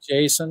from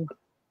Jason.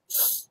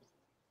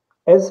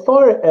 As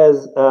far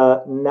as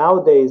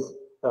nowadays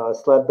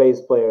slap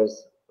bass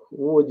players,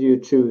 who would you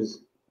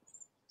choose?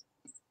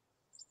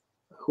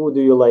 Who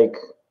do you like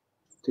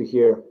to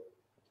hear?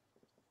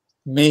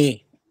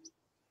 Me.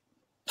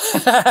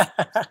 I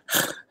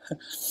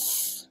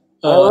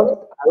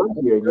love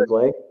hearing you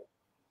play.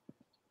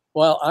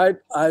 Well, I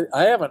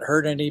haven't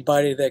heard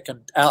anybody that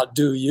can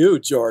outdo you,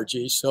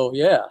 Djordje. So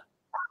yeah,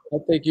 I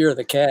think you're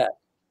the cat.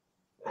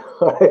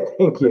 All right,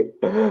 thank you.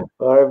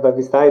 All right, but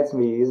besides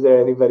me, is there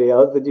anybody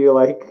else that you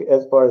like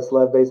as far as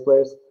slap bass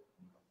players?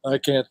 I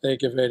can't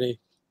think of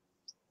any.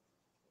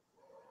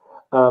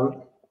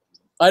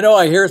 I know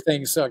I hear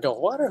things. So I go,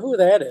 wonder who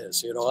that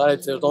is. You know, I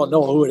don't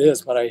know who it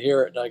is, but I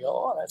hear it and I go,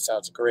 oh, that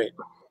sounds great.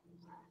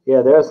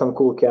 Yeah, there are some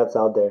cool cats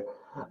out there.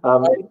 I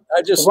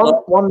just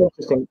one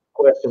interesting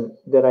question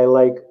that I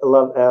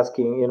love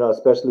asking, you know,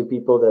 especially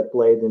people that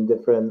played in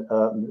different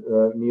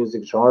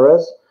music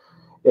genres,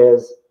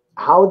 is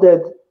how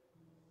did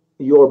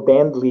your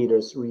band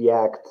leaders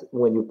react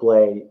when you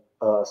play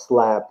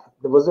slap?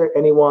 Was there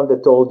anyone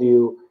that told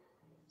you,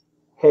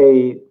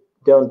 "Hey,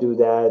 don't do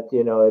that.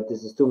 You know,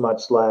 this is too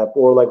much slap,"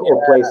 or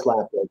play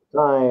slap all the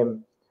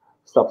time,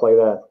 stuff like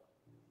that?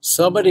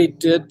 Somebody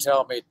did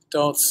tell me,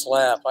 don't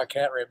slap. I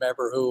can't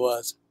remember who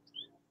was.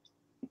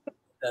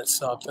 That's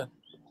something.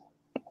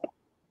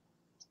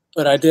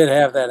 But I did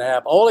have that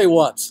happen. Only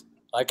once.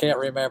 I can't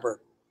remember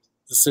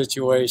the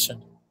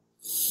situation.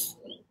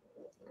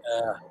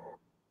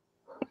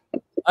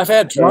 I've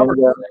had drummers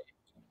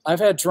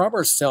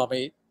tell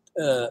me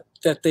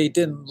that they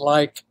didn't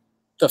like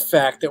the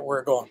fact that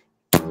we're going,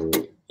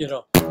 you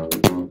know.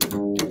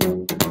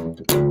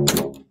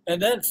 And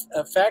then,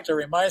 in fact, it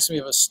reminds me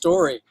of a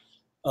story.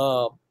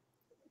 I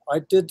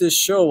did this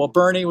show. Well,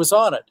 Bernie was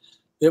on it.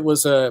 It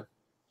was a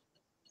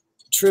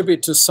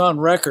tribute to Sun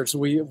Records.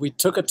 We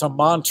took it to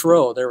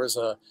Montreux. There was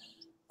a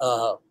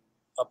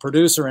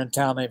producer in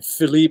town named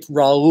Philippe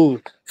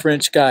Raoult,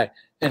 French guy,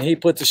 and he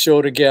put the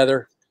show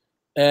together.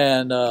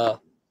 And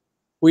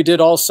we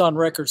did all Sun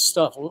Records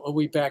stuff.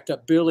 We backed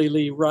up Billy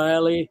Lee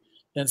Riley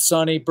and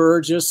Sonny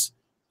Burgess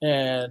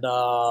and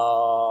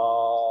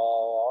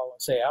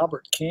say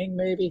Albert King,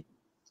 maybe.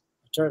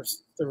 There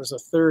was a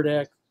third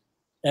act,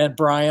 and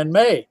Brian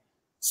May.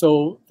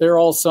 So they're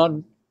all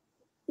Sun.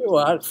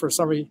 Well, for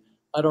some reason,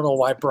 I don't know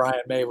why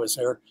Brian May was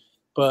there,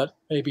 but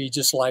maybe he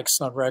just likes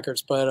Sun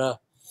Records. But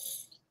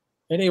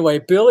anyway,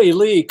 Billy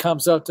Lee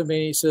comes up to me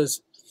and he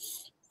says,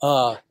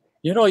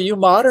 you know, you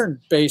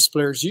modern bass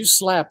players, you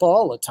slap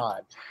all the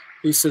time.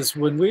 He says,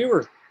 when we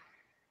were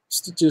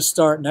just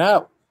starting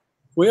out,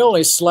 we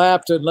only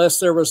slapped unless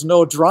there was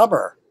no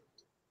drummer.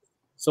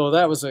 So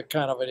that was a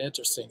kind of an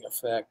interesting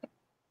effect.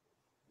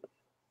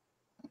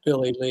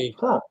 Billy Lee.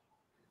 Huh.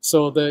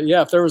 So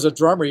if there was a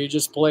drummer, you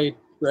just played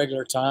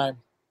regular time.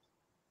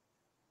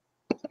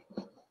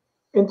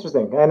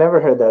 Interesting. I never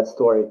heard that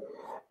story.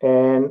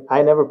 And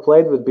I never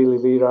played with Billy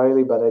Lee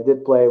Riley, but I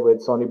did play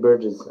with Sonny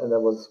Burgess, and that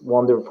was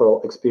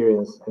wonderful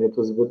experience. And it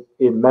was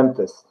in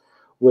Memphis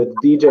with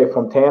DJ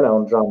Fontana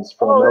on drums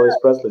from Elvis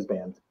Presley's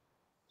band.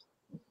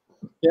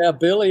 Yeah,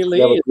 Billy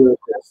Lee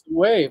passed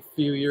away a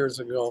few years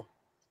ago.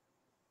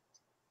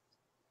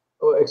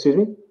 Oh, excuse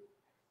me?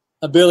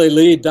 Billy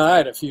Lee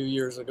died a few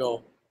years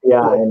ago.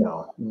 Yeah, I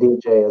know.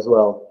 DJ as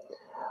well.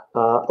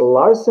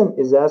 Larson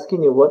is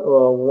asking you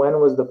when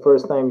was the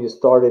first time you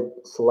started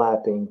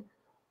slapping?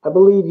 I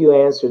believe you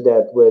answered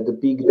that with the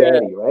Big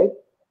Daddy, right?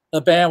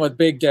 The band with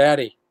Big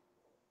Daddy.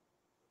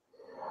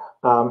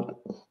 It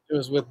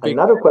was with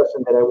another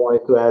question that I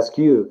wanted to ask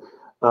you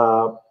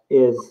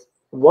is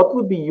what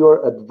would be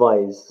your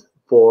advice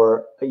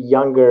for a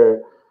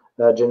younger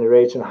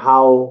generation,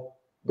 how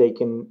they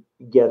can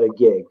get a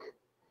gig?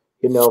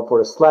 You know, for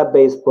a slap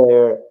bass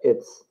player,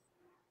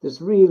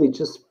 there's really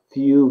just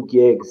few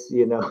gigs,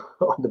 you know,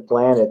 on the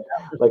planet,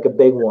 like a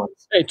big one.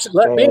 Hey,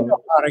 let me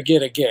know how to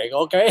get a gig,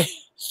 okay?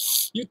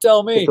 You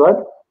tell me.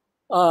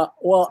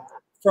 Well,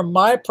 from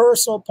my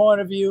personal point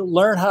of view,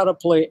 learn how to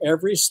play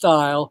every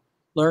style,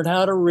 learn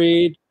how to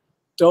read.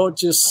 Don't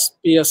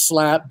just be a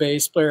slap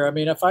bass player. I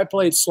mean, if I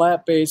played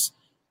slap bass,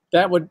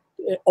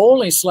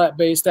 only slap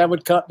bass, that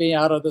would cut me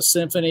out of the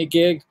symphony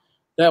gig.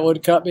 That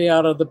would cut me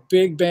out of the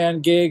big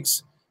band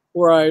gigs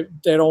where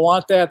they don't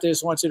want that. They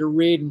just want you to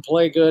read and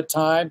play good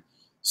time.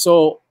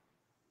 So,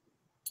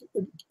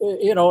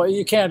 you know,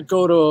 you can't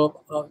go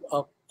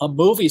to a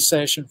movie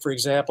session, for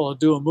example, and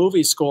do a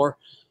movie score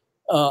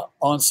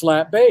on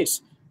slap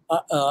bass.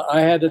 I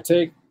had to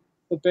take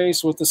the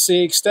bass with the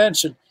C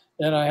extension,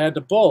 and I had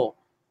to bow.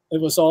 It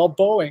was all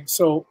bowing.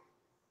 So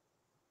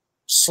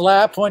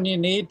slap when you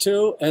need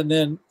to, and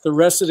then the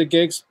rest of the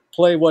gigs,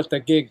 play what the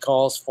gig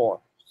calls for.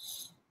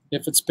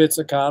 If it's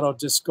pizzicato,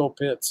 just go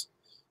pizz.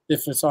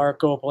 If it's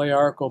arco, play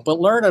arco. But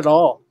learn it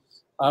all.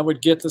 I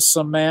would get the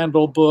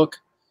Samandel book,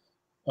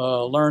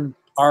 learn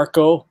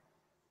arco,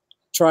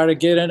 try to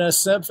get in a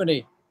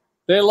symphony.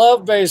 They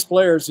love bass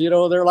players. You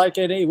know, they're like,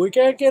 we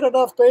can't get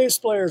enough bass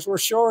players. We're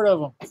short of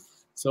them.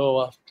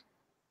 So,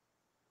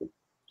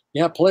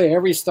 yeah, play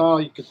every style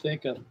you could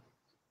think of.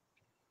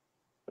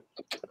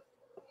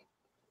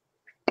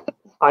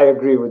 I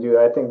agree with you.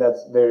 I think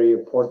that's very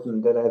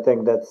important, and I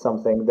think that's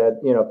something that,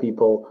 you know,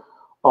 people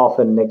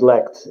often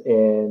neglect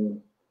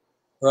in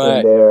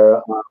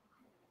their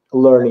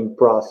learning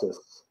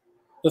process.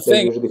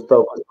 They usually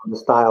focus on the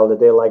style that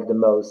they like the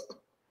most.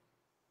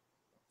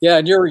 Yeah,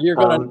 and you're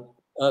going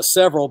to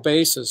several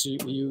basses.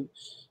 You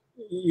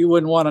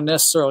wouldn't want to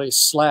necessarily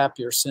slap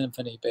your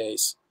symphony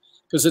bass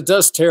because it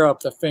does tear up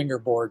the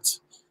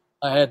fingerboards.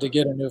 I had to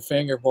get a new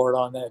fingerboard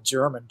on that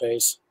German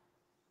bass.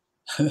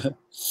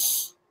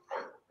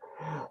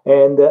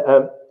 And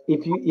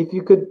if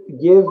you could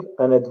give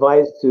an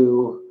advice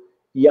to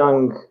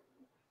young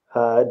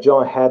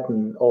John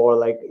Hatton, or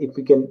like if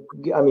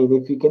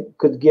you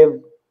could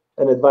give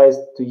an advice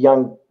to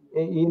young,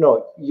 you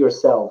know,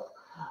 yourself,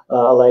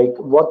 like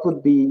what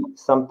would be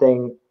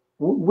something?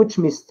 Which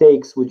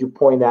mistakes would you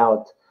point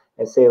out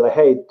and say like,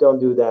 hey, don't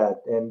do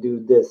that and do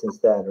this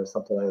instead, or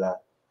something like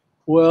that?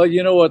 Well,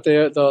 you know what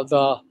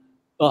the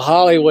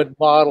Hollywood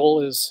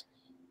model is: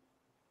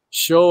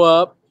 show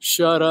up,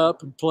 shut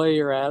up, and play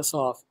your ass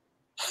off.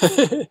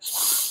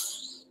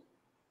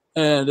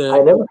 And I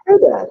never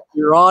heard that.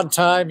 You're on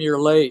time, you're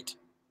late.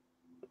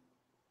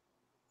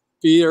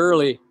 Be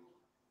early.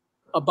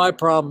 My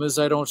problem is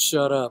I don't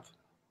shut up.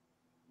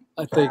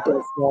 I think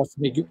that's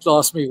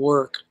lost me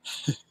work.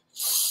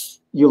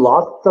 You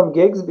lost some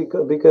gigs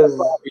because we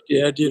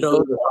did, you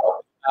know.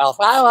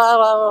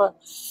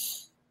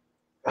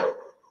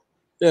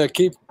 Yeah,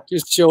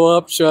 just show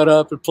up, shut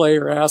up, and play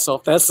your ass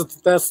off. That's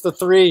the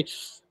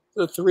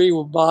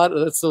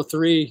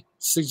three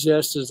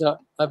suggestions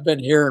I've been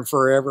hearing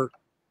forever.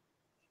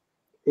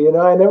 You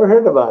know, I never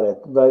heard about it,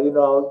 but you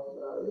know,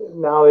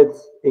 now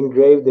it's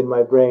engraved in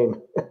my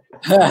brain.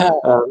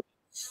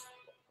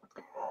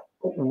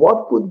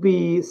 What would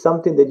be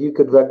something that you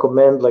could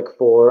recommend, like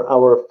for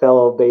our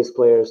fellow bass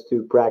players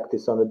to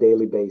practice on a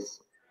daily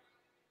basis?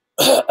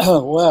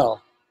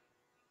 Well,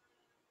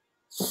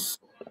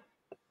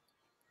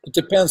 it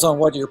depends on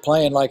what you're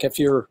playing. Like if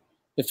you're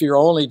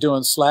only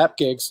doing slap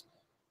gigs,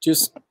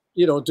 just,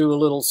 you know, do a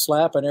little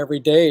slapping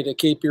every day to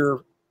keep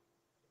your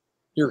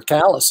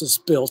calluses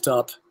built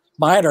up.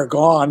 Mine are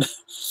gone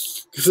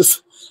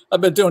because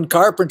I've been doing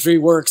carpentry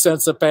work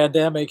since the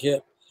pandemic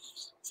hit.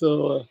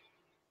 So,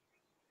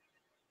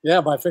 yeah,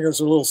 my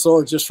fingers are a little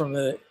sore just from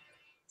the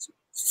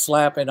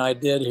slapping I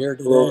did here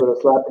today. A little bit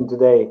of slapping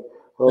today.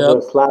 A little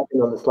bit of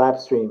slapping on the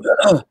Slapstream.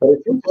 But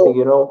it's interesting,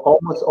 you know,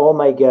 almost all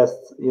my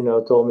guests, you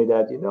know, told me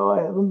that, you know,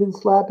 I haven't been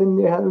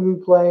slapping, I haven't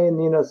been playing,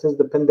 you know, since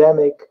the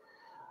pandemic.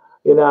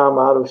 You know, I'm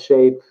out of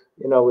shape.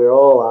 You know, we're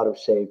all out of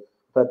shape.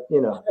 But,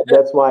 you know,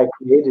 that's why I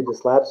created the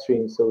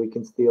Slapstream, so we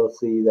can still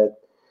see that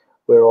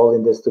we're all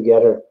in this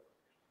together.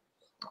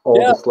 All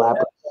the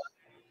slappers.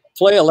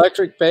 play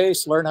electric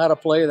bass, learn how to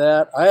play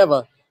that. I have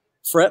a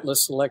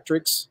fretless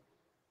electrics,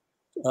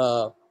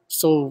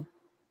 so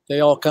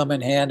they all come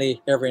in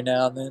handy every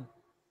now and then.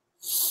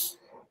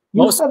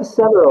 You have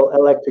several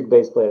electric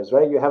bass players,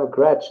 right? You have a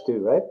Gretsch too,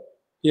 right?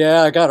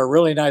 Yeah, I got a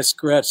really nice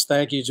Gretsch.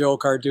 Thank you, Joe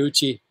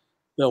Carducci,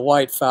 the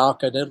White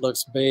Falcon. It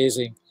looks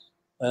amazing.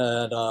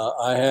 And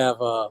I have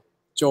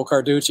Joe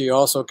Carducci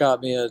also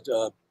got me a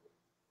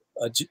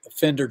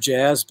Fender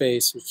Jazz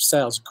bass, which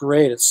sounds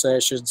great at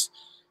sessions.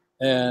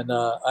 And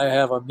I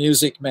have a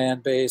Music Man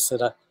bass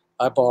that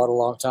I bought a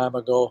long time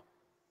ago.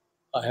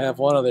 I have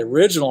one of the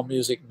original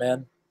Music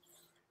Men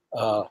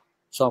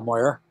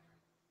somewhere.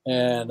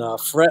 And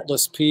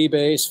fretless P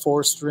bass,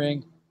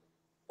 4-string.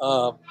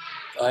 I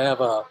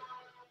have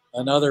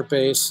another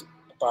bass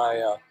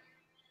by,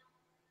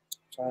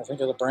 trying to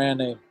think of the brand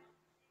name.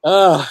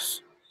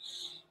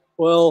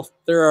 Well,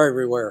 they're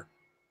everywhere.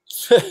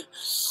 The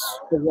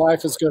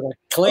wife is going to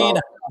clean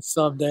house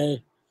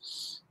someday.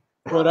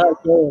 When I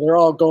go, they're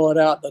all going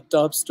out in the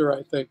dumpster,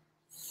 I think.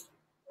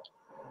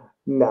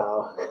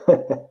 No.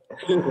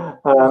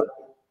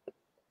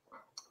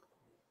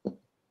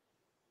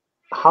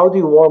 How do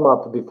you warm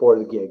up before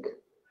the gig?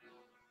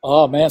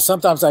 Oh, man,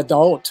 sometimes I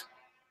don't.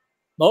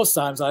 Most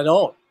times I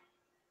don't.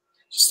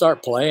 Just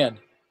start playing.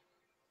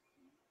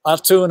 I'll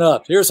tune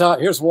up. Here's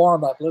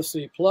warm up. Let's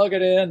see. Plug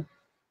it in.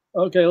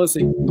 Okay, let's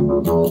see.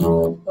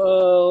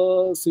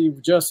 Let's see.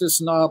 Adjust this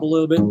knob a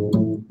little bit.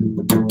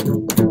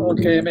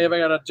 Okay, maybe I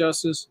gotta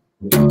adjust this.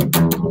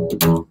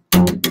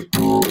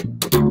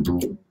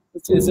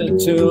 It's in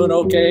tune.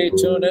 Okay,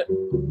 tune it.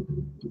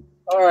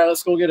 All right,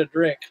 let's go get a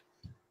drink.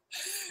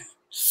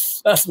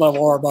 That's my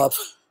warm up.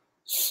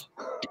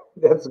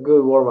 That's a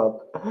good warm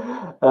up.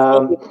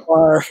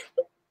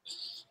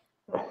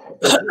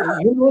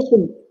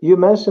 You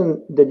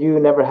mentioned that you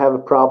never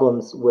have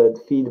problems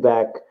with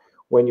feedback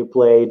when you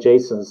play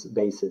Jason's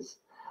basses.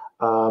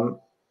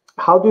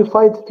 How do you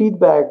fight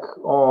feedback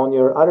on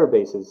your other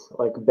basses,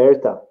 like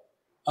Bertha?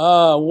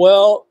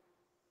 Well,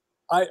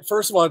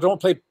 first of all, I don't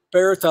play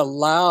Bertha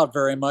loud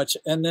very much,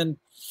 and then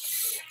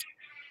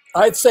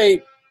I'd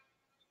say,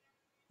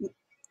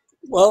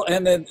 well,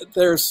 and then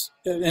there's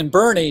in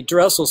Bernie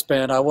Dressel's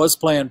band, I was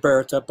playing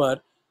Bertha,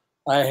 but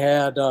I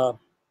had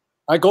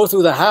I go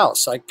through the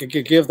house. I could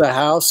give the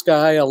house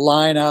guy a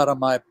line out of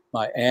my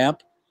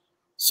amp.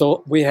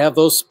 So we have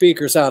those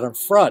speakers out in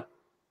front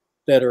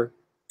that are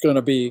going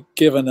to be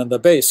given in the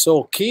bass.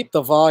 So keep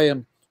the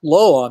volume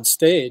low on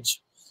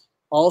stage.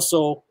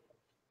 Also,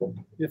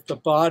 if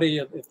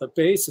the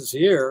bass is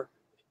here,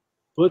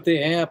 put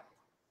the amp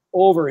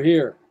over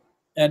here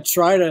and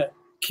try to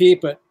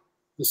keep the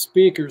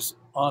speakers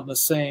on the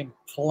same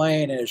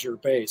plane as your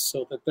bass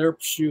so that they're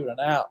shooting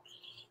out.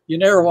 You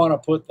never want to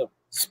put the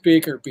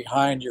speaker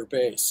behind your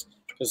bass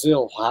because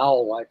it'll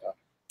howl like a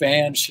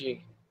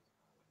banshee.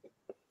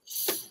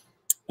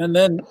 And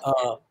then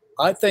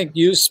I think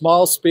use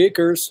small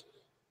speakers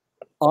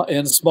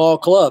in small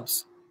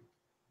clubs,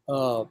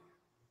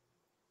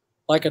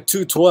 like a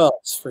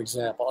 212s, for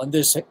example, and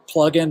just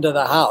plug into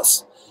the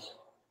house.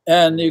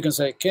 And you can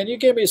say, can you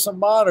give me some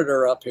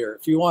monitor up here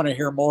if you want to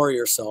hear more of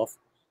yourself?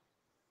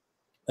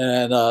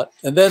 And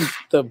then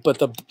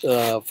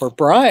for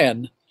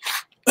Brian,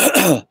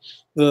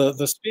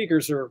 the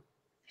speakers are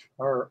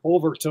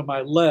over to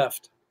my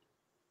left,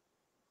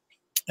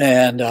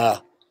 and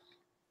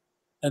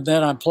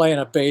then I'm playing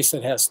a bass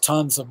that has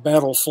tons of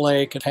metal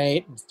flake and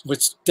paint,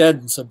 which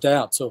deadens them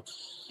down. So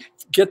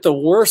get the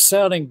worst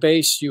sounding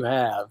bass you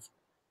have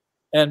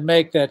and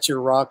make that your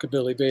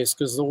rockabilly bass,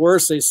 because the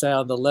worse they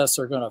sound, the less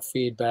they're going to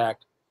feedback,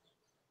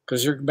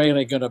 because you're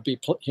mainly going to be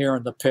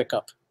hearing the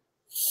pickup.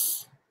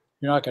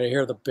 You're not going to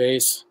hear the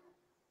bass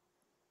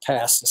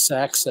past the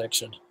sax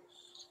section.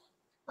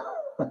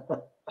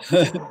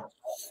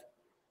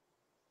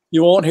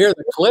 You won't hear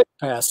the click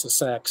past the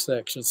sax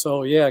section.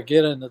 So yeah,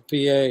 get in the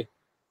PA.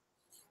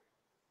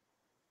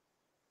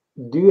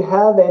 Do you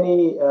have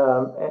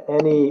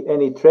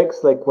any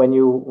tricks, like when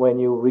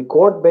you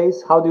record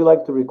bass? How do you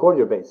like to record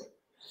your bass?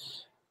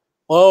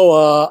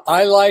 Oh,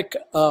 I like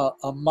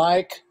a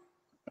mic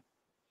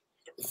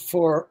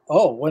for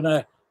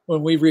when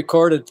we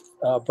recorded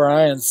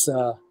Brian's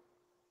I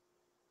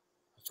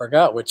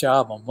forgot which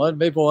album.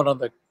 Maybe one of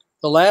the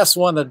last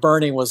one that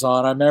Bernie was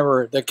on. I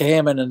remember they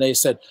came in and they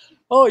said,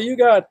 "Oh, you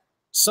got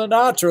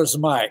Sinatra's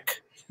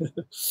mic."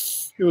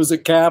 It was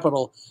at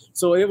Capitol.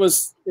 So it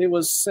was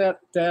set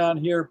down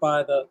here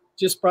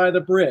just by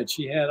the bridge.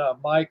 He had a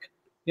mic.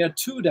 He had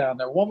two down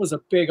there. One was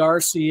a big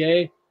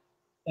RCA,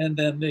 and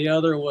then the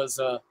other was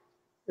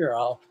here.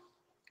 I'll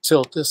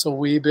tilt this a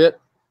wee bit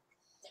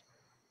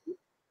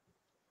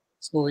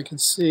so we can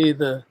see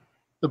the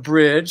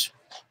bridge.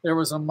 There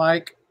was a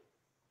mic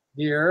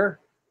here.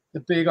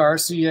 The big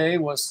RCA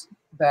was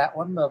that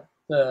one,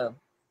 the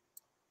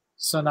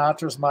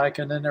Sinatra's mic,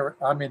 and then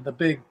the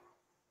big,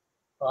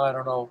 I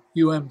don't know,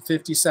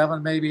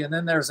 UM57 maybe, and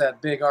then there's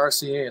that big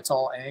RCA. It's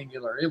all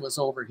angular. It was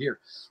over here.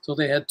 So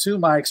they had two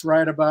mics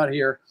right about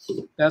here.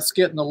 That's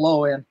getting the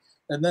low end.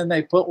 And then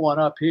they put one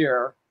up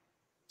here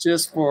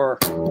just for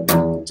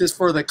just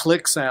for the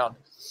click sound.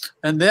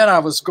 And then I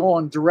was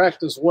going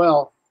direct as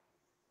well.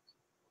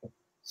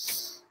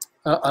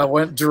 I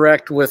went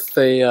direct with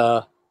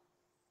the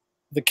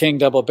King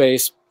double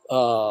bass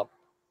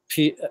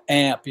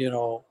amp, you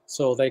know,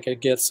 so they could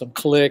get some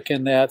click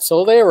in that.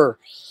 So they were,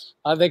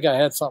 I think I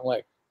had something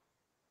like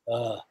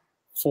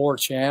 4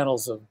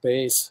 channels of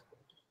bass.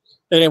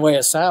 Anyway,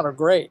 it sounded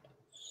great.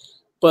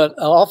 But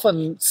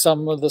often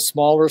some of the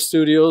smaller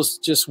studios,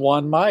 just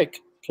one mic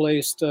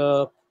placed,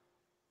 you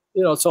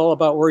know, it's all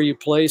about where you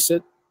place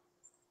it.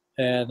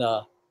 And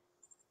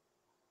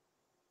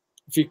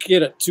if you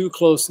get it too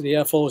close to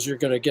the FOs, you're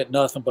going to get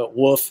nothing but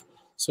woof.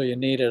 So you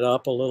need it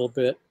up a little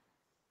bit.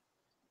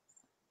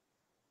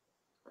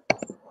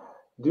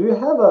 Do you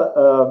have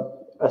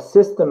a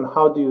system?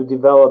 How do you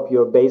develop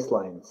your bass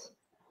lines?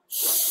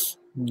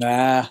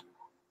 Nah.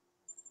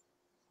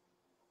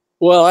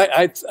 Well,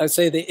 I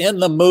say the in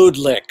the mood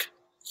lick.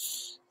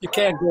 You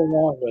can't go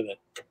wrong with it.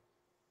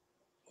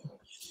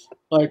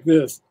 Like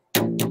this.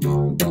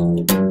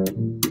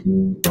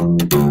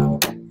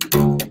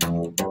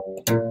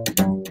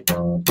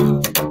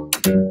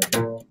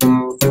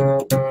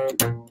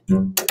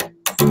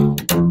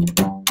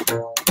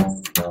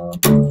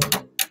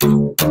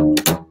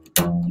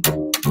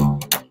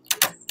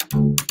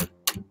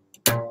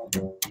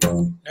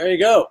 There you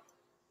go.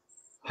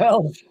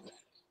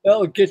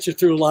 That'll get you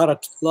through a lot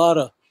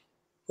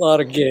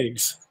of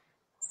gigs.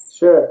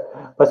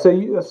 Sure, but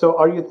so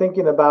are you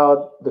thinking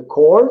about the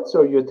chords,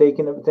 or you're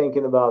thinking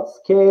about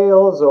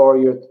scales, or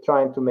you're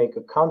trying to make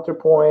a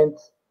counterpoint?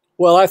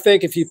 Well, I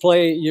think if you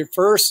play your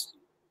first,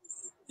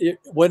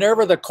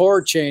 whenever the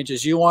chord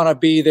changes, you want to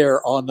be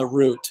there on the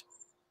root,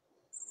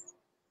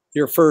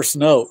 your first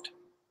note,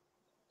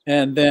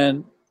 and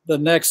then the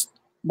next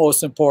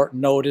most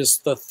important note is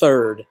the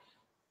third,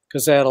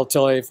 because that'll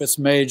tell you if it's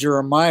major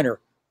or minor.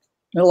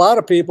 And a lot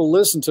of people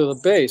listen to the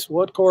bass.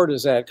 What chord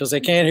is that? Because they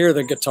can't hear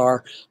the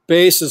guitar.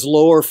 Bass is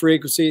lower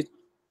frequency.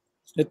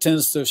 It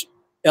tends to,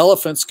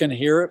 elephants can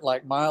hear it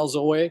like miles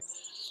away.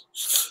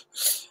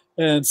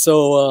 And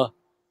so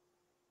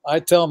I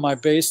tell my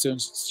bass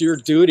students, it's your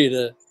duty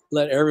to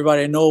let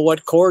everybody know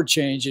what chord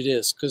change it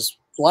is, because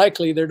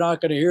likely they're not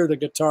going to hear the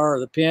guitar or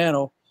the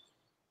piano.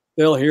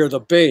 They'll hear the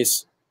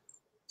bass.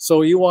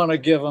 So you want to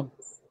give them,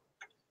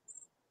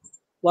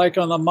 like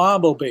on the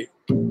mambo beat,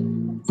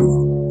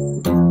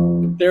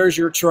 there's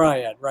your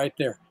triad right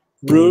there.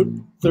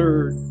 Root,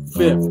 third,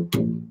 fifth.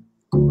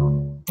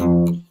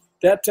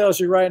 That tells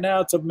you right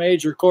now it's a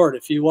major chord.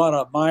 If you want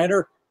a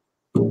minor,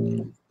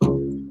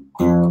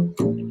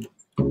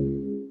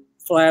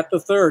 flat the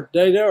third.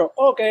 They do.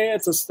 Okay,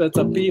 it's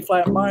a B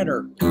flat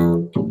minor.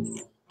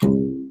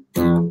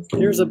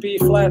 Here's a B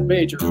flat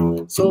major.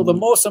 So the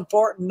most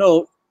important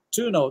note,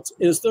 2 notes,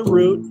 is the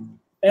root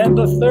and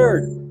the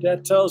third.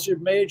 That tells you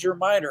major,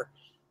 minor.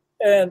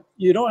 And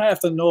you don't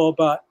have to know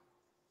about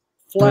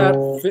flat,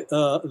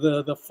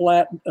 the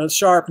flat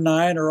sharp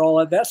 9 or all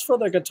that. That's for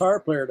the guitar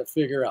player to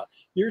figure out.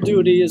 Your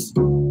duty is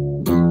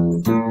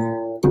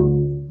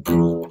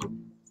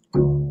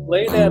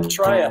lay that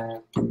triad.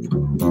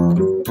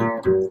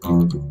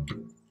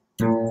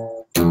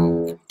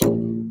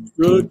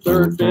 Root,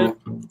 third, fifth,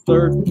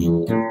 third.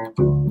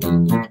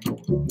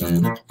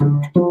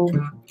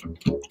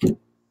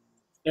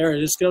 There,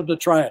 just give the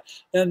triad.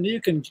 And you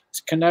can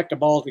connect them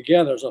all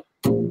together.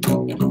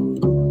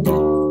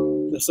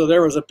 So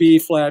there was a B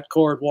flat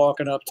chord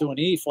walking up to an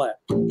E flat.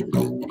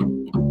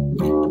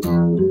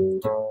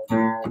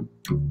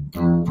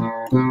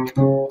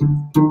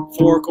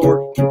 4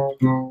 chord.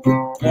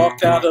 Walk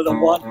down to the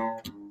 1.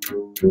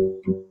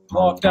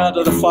 Walk down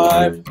to the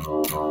 5.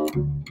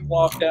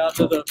 Walk down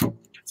to the.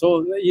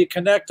 So you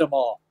connect them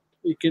all.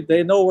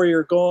 They know where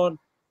you're going.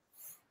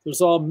 There's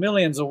all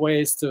millions of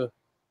ways to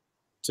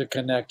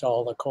connect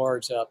all the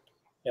chords up.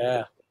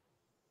 Yeah.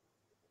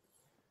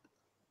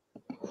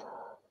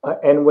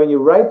 And when you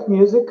write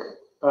music,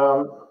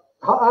 how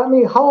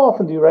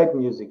often do you write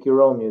music,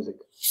 your own music?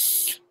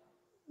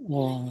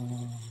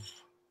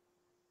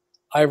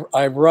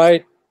 I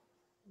write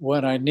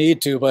when I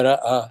need to,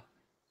 but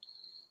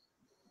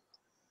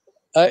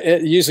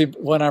usually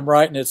when I'm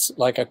writing, it's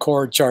like a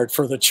chord chart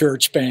for the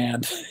church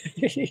band.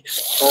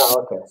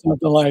 Oh, okay.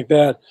 Something like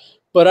that.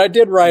 But I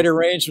did write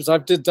arrangements.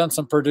 I've done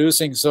some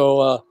producing,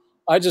 so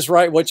I just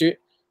write what you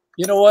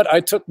know what?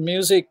 I took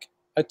music.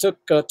 I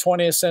took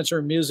 20th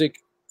century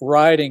music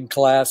writing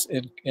class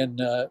in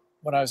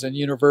when I was in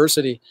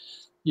university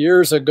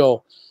years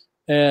ago,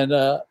 and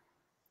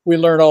we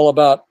learned all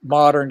about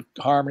modern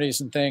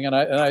harmonies and thing.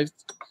 And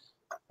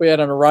we had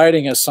a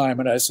writing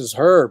assignment. I says,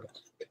 Herb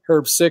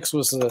Six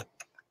was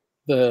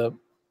the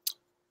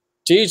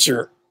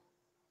teacher,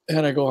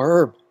 and I go,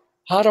 Herb,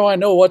 how do I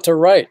know what to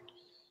write?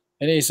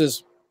 And he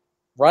says,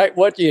 write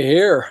what you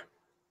hear.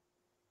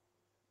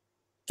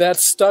 That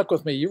stuck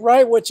with me. You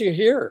write what you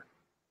hear.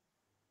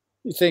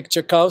 You think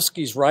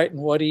Tchaikovsky's writing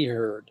what he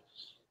heard.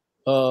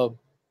 I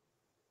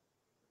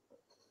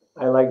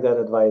like that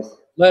advice.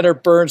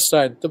 Leonard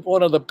Bernstein,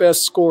 one of the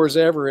best scores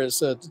ever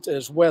is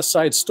West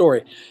Side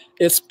Story.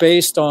 It's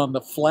based on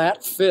the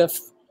flat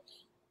fifth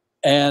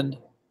and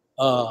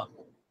the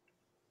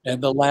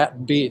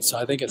Latin beats.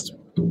 I think it's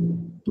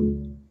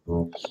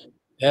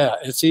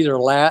it's either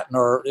Latin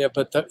or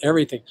but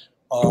everything.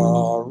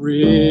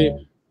 Aria,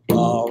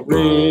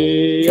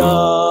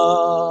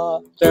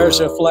 there's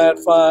a flat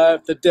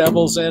five, the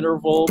devil's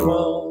interval.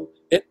 Boom.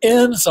 It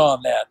ends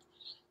on that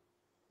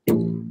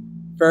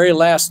very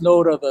last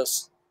note of the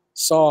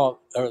song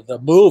or the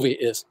movie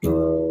is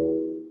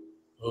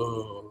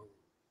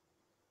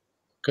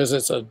because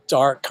it's a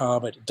dark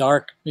comedy,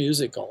 dark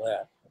musical.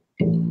 That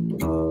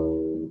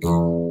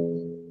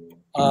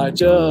I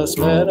just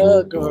met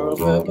a girl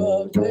with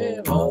a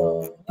name.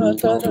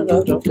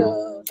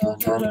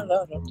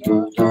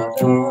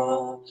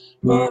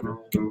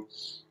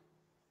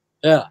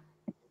 Yeah.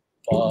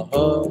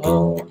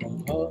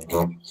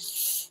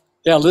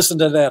 Yeah, listen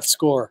to that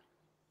score.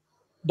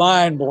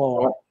 Mind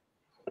blowing.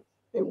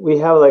 We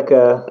have like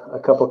a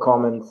couple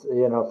comments.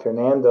 You know,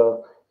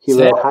 Fernando, he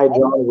wrote, "Hi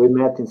John, we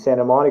met in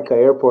Santa Monica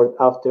Airport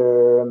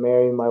after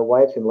marrying my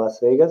wife in Las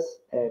Vegas,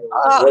 and it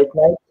was a great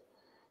night.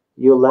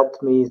 You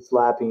let me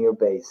slap in your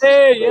bass."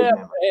 Hey,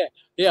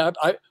 yeah.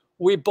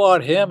 We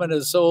bought him and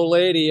his old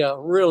lady a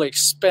really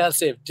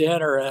expensive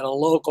dinner at a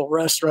local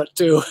restaurant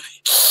too.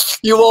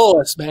 You owe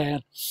us,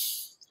 man.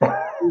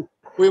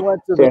 We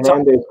went to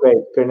Fernando is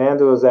great.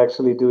 Fernando was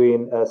actually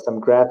doing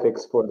some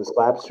graphics for the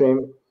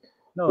Slapstream.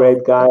 No.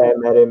 Great guy. I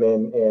met him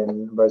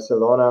in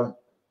Barcelona.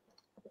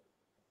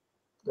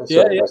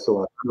 Sorry,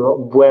 Barcelona.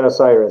 Buenos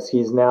Aires.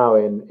 He's now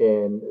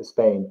in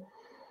Spain.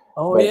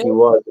 Oh, but he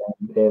was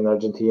in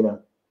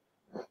Argentina.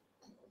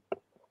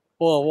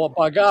 Well,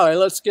 by golly,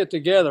 let's get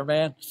together,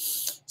 man.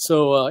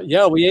 So,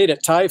 yeah, we ate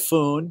at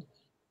Typhoon.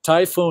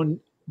 Typhoon,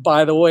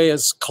 by the way,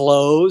 is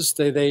closed.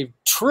 They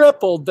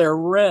tripled their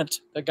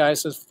rent. The guy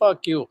says,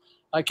 fuck you.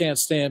 I can't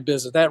stay in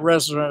business. That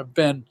restaurant has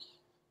been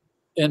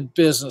in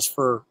business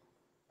for,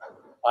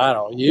 I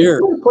don't know,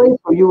 years.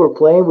 You were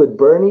playing with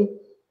Bernie?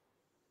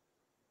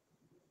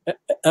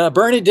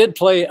 Bernie did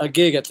play a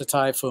gig at the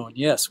Typhoon,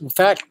 yes. In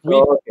fact,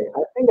 okay.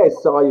 I think I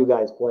saw you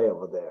guys play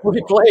over there.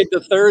 We played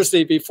the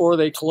Thursday before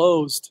they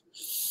closed.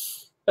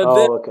 And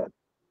then okay.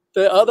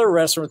 The other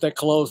restaurant that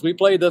closed, we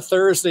played the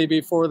Thursday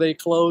before they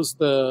closed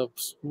the,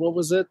 what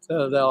was it?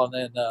 Down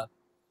in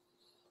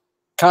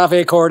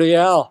Café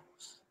Cordial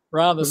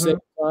around the same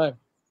time.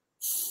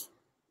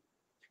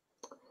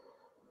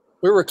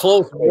 We were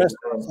closing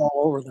restaurants all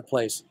over the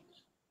place.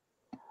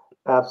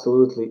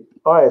 Absolutely.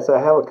 All right, so I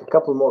have a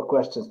couple more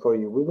questions for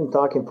you. We've been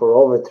talking for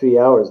over 3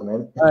 hours,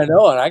 man. I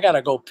know, and I got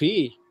to go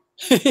pee.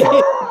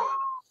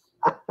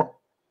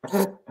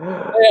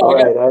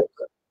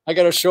 I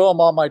got to show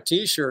them on my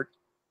T-shirt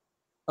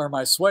or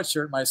my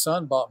sweatshirt. My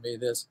son bought me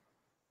this.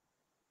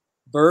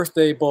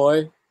 Birthday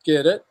boy,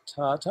 get it?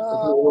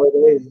 Ta-ta.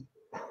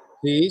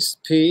 Peace,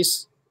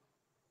 peace.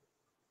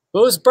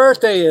 Whose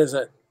birthday is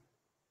it?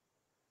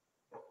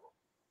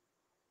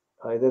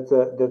 That's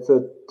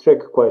a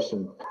trick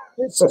question.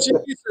 It's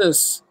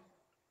Jesus.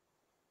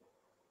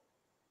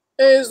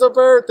 He's the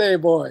birthday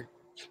boy.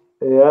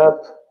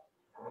 Yep.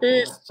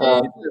 He's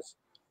Jesus.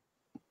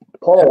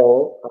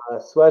 Paul,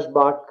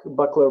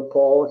 Swashbuckler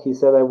Paul, he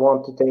said, I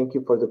want to thank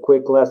you for the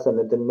quick lesson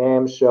at the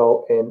NAM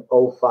show in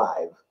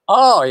 05.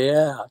 Oh,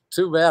 yeah.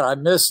 Too bad. I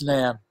miss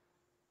NAM.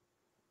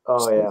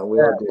 Oh, yeah, we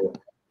all do.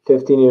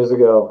 15 years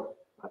ago.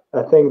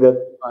 I think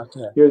that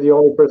you're the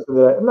only person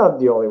that, not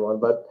the only one,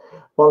 but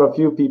one of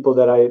few people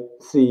that I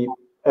see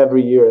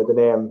every year at the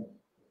NAM.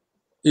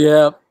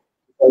 Yeah.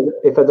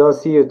 If I don't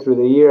see you through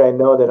the year, I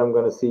know that I'm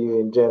going to see you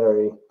in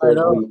January, third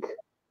week.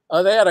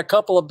 They had a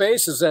couple of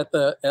basses at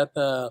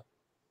the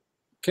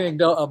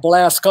Kingdom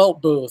Blast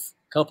Cult booth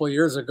a couple of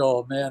years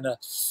ago. Man,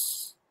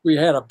 we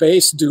had a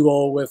bass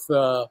duo with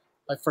I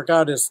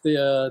forgot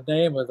the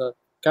name of the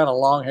kind of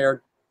long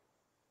haired.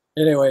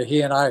 Anyway,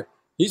 he and I.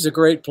 He's a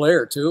great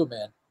player too,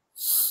 man.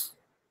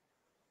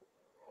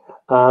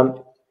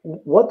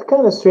 What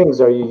kind of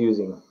strings are you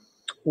using?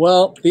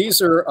 Well,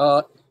 these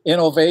are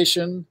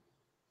Innovation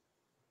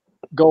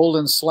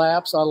Golden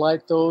Slaps. I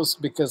like those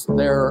because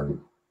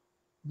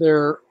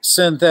they're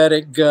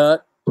synthetic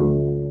gut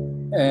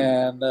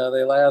and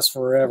they last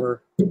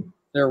forever.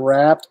 They're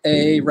wrapped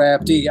A,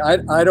 wrapped E.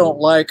 I don't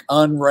like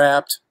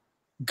unwrapped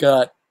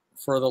gut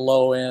for the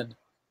low end.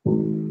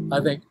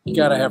 I think you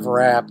got to have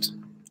wrapped.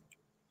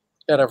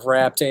 Got to have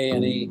wrapped A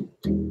and E.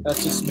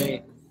 That's just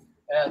me.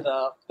 And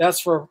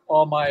that's for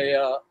all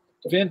my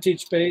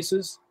vintage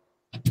basses.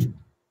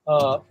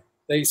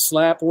 They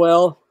slap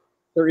well.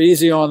 They're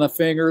easy on the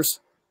fingers.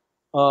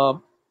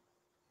 The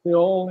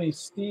only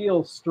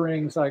steel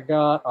strings I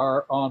got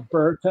are on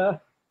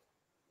Berta.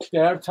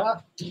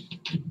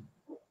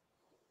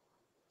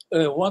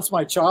 Once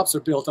my chops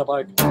are built up,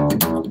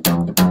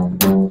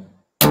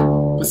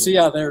 but see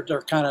how they're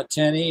kind of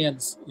tinny,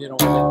 and you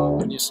know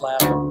when you slap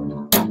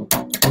them.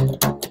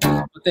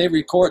 But they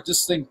record.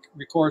 This thing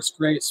records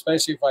great,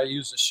 especially if I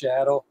use a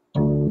shadow.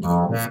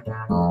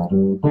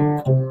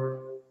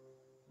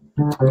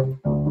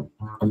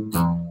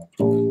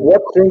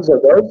 What strings are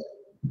those?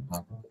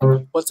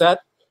 What's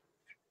that?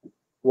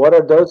 What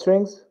are those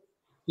strings?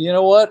 You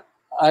know what?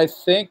 I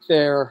think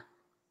they're,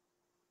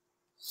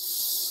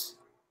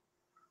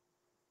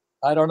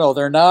 I don't know,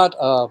 they're not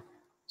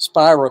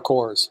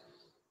spirocores.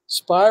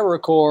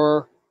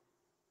 Spirocore,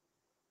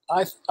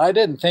 I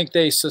didn't think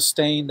they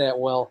sustained that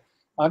well.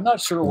 I'm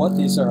not sure what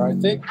these are. I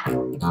think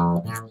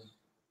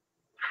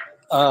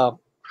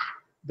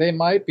they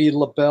might be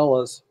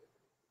labellas.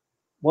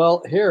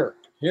 Well,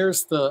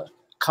 here's the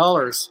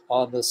colors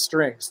on the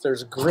strings.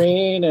 There's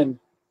green and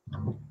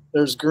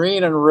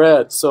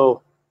red.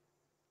 So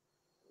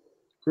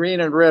green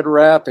and red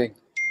wrapping.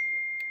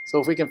 So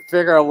if we can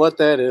figure out what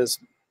that is.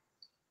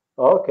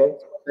 Okay.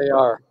 They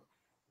are.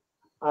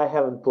 I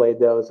haven't played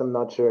those. I'm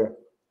not sure.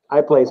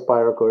 I play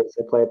spirocores.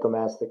 I play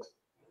Tomastics.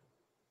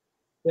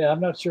 Yeah, I'm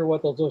not sure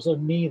what those are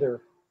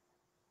neither.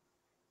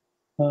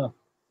 Huh.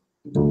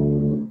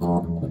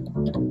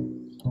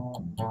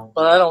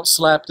 But I don't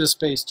slap this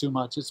bass too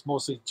much. It's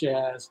mostly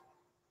jazz.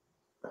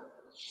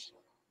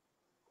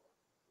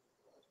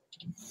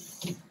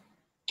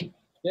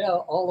 Yeah,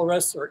 all the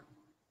rest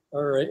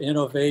are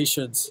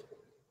innovations.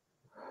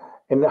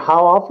 And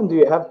how often do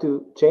you have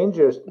to change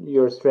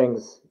your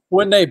strings?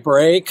 When they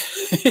break.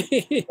 When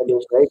they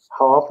break?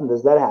 How often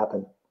does that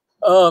happen?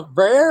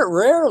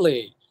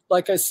 Rarely.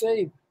 Like I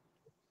say,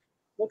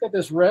 look at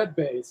this red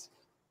bass.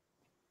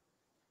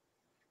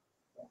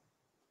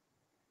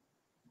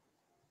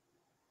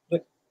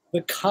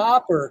 The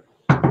copper,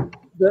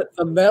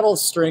 the metal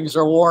strings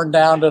are worn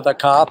down to the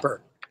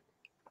copper.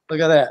 Look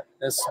at that.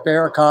 That's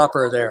bare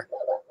copper there.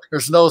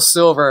 There's no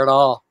silver at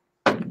all.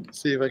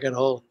 Let's see if I can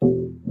hold.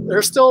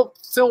 They're still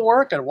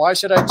working. Why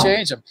should I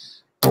change them?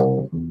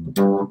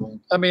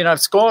 I mean, I'm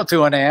going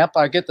to an amp.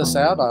 I get the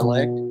sound I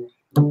like.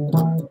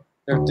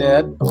 They're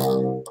dead.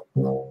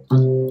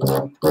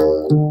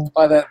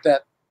 By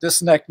that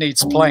this neck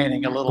needs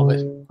planing a little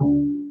bit.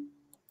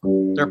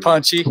 They're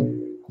punchy.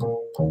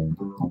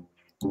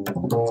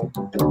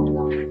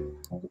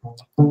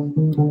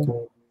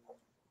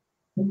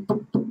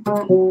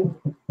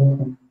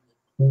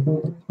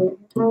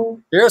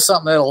 Here's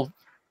something that'll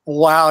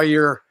wow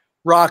your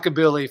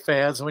rockabilly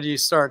fans when you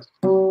start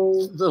the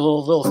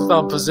little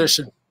thumb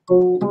position.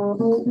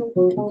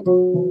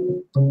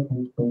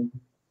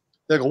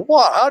 They go,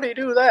 "What? How do you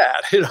do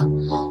that?" You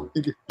know.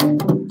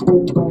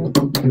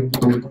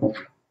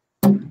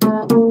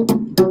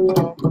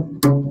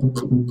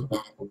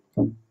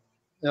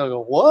 They'll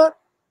go, "What?"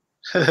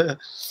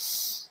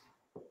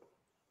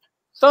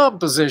 Thumb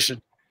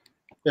position.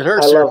 It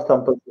hurts. I love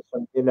thumb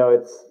position. You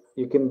know,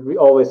 you can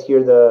always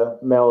hear the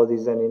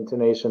melodies and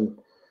intonation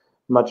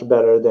much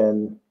better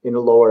than in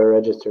lower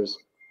registers.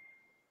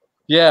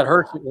 Yeah, it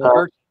hurts. It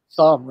hurts your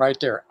thumb right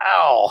there.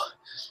 Ow!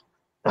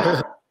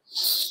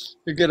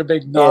 You get a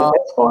big knob.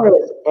 And as far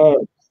as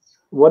amps,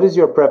 what is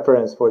your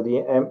preference for the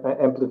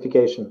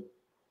amplification?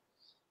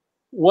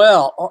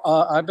 Well,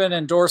 I've been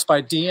endorsed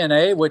by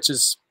DNA, which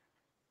is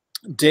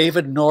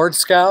David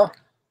Nordskow.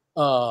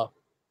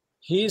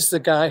 He's the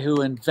guy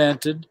who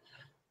invented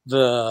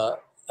the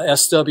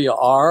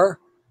SWR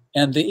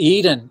and the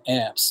Eden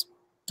amps.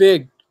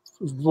 Big,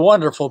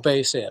 wonderful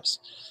bass amps.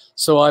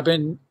 So I've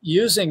been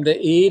using the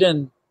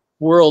Eden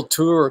World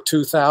Tour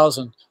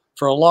 2000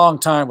 for a long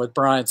time with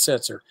BRIAN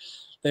Setzer.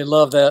 They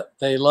love that.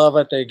 They love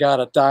it. They got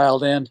it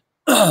dialed in.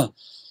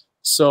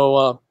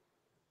 So,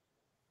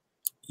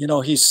 you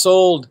know, he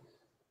sold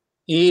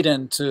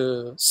Eden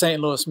to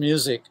St. Louis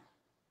Music.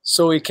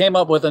 So he came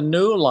up with a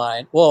new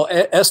line. Well,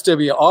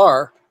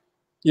 SWR,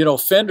 you know,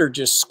 Fender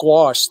just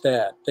squashed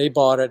that. They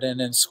bought it and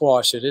then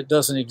squashed it. It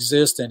doesn't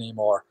exist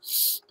anymore.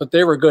 But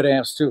they were good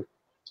amps too.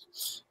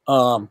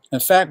 In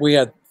fact, we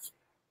had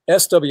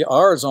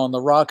SWRs on the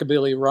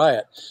Rockabilly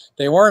Riot.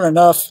 They weren't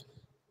enough.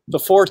 The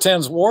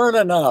 410s weren't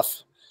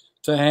enough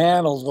to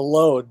handle the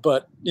load.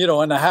 But, you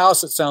know, in the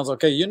house, it sounds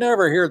okay. You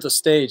never hear the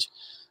stage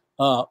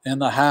in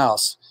the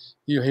house.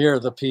 You hear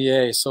the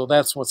PA. So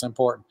that's what's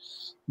important.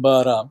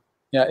 But,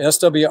 yeah,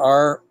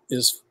 SWR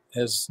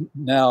has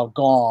now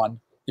gone.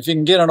 If you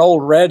can get an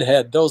old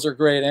Redhead, those are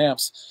great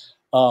amps.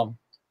 But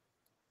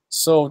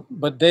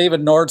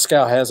David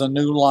Nordskow has a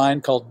new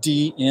line called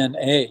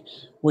DNA,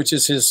 which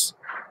is his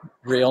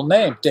real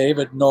name,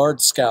 David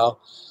Nordskow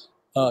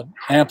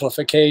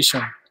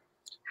Amplification.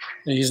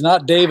 He's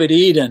not David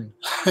Eden,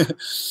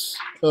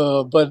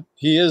 but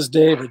he is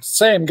David,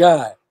 same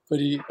guy.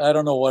 But I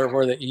don't know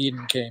where the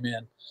Eden came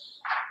in,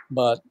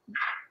 but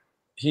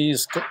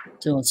he's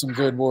doing some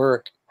good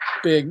work.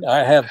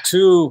 I have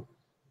two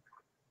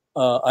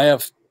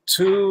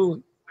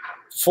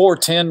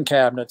 410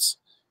 cabinets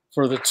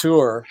for the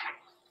tour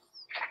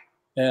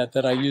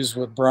that I use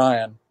with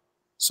Brian.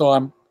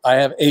 So I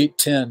have 8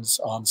 10s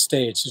on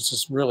stage. It's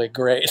just really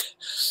great.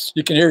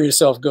 You can hear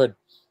yourself good.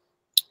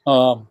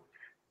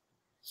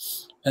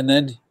 And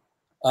then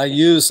I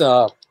use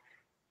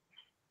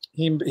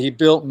he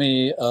built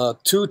me a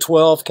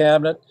 212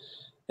 cabinet,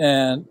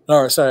 I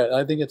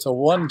think it's a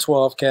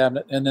 112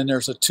 cabinet, and then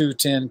there's a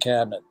 210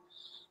 cabinet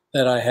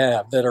that I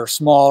have that are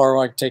smaller.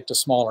 I take to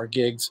smaller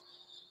gigs.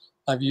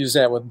 I've used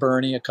that with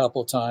Bernie a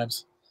couple of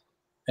times,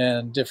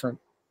 and different,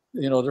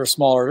 you know, they're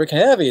smaller. They're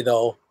heavy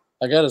though,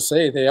 I got to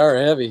say, they are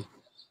heavy.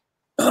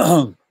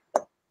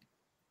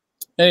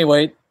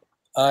 Anyway,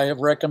 I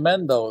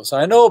recommend those.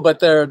 I know, but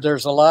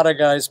there's a lot of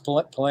guys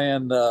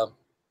playing,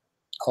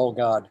 oh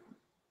God,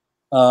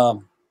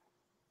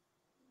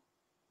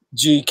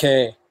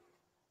 GK.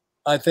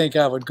 I think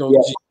I would go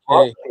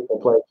GK. People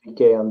play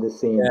GK on this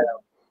scene. Yeah.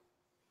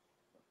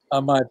 I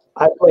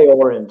play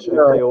orange. I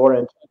play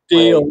orange.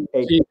 Deal.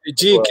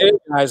 GK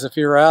guys, if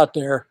you're out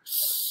there.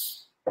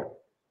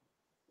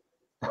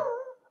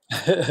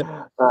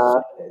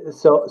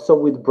 So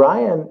with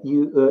Brian,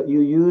 you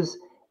use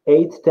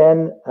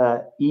 810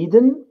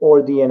 Eden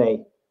or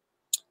DNA?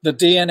 The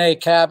DNA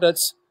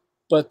cabinets,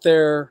 but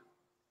they're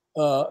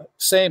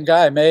same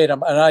guy made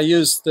them, and I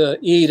use the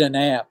Eden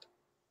amp.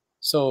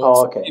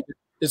 So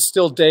it's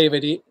still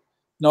David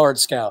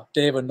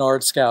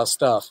Nordskow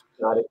stuff.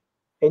 Got it.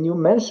 And you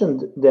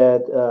mentioned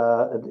that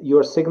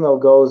your signal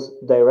goes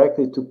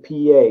directly to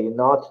PA,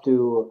 not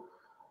through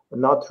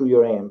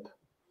your amp.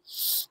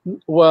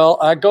 Well,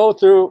 I go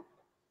through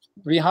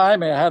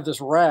behind me. I have this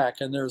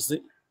rack, and there's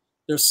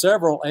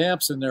several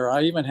amps in there.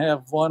 I even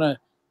have one of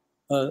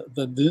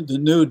the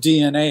new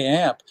DNA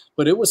amp,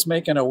 but it was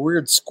making a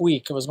weird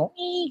squeak. It was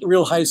going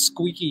real high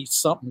squeaky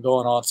something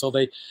going on. So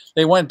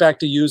they went back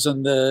to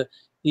using the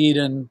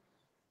Eden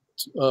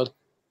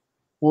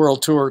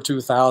World Tour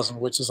 2000,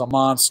 which is a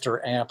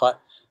monster amp.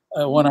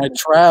 When I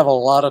travel,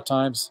 a lot of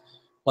times,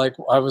 like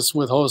I was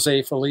with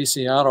Jose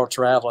Feliciano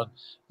traveling,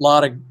 a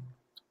lot of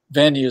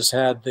venues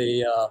had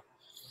the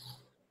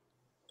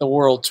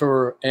World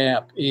Tour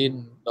amp,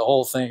 Eden, the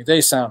whole thing. They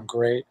sound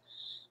great.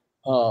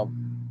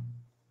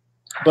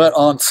 But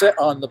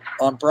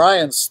on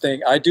Brian's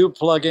thing, I do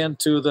plug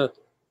into the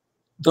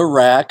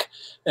rack,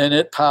 and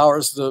it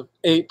powers the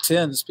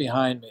 810s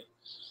behind me,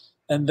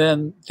 and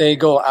then they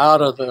go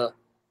out of the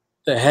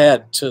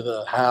head to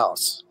the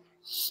house.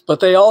 But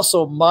they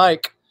also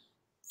mic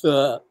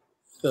the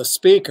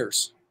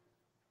speakers,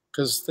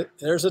 because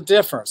there's a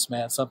difference,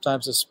 man.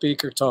 Sometimes the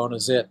speaker tone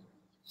is it.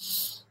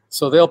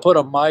 So they'll put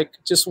a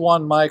mic, just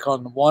one mic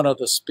on one of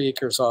the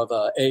speakers on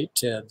the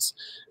 810s,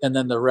 and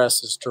then the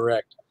rest is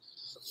direct.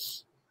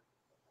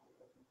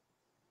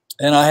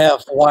 And I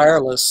have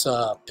wireless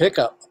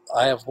pickup.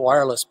 I have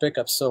wireless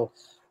pickups. So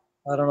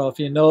I don't know if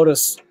you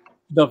notice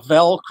the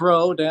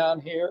Velcro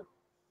down here,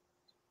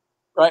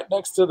 right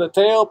next to the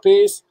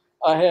tailpiece.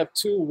 I have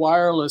two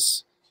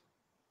wireless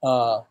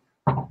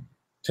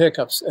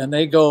pickups, and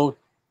they go,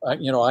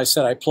 I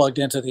said I plugged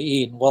into the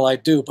Eden. Well, I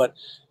do, but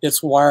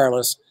it's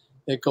wireless.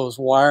 It goes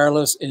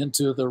wireless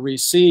into the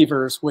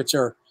receivers, which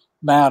are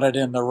mounted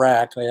in the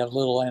rack. They have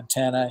little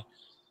antennae.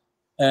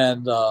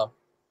 And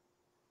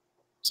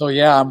so,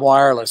 yeah, I'm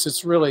wireless.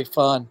 It's really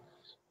fun.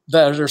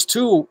 There's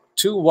two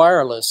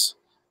wireless,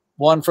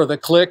 one for the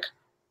click,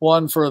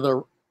 one for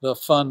the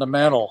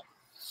fundamental.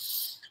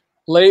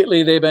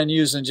 Lately, they've been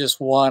using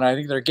just one. I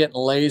think they're getting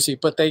lazy,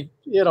 but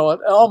it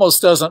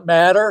almost doesn't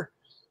matter.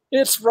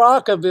 It's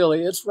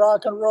rockabilly. It's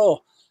rock and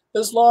roll.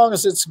 As long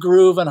as it's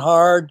grooving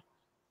hard.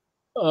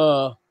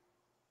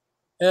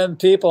 And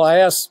people, I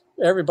ask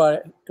everybody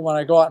when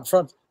I go out in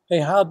front, hey,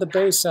 how'd the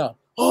bass sound?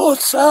 Oh, it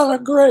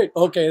sounded great.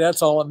 Okay,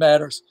 that's all that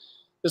matters.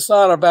 It's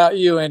not about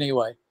you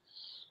anyway.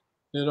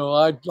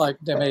 I'd like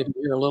to maybe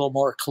hear a little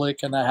more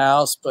click in the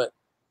house, but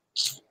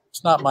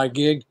it's not my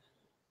gig.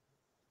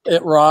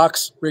 It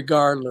rocks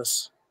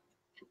regardless.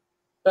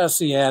 That's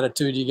the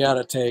attitude you got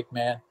to take,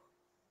 man.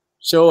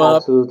 Show up.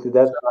 Absolutely,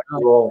 that's rock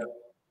and roll.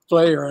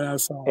 Play your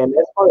ass off. And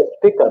as far as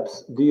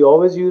pickups, do you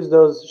always use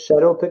those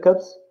shadow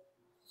pickups?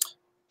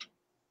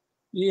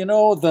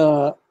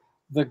 The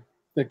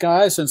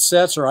guys in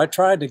Setzer, I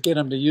tried to get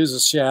them to use a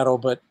shadow,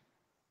 but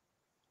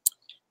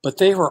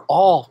they were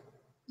all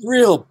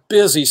real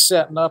busy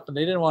setting up, and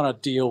they didn't want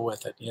to deal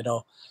with it,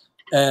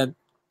 and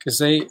because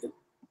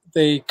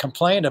they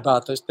complained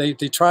about this. They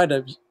tried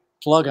to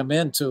plug them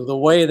into the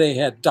way they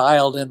had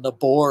dialed in the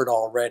board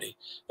already,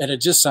 and it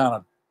just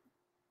sounded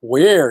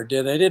weird.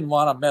 They didn't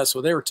want to mess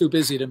with. They were too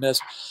busy to mess.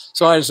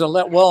 So I just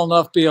let well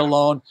enough be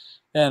alone,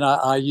 and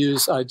I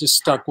just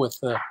stuck with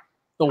the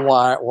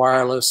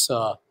wireless.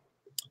 Well,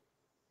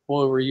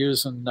 we're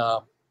using.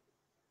 I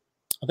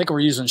think we're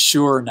using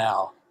Shure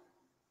now.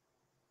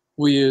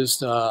 We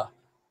used. Oh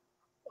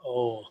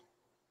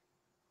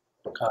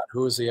God,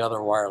 who was the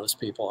other wireless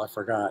people? I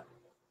forgot.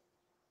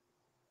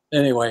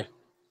 Anyway,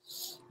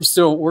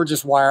 we're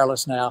just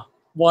wireless now.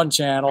 One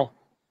channel.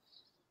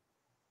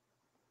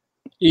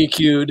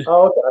 EQ'd.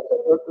 Oh,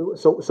 okay.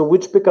 So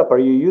which pickup are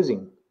you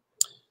using?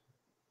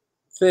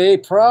 They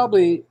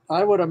probably,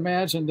 I would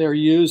imagine they're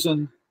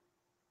using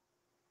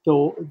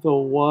the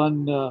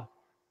one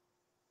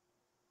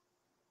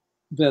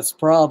that's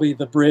probably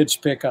the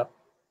bridge pickup.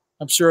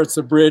 I'm sure it's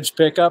the bridge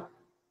pickup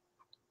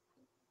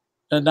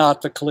and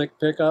not the click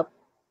pickup.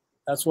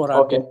 That's what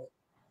I'm getting.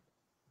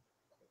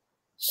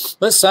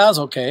 This sounds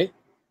okay.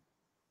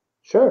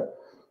 Sure,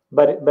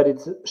 but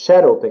it's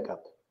shadow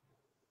pickup.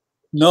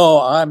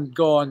 No, I'm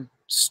going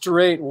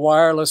straight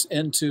wireless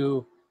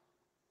into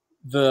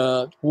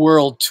the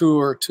World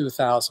Tour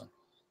 2000.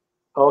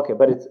 Okay,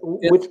 but it's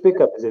which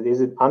pickup is it?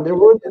 Is it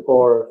Underwood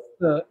or?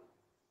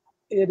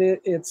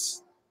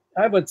 It's.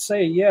 I would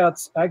say, yeah.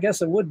 I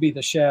guess it would be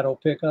the Shadow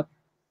pickup.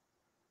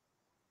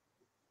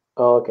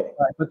 Oh, okay.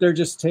 Right, but they're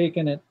just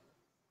taking it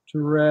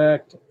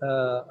direct.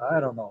 I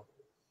don't know.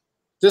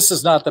 This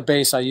is not the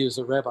bass I use.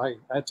 The Rev. I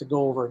had to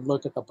go over and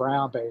look at the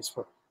brown bass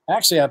for.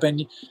 Actually,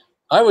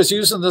 I was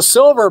using the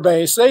silver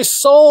bass. They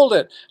sold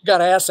it. Got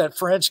to ask that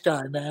French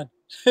guy, man.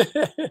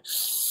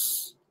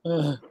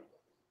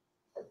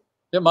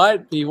 It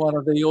might be one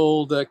of the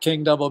old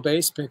King double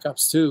bass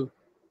pickups too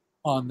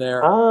on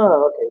there. Ah,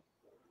 okay.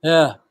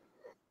 Yeah.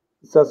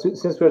 So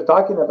since we're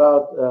talking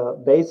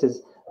about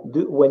basses,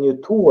 when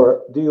you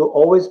tour, do you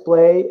always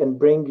play and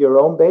bring your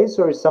own bass,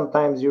 or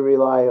sometimes you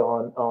rely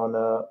on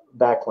a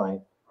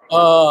backline?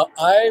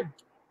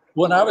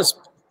 When I was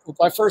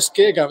my first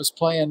gig, I was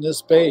playing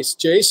this bass.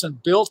 Jason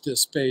built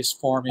this bass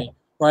for me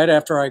right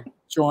after I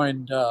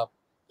joined the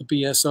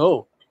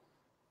BSO,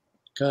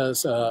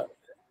 because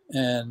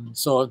and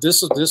so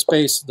this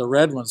bass, the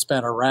red one's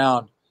been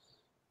around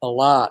a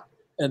lot.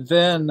 And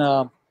then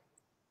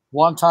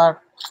one time,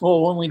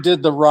 well, when we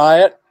did the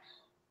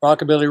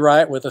Rockabilly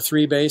Riot with the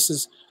 3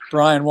 basses,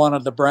 Brian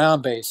wanted the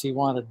brown bass. He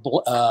wanted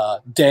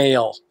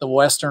Dale, the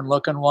Western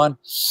looking one.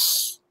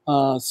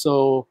 And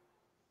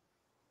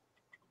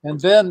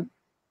then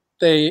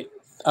I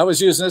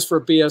was using this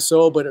for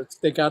BSO, but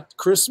they got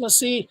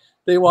Christmassy.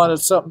 They wanted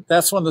something.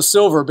 That's when the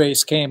silver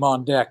bass came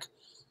on deck,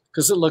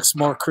 because it looks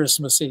more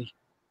Christmassy,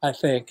 I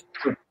think.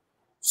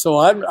 So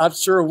I'm not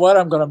sure what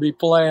I'm going to be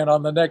playing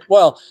on the next.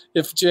 Well,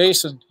 if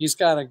Jason, he's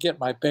got to get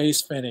my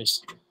bass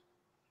finished,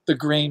 the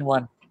green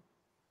one.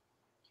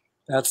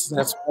 That's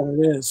what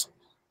it is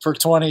for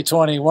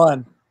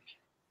 2021.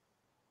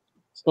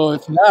 So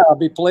if not, I'll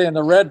be playing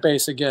the red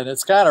bass again.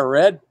 It's kind of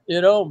red,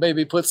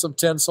 maybe put some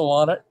tinsel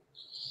on it.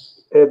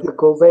 It's a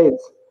cool bass.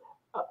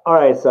 All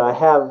right, so I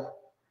have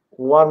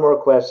one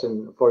more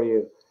question for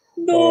you.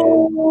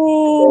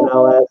 No. And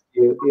I'll ask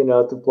you,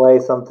 to play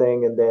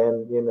something, and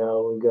then,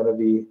 we're going to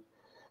be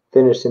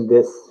finishing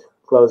this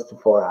close to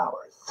 4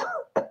 hours.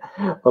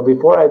 But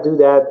before I do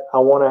that, I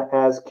want to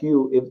ask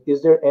you,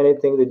 is there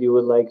anything that you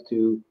would like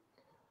to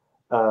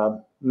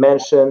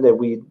mention that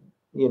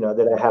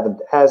that I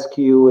haven't asked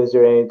you? Is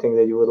there anything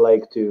that you would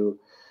like to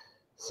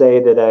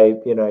say that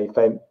if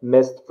I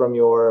missed from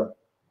your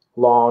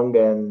long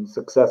and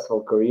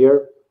successful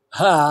career?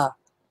 Oh.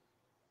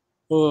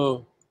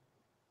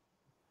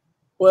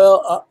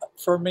 Well,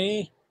 for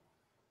me,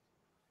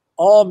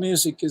 all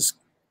music is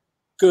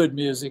good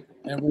music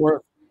and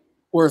worth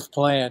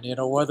playing.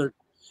 Well,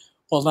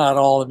 not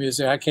all the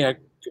music. I can't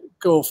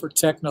go for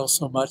techno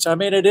so much. I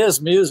mean, it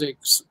is music,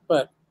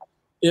 but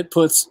it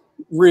puts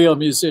real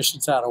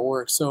musicians out of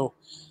work. So,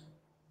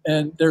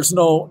 and there's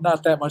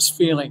not that much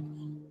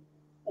feeling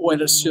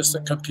when it's just a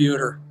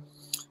computer.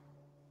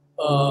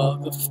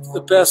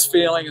 The best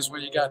feeling is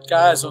when you got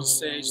guys on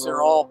stage.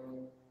 They're all,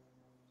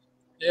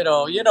 you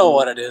know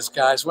what it is,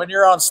 guys. When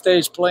you're on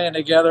stage playing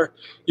together,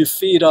 you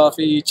feed off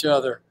each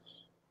other,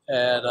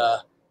 and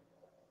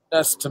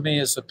that's, to me,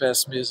 is the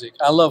best music.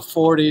 I love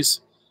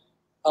 40s.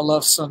 I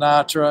love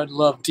Sinatra. I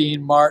love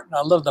Dean Martin.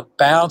 I love the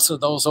bounce of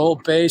those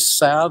old bass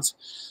sounds.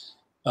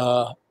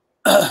 I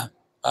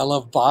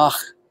love Bach.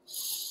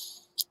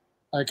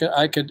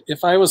 I could,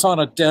 if I was on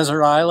a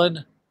desert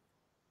island,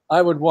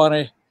 I would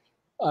want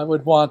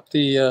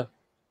the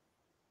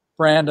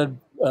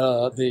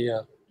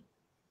the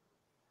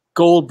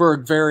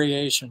Goldberg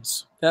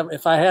Variations.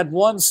 If I had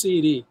one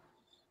CD,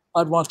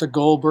 I'd want the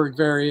Goldberg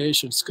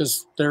Variations,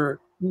 because they're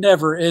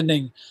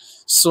never-ending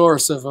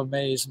source of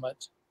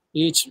amazement.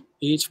 Each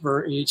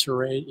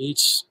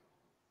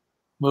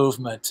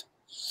movement.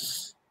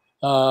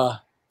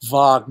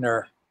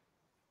 Wagner,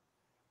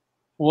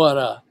 what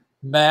a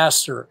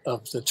master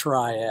of the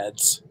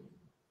triads,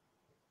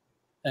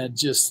 and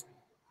just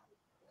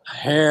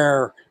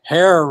hair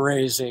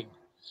raising.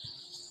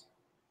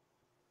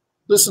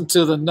 Listen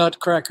to the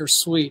Nutcracker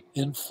Suite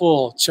in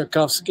full,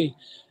 Tchaikovsky,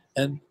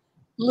 and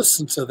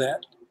listen to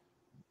that,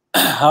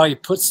 how he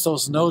puts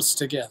those notes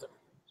together.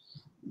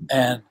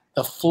 And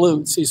the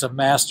flutes, he's a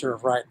master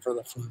of writing for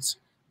the flutes.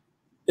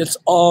 It's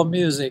all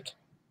music.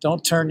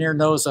 Don't turn your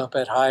nose up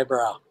at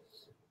highbrow.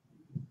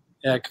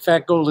 Yeah, in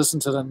fact, go listen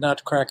to the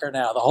Nutcracker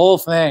now. The whole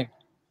thing,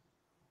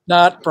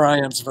 not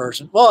Brian's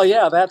version. Well,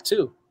 yeah, that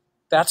too.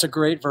 That's a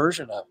great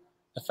version of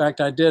it. In fact,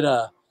 I did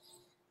a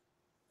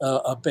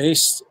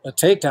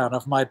takedown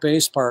of my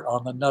bass part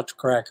on the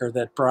Nutcracker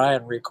that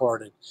Brian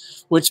recorded,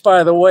 which,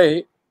 by the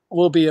way,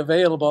 will be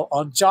available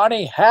on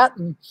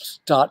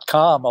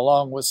JohnnyHatton.com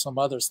along with some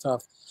other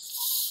stuff.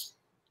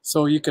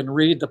 So you can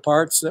read the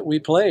parts that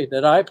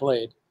I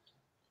played.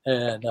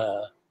 And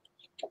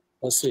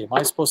let's see, am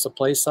I supposed to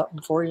play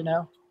something for you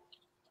now?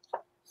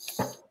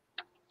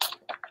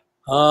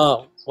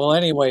 Oh, well,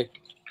 anyway.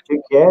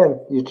 You can.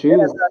 You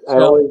choose. I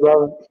always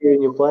love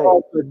hearing you play.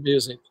 All good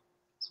music.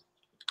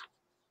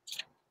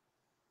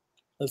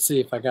 Let's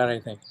see if I got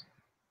anything.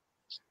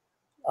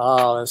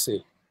 Oh, let's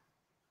see.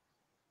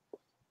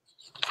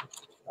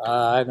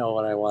 I know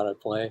what I want to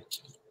play.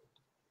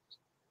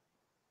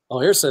 Oh,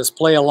 here it says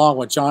play along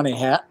with Johnny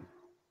Hatton.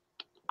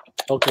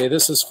 Okay,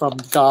 this is from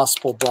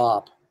Gospel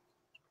Bob.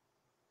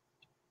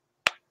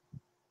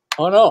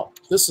 Oh no,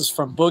 this is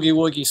from Boogie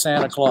Woogie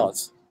Santa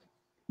Claus.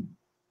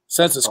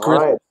 Since it's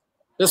Christmas, right.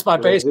 this is my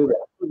Let's bass. do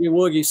that. Boogie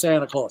Woogie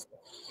Santa Claus.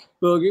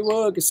 Boogie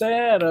Woogie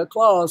Santa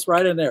Claus,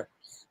 right in there.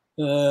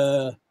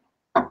 1,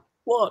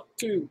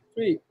 2,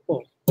 3,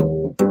 4.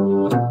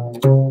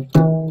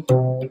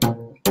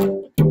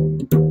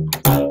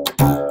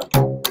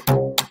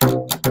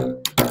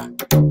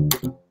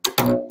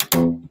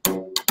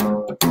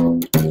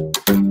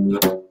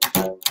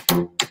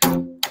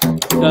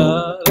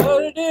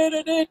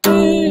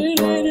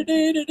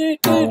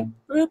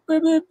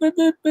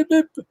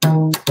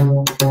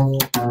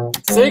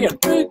 Singing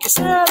Boogie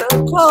Santa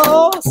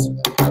Claus,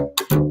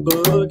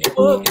 Boogie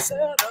Woogie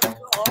Santa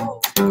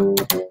Claus,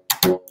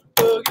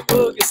 Boogie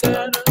Woogie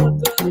Santa,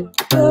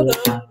 da, da,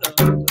 da, da.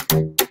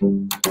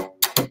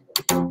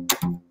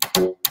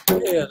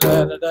 Yeah, da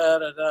da da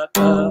da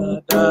da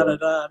da da da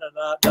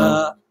da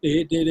da.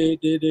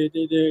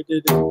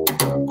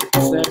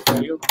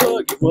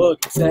 Boogie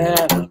Woogie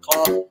Santa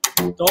Claus.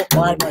 Don't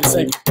mind my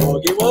singing.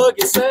 Boogie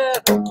Woogie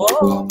Santa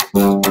Claus.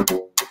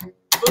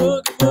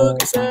 Boogie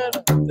Woogie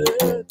Santa.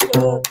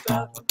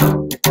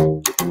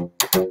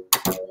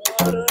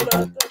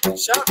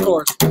 Shout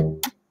chorus.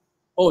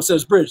 Oh, it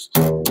says bridge.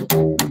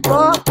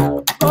 Rock,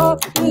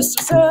 rock, Mr.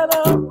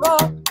 Santa,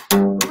 rock,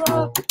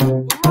 rock,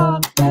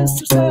 rock,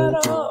 Mr.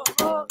 Santa,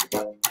 rock.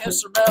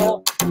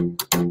 Instrumental.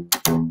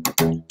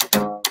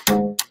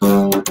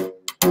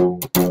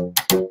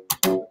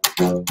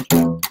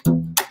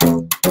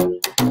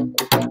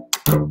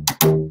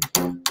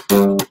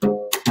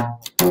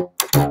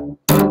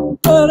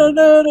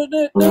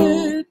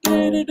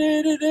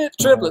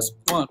 Triplets.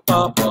 1,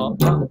 5, 1,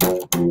 5.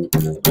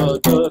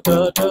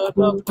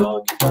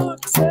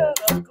 Boogie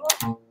Santa Claus.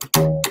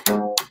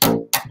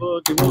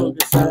 Boogie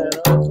Woogie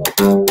Santa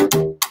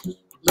Claus.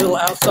 Little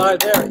outside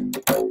there.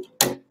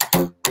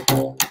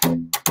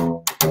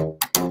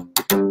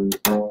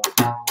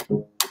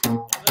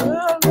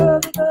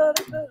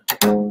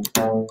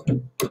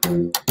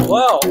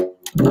 Wow.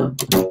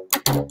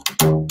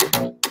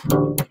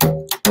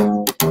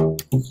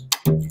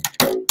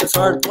 It's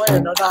hard to play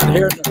and they're not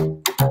hearing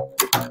them.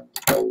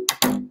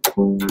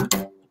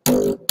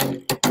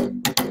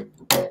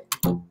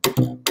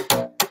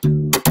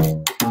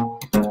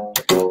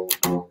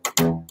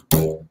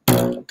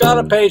 Got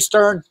a page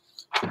turn.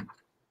 Are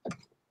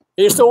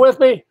you still with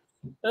me?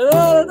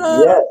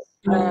 Yes.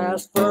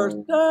 Pass first.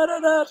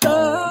 Boogie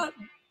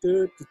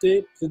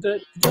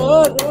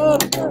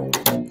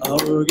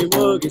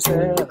Woogie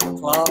Santa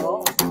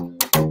Claus.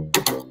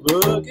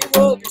 Boogie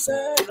Woogie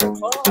Santa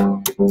Claus.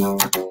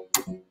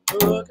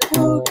 Boogie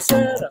Woogie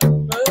Santa.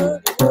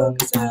 Boogie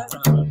Woogie Santa.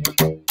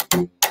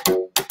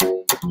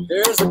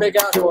 Here's the big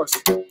out horse.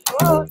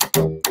 Rock,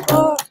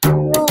 rock,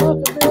 rock,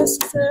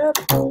 Mr.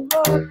 Santa.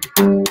 Rock,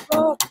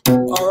 rock,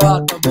 all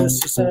right,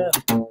 Mr.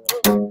 Santa.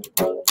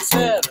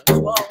 Santa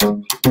Claus.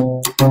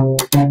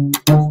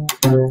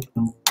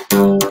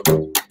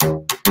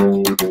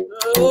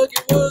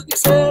 Boogie Woogie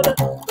Santa.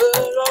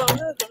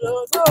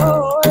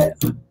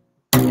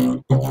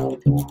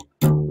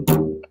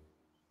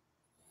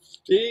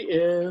 The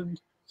end.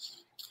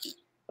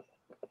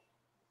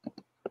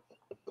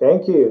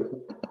 Thank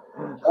you.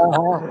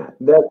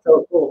 That's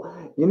so cool.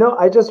 You know,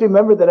 I just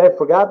remembered that I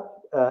forgot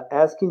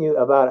asking you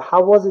about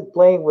how was it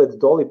playing with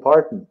Dolly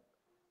Parton?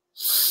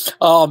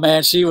 Oh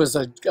man, she was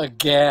a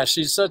gas.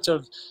 She's such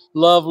a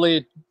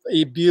lovely,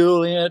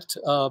 ebullient,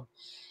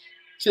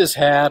 just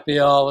happy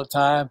all the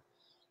time.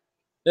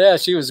 Yeah,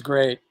 she was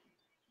great.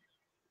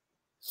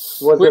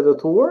 Was it a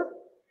tour?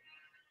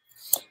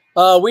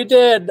 We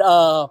did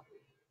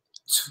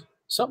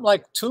something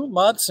like 2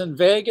 months in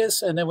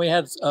Vegas, and then we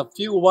had a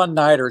few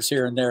one-nighters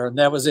here and there, and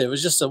that was it. It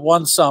was just a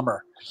one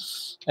summer.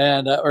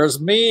 And it was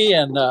me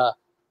and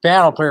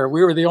piano player.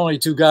 We were the only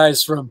two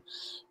guys from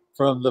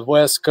the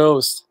West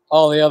Coast.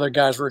 All the other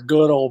guys were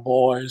good old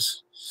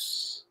boys.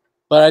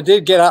 But I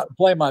did get out and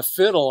play my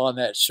fiddle on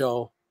that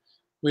show.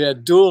 We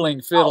had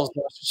dueling fiddles.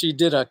 Oh. She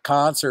did a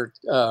concert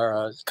or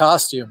a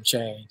costume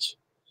change.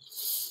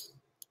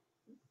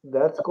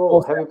 That's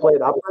cool. Have you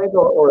played upright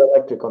or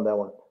electric on that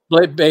one?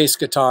 Played bass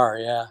guitar,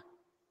 yeah.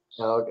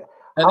 Okay.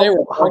 And how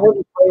was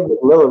you playing with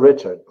Little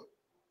Richard?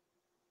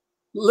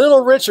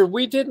 Little Richard,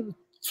 we didn't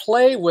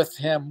play with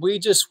him. We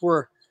just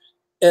were,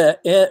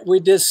 we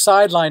did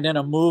sideline in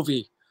a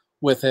movie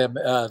with him,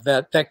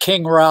 that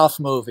King Ralph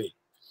movie.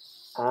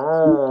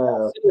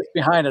 Ah. He was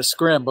behind a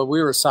scrim, but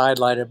we were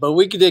sidelined. But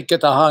we did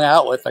get to hang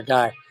out with the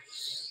guy.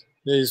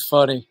 He's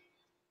funny.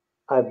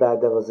 I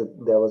bet that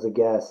was a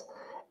guess.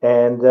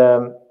 And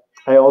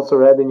I also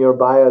read in your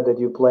bio that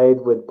you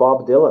played with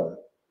Bob Dylan.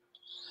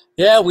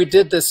 Yeah, we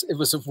did this. It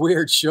was a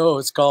weird show.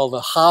 It's called the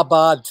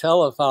Chabad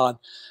Telethon.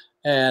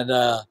 And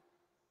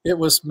it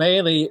was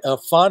mainly a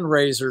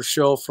fundraiser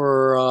show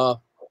for, I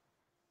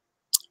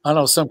don't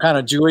know, some kind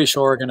of Jewish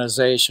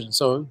organization.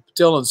 So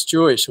Dylan's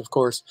Jewish, of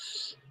course.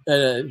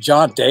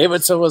 John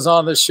Davidson was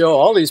on the show.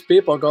 All these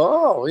people go,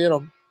 oh, you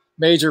know,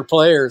 major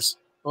players,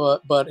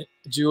 but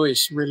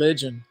Jewish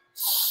religion.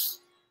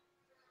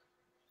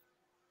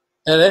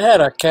 And it had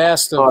a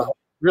cast of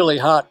really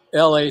hot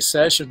LA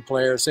session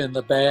players in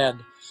the band.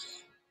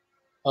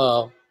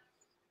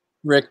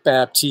 Rick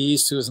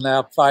Baptiste, who's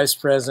now vice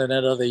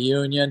president of the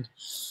union,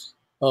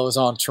 was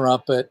on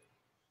trumpet.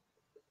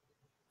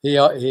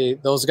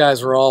 Those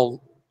guys were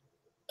all.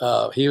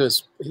 He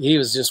was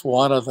just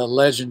one of the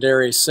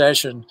legendary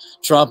session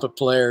trumpet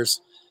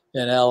players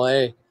in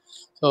LA.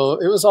 So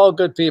it was all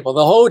good people.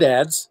 The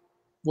Hodads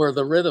were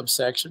the rhythm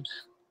section.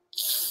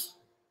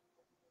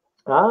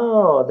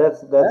 Oh,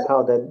 that's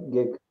how that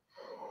gig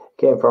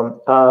came from.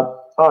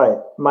 All right,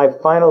 my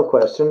final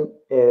question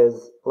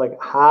is like,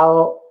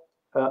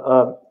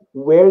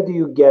 where do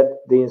you get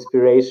the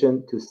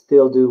inspiration to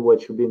still do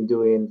what you've been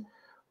doing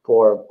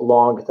for a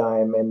long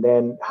time, and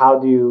then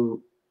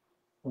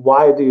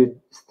why do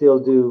you still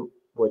do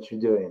what you're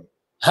doing?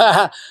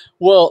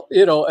 Well,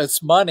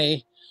 it's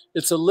money,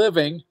 it's a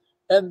living,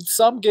 and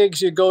some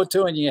gigs you go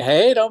to and you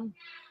hate them,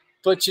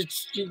 but you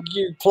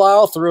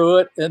plow through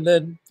it, and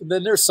then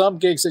there's some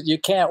gigs that you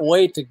can't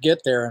wait to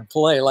get there and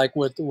play. Like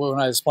when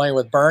I was playing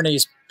with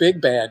Bernie's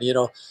big band,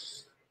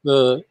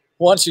 the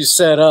once you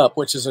set up,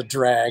 which is a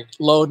drag,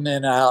 loading in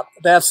and out,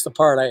 that's the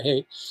part I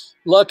hate.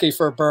 Lucky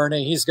for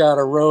Bernie, he's got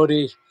a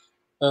roadie.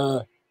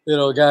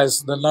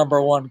 Guy's the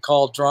 #1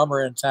 called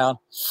drummer in town,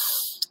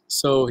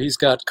 so he's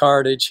got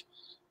cartage.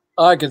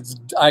 I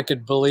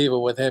could believe it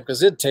with him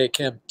because it'd take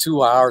him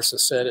 2 hours to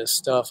set his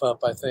stuff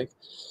up, I think.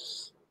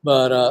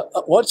 But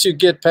once you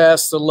get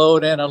past the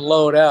load in and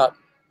load out,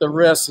 the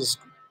rest is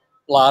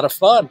a lot of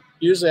fun.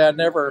 Usually I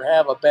never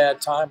have a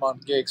bad time on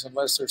gigs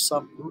unless there's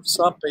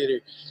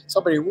somebody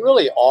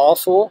really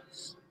awful,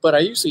 but I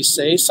usually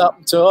say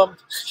something to them.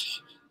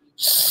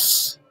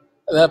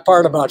 That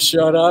part about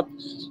shut up,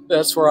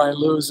 that's where I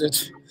lose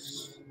it.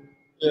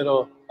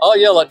 I'll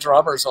yell at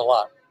drummers a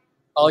lot.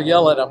 I'll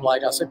yell at them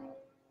like I said,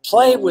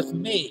 play with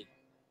me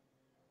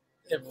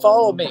and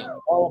follow me,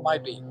 follow my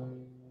beat.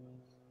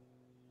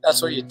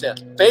 That's what you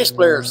did. Bass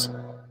players,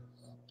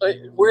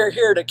 we're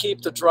here to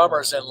keep the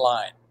drummers in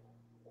line.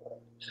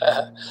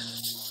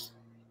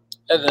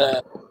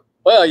 And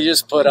well, you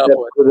just put up with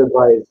it. Good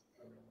advice.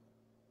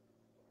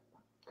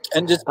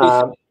 And just be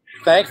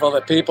thankful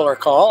that people are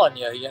calling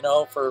you,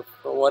 for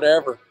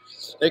whatever.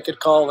 They could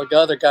call the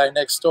other guy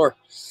next door.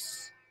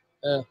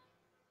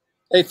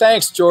 Hey,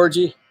 thanks,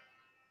 Djordje.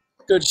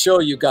 Good show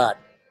you got.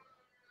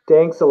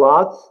 Thanks a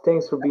lot.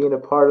 Thanks for being a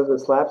part of the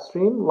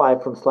Slapstream,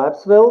 live from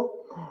Slapsville.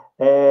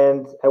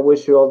 And I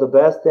wish you all the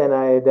best. And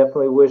I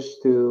definitely wish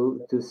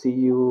to see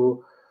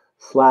you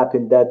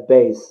slapping that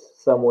bass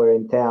somewhere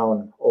in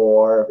town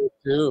or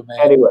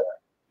anywhere.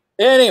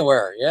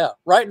 Anywhere, yeah.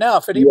 Right now,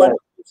 if anybody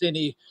needs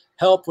any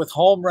help with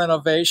home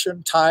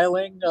renovation,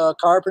 tiling,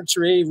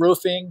 carpentry,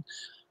 roofing,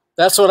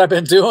 that's what I've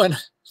been doing.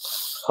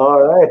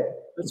 All right.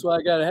 That's why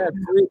I got to have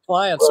 3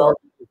 clients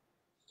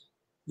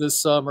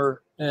this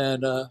summer,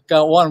 and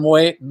got one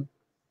waiting.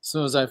 As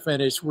soon as I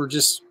finish, we're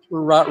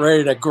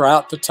ready to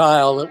grout the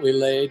tile that we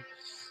laid.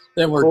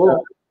 Then we're done.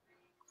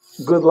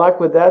 Good luck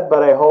with that,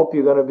 but I hope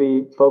you're going to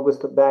be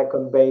focused back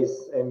on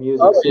bass and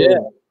music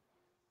soon.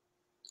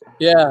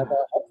 Yeah,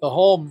 the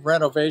home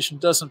renovation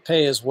doesn't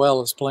pay as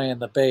well as playing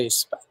the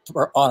bass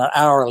on an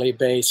hourly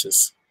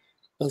basis.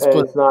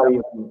 It's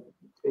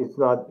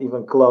not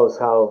even close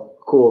how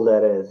cool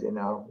that is,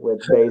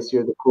 With bass,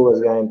 you're the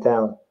coolest guy in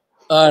town.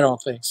 I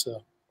don't think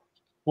so.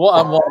 Well,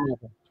 I'm one of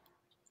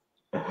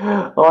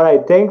them. All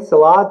right, thanks a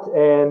lot,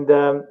 and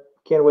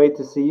can't wait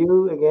to see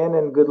you again,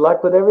 and good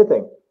luck with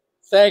everything.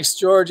 Thanks,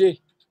 Djordje.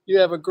 You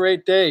have a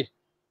great day.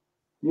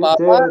 You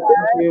too. Thank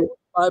you.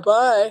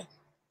 Bye-bye.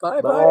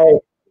 Bye-bye.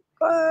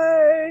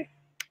 Bye.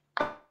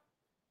 Bye.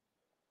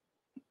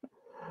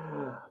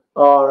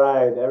 All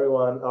right,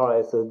 everyone. All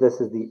right, so this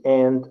is the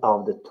end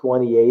of the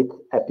 28th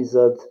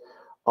episode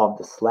of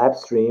the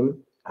Slapstream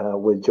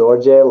with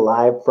Djordje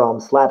live from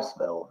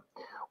Slapsville.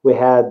 We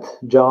had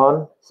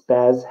JOHNNY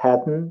SPAZZ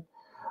HATTON,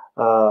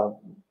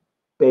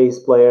 bass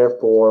player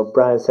for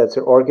BRIAN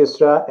SETZER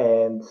Orchestra,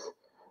 and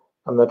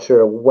I'm not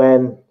sure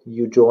when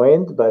you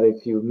joined, but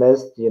if you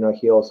missed,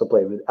 he also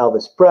played with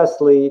Elvis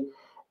Presley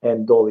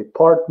and Dolly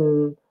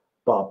Parton,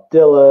 Bob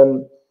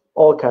Dylan,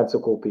 all kinds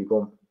of cool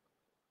people.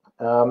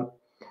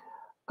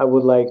 I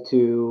would like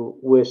to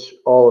wish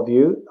all of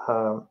you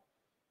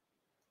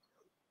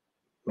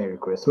Merry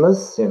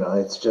Christmas.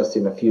 It's just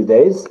in a few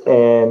days,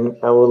 and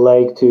I would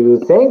like to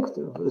thank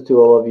to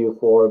all of you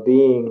for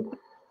being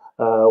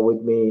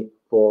with me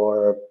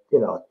for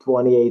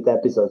 28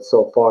 episodes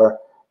so far,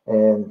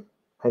 and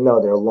I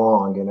know they're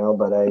long,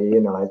 but I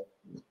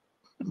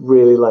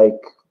really like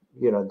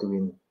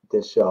doing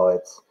this show.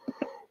 It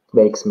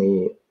makes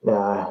me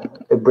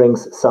it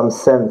brings some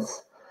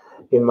sense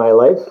in my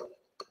life,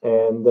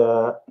 and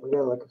we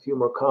got like a few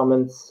more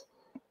comments.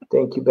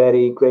 Thank you,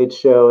 Betty. Great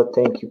show.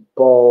 Thank you,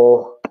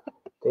 Paul.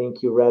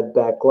 Thank you,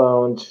 Redback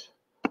Lounge.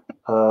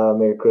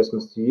 Merry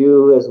Christmas to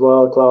you as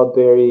well,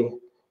 Cloudberry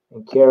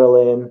and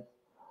Carolyn.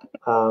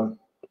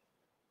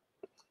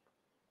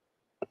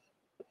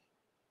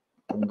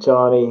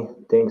 Johnny,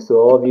 thanks to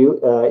all of you.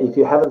 If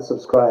you haven't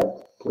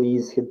subscribed,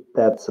 please hit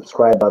that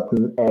subscribe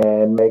button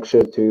and make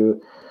sure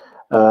to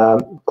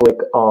click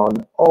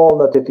on all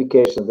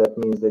notifications. That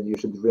means that you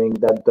should ring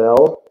that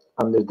bell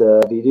under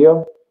the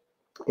video.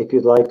 If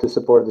you'd like to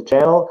support the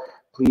channel,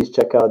 please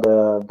check out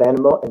the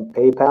Venmo and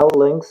PayPal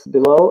links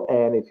below.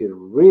 And if you'd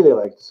really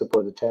like to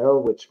support the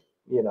channel, which,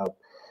 you know,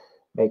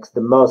 makes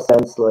the most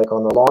sense, like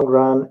on the long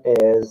run,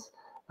 is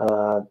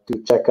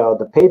to check out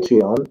the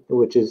Patreon,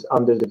 which is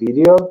under the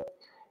video.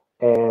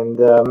 And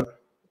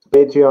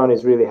Patreon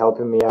is really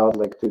helping me out,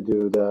 like to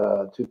do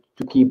to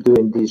keep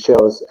doing these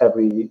shows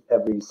every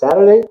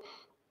Saturday.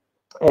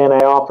 And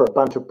I offer a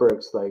bunch of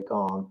perks like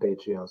on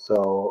Patreon.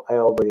 So I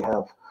already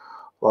have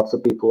lots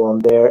of people on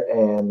there,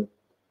 and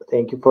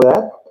thank you for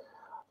that.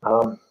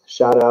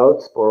 Shout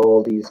out for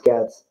all these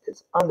cats.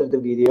 It's under the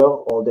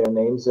video. All their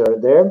names are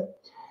there.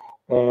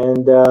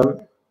 And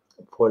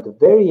for the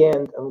very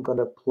end, I'm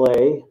gonna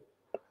play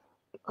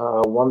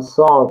one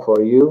song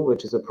for you,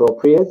 which is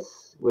appropriate,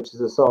 which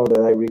is a song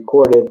that I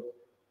recorded,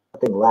 I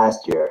think,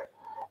 last year.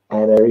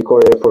 And I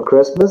recorded it for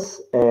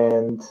Christmas.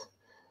 And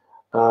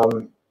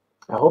I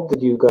hope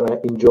that you're gonna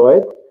enjoy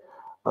it.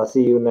 I'll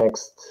see you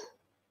next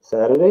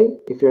Saturday.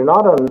 If you're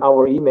not on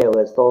our email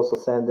list, also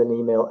send an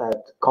email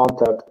at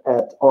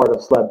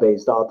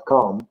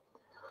contact@artofslapbass.com,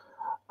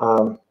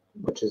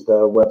 which is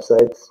the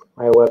website,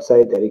 my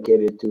website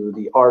dedicated to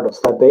the art of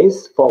slap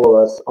bass. Follow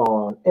us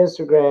on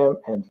Instagram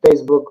and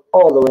Facebook.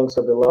 All the links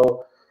are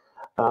below.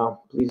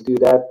 Please do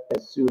that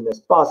as soon as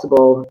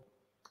possible.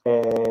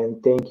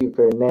 And thank you,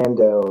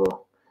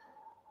 Fernando.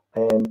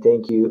 And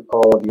thank you,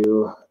 all of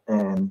you.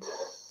 And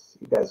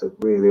you guys are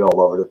really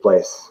all over the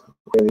place.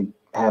 Really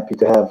happy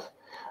to have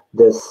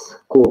this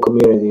cool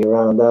community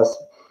around us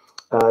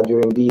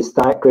during these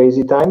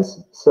crazy times.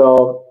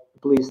 So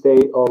please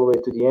stay all the way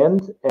to the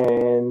end,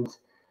 and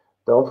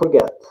don't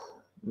forget,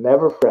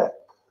 never fret,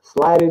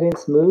 slide it in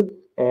smooth,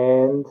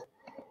 and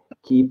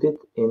keep it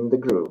in the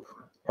groove.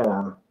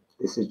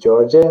 This is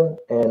Djordje,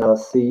 and I'll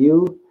see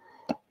you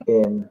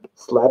in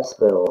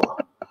Slapsville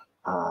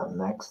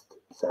next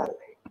Saturday.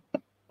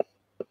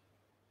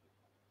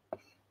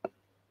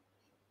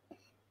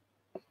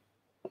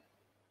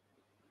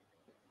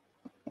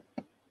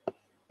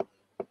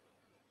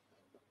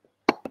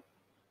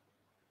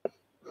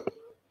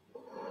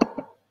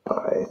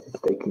 All right,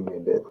 it's taking me a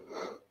bit.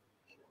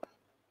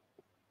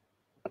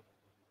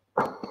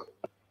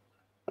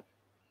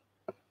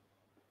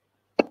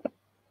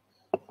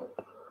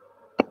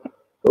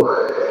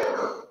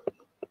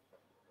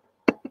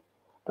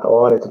 I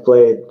wanted to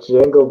play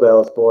Jingle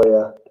Bells for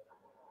you,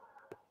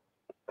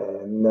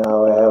 and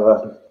now I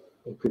have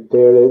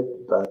prepared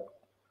it, but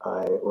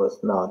I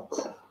was not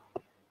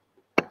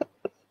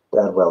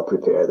that well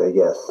prepared, I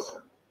guess.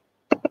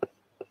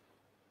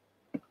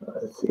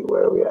 Let's see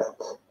where we're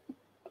at.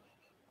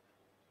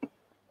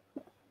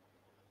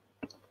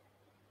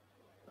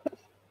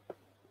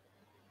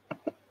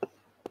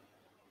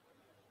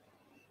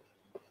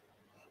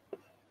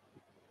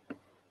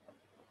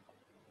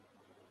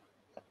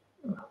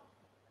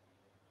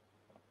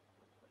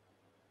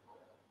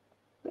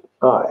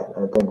 All right,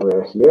 I think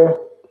we're here.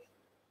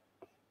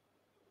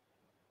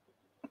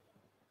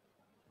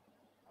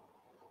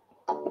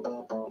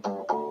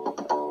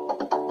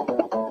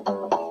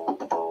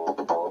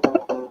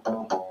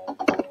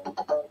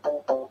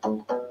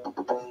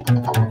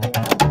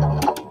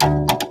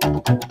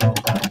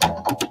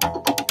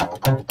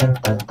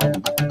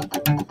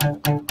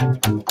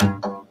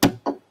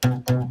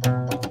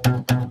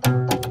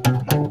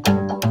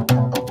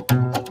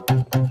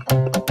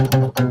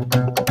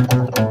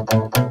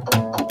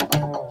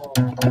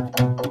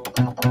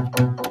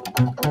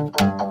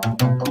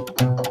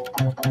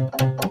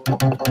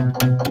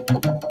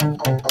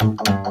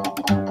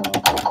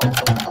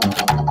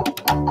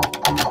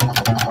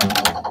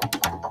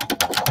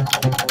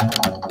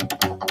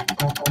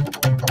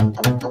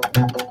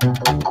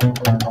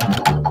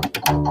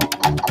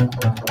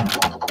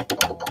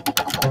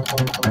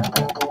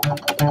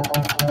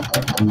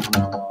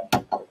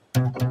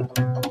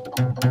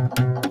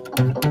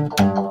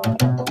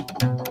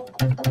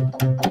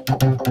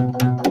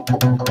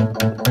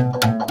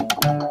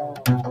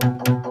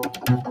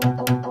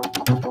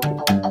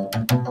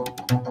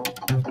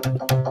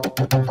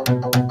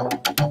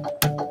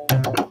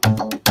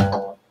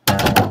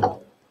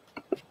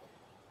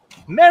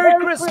 Merry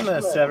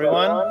Christmas,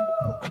 everyone.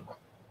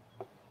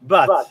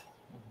 But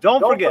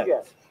don't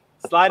forget,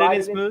 slide it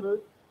in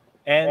smooth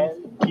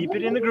and keep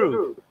it in the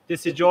groove.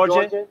 This is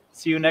Djordje.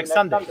 See you next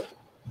Sunday.